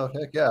and stuff.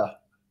 Heck yeah.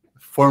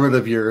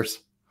 Formative years.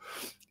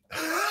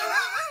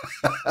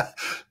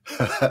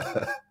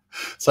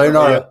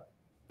 Sayonara.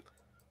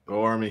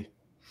 Go Army.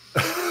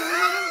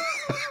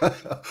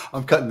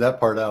 I'm cutting that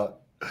part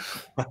out.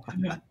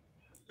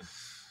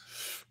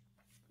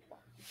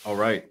 All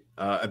right.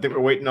 I think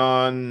we're waiting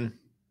on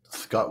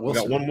Scott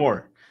Wilson. We got one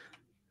more.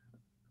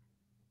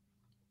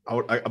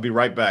 I'll be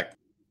right back.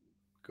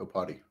 Go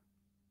potty.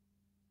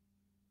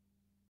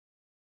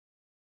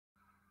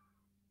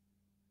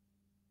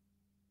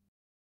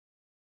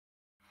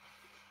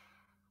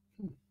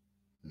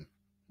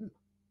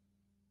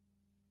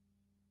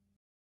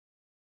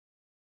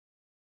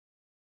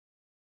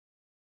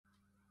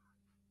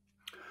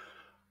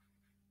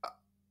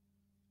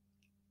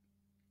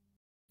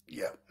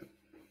 Yeah.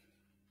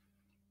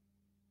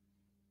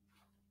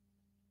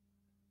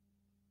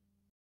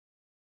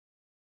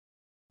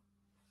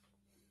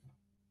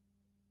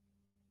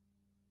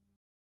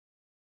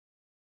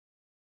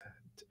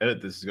 Edit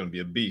this is going to be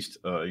a beast.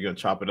 You're going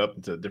to chop it up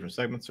into different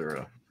segments,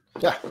 or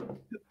yeah.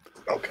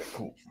 Okay,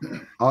 cool.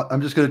 I'm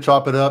just going to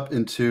chop it up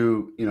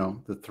into, you know,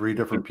 the 3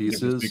 different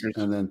pieces,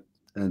 and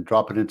then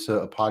drop it into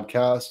a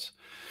podcast,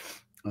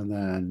 and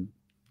then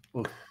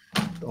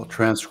I'll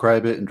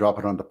transcribe it and drop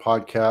it onto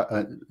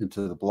podcast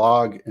into the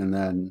blog, and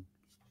then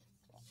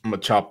I'm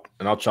gonna chop,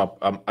 and I'll chop.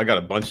 I got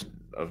a bunch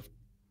of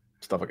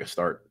stuff I can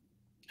start.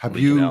 Do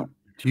you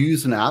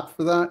use an app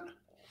for that?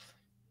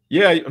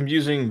 Yeah, I'm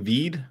using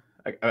Veed.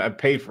 I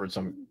paid for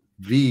some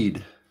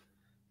Veed.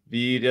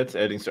 That's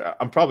editing. So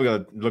I'm probably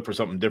gonna look for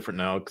something different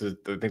now, because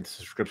I think the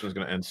subscription is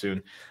gonna end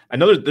soon. I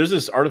know there's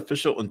this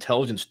artificial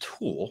intelligence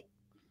tool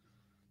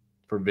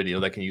for video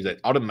that can use that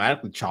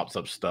automatically chops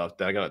up stuff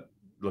that I gotta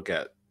look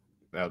at.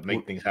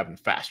 Make things happen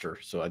faster.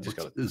 So I just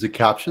got. Is it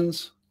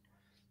captions?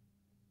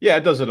 Yeah,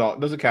 it does it all. It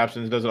does the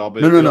captions. It does it all.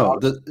 But no.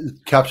 The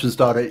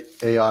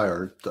captions.ai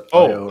or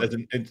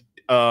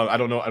I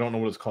don't know. I don't know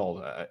what it's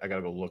called. I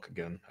gotta go look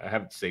again. I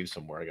have it saved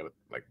somewhere. I gotta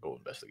go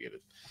investigate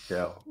it.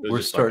 Yeah,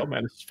 we're starting. Oh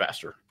man, this is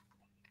faster.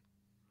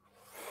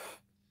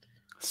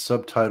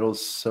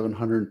 Subtitles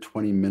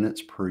 720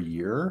 minutes per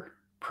year.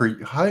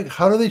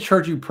 How do they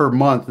charge you per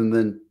month and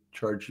then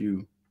charge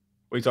you?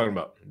 What are you talking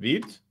about?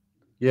 Veeds?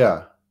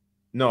 Yeah.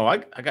 No, I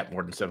got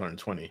more than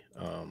 720.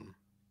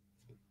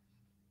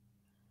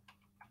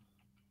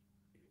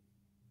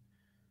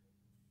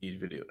 Each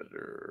video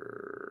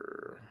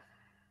editor.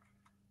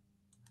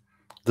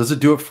 Does it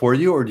do it for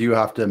you, or do you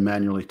have to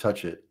manually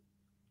touch it?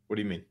 What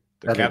do you mean?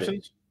 The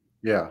captions?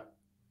 Yeah.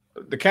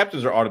 The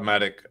captions are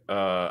automatic.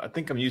 I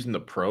think I'm using the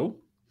Pro.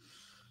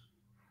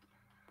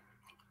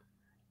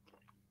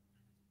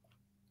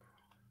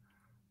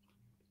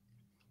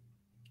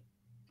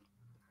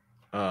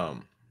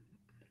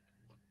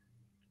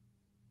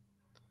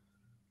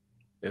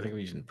 I think I'm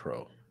using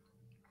Pro,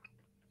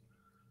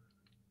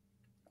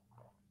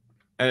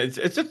 and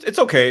it's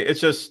okay. It's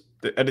just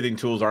the editing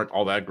tools aren't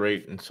all that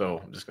great, and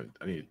so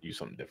I need to use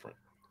something different.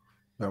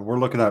 Yeah, we're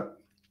looking at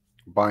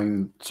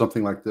buying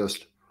something like this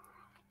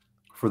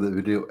for the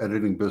video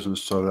editing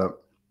business, so that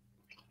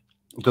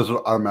it does it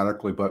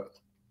automatically, but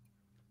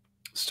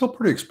it's still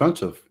pretty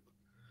expensive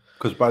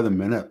because by the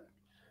minute.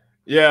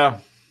 Yeah,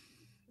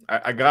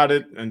 I got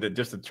it, and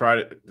just to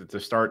try to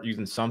start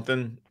using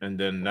something, and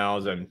then now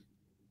as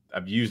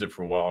I've used it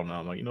for a while now,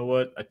 I'm like, you know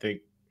what? I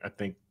think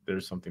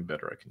there's something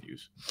better I can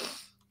use.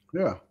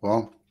 Yeah,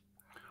 well,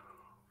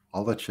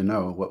 I'll let you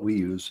know what we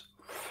use.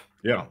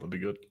 Yeah, that'll be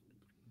good.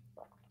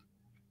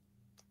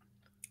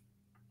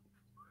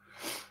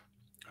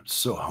 I'm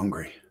so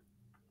hungry.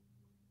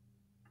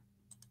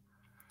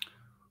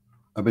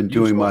 I've been You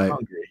doing so my.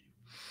 hungry.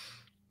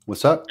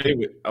 What's up?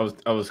 Anyway,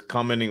 I was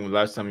commenting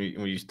last time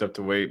when you stepped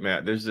away,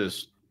 Matt. There's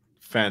this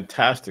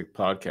fantastic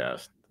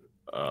podcast,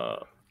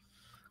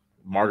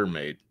 Martyr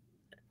Made.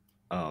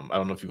 I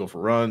don't know if you go for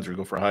runs or you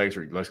go for hikes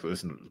or you like to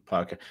listen to the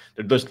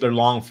podcast. They're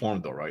long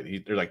form though,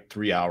 right? They're like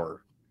 3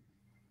 hour,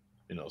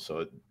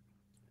 So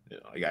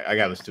I got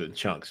to listen to it in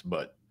chunks.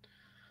 But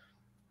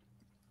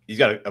he's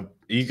got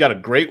a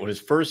great one.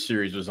 His first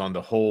series was on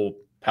the whole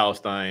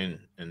Palestine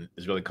and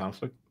Israeli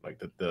conflict, like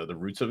the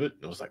roots of it.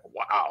 It was like,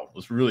 wow, it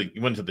was really, he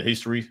went into the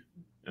history.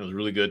 It was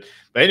really good.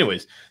 But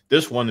anyways,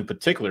 this one in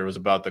particular was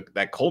about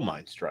that coal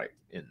mine strike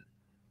in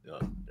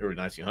early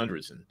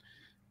 1900s, and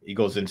he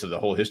goes into the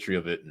whole history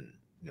of it, and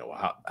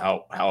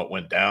how it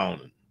went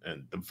down,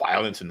 and the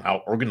violence and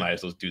how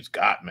organized those dudes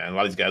got. Man, a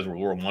lot of these guys were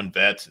World War I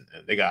vets, and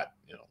they got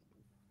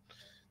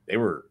they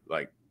were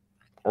like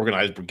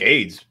organized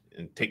brigades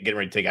and getting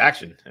ready to take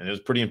action, and it was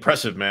pretty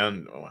impressive,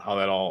 man, how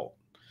that all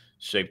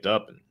shaped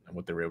up and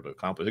what they were able to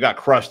accomplish. It got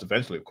crushed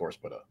eventually, of course,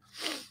 but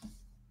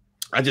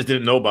I just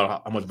didn't know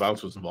about how much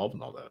violence was involved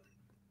in all that,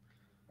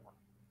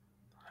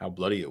 how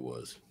bloody it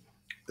was.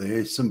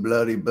 There's some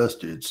bloody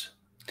bastards.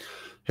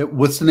 Hey,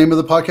 what's the name of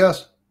the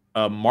podcast?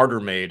 Martyr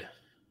Made,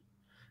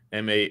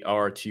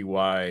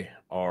 MartyrMade.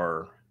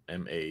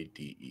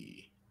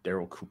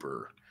 Daryl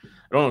Cooper. I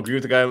don't agree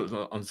with the guy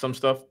on some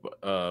stuff,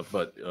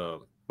 but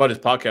his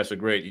podcasts are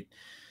great.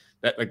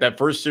 That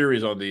first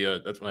series on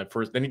the that's when I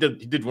first. Then he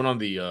did one on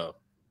the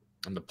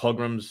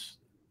pogroms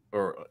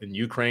or in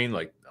Ukraine,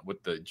 like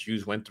what the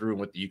Jews went through and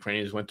what the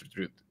Ukrainians went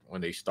through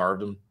when they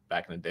starved them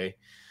back in the day,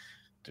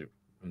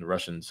 when the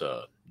Russians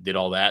did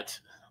all that.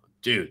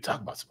 Dude,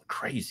 talk about some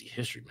crazy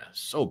history, man.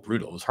 So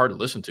brutal. It was hard to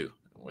listen to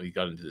when he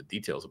got into the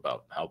details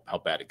about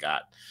how bad it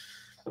got.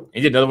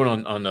 He did another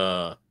one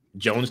on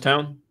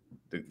Jonestown,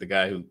 the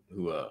guy who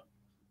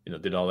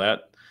did all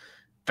that.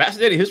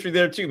 Fascinating history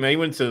there too, man. He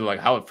went to like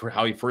how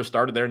he first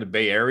started there in the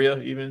Bay Area.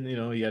 Even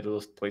he had a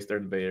little place there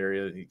in the Bay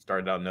Area. He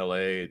started out in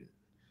L.A. and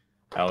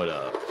how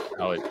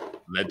it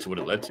led to what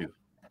it led to.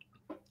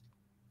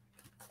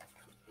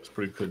 It's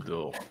pretty good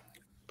though.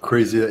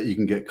 Crazy that you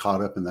can get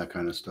caught up in that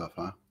kind of stuff,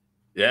 huh?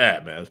 Yeah,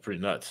 man, it's pretty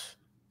nuts.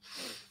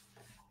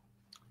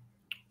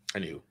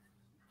 Anywho,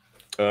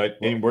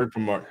 any word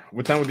from Mark?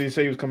 What time did he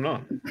say he was coming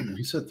on?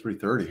 He said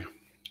 3:30.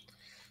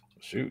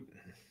 Shoot.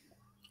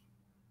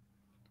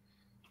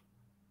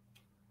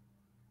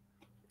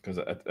 Because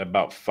at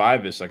about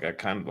 5-ish, like I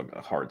kind of like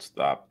a hard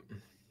stop.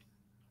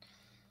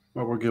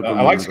 Well, we're good.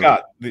 I like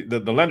Scott, the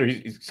lender.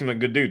 He seemed like a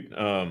good dude.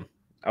 I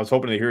was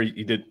hoping to hear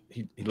he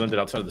lended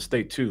outside of the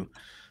state too,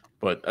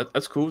 but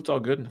that's cool. It's all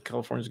good.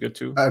 California's good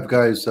too. I have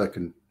guys that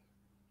can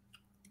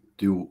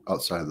do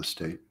outside of the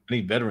state. I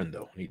need veteran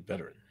though.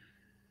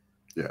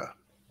 Yeah.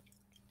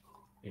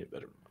 Need a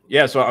veteran.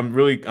 Yeah. So I'm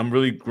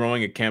really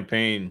growing a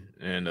campaign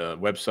and a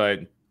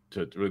website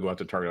to really go out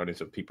to target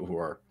audience of people who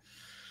are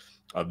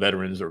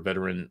veterans or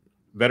veteran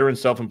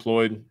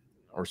self-employed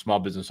or small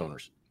business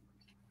owners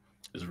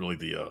is really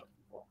the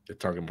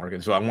target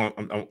market. So I want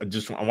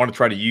to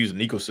try to use an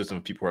ecosystem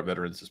of people who are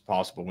veterans as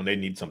possible when they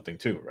need something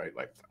too, right?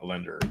 Like a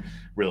lender,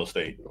 real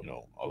estate,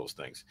 all those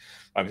things.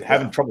 I'm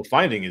having trouble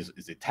finding is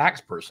a tax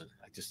person.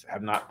 I just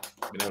have not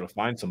been able to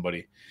find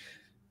somebody.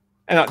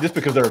 And not just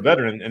because they're a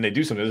veteran and they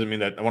do something doesn't mean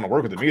that I want to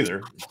work with them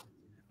either.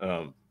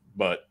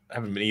 But I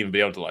haven't been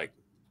able to like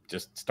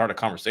just start a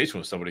conversation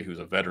with somebody who's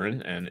a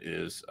veteran and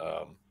is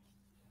a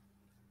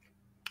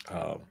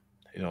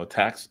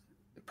tax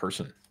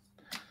person,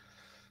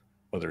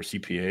 whether a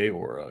CPA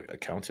or an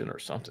accountant or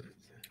something.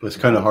 It's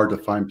kind of hard to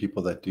find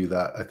people that do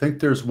that. I think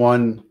there's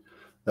one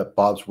that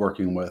Bob's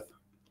working with.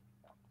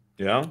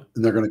 Yeah.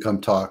 And they're going to come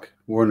talk.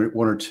 One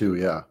or two,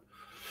 yeah.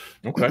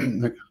 Okay.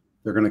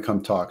 They're going to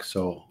come talk.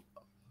 So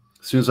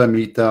as soon as I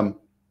meet them,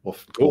 we'll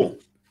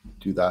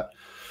do that.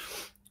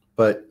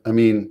 But I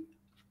mean,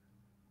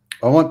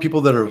 I want people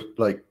that are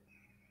like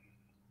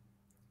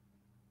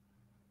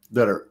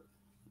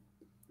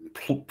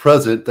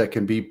present, that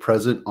can be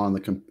present on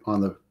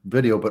the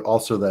video, but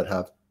also that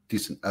have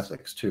decent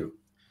ethics too.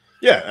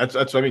 Yeah, that's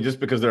what I mean. Just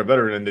because they're a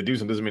veteran and they do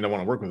something doesn't mean I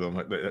want to work with them.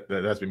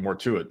 There has to be more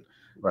to it,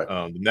 right?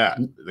 Than that.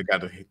 They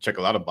got to check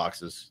a lot of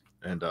boxes,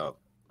 and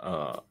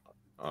but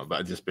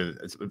I've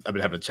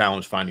been having a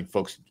challenge finding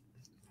folks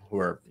who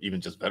are even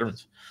just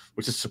veterans,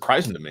 which is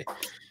surprising to me.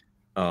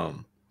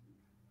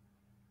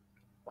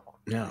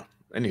 Yeah.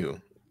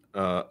 Anywho,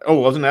 I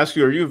was going to ask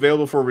you: are you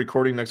available for a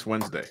recording next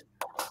Wednesday?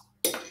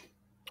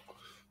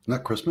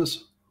 Not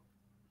Christmas?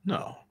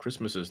 No,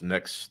 Christmas is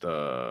next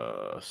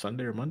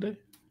Sunday or Monday.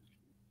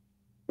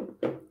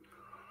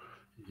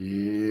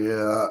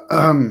 Yeah.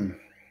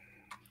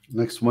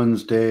 Next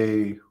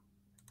Wednesday,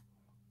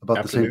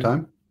 About the same Afternoon.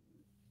 time?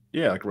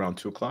 Yeah, like around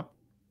 2 o'clock.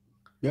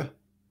 Yeah.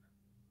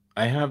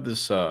 I have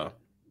this.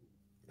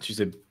 She's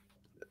a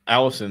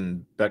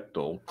Allison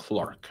Bechtel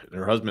Clark.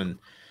 Her husband's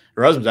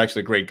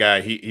actually a great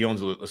guy. He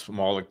owns a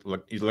small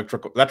he's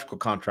electrical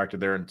contractor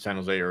there in San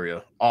Jose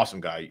area. Awesome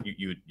guy.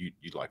 You'd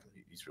like him.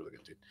 He's really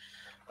good dude.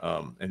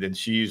 And then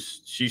she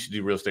used to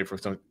do real estate for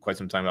quite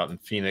some time out in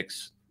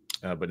Phoenix,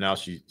 but now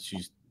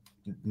she's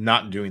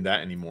not doing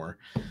that anymore.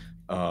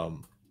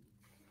 And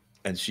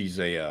she's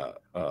a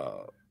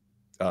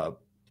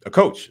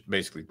coach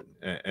basically.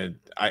 And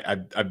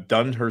I've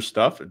done her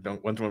stuff. I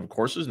went through one of her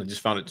courses and I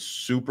just found it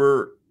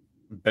super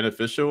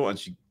beneficial. And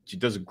she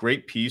does a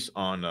great piece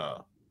on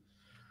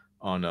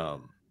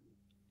kind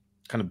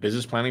of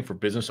business planning for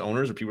business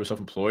owners or people who are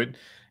self-employed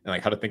and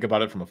like how to think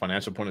about it from a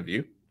financial point of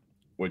view,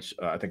 which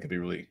I think could be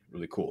really,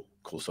 really cool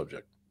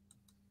subject.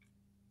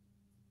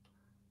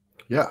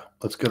 Yeah,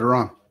 let's get her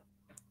on.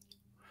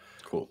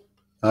 Cool.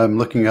 I'm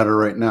looking at her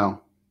right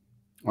now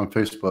on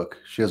Facebook.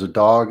 She has a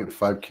dog and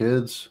 5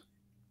 kids.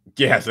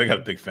 Yeah, so they got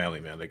a big family,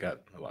 man. They got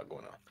a lot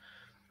going on.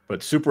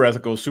 But super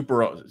ethical,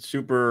 super.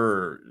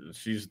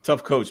 She's a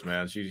tough coach,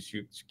 man. She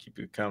keep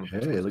you accountable.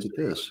 Hey, look at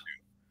this.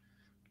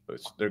 But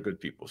they're good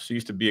people. She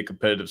used to be a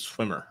competitive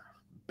swimmer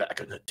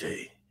back in the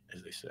day,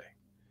 as they say.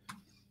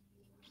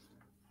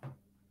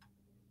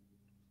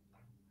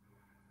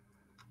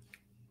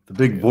 The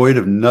big void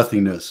of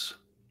nothingness.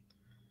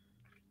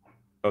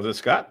 Oh, is it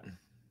Scott?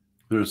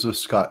 There's a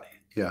Scott.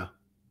 Yeah.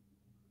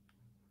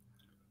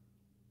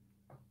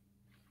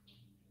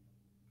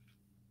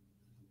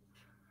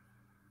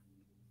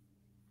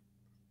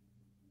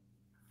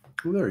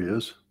 Oh, there he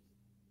is.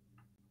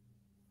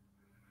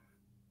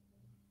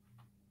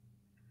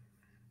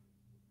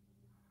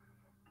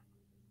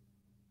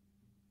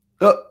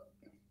 Oh,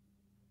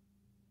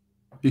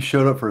 he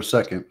showed up for a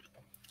second.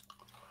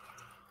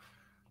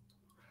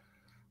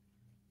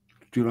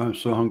 Dude, I'm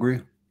so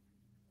hungry.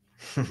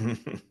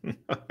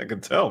 I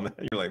can tell, man.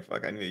 You're like,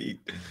 fuck, I need to eat.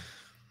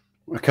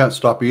 I can't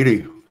stop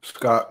eating.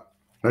 Scott,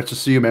 nice to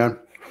see you, man.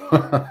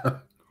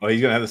 Oh,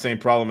 he's gonna have the same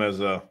problem as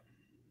the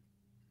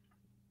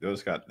other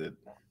Scott did.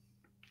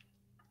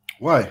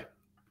 Why?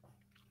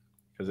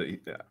 Because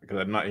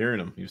I'm not hearing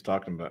him. He was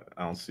talking about.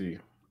 I don't see.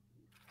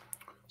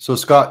 So,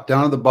 Scott,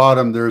 down at the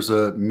bottom, there's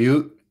a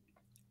mute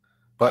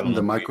button,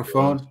 the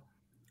microphone,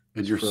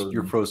 and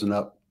you're frozen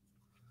up.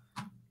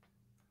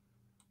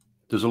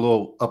 There's a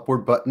little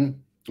upward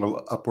button, a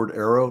little upward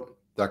arrow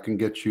that can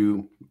get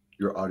you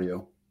your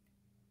audio.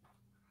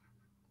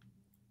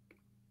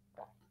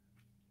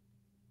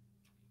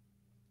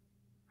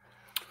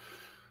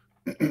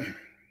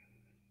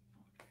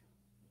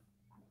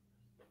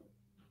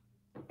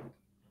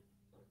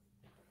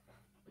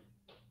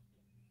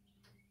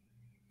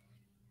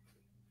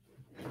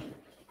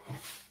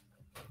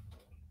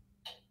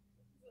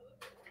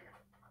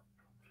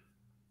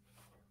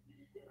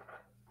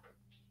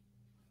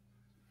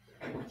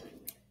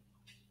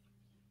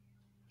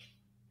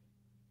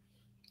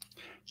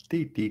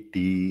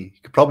 You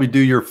could probably do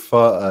your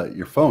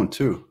phone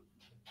too.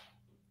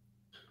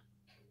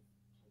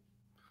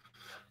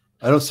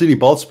 I don't see any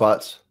bald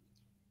spots.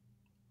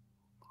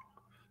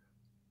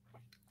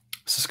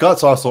 So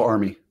Scott's also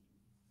Army.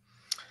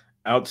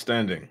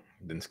 Outstanding.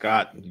 Then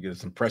Scott, you get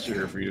some pressure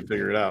here for you to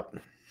figure it out.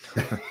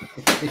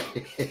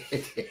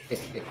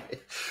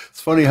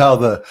 It's funny how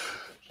the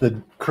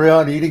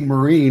crayon eating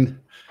Marine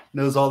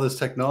knows all this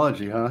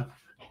technology, huh?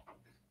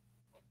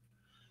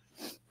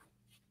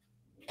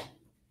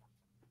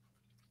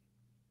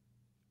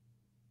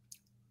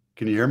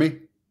 Can you hear me?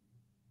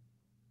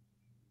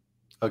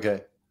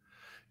 Okay.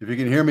 If you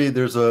can hear me,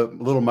 there's a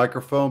little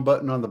microphone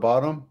button on the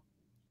bottom.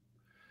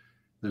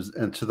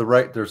 And to the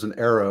right, there's an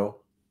arrow.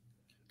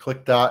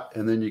 Click that,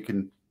 and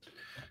then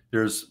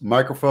there's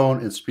microphone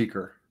and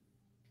speaker.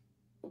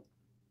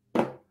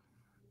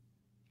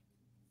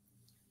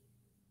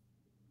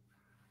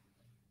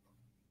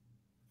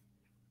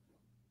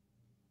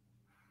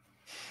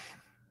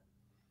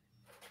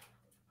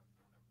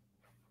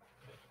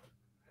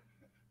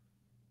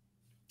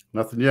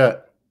 Nothing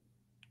yet.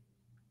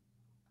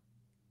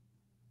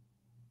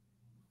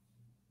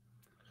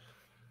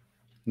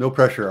 No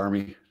pressure,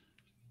 Army.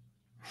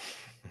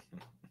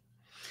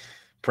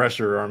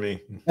 Pressure,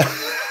 Army.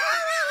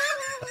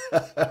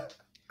 I've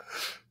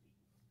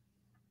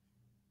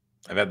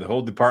had the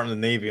whole Department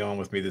of the Navy on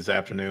with me this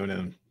afternoon,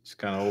 and it's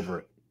kind of over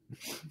it.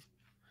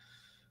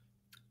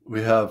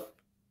 We have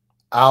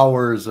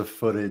hours of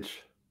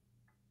footage.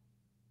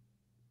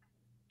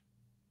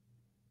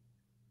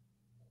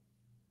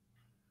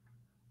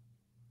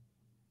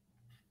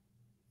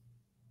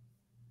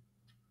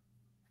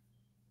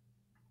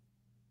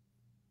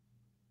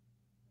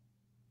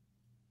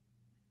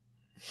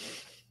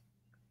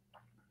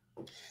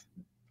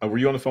 Were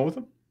you on the phone with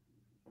him?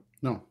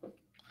 No,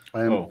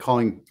 I am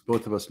calling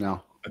both of us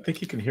now. I think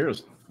he can hear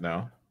us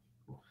now.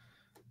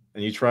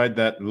 And you tried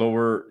that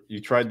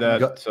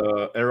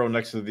arrow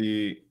next to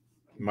the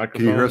microphone.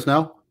 Can you hear us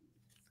now?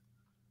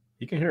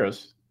 He can hear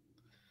us.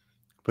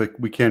 But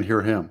we can't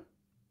hear him.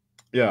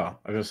 Yeah,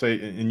 I was gonna say,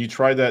 and you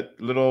try that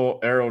little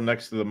arrow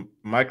next to the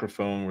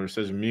microphone where it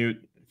says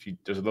mute. If you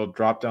there's a little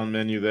drop down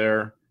menu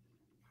there,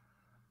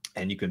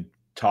 and you can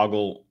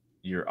toggle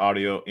your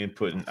audio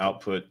input and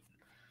output.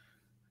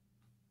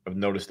 I've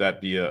noticed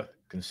that be a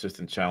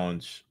consistent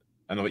challenge.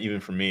 I know even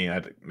for me, I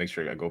had to make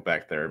sure I go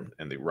back there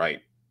and the right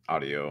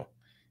audio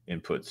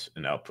inputs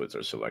and outputs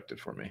are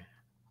selected for me.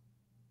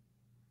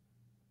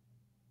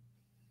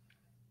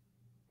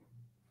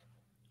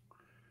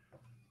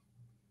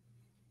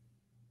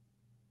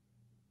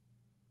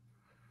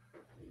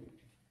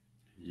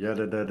 Yeah,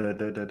 da, da, da,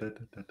 da, da, da, da,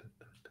 da, da.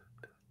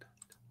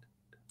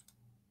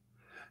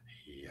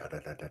 Yeah, da,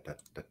 da, da, da,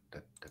 da, da,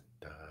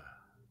 da.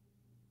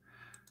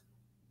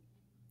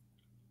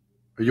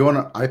 Are you on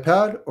an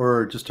iPad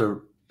or just a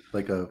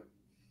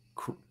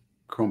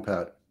Chrome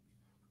pad?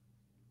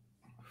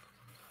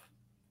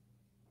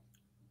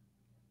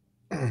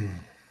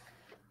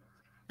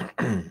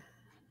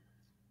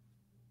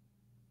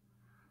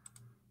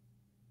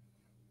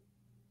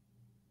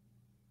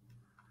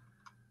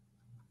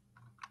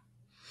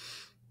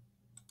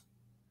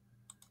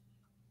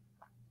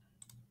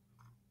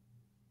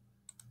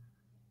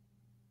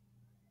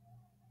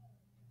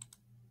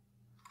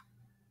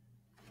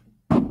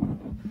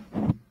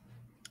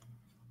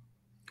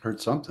 Heard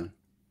something.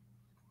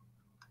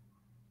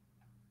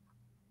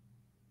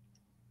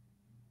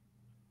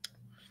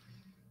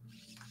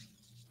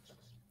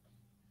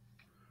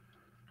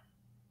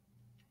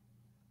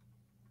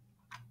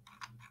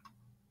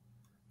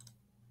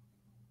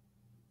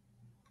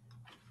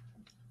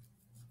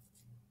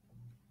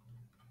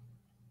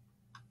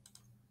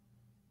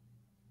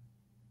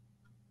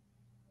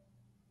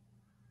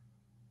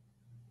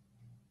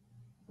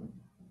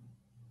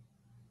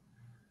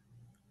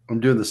 I'm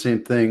doing the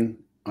same thing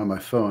on my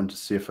phone to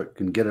see if I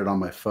can get it on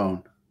my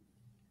phone.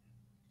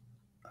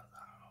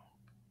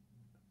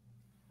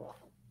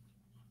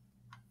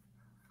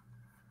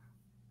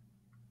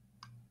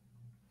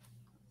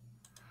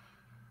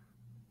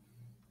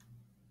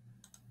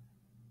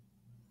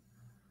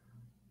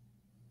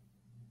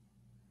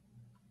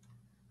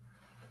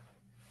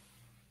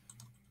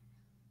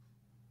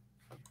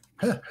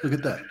 Huh, look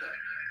at that.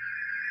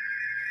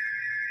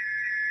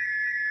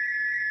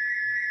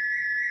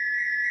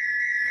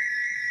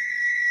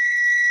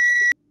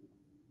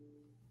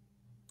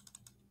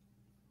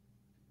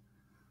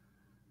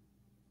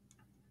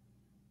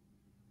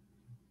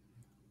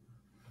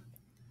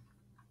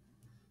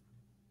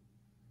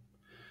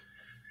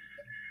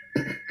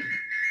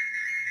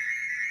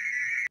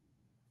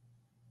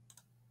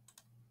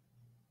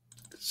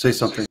 Say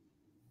something.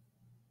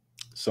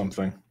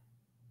 Something.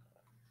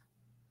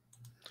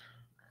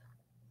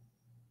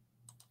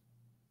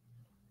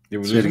 Say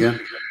it again.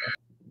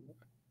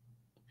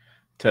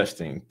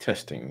 Testing,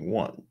 testing.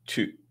 1,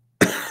 2.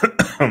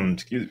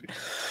 Excuse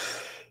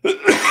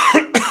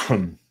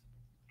me.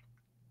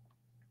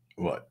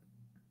 What?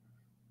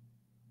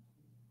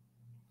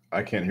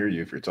 I can't hear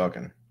you if you're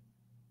talking.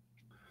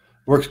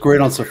 Works great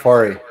on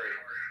Safari.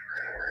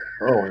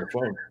 Oh, on your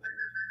phone.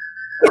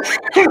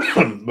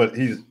 But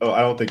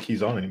I don't think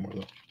he's on anymore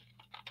though.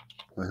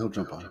 Well, he'll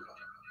jump on.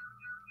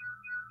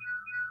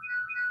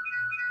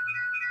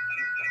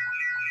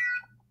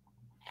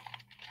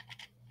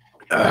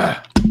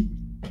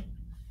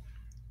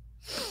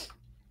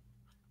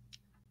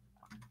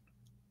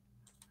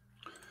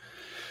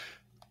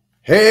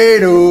 Hey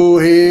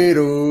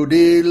do,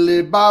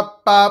 diddly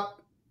bop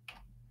bop.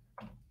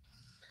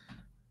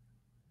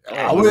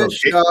 I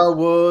wish I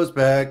was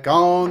back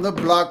on the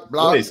block.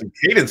 Wait, some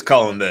cadence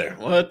calling there.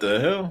 What the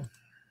hell?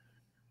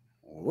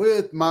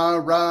 With my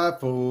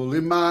rifle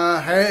in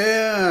my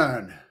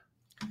hand.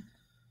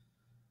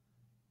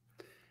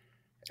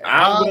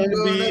 I'm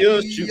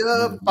gonna be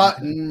a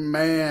fighting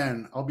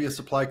man. I'll be a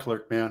supply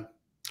clerk, man.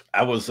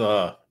 I went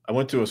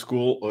to a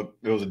school.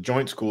 It was a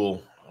joint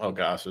school. Oh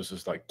gosh, this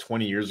is like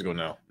 20 years ago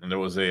now. And there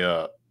was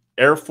a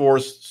Air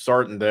Force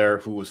sergeant there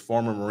who was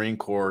former Marine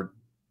Corps,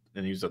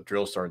 and he was a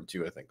drill sergeant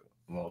too, I think,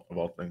 of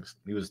all things.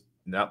 He was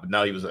now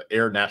he was an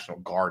Air National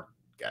Guard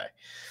guy.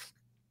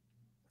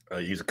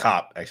 He was a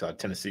cop, actually, out of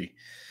Tennessee.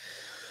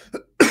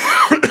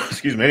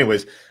 Excuse me.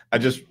 Anyways, I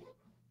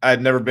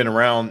had never been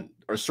around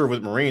or served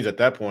with Marines at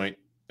that point,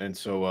 and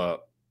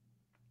so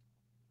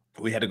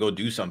we had to go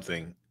do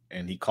something,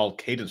 and he called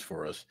cadence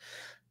for us.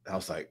 And I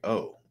was like,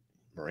 "Oh,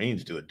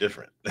 Marines do it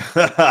different."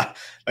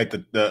 Like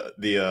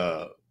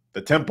the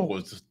tempo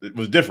was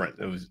different.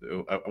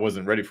 I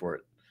wasn't ready for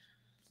it.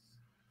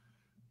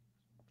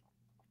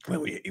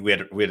 We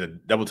had to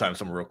double time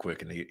something real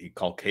quick, and he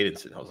called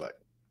cadence, and I was like,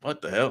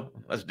 "What the hell?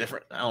 That's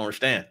different. I don't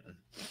understand."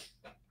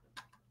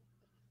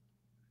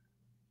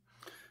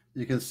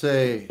 You can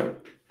say,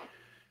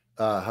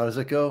 how does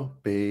it go?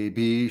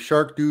 Baby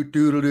shark, doo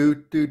doo doo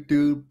doo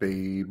doo,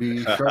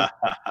 baby shark.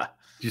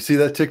 Did you see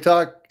that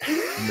TikTok?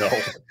 No,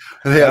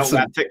 they had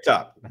some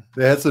TikTok.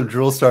 They had some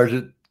drill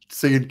sergeant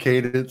singing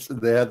cadence, and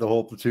they had the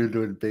whole platoon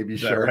doing baby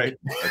shark. Right?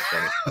 That's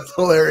funny. That's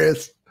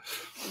hilarious.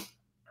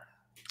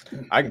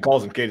 I can call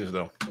some cadence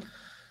though.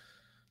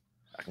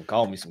 I can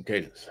call me some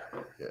cadence.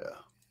 Yeah.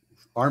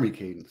 Army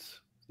cadence.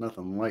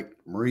 Nothing like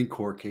Marine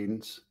Corps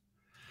cadence.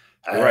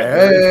 You're right.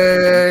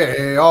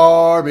 Hey,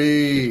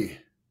 Army,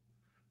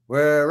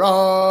 where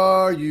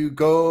are you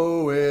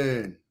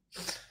going?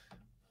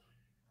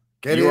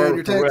 Get You in are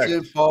your tanks correct.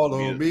 and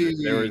follow me.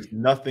 There is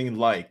nothing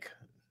like.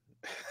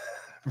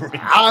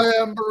 I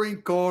am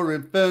Marine Corps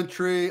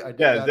infantry. I did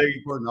that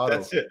in Coronado.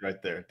 That's it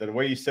right there. The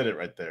way you said it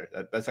right there.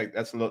 That's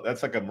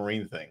like a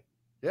Marine thing.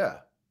 Yeah.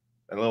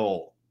 A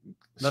little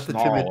Nothing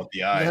snarl timid. with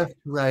the eye. Left,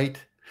 right,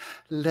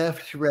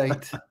 left,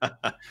 right,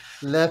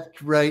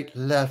 left, right,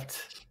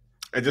 left.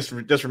 I just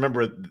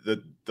remember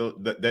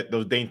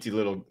those dainty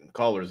little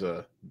collars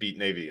beat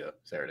Navy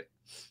Saturday.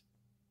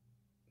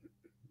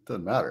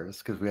 Doesn't matter.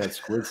 It's because we had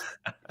squids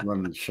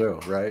running the show,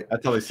 right?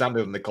 That's how they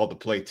sounded when they called the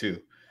play too.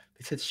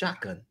 They said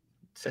shotgun. They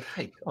said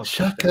hey, oh,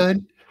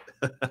 shotgun.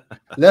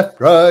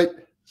 Left, right,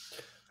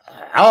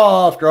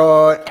 off,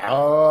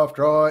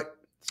 right.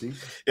 See?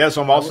 Yeah,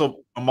 so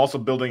I'm also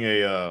building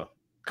a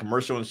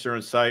commercial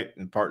insurance site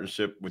in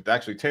partnership with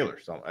actually Taylor.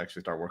 So I'll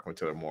actually start working with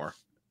Taylor more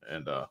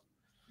and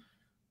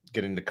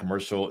getting the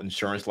commercial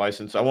insurance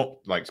license. I won't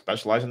like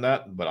specialize in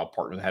that, but I'll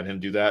partner and have him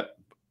do that.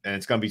 And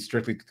it's going to be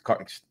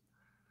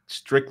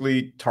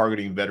strictly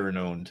targeting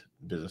veteran-owned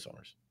business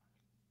owners.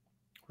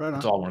 Right on.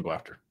 That's all I want to go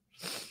after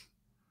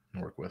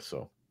and work with.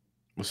 So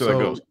we'll see how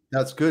that goes.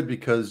 That's good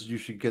because you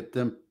should get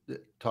them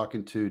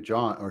talking to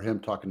John or him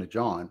talking to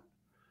John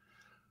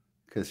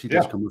because he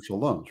does commercial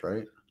loans,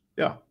 right?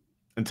 Yeah.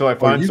 Until I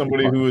find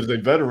somebody who is a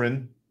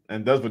veteran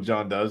and does what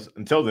John does.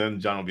 Until then,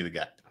 John will be the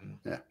guy.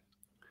 Yeah.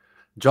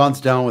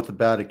 John's down with the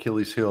bad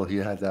Achilles heel. He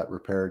had that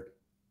repaired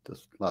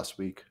this last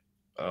week.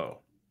 Oh.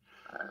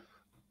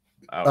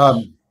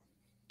 Ouch.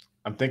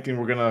 I'm thinking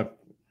we're going to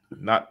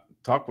not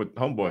talk with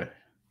Homeboy.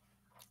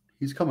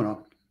 He's coming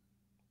on.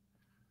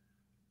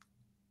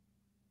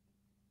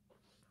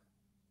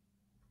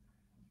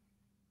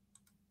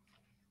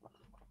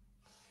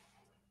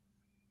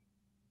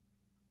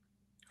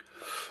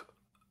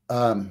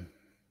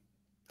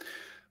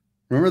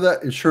 Remember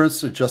that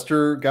insurance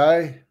adjuster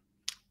guy?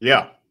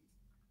 Yeah.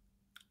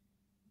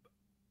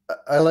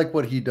 I like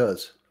what he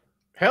does.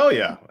 Hell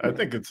yeah. I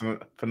think it's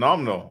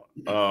phenomenal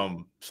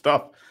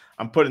stuff.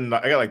 I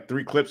got like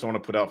 3 clips I want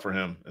to put out for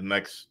him in the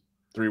next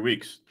 3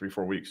 weeks,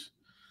 3-4 weeks.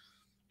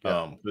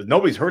 Yeah. But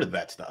nobody's heard of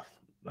that stuff.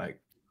 Like,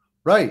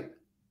 right.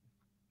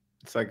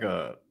 It's like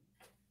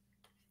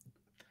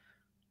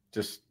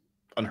just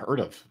unheard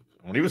of.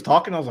 When he was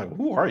talking, I was like,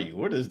 who are you?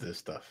 What is this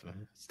stuff?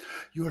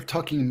 You are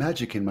talking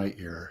magic in my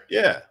ear.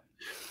 Yeah.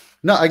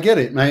 No, I get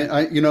it.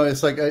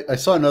 It's like I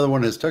saw another one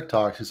of his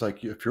TikToks. He's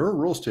like, if you're a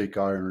real estate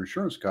guy or an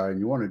insurance guy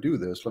and you want to do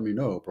this, let me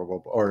know. Blah, blah,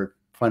 blah. Or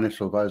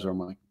financial advisor. I'm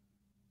like,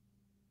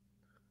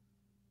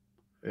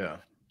 yeah.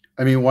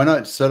 I mean, why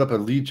not set up a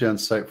lead gen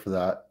site for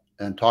that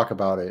and talk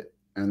about it?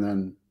 And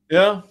then,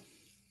 yeah.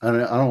 I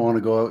don't want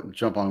to go out and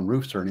jump on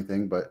roofs or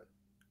anything, but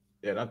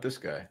yeah, not this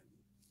guy.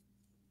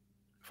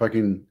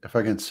 If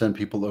I can send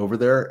people over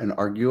there and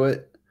argue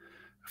it,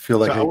 I feel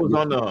like I was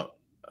on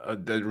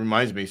that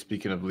reminds me,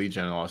 speaking of lead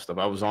gen and all that stuff,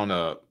 I was on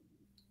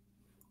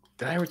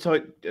did I ever tell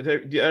you,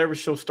 did I ever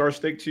show Star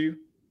Stake to you?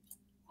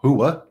 Who,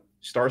 what?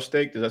 Star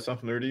Stake, does that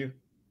sound familiar to you?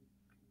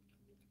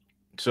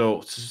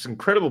 So it's this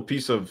incredible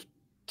piece of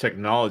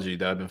technology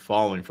that I've been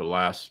following for the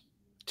last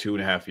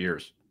 2.5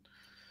 years.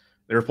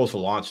 They were supposed to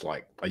launch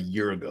like a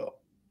year ago,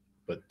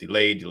 but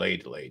delayed.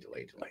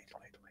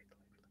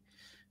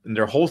 And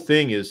their whole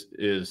thing is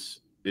and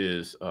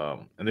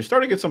they're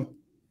starting to get some,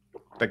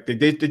 like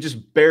they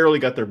just barely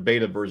got their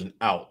beta version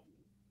out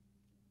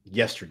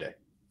yesterday.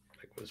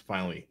 Like it was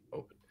finally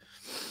open.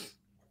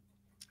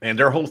 And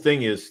their whole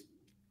thing is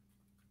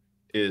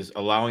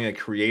allowing a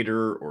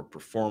creator or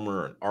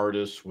performer, an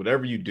artist,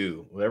 whatever you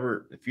do,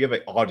 if you have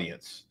an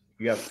audience,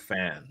 if you have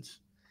fans,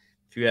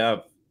 if you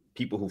have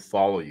people who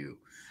follow you,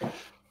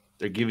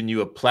 they're giving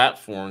you a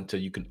platform so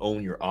you can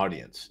own your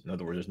audience. In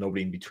other words, there's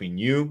nobody in between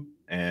you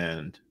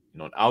and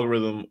an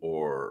algorithm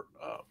or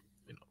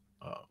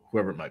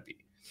whoever it might be.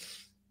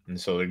 And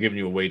so they're giving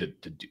you a way to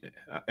do it.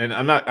 And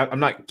I'm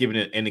not giving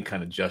it any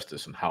kind of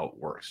justice on how it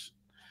works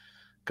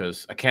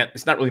because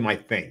it's not really my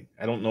thing.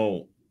 I don't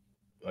know.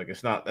 Like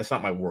that's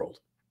not my world.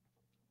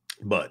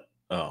 But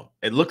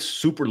it looks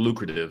super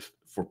lucrative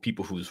for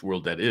people whose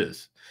world that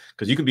is,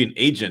 because you can be an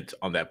agent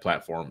on that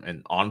platform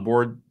and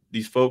onboard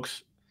these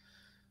folks,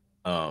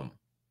 and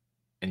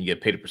you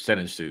get paid a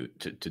percentage to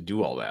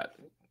do all that.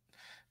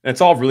 And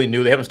it's all really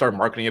new. They haven't started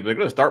marketing yet, but they're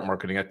going to start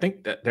marketing. I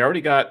think that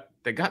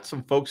they got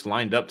some folks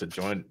lined up to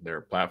join their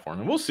platform,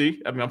 and we'll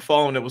see. I mean, I'm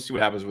following it. We'll see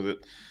what happens with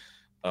it.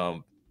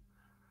 I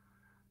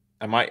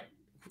might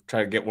try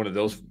to get one of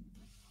those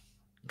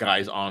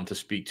guys on to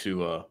speak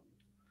to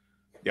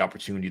the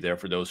opportunity there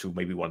for those who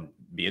maybe want to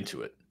be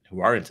into it,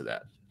 who are into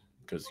that,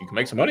 because you can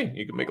make some money.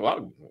 You can make a lot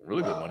of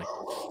really good money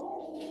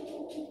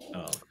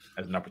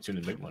as an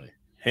opportunity to make money.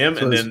 Him,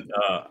 so and then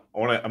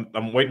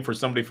I'm waiting for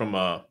somebody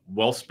from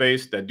Wealth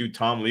Space, that dude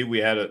Tom Lee we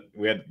had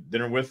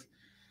dinner with.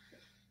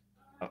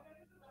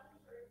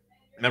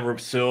 Remember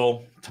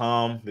Sil,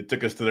 Tom? They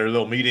took us to their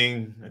little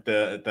meeting at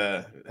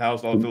the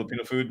house, all the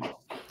Filipino food.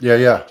 Yeah,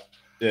 yeah.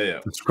 Yeah.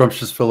 The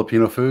scrumptious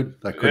Filipino food.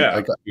 I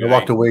couldn't. Yeah. I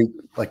walked away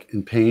like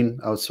in pain.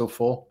 I was so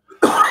full.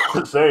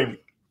 Same.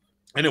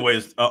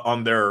 Anyways,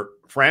 on their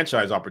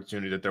franchise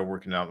opportunity that they're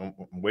working out, I'm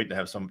waiting to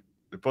have some.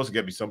 They're supposed to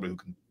get me somebody who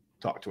can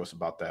talk to us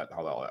about that,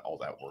 how all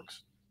that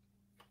works.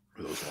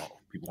 For those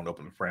people want to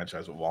open a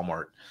franchise with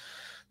Walmart,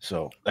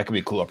 so that could be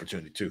a cool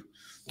opportunity too.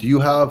 Do you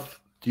have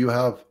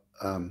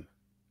a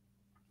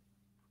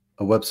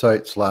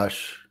website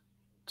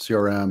 /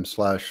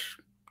 CRM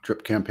 /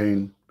 drip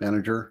campaign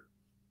manager?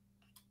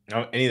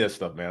 No, any of that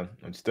stuff, man.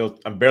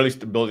 I'm barely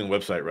still building a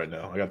website right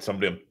now. I got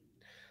somebody.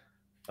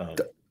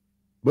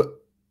 But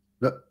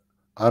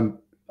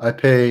I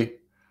pay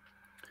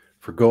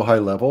for Go High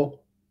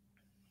Level.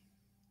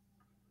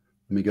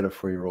 Let me get it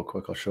for you real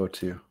quick. I'll show it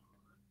to you.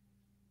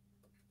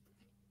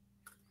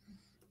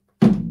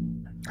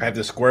 I have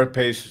the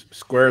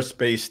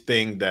Squarespace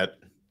thing that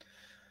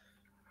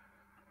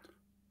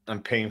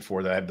I'm paying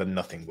for that I've done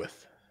nothing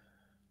with.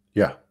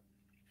 Yeah.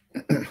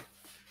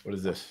 What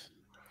is this?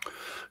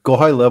 Go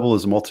High Level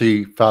is a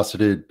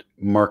multifaceted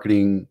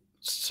marketing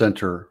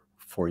center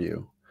for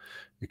you.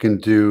 You can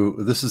do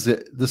this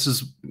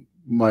is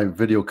my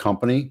video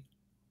company.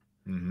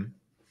 Mm-hmm.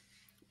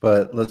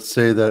 But let's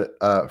say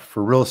that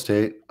for real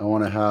estate, I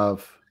want to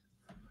have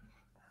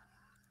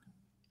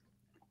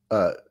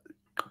a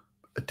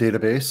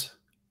database.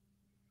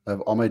 I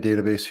have all my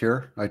database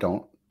here. I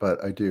don't,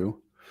 but I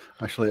do.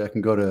 Actually, I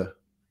can go to.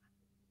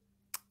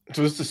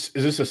 So is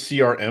this a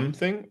CRM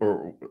thing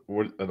or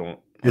what? I don't.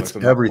 It's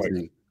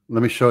everything.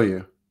 Let me show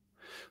you.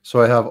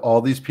 So I have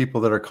all these people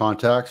that are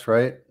contacts,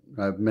 right?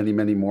 I have many,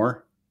 many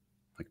more,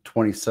 like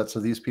 20 sets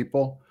of these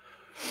people.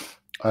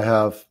 I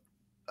have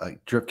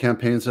drip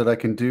campaigns that I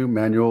can do,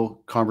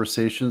 manual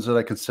conversations that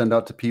I can send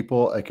out to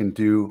people. I can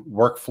do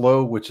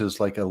workflow, which is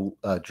like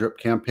a drip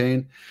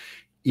campaign,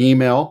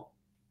 email,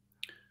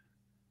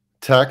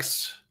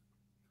 text,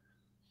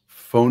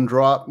 phone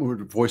drop,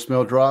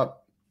 voicemail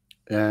drop,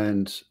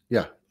 and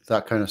yeah,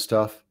 that kind of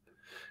stuff.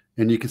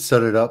 And you can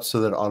set it up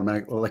so that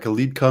automatic, like a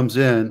lead comes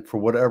in for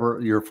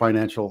whatever your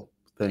financial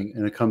thing,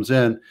 and it comes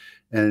in,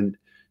 and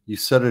you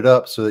set it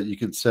up so that you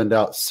can send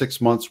out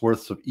 6 months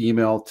worth of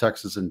email,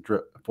 texts, and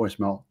drip,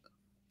 voicemail,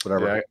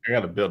 whatever. Yeah, I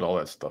got to build all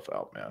that stuff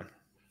out, man.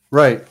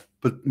 Right,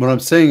 but what I'm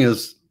saying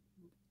is,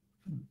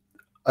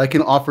 I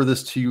can offer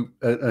this to you,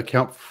 an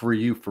account for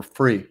you for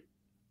free.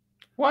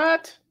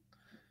 What?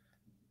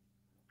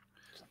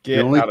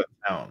 Get out of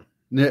town.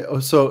 Yeah,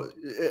 so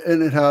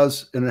and it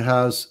has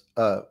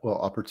well,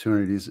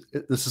 opportunities.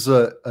 This is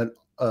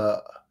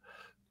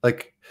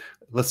like,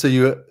 let's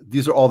say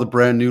these are all the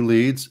brand new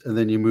leads, and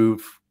then you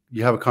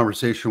have a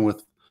conversation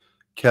with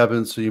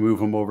Kevin, so you move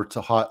them over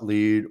to hot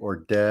lead or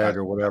dead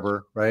or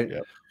whatever, right?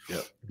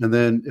 Yep. And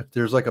then if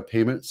there's like a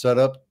payment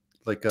setup,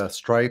 like a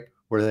Stripe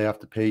where they have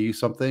to pay you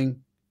something,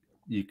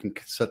 you can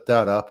set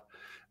that up.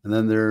 And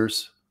then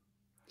there's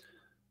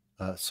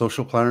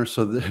social planners,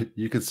 so that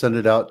you can send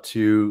it out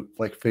to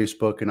like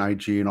Facebook and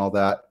IG and all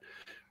that.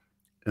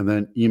 And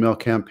then email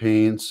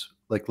campaigns,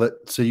 like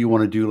let's say you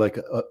want to do like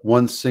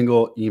one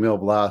single email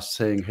blast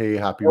saying, "Hey,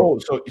 happy." Oh,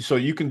 so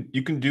you can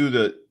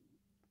do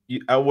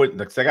I wouldn't,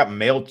 because I got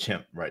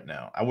MailChimp right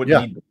now. I wouldn't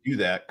need to do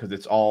that because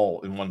it's all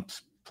in one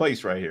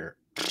place right here.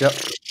 Yep.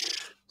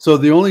 So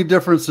the only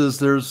difference is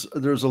there's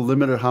a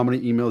limit of how many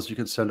emails you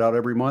can send out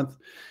every month.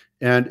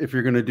 And if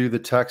you're going to do the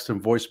text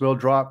and voicemail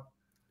drop,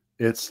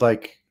 it's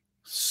like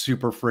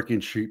super freaking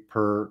cheap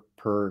per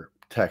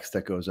text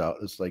that goes out.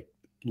 It's like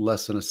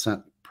less than a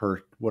cent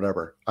per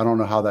whatever. I don't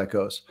know how that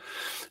goes.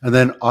 And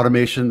then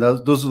automation,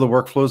 those are the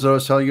workflows that I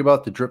was telling you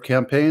about, the drip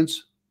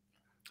campaigns.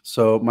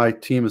 So my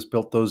team has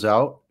built those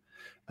out.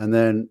 And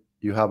then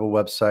you have a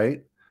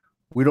website.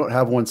 We don't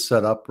have one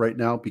set up right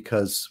now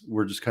because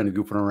we're just kind of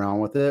goofing around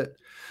with it.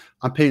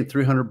 I'm paying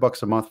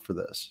 $300 a month for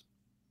this.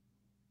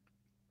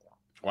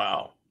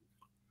 Wow.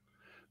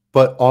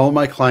 But all of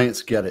my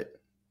clients get it.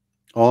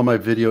 All of my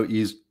Video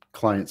Ease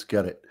clients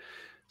get it.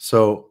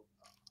 So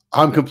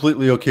I'm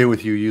completely okay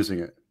with you using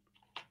it.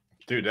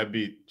 Dude, that'd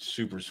be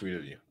super sweet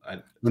of you.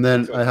 And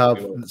then I have,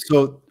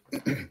 so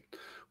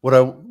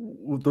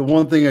the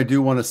one thing I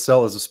do want to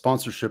sell as a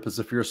sponsorship is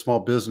if you're a small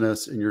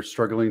business and you're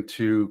struggling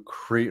to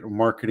create a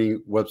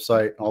marketing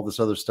website, all this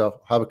other stuff,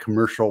 have a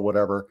commercial,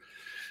 whatever,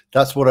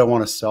 that's what I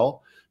want to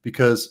sell,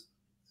 because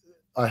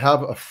I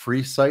have a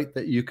free site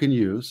that you can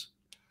use.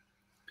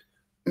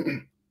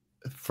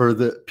 For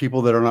the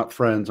people that are not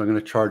friends, I'm going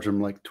to charge them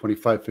like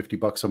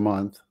 $25-50 a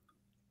month,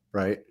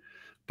 right?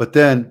 But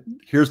then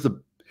here's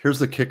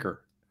the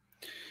kicker.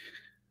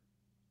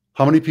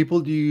 How many people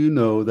do you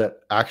know that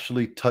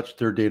actually touch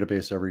their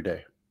database every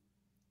day?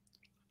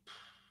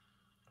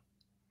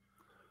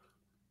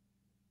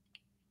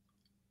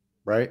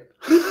 Right?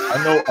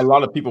 I know a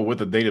lot of people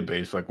with a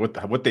database, like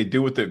what they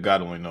do with it,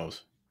 God only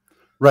knows.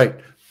 Right.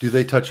 Do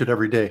they touch it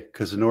every day?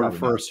 Because in order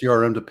for a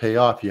CRM to pay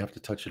off, you have to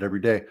touch it every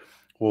day.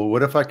 Well,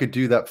 what if I could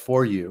do that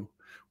for you,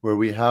 where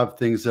we have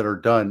things that are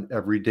done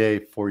every day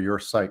for your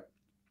site?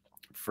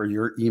 for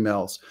your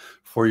emails,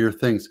 for your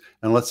things.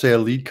 And let's say a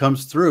lead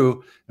comes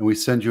through and we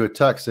send you a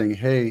text saying,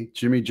 hey,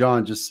 Jimmy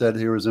John just said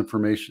here was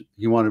information.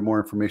 He wanted more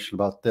information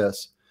about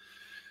this.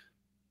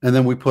 And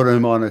then we put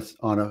him on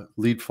a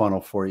lead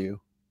funnel for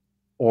you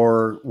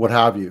or what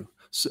have you.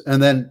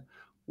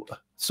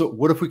 So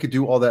what if we could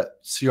do all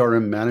that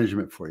CRM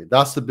management for you?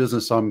 That's the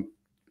business I'm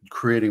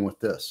creating with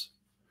this.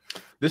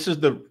 This is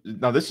the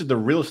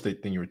real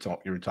estate thing you were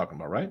talking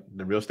about, right?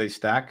 The real estate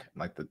stack,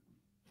 like the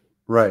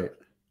right.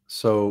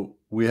 So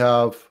we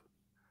have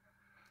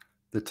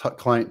the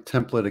client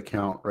template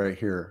account right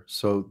here.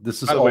 So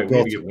this is by the all way, we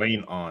built. need to get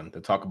Wayne on to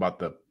talk about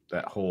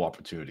that whole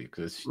opportunity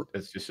because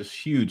it's just a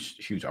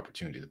huge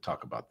opportunity to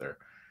talk about there.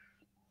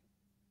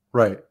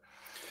 Right.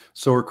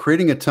 So we're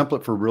creating a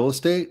template for real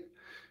estate.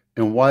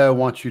 And why I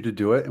want you to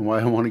do it and why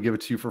I want to give it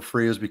to you for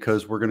free is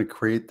because we're going to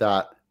create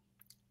that,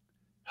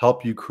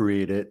 help you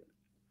create it.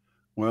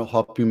 We'll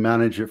help you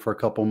manage it for a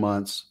couple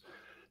months.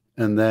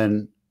 And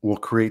then we'll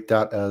create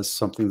that as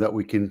something that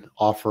we can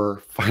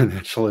offer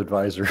financial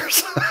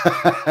advisors.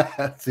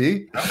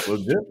 See? That's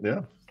legit,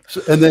 yeah.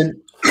 So, and then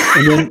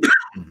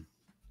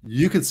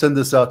you can send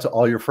this out to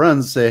all your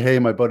friends, say, hey,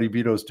 my buddy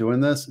Vito's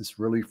doing this. It's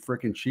really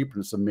freaking cheap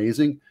and it's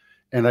amazing.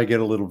 And I get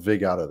a little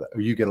vig out of that,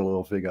 or you get a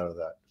little vig out of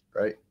that,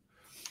 right?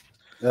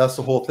 That's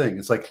the whole thing.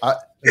 It's like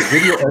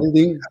video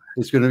editing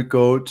is going to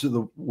go to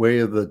the way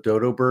of the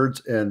dodo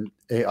birds and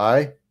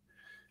AI.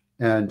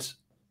 And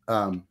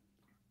I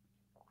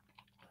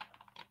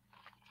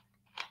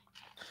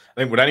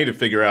think what I need to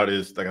figure out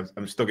is like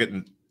I'm still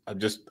getting. I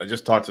just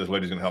talked to this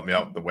lady who's going to help me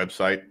out with the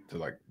website to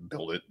like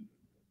build it.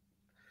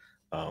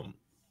 I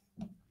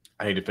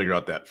need to figure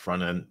out that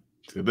front end.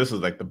 So this is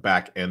like the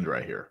back end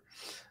right here.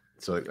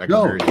 So like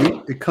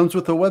it comes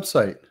with a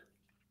website.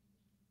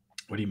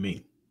 What do you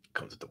mean?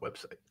 Comes with the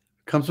website.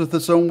 Comes with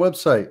its own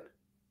website.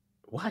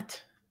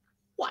 What?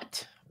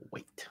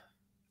 Wait.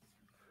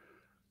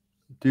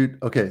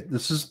 Dude, okay.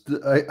 This is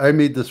I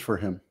made this for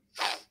him.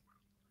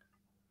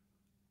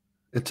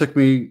 It took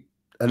me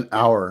an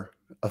hour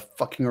of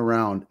fucking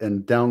around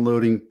and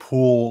downloading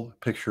pool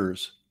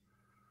pictures.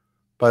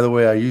 By the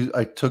way,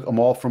 I took them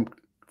all from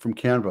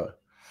Canva.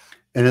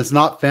 And it's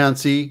not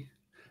fancy.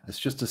 It's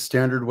just a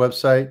standard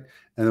website.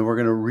 And then we're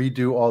going to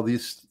redo all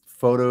these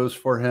photos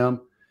for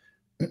him.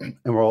 And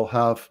we'll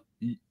have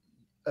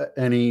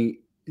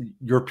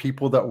your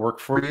people that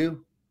work for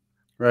you,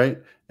 right?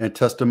 And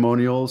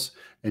testimonials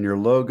and your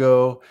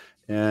logo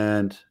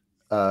and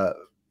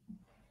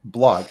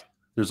blog.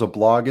 There's a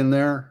blog in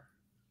there.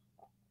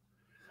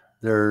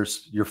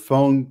 There's your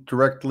phone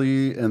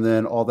directly and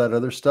then all that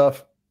other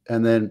stuff.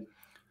 And then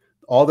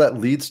all that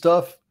lead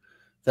stuff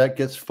that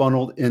gets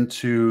funneled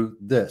into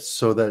this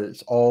so that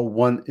it's all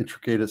one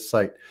intricate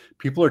site.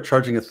 People are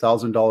charging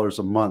 $1,000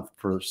 a month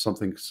for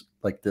something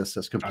like this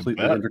that's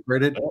completely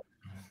integrated.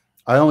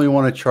 I only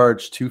want to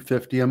charge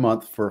 $250 a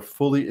month for a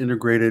fully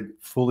integrated,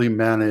 fully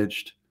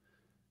managed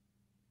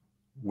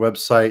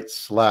website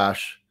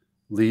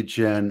 / lead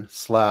gen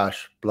 /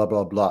 blah,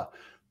 blah, blah.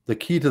 The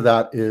key to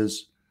that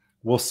is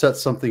we'll set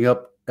something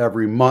up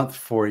every month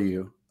for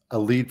you, a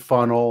lead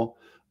funnel,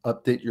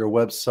 update your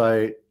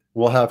website.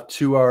 We'll have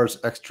 2 hours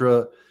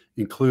extra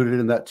included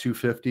in that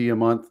 $250 a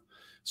month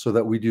so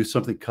that we do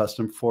something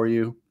custom for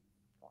you,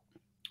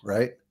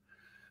 right?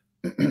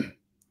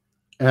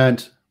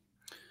 And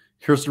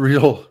here's the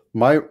real,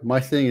 my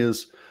thing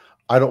is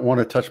I don't want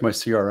to touch my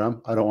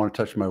CRM. I don't want to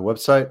touch my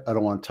website. I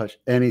don't want to touch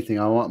anything.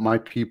 I want my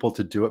people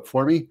to do it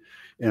for me.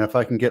 And if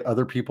I can get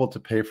other people to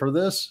pay for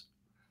this,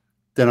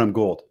 then I'm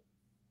gold.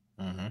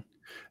 Mm-hmm.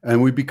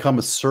 And we become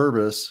a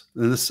service.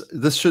 And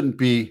this shouldn't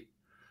be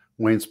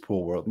Wayne's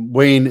Pool World.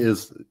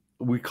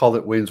 We call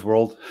it Wayne's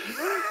World.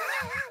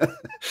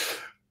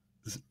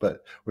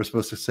 But we're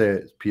supposed to say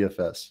it's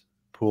PFS,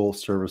 Pool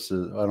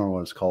Services. I don't know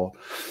what it's called.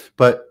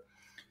 But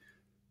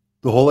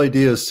the whole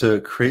idea is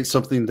to create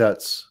something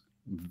that's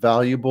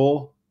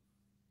valuable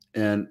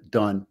and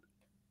done.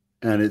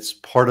 And it's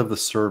part of the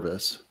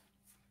service.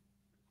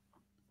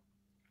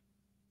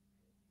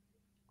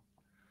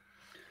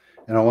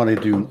 And I want to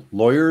do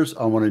lawyers.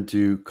 I want to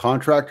do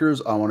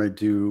contractors. I want to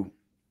do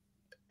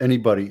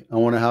anybody. I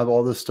want to have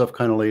all this stuff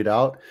kind of laid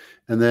out.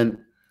 And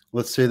then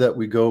let's say that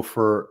we go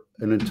for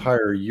an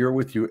entire year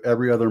with you.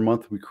 Every other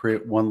month, we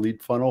create one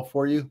lead funnel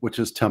for you, which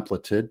is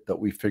templated that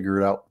we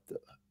figure it out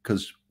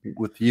because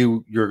with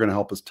you, you're going to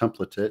help us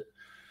template it.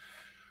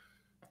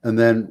 And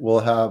then we'll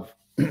have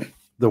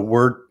the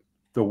word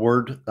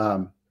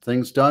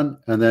things done.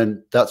 And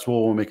then that's where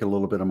we'll make a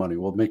little bit of money.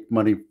 We'll make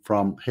money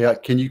from, hey,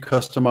 can you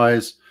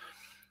customize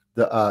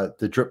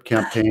the drip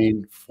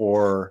campaign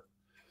for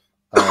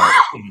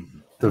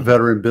the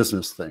veteran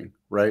business thing,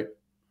 right?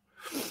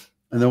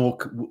 And then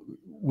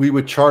we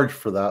would charge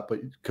for that, but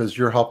because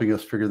you're helping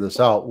us figure this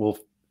out, we'll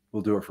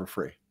do it for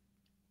free.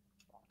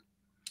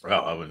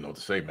 Well, I wouldn't know what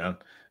to say, man.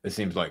 It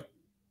seems like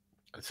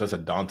it's such a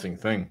daunting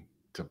thing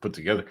to put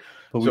together.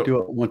 But we do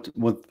it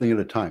one thing at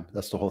a time.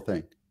 That's the whole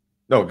thing.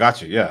 No,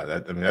 gotcha. Yeah,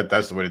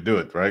 that's the way to do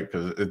it, right?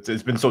 Because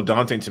it's been so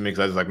daunting to me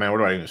because I was like, man, where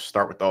do I even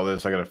start with all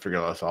this? I got to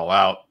figure this all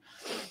out.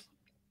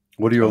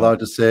 What are you allowed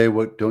to say?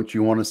 What don't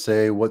you want to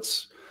say?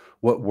 What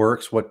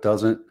works? What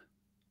doesn't?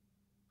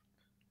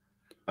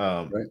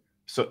 Right.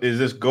 So is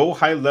this Go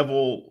High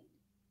Level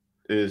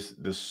is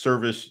the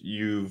service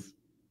you've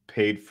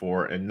paid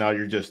for, and now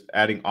you're just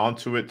adding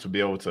onto it to be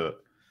able to?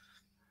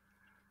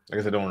 I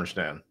guess I don't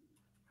understand.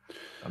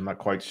 I'm not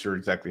quite sure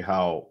exactly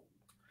how.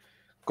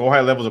 Go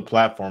High Level is a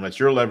platform that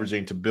you're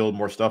leveraging to build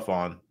more stuff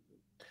on.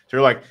 So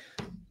you're like,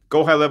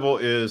 Go High Level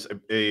is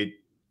a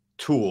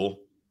tool.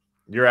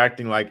 You're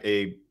acting like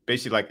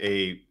basically like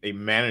a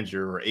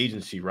manager or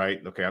agency,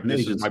 right? Okay,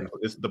 this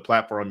is the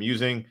platform I'm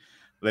using.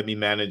 Let me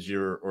manage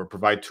or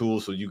provide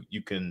tools so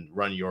you can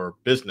run your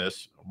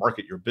business,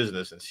 market your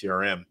business and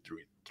CRM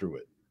through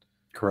it.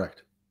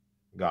 Correct.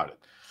 Got it.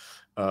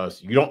 So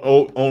you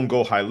don't own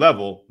Go High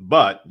Level,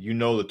 but you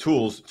know the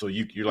tools, so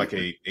you're like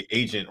a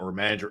agent or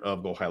manager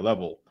of Go High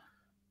Level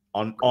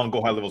on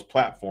Go High Level's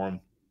platform,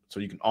 so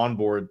you can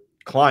onboard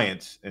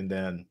clients and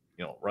then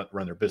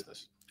run their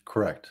business.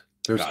 Correct.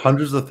 There's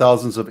hundreds of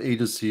thousands of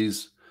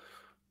agencies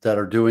that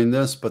are doing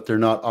this, but they're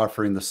not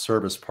offering the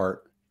service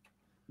part.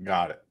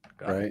 Got it.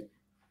 Right.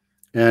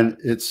 And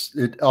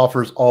it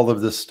offers all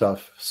of this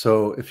stuff.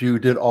 So if you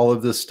did all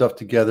of this stuff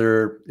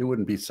together, it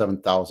wouldn't be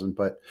 7,000,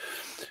 but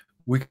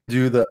we can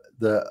do the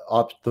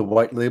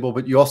white label,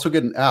 but you also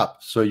get an app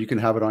so you can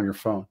have it on your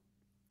phone,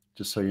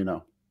 just so you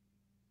know.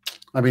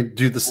 I mean,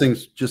 dude, this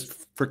thing's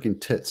just freaking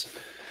tits.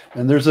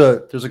 And there's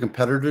a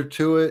competitor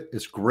to it.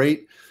 It's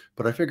great,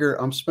 but I figure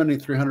I'm spending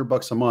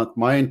 $300 a month.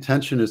 My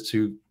intention is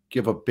to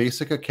give a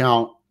basic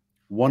account,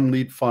 one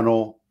lead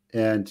funnel,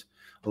 and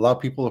allow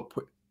people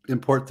to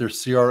import their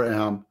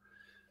CRM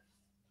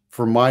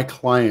for my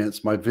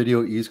clients, my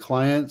Video Ease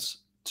clients,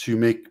 to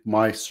make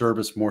my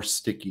service more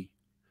sticky.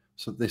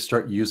 So they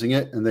start using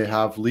it and they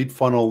have lead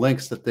funnel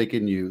links that they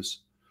can use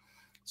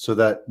so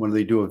that when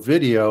they do a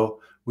video,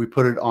 we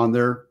put it on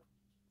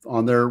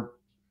their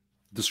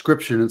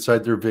description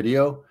inside their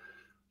video,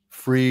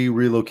 free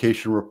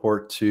relocation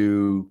report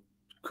to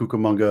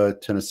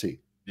Cucamonga, Tennessee.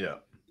 Yeah.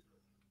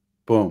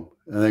 Boom.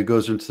 And then it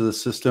goes into the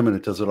system and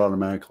it does it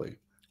automatically.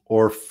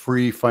 Or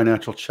free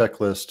financial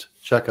checklist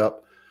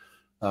checkup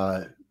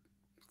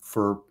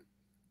for,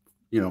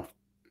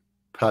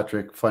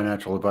 Patrick,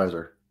 financial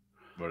advisor.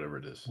 Whatever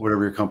it is.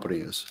 Whatever your company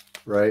is,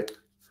 right?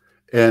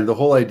 And the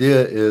whole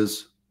idea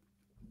is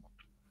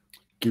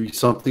give you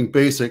something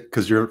basic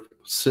because you're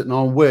sitting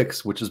on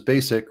Wix, which is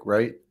basic,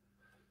 right?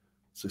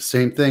 It's the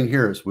same thing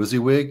here. It's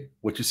WYSIWYG.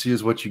 What you see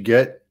is what you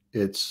get.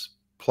 It's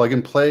plug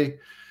and play.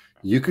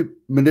 You could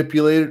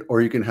manipulate it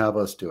or you can have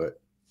us do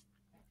it.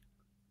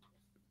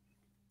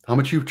 How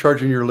much you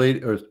charging your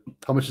lady, or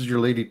how much is your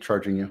lady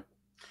charging you?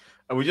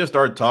 We just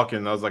started talking.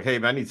 And I was like, hey,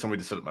 man, I need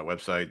somebody to set up my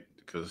website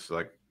because,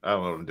 I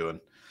don't know what I'm doing,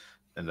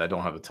 and I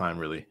don't have the time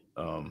really.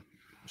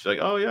 She's like,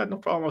 oh yeah, no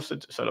problem. I'll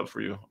set up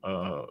for you.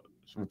 So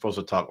we're supposed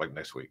to talk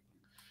next week.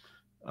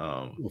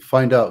 We'll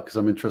find out because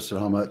I'm interested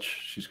in how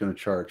much she's going to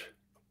charge.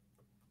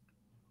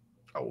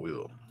 I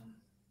will.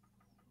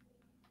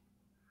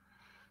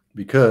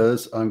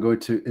 Because I'm going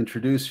to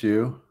introduce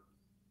you.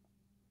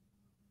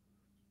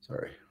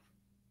 Sorry.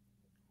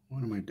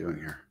 What am I doing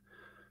here?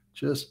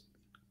 Just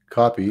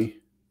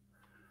copy.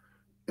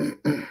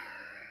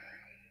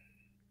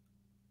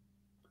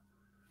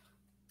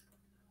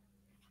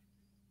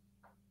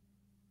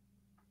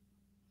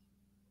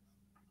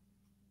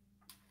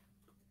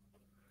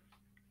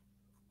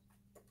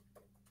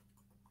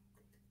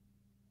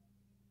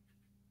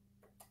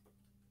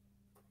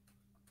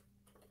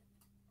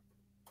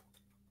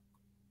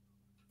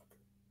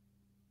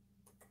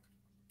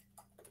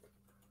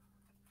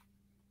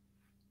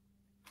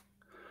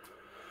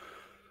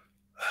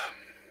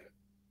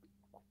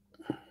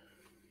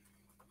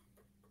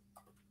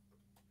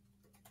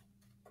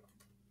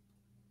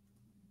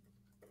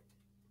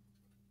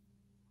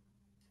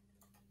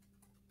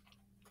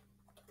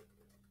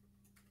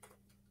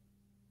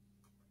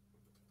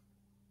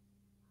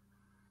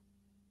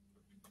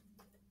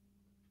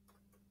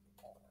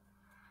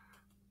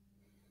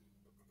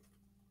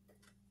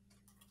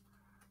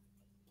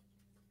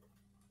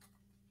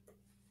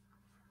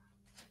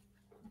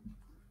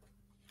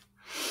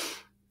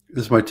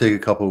 This might take a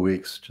couple of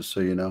weeks, just so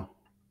you know.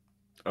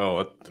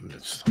 Oh,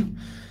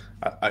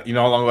 you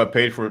know how long I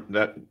paid for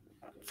that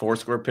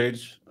Foursquare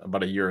page?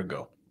 About a year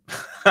ago.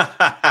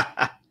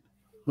 How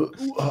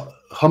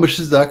much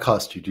does that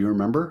cost you? Do you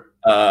remember?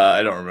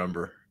 I don't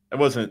remember. It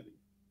wasn't.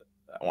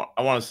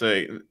 I want to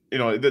say,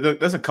 it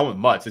doesn't come with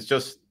much. It's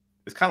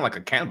kind of like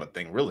a Canva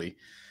thing, really.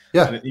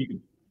 Yeah. And you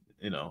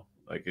can,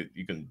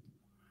 you can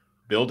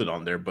build it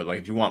on there, but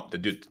if you want to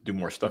do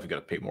more stuff, you got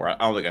to pay more. I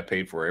don't think I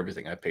paid for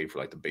everything. I paid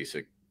for the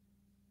basic.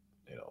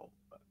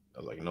 I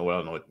was like, I don't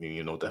know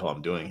what the hell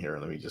I'm doing here.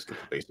 Let me just get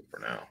the basic for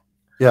now.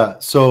 Yeah.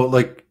 So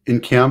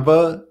in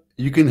Canva,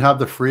 you can have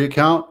the free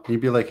account and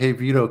you'd be like, hey,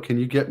 Vito, can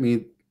you get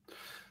me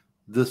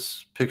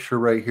this picture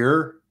right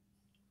here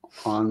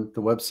on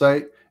the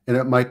website? And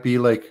it might be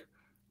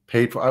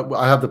paid for.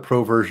 I have the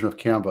pro version of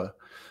Canva.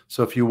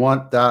 So if you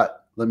want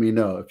that, let me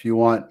know. If you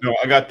want. No,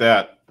 I got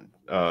that.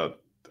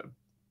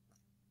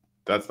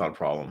 that's not a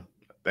problem.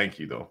 Thank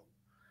you though.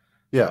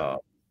 Yeah.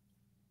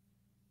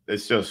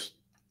 It's just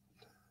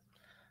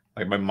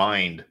like my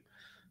mind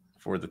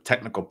for the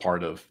technical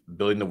part of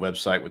building the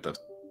website with the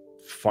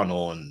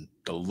funnel and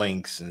the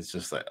links, and it's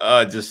just like,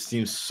 it just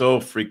seems so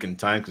freaking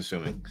time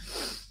consuming.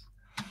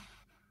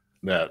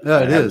 Yeah,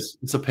 it is.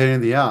 It's a pain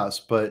in the ass,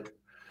 but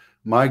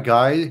my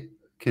guy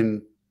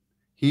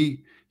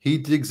he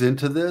digs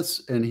into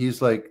this and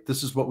he's like,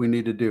 this is what we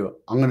need to do.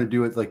 I'm going to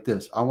do it like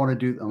this. I'm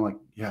like,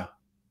 yeah,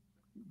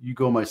 you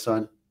go, my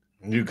son.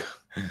 You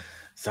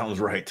sounds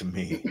right to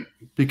me.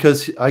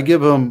 Because I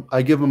give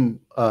him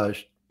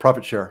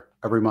profit share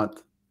every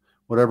month.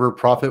 Whatever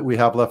profit we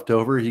have left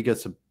over, he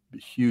gets a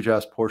huge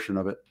ass portion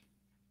of it.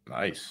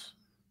 Nice.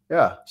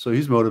 Yeah. So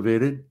he's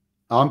motivated.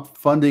 I'm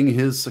funding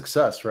his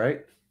success,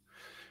 right?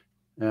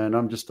 And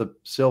I'm just a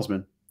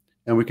salesman.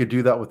 And we could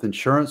do that with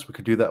insurance. We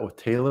could do that with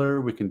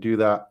Taylor. We can do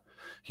that.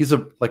 He's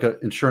like an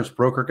insurance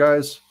broker,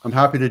 guys. I'm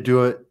happy to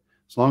do it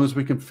as long as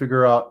we can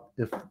figure out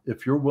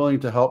if you're willing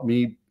to help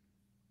me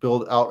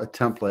build out a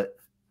template,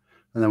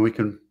 and then we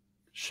can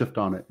shift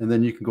on it, and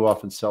then you can go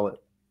off and sell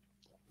it.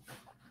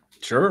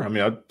 Sure. I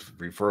mean, I'd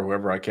refer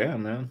whoever I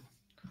can, man.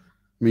 I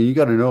mean, you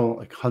got to know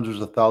like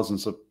hundreds of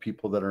thousands of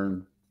people that are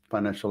in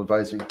financial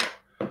advising.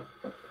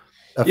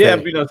 Yeah,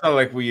 but it's not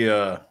like we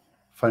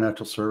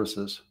financial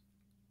services.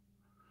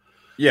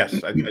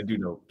 Yes, I do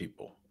know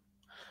people.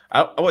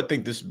 I would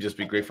think this would just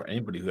be great for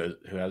anybody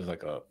who has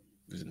like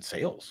who's in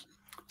sales.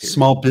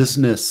 Small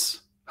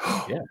business.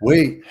 Yeah.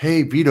 Wait,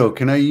 hey Vito,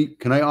 can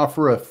I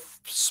offer a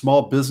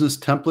small business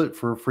template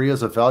for free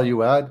as a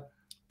value add?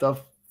 The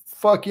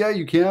fuck yeah,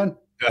 you can.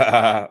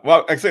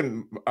 Well, like I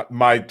said,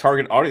 my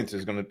target audience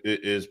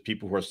is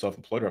people who are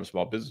self-employed or have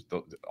small business.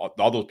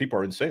 All those people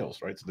are in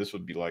sales, right? So this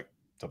would be like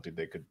something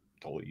they could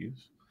totally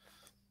use.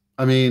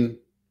 I mean,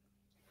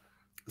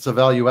 it's a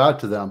value add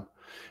to them.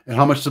 And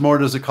how much more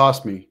does it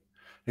cost me?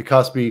 It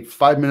cost me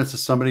 5 minutes of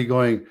somebody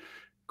going,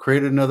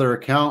 create another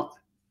account,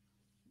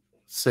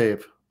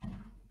 save.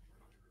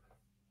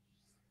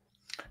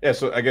 Yeah,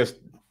 so I guess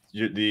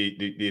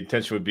the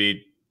intention would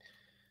be,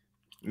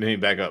 let me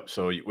back up.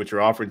 So what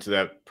you're offering to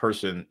that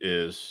person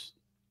is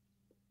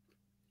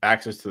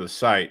access to the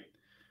site,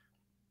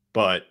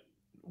 but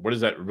what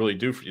does that really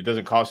do for you? It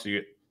doesn't cost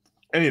you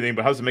anything,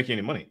 but how does it make you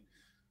any money?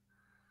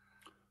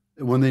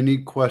 When they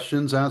need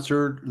questions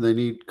answered, they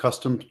need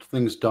custom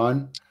things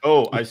done.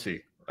 Oh, I see.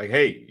 Like,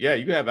 hey, yeah,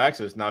 you can have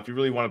access now if you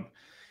really want to.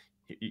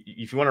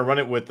 If you want to run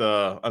it with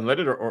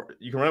unleaded, or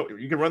you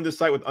can run this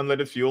site with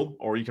unleaded fuel,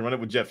 or you can run it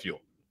with jet fuel.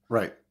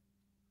 Right.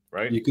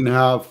 Right. You can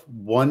have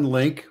one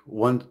link,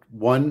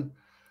 one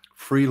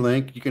free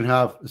link. You can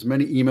have as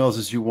many emails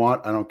as you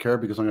want. I don't care,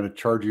 because I'm going to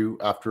charge you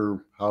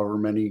after however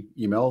many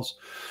emails.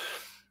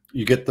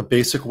 You get the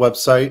basic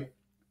website,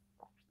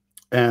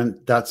 and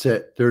that's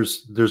it.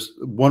 There's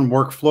one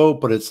workflow,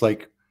 but it's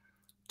like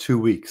 2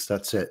 weeks.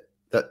 That's it.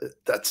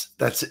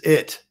 That's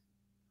it.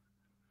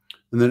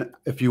 And then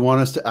if you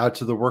want us to add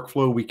to the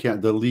workflow, we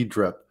can. The lead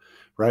drip,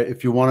 right?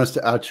 If you want us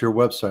to add to your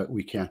website,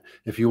 we can.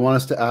 If you want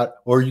us to add,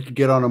 or you could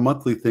get on a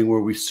monthly thing where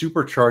we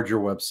supercharge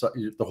your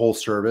website, the whole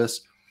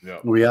service. Yeah.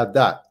 We add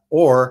that,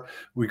 or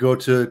we go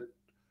to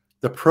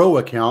the pro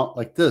account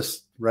like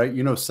this, right?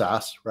 You know,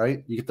 SaaS,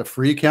 right? You get the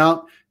free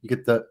account, you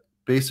get the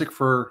basic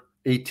for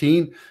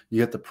 18, you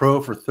get the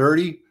pro for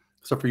 30,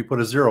 except for you put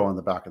a 0 on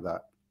the back of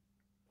that.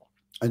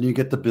 And you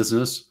get the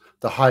business,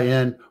 the high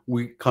end,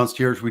 we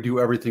concierge, we do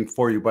everything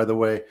for you. By the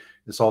way,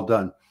 it's all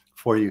done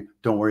for you.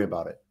 Don't worry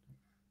about it.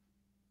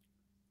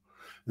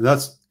 And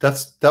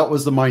that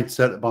was the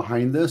mindset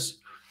behind this.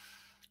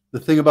 The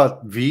thing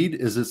about Veed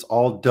is it's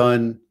all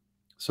done.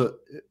 So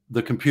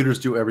the computers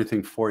do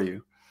everything for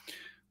you.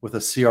 With a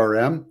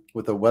CRM,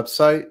 with a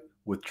website,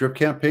 with drip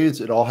campaigns,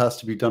 it all has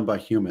to be done by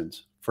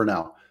humans for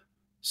now.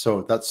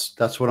 So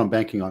that's what I'm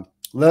banking on.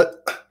 Let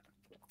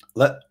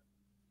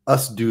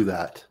us do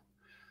that.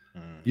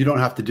 You don't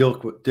have to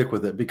dick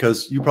with it,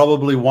 because you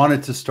probably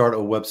wanted to start a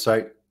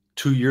website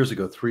 2 years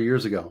ago, 3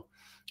 years ago.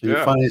 And you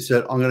finally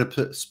said, I'm going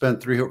to spend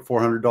 $300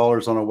 or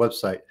 $400 on a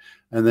website.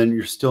 And then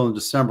you're still in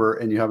December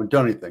and you haven't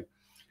done anything.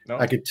 No.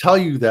 I could tell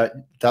you that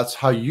that's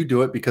how you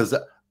do it, because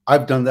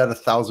I've done that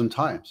 1,000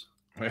 times.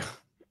 Yeah.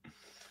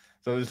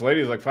 So this lady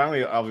is like,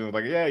 finally, I was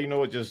like, yeah, you know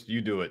what? Just you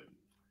do it.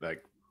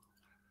 Like,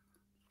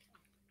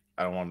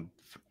 I don't want,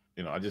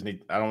 I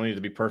don't need it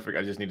to be perfect.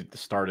 I just needed to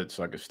start it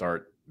so I could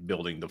start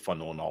building the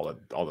funnel and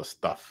all the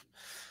stuff.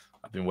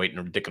 I've been waiting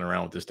or dicking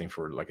around with this thing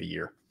for like a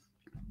year.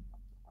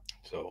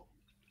 So,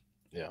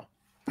 yeah.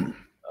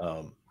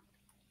 I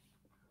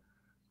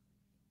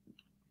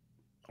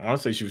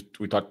want to say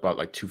we talked about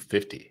like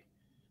 250.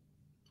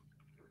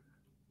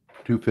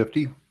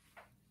 250?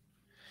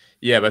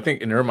 Yeah, but I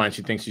think in her mind,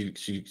 she thinks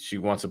she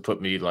wants to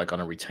put me like on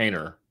a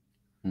retainer.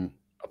 I'll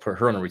put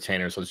her on a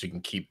retainer so that she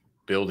can keep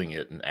building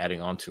it and adding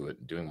onto it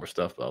and doing more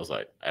stuff. But I was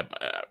like,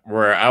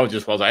 I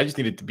just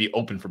needed to be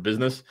open for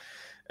business.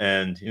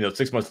 And,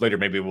 6 months later,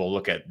 maybe we'll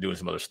look at doing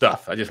some other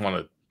stuff. I just want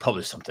to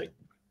publish something.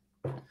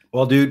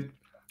 Well, dude,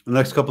 the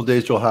next couple of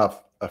days, you'll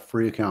have a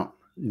free account.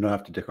 You don't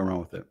have to dick around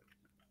with it.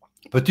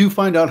 But do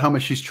find out how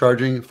much she's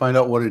charging. Find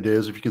out what it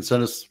is. If you can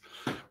send us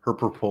her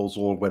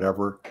proposal or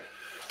whatever,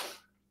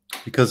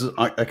 because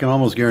I can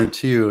almost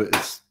guarantee you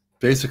it's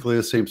basically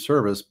the same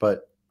service,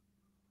 but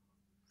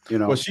you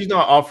know. Well, she's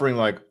not offering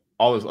like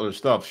all this other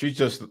stuff. She's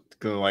just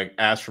gonna like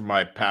ask for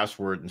my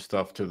password and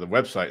stuff to the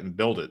website and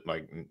build it,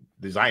 like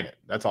design it.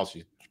 That's all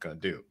she's gonna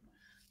do.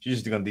 She's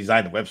just gonna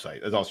design the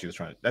website. That's all she was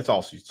trying to. That's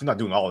all she's not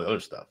doing all the other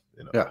stuff.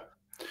 You know? Yeah,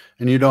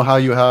 and you know how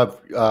you have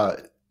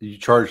you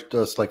charged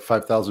us like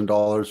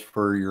 $5,000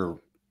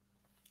 for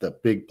the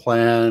big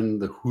plan,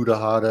 the Huda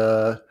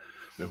Hada.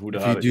 If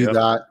you do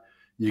that,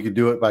 you can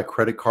do it by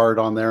credit card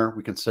on there.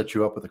 We can set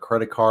you up with a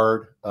credit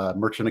card,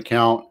 merchant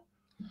account.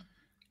 You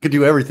can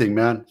do everything,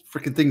 man.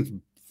 Freaking things,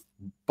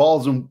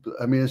 balls, and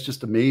I mean, it's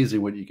just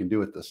amazing what you can do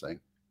with this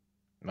thing.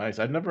 Nice.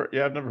 I've never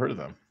heard of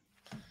them.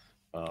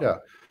 Yeah,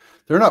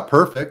 they're not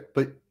perfect,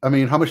 but I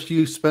mean, how much do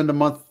you spend a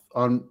month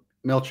on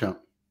MailChimp?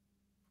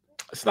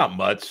 It's not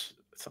much.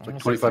 It's like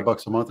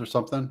 $25 a month or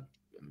something.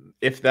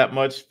 If that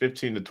much,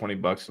 15 to 20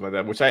 bucks, something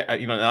like that. Which I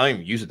don't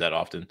even use it that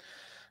often,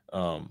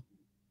 to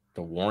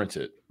warrant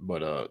it.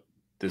 But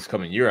this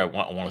coming year, I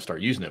want to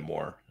start using it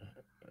more.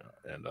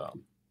 And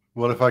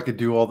what if I could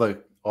do all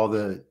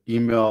the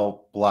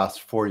email blasts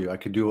for you? I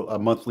could do a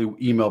monthly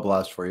email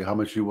blast for you. How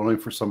much are you willing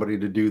for somebody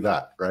to do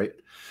that? Right?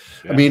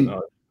 Yeah, I mean,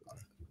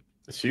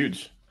 it's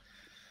huge.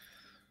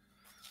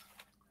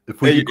 If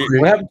we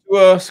what happened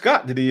to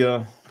Scott? Did he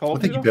call? I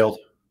think he bailed.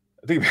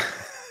 I think.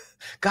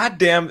 God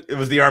damn! It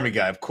was the Army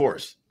guy, of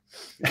course.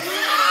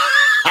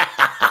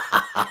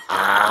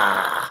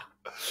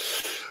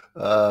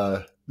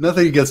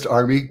 Nothing against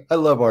Army. I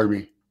love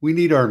Army. We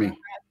need Army.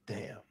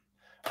 Damn.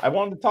 I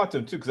wanted to talk to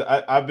him too because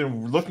I've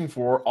been looking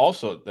for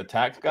also the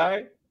tax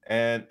guy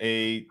and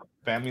a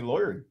family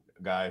lawyer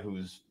guy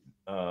who's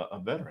a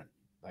veteran.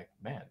 Like,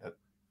 man,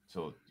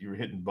 so you're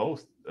hitting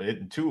both,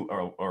 hitting two,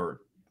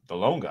 or the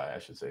loan guy, I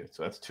should say.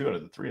 So that's 2 out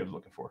of the 3 I was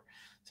looking for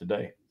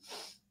today.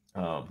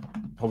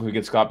 Hopefully we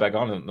get Scott back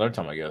on another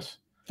time, I guess.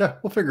 Yeah,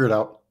 we'll figure it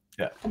out.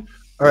 Yeah.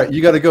 All right,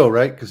 you got to go,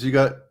 right? Because you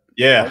got.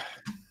 Yeah.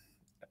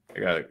 I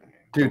got it.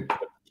 Dude.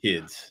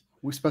 Kids.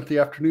 We spent the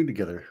afternoon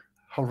together.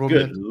 How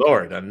romantic. Good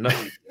Lord, I know.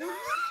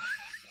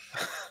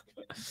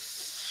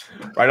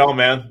 Right on,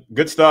 man.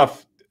 Good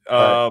stuff.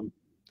 Right.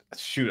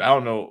 Shoot, I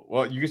don't know.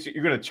 Well,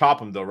 you're gonna chop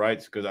them though, right?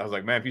 Because I was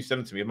like, man, if you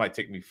send it to me, it might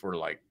take me for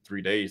like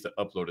 3 days to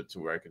upload it to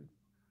where I can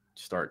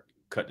start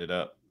cutting it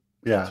up.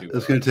 Yeah,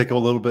 it's going to take a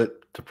little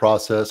bit to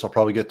process. I'll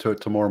probably get to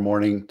it tomorrow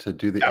morning to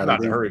do the. I'm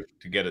not in a hurry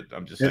to get it.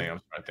 I'm just saying.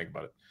 I'm trying to think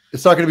about it.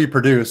 It's not going to be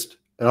produced,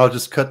 and I'll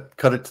just cut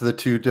it to the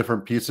 2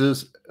 different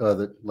pieces,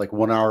 like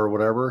 1 hour or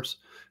whatever,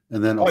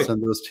 and then I'll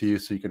send those to you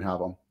so you can have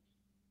them.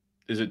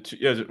 Is it?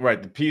 Yeah,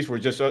 right. The piece where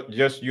just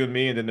you and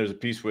me, and then there's a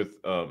piece with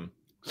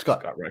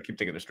Scott. Right. I keep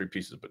thinking there's 3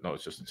 pieces, but no,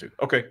 it's just the 2.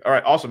 Okay. All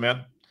right. Awesome,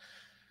 man.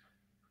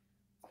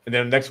 And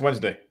then next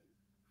Wednesday.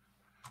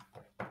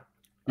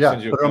 Yeah,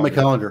 put it on my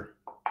calendar.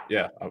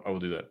 Yeah, I will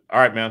do that. All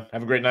right, man.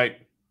 Have a great night.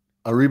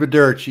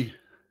 Arrivederci.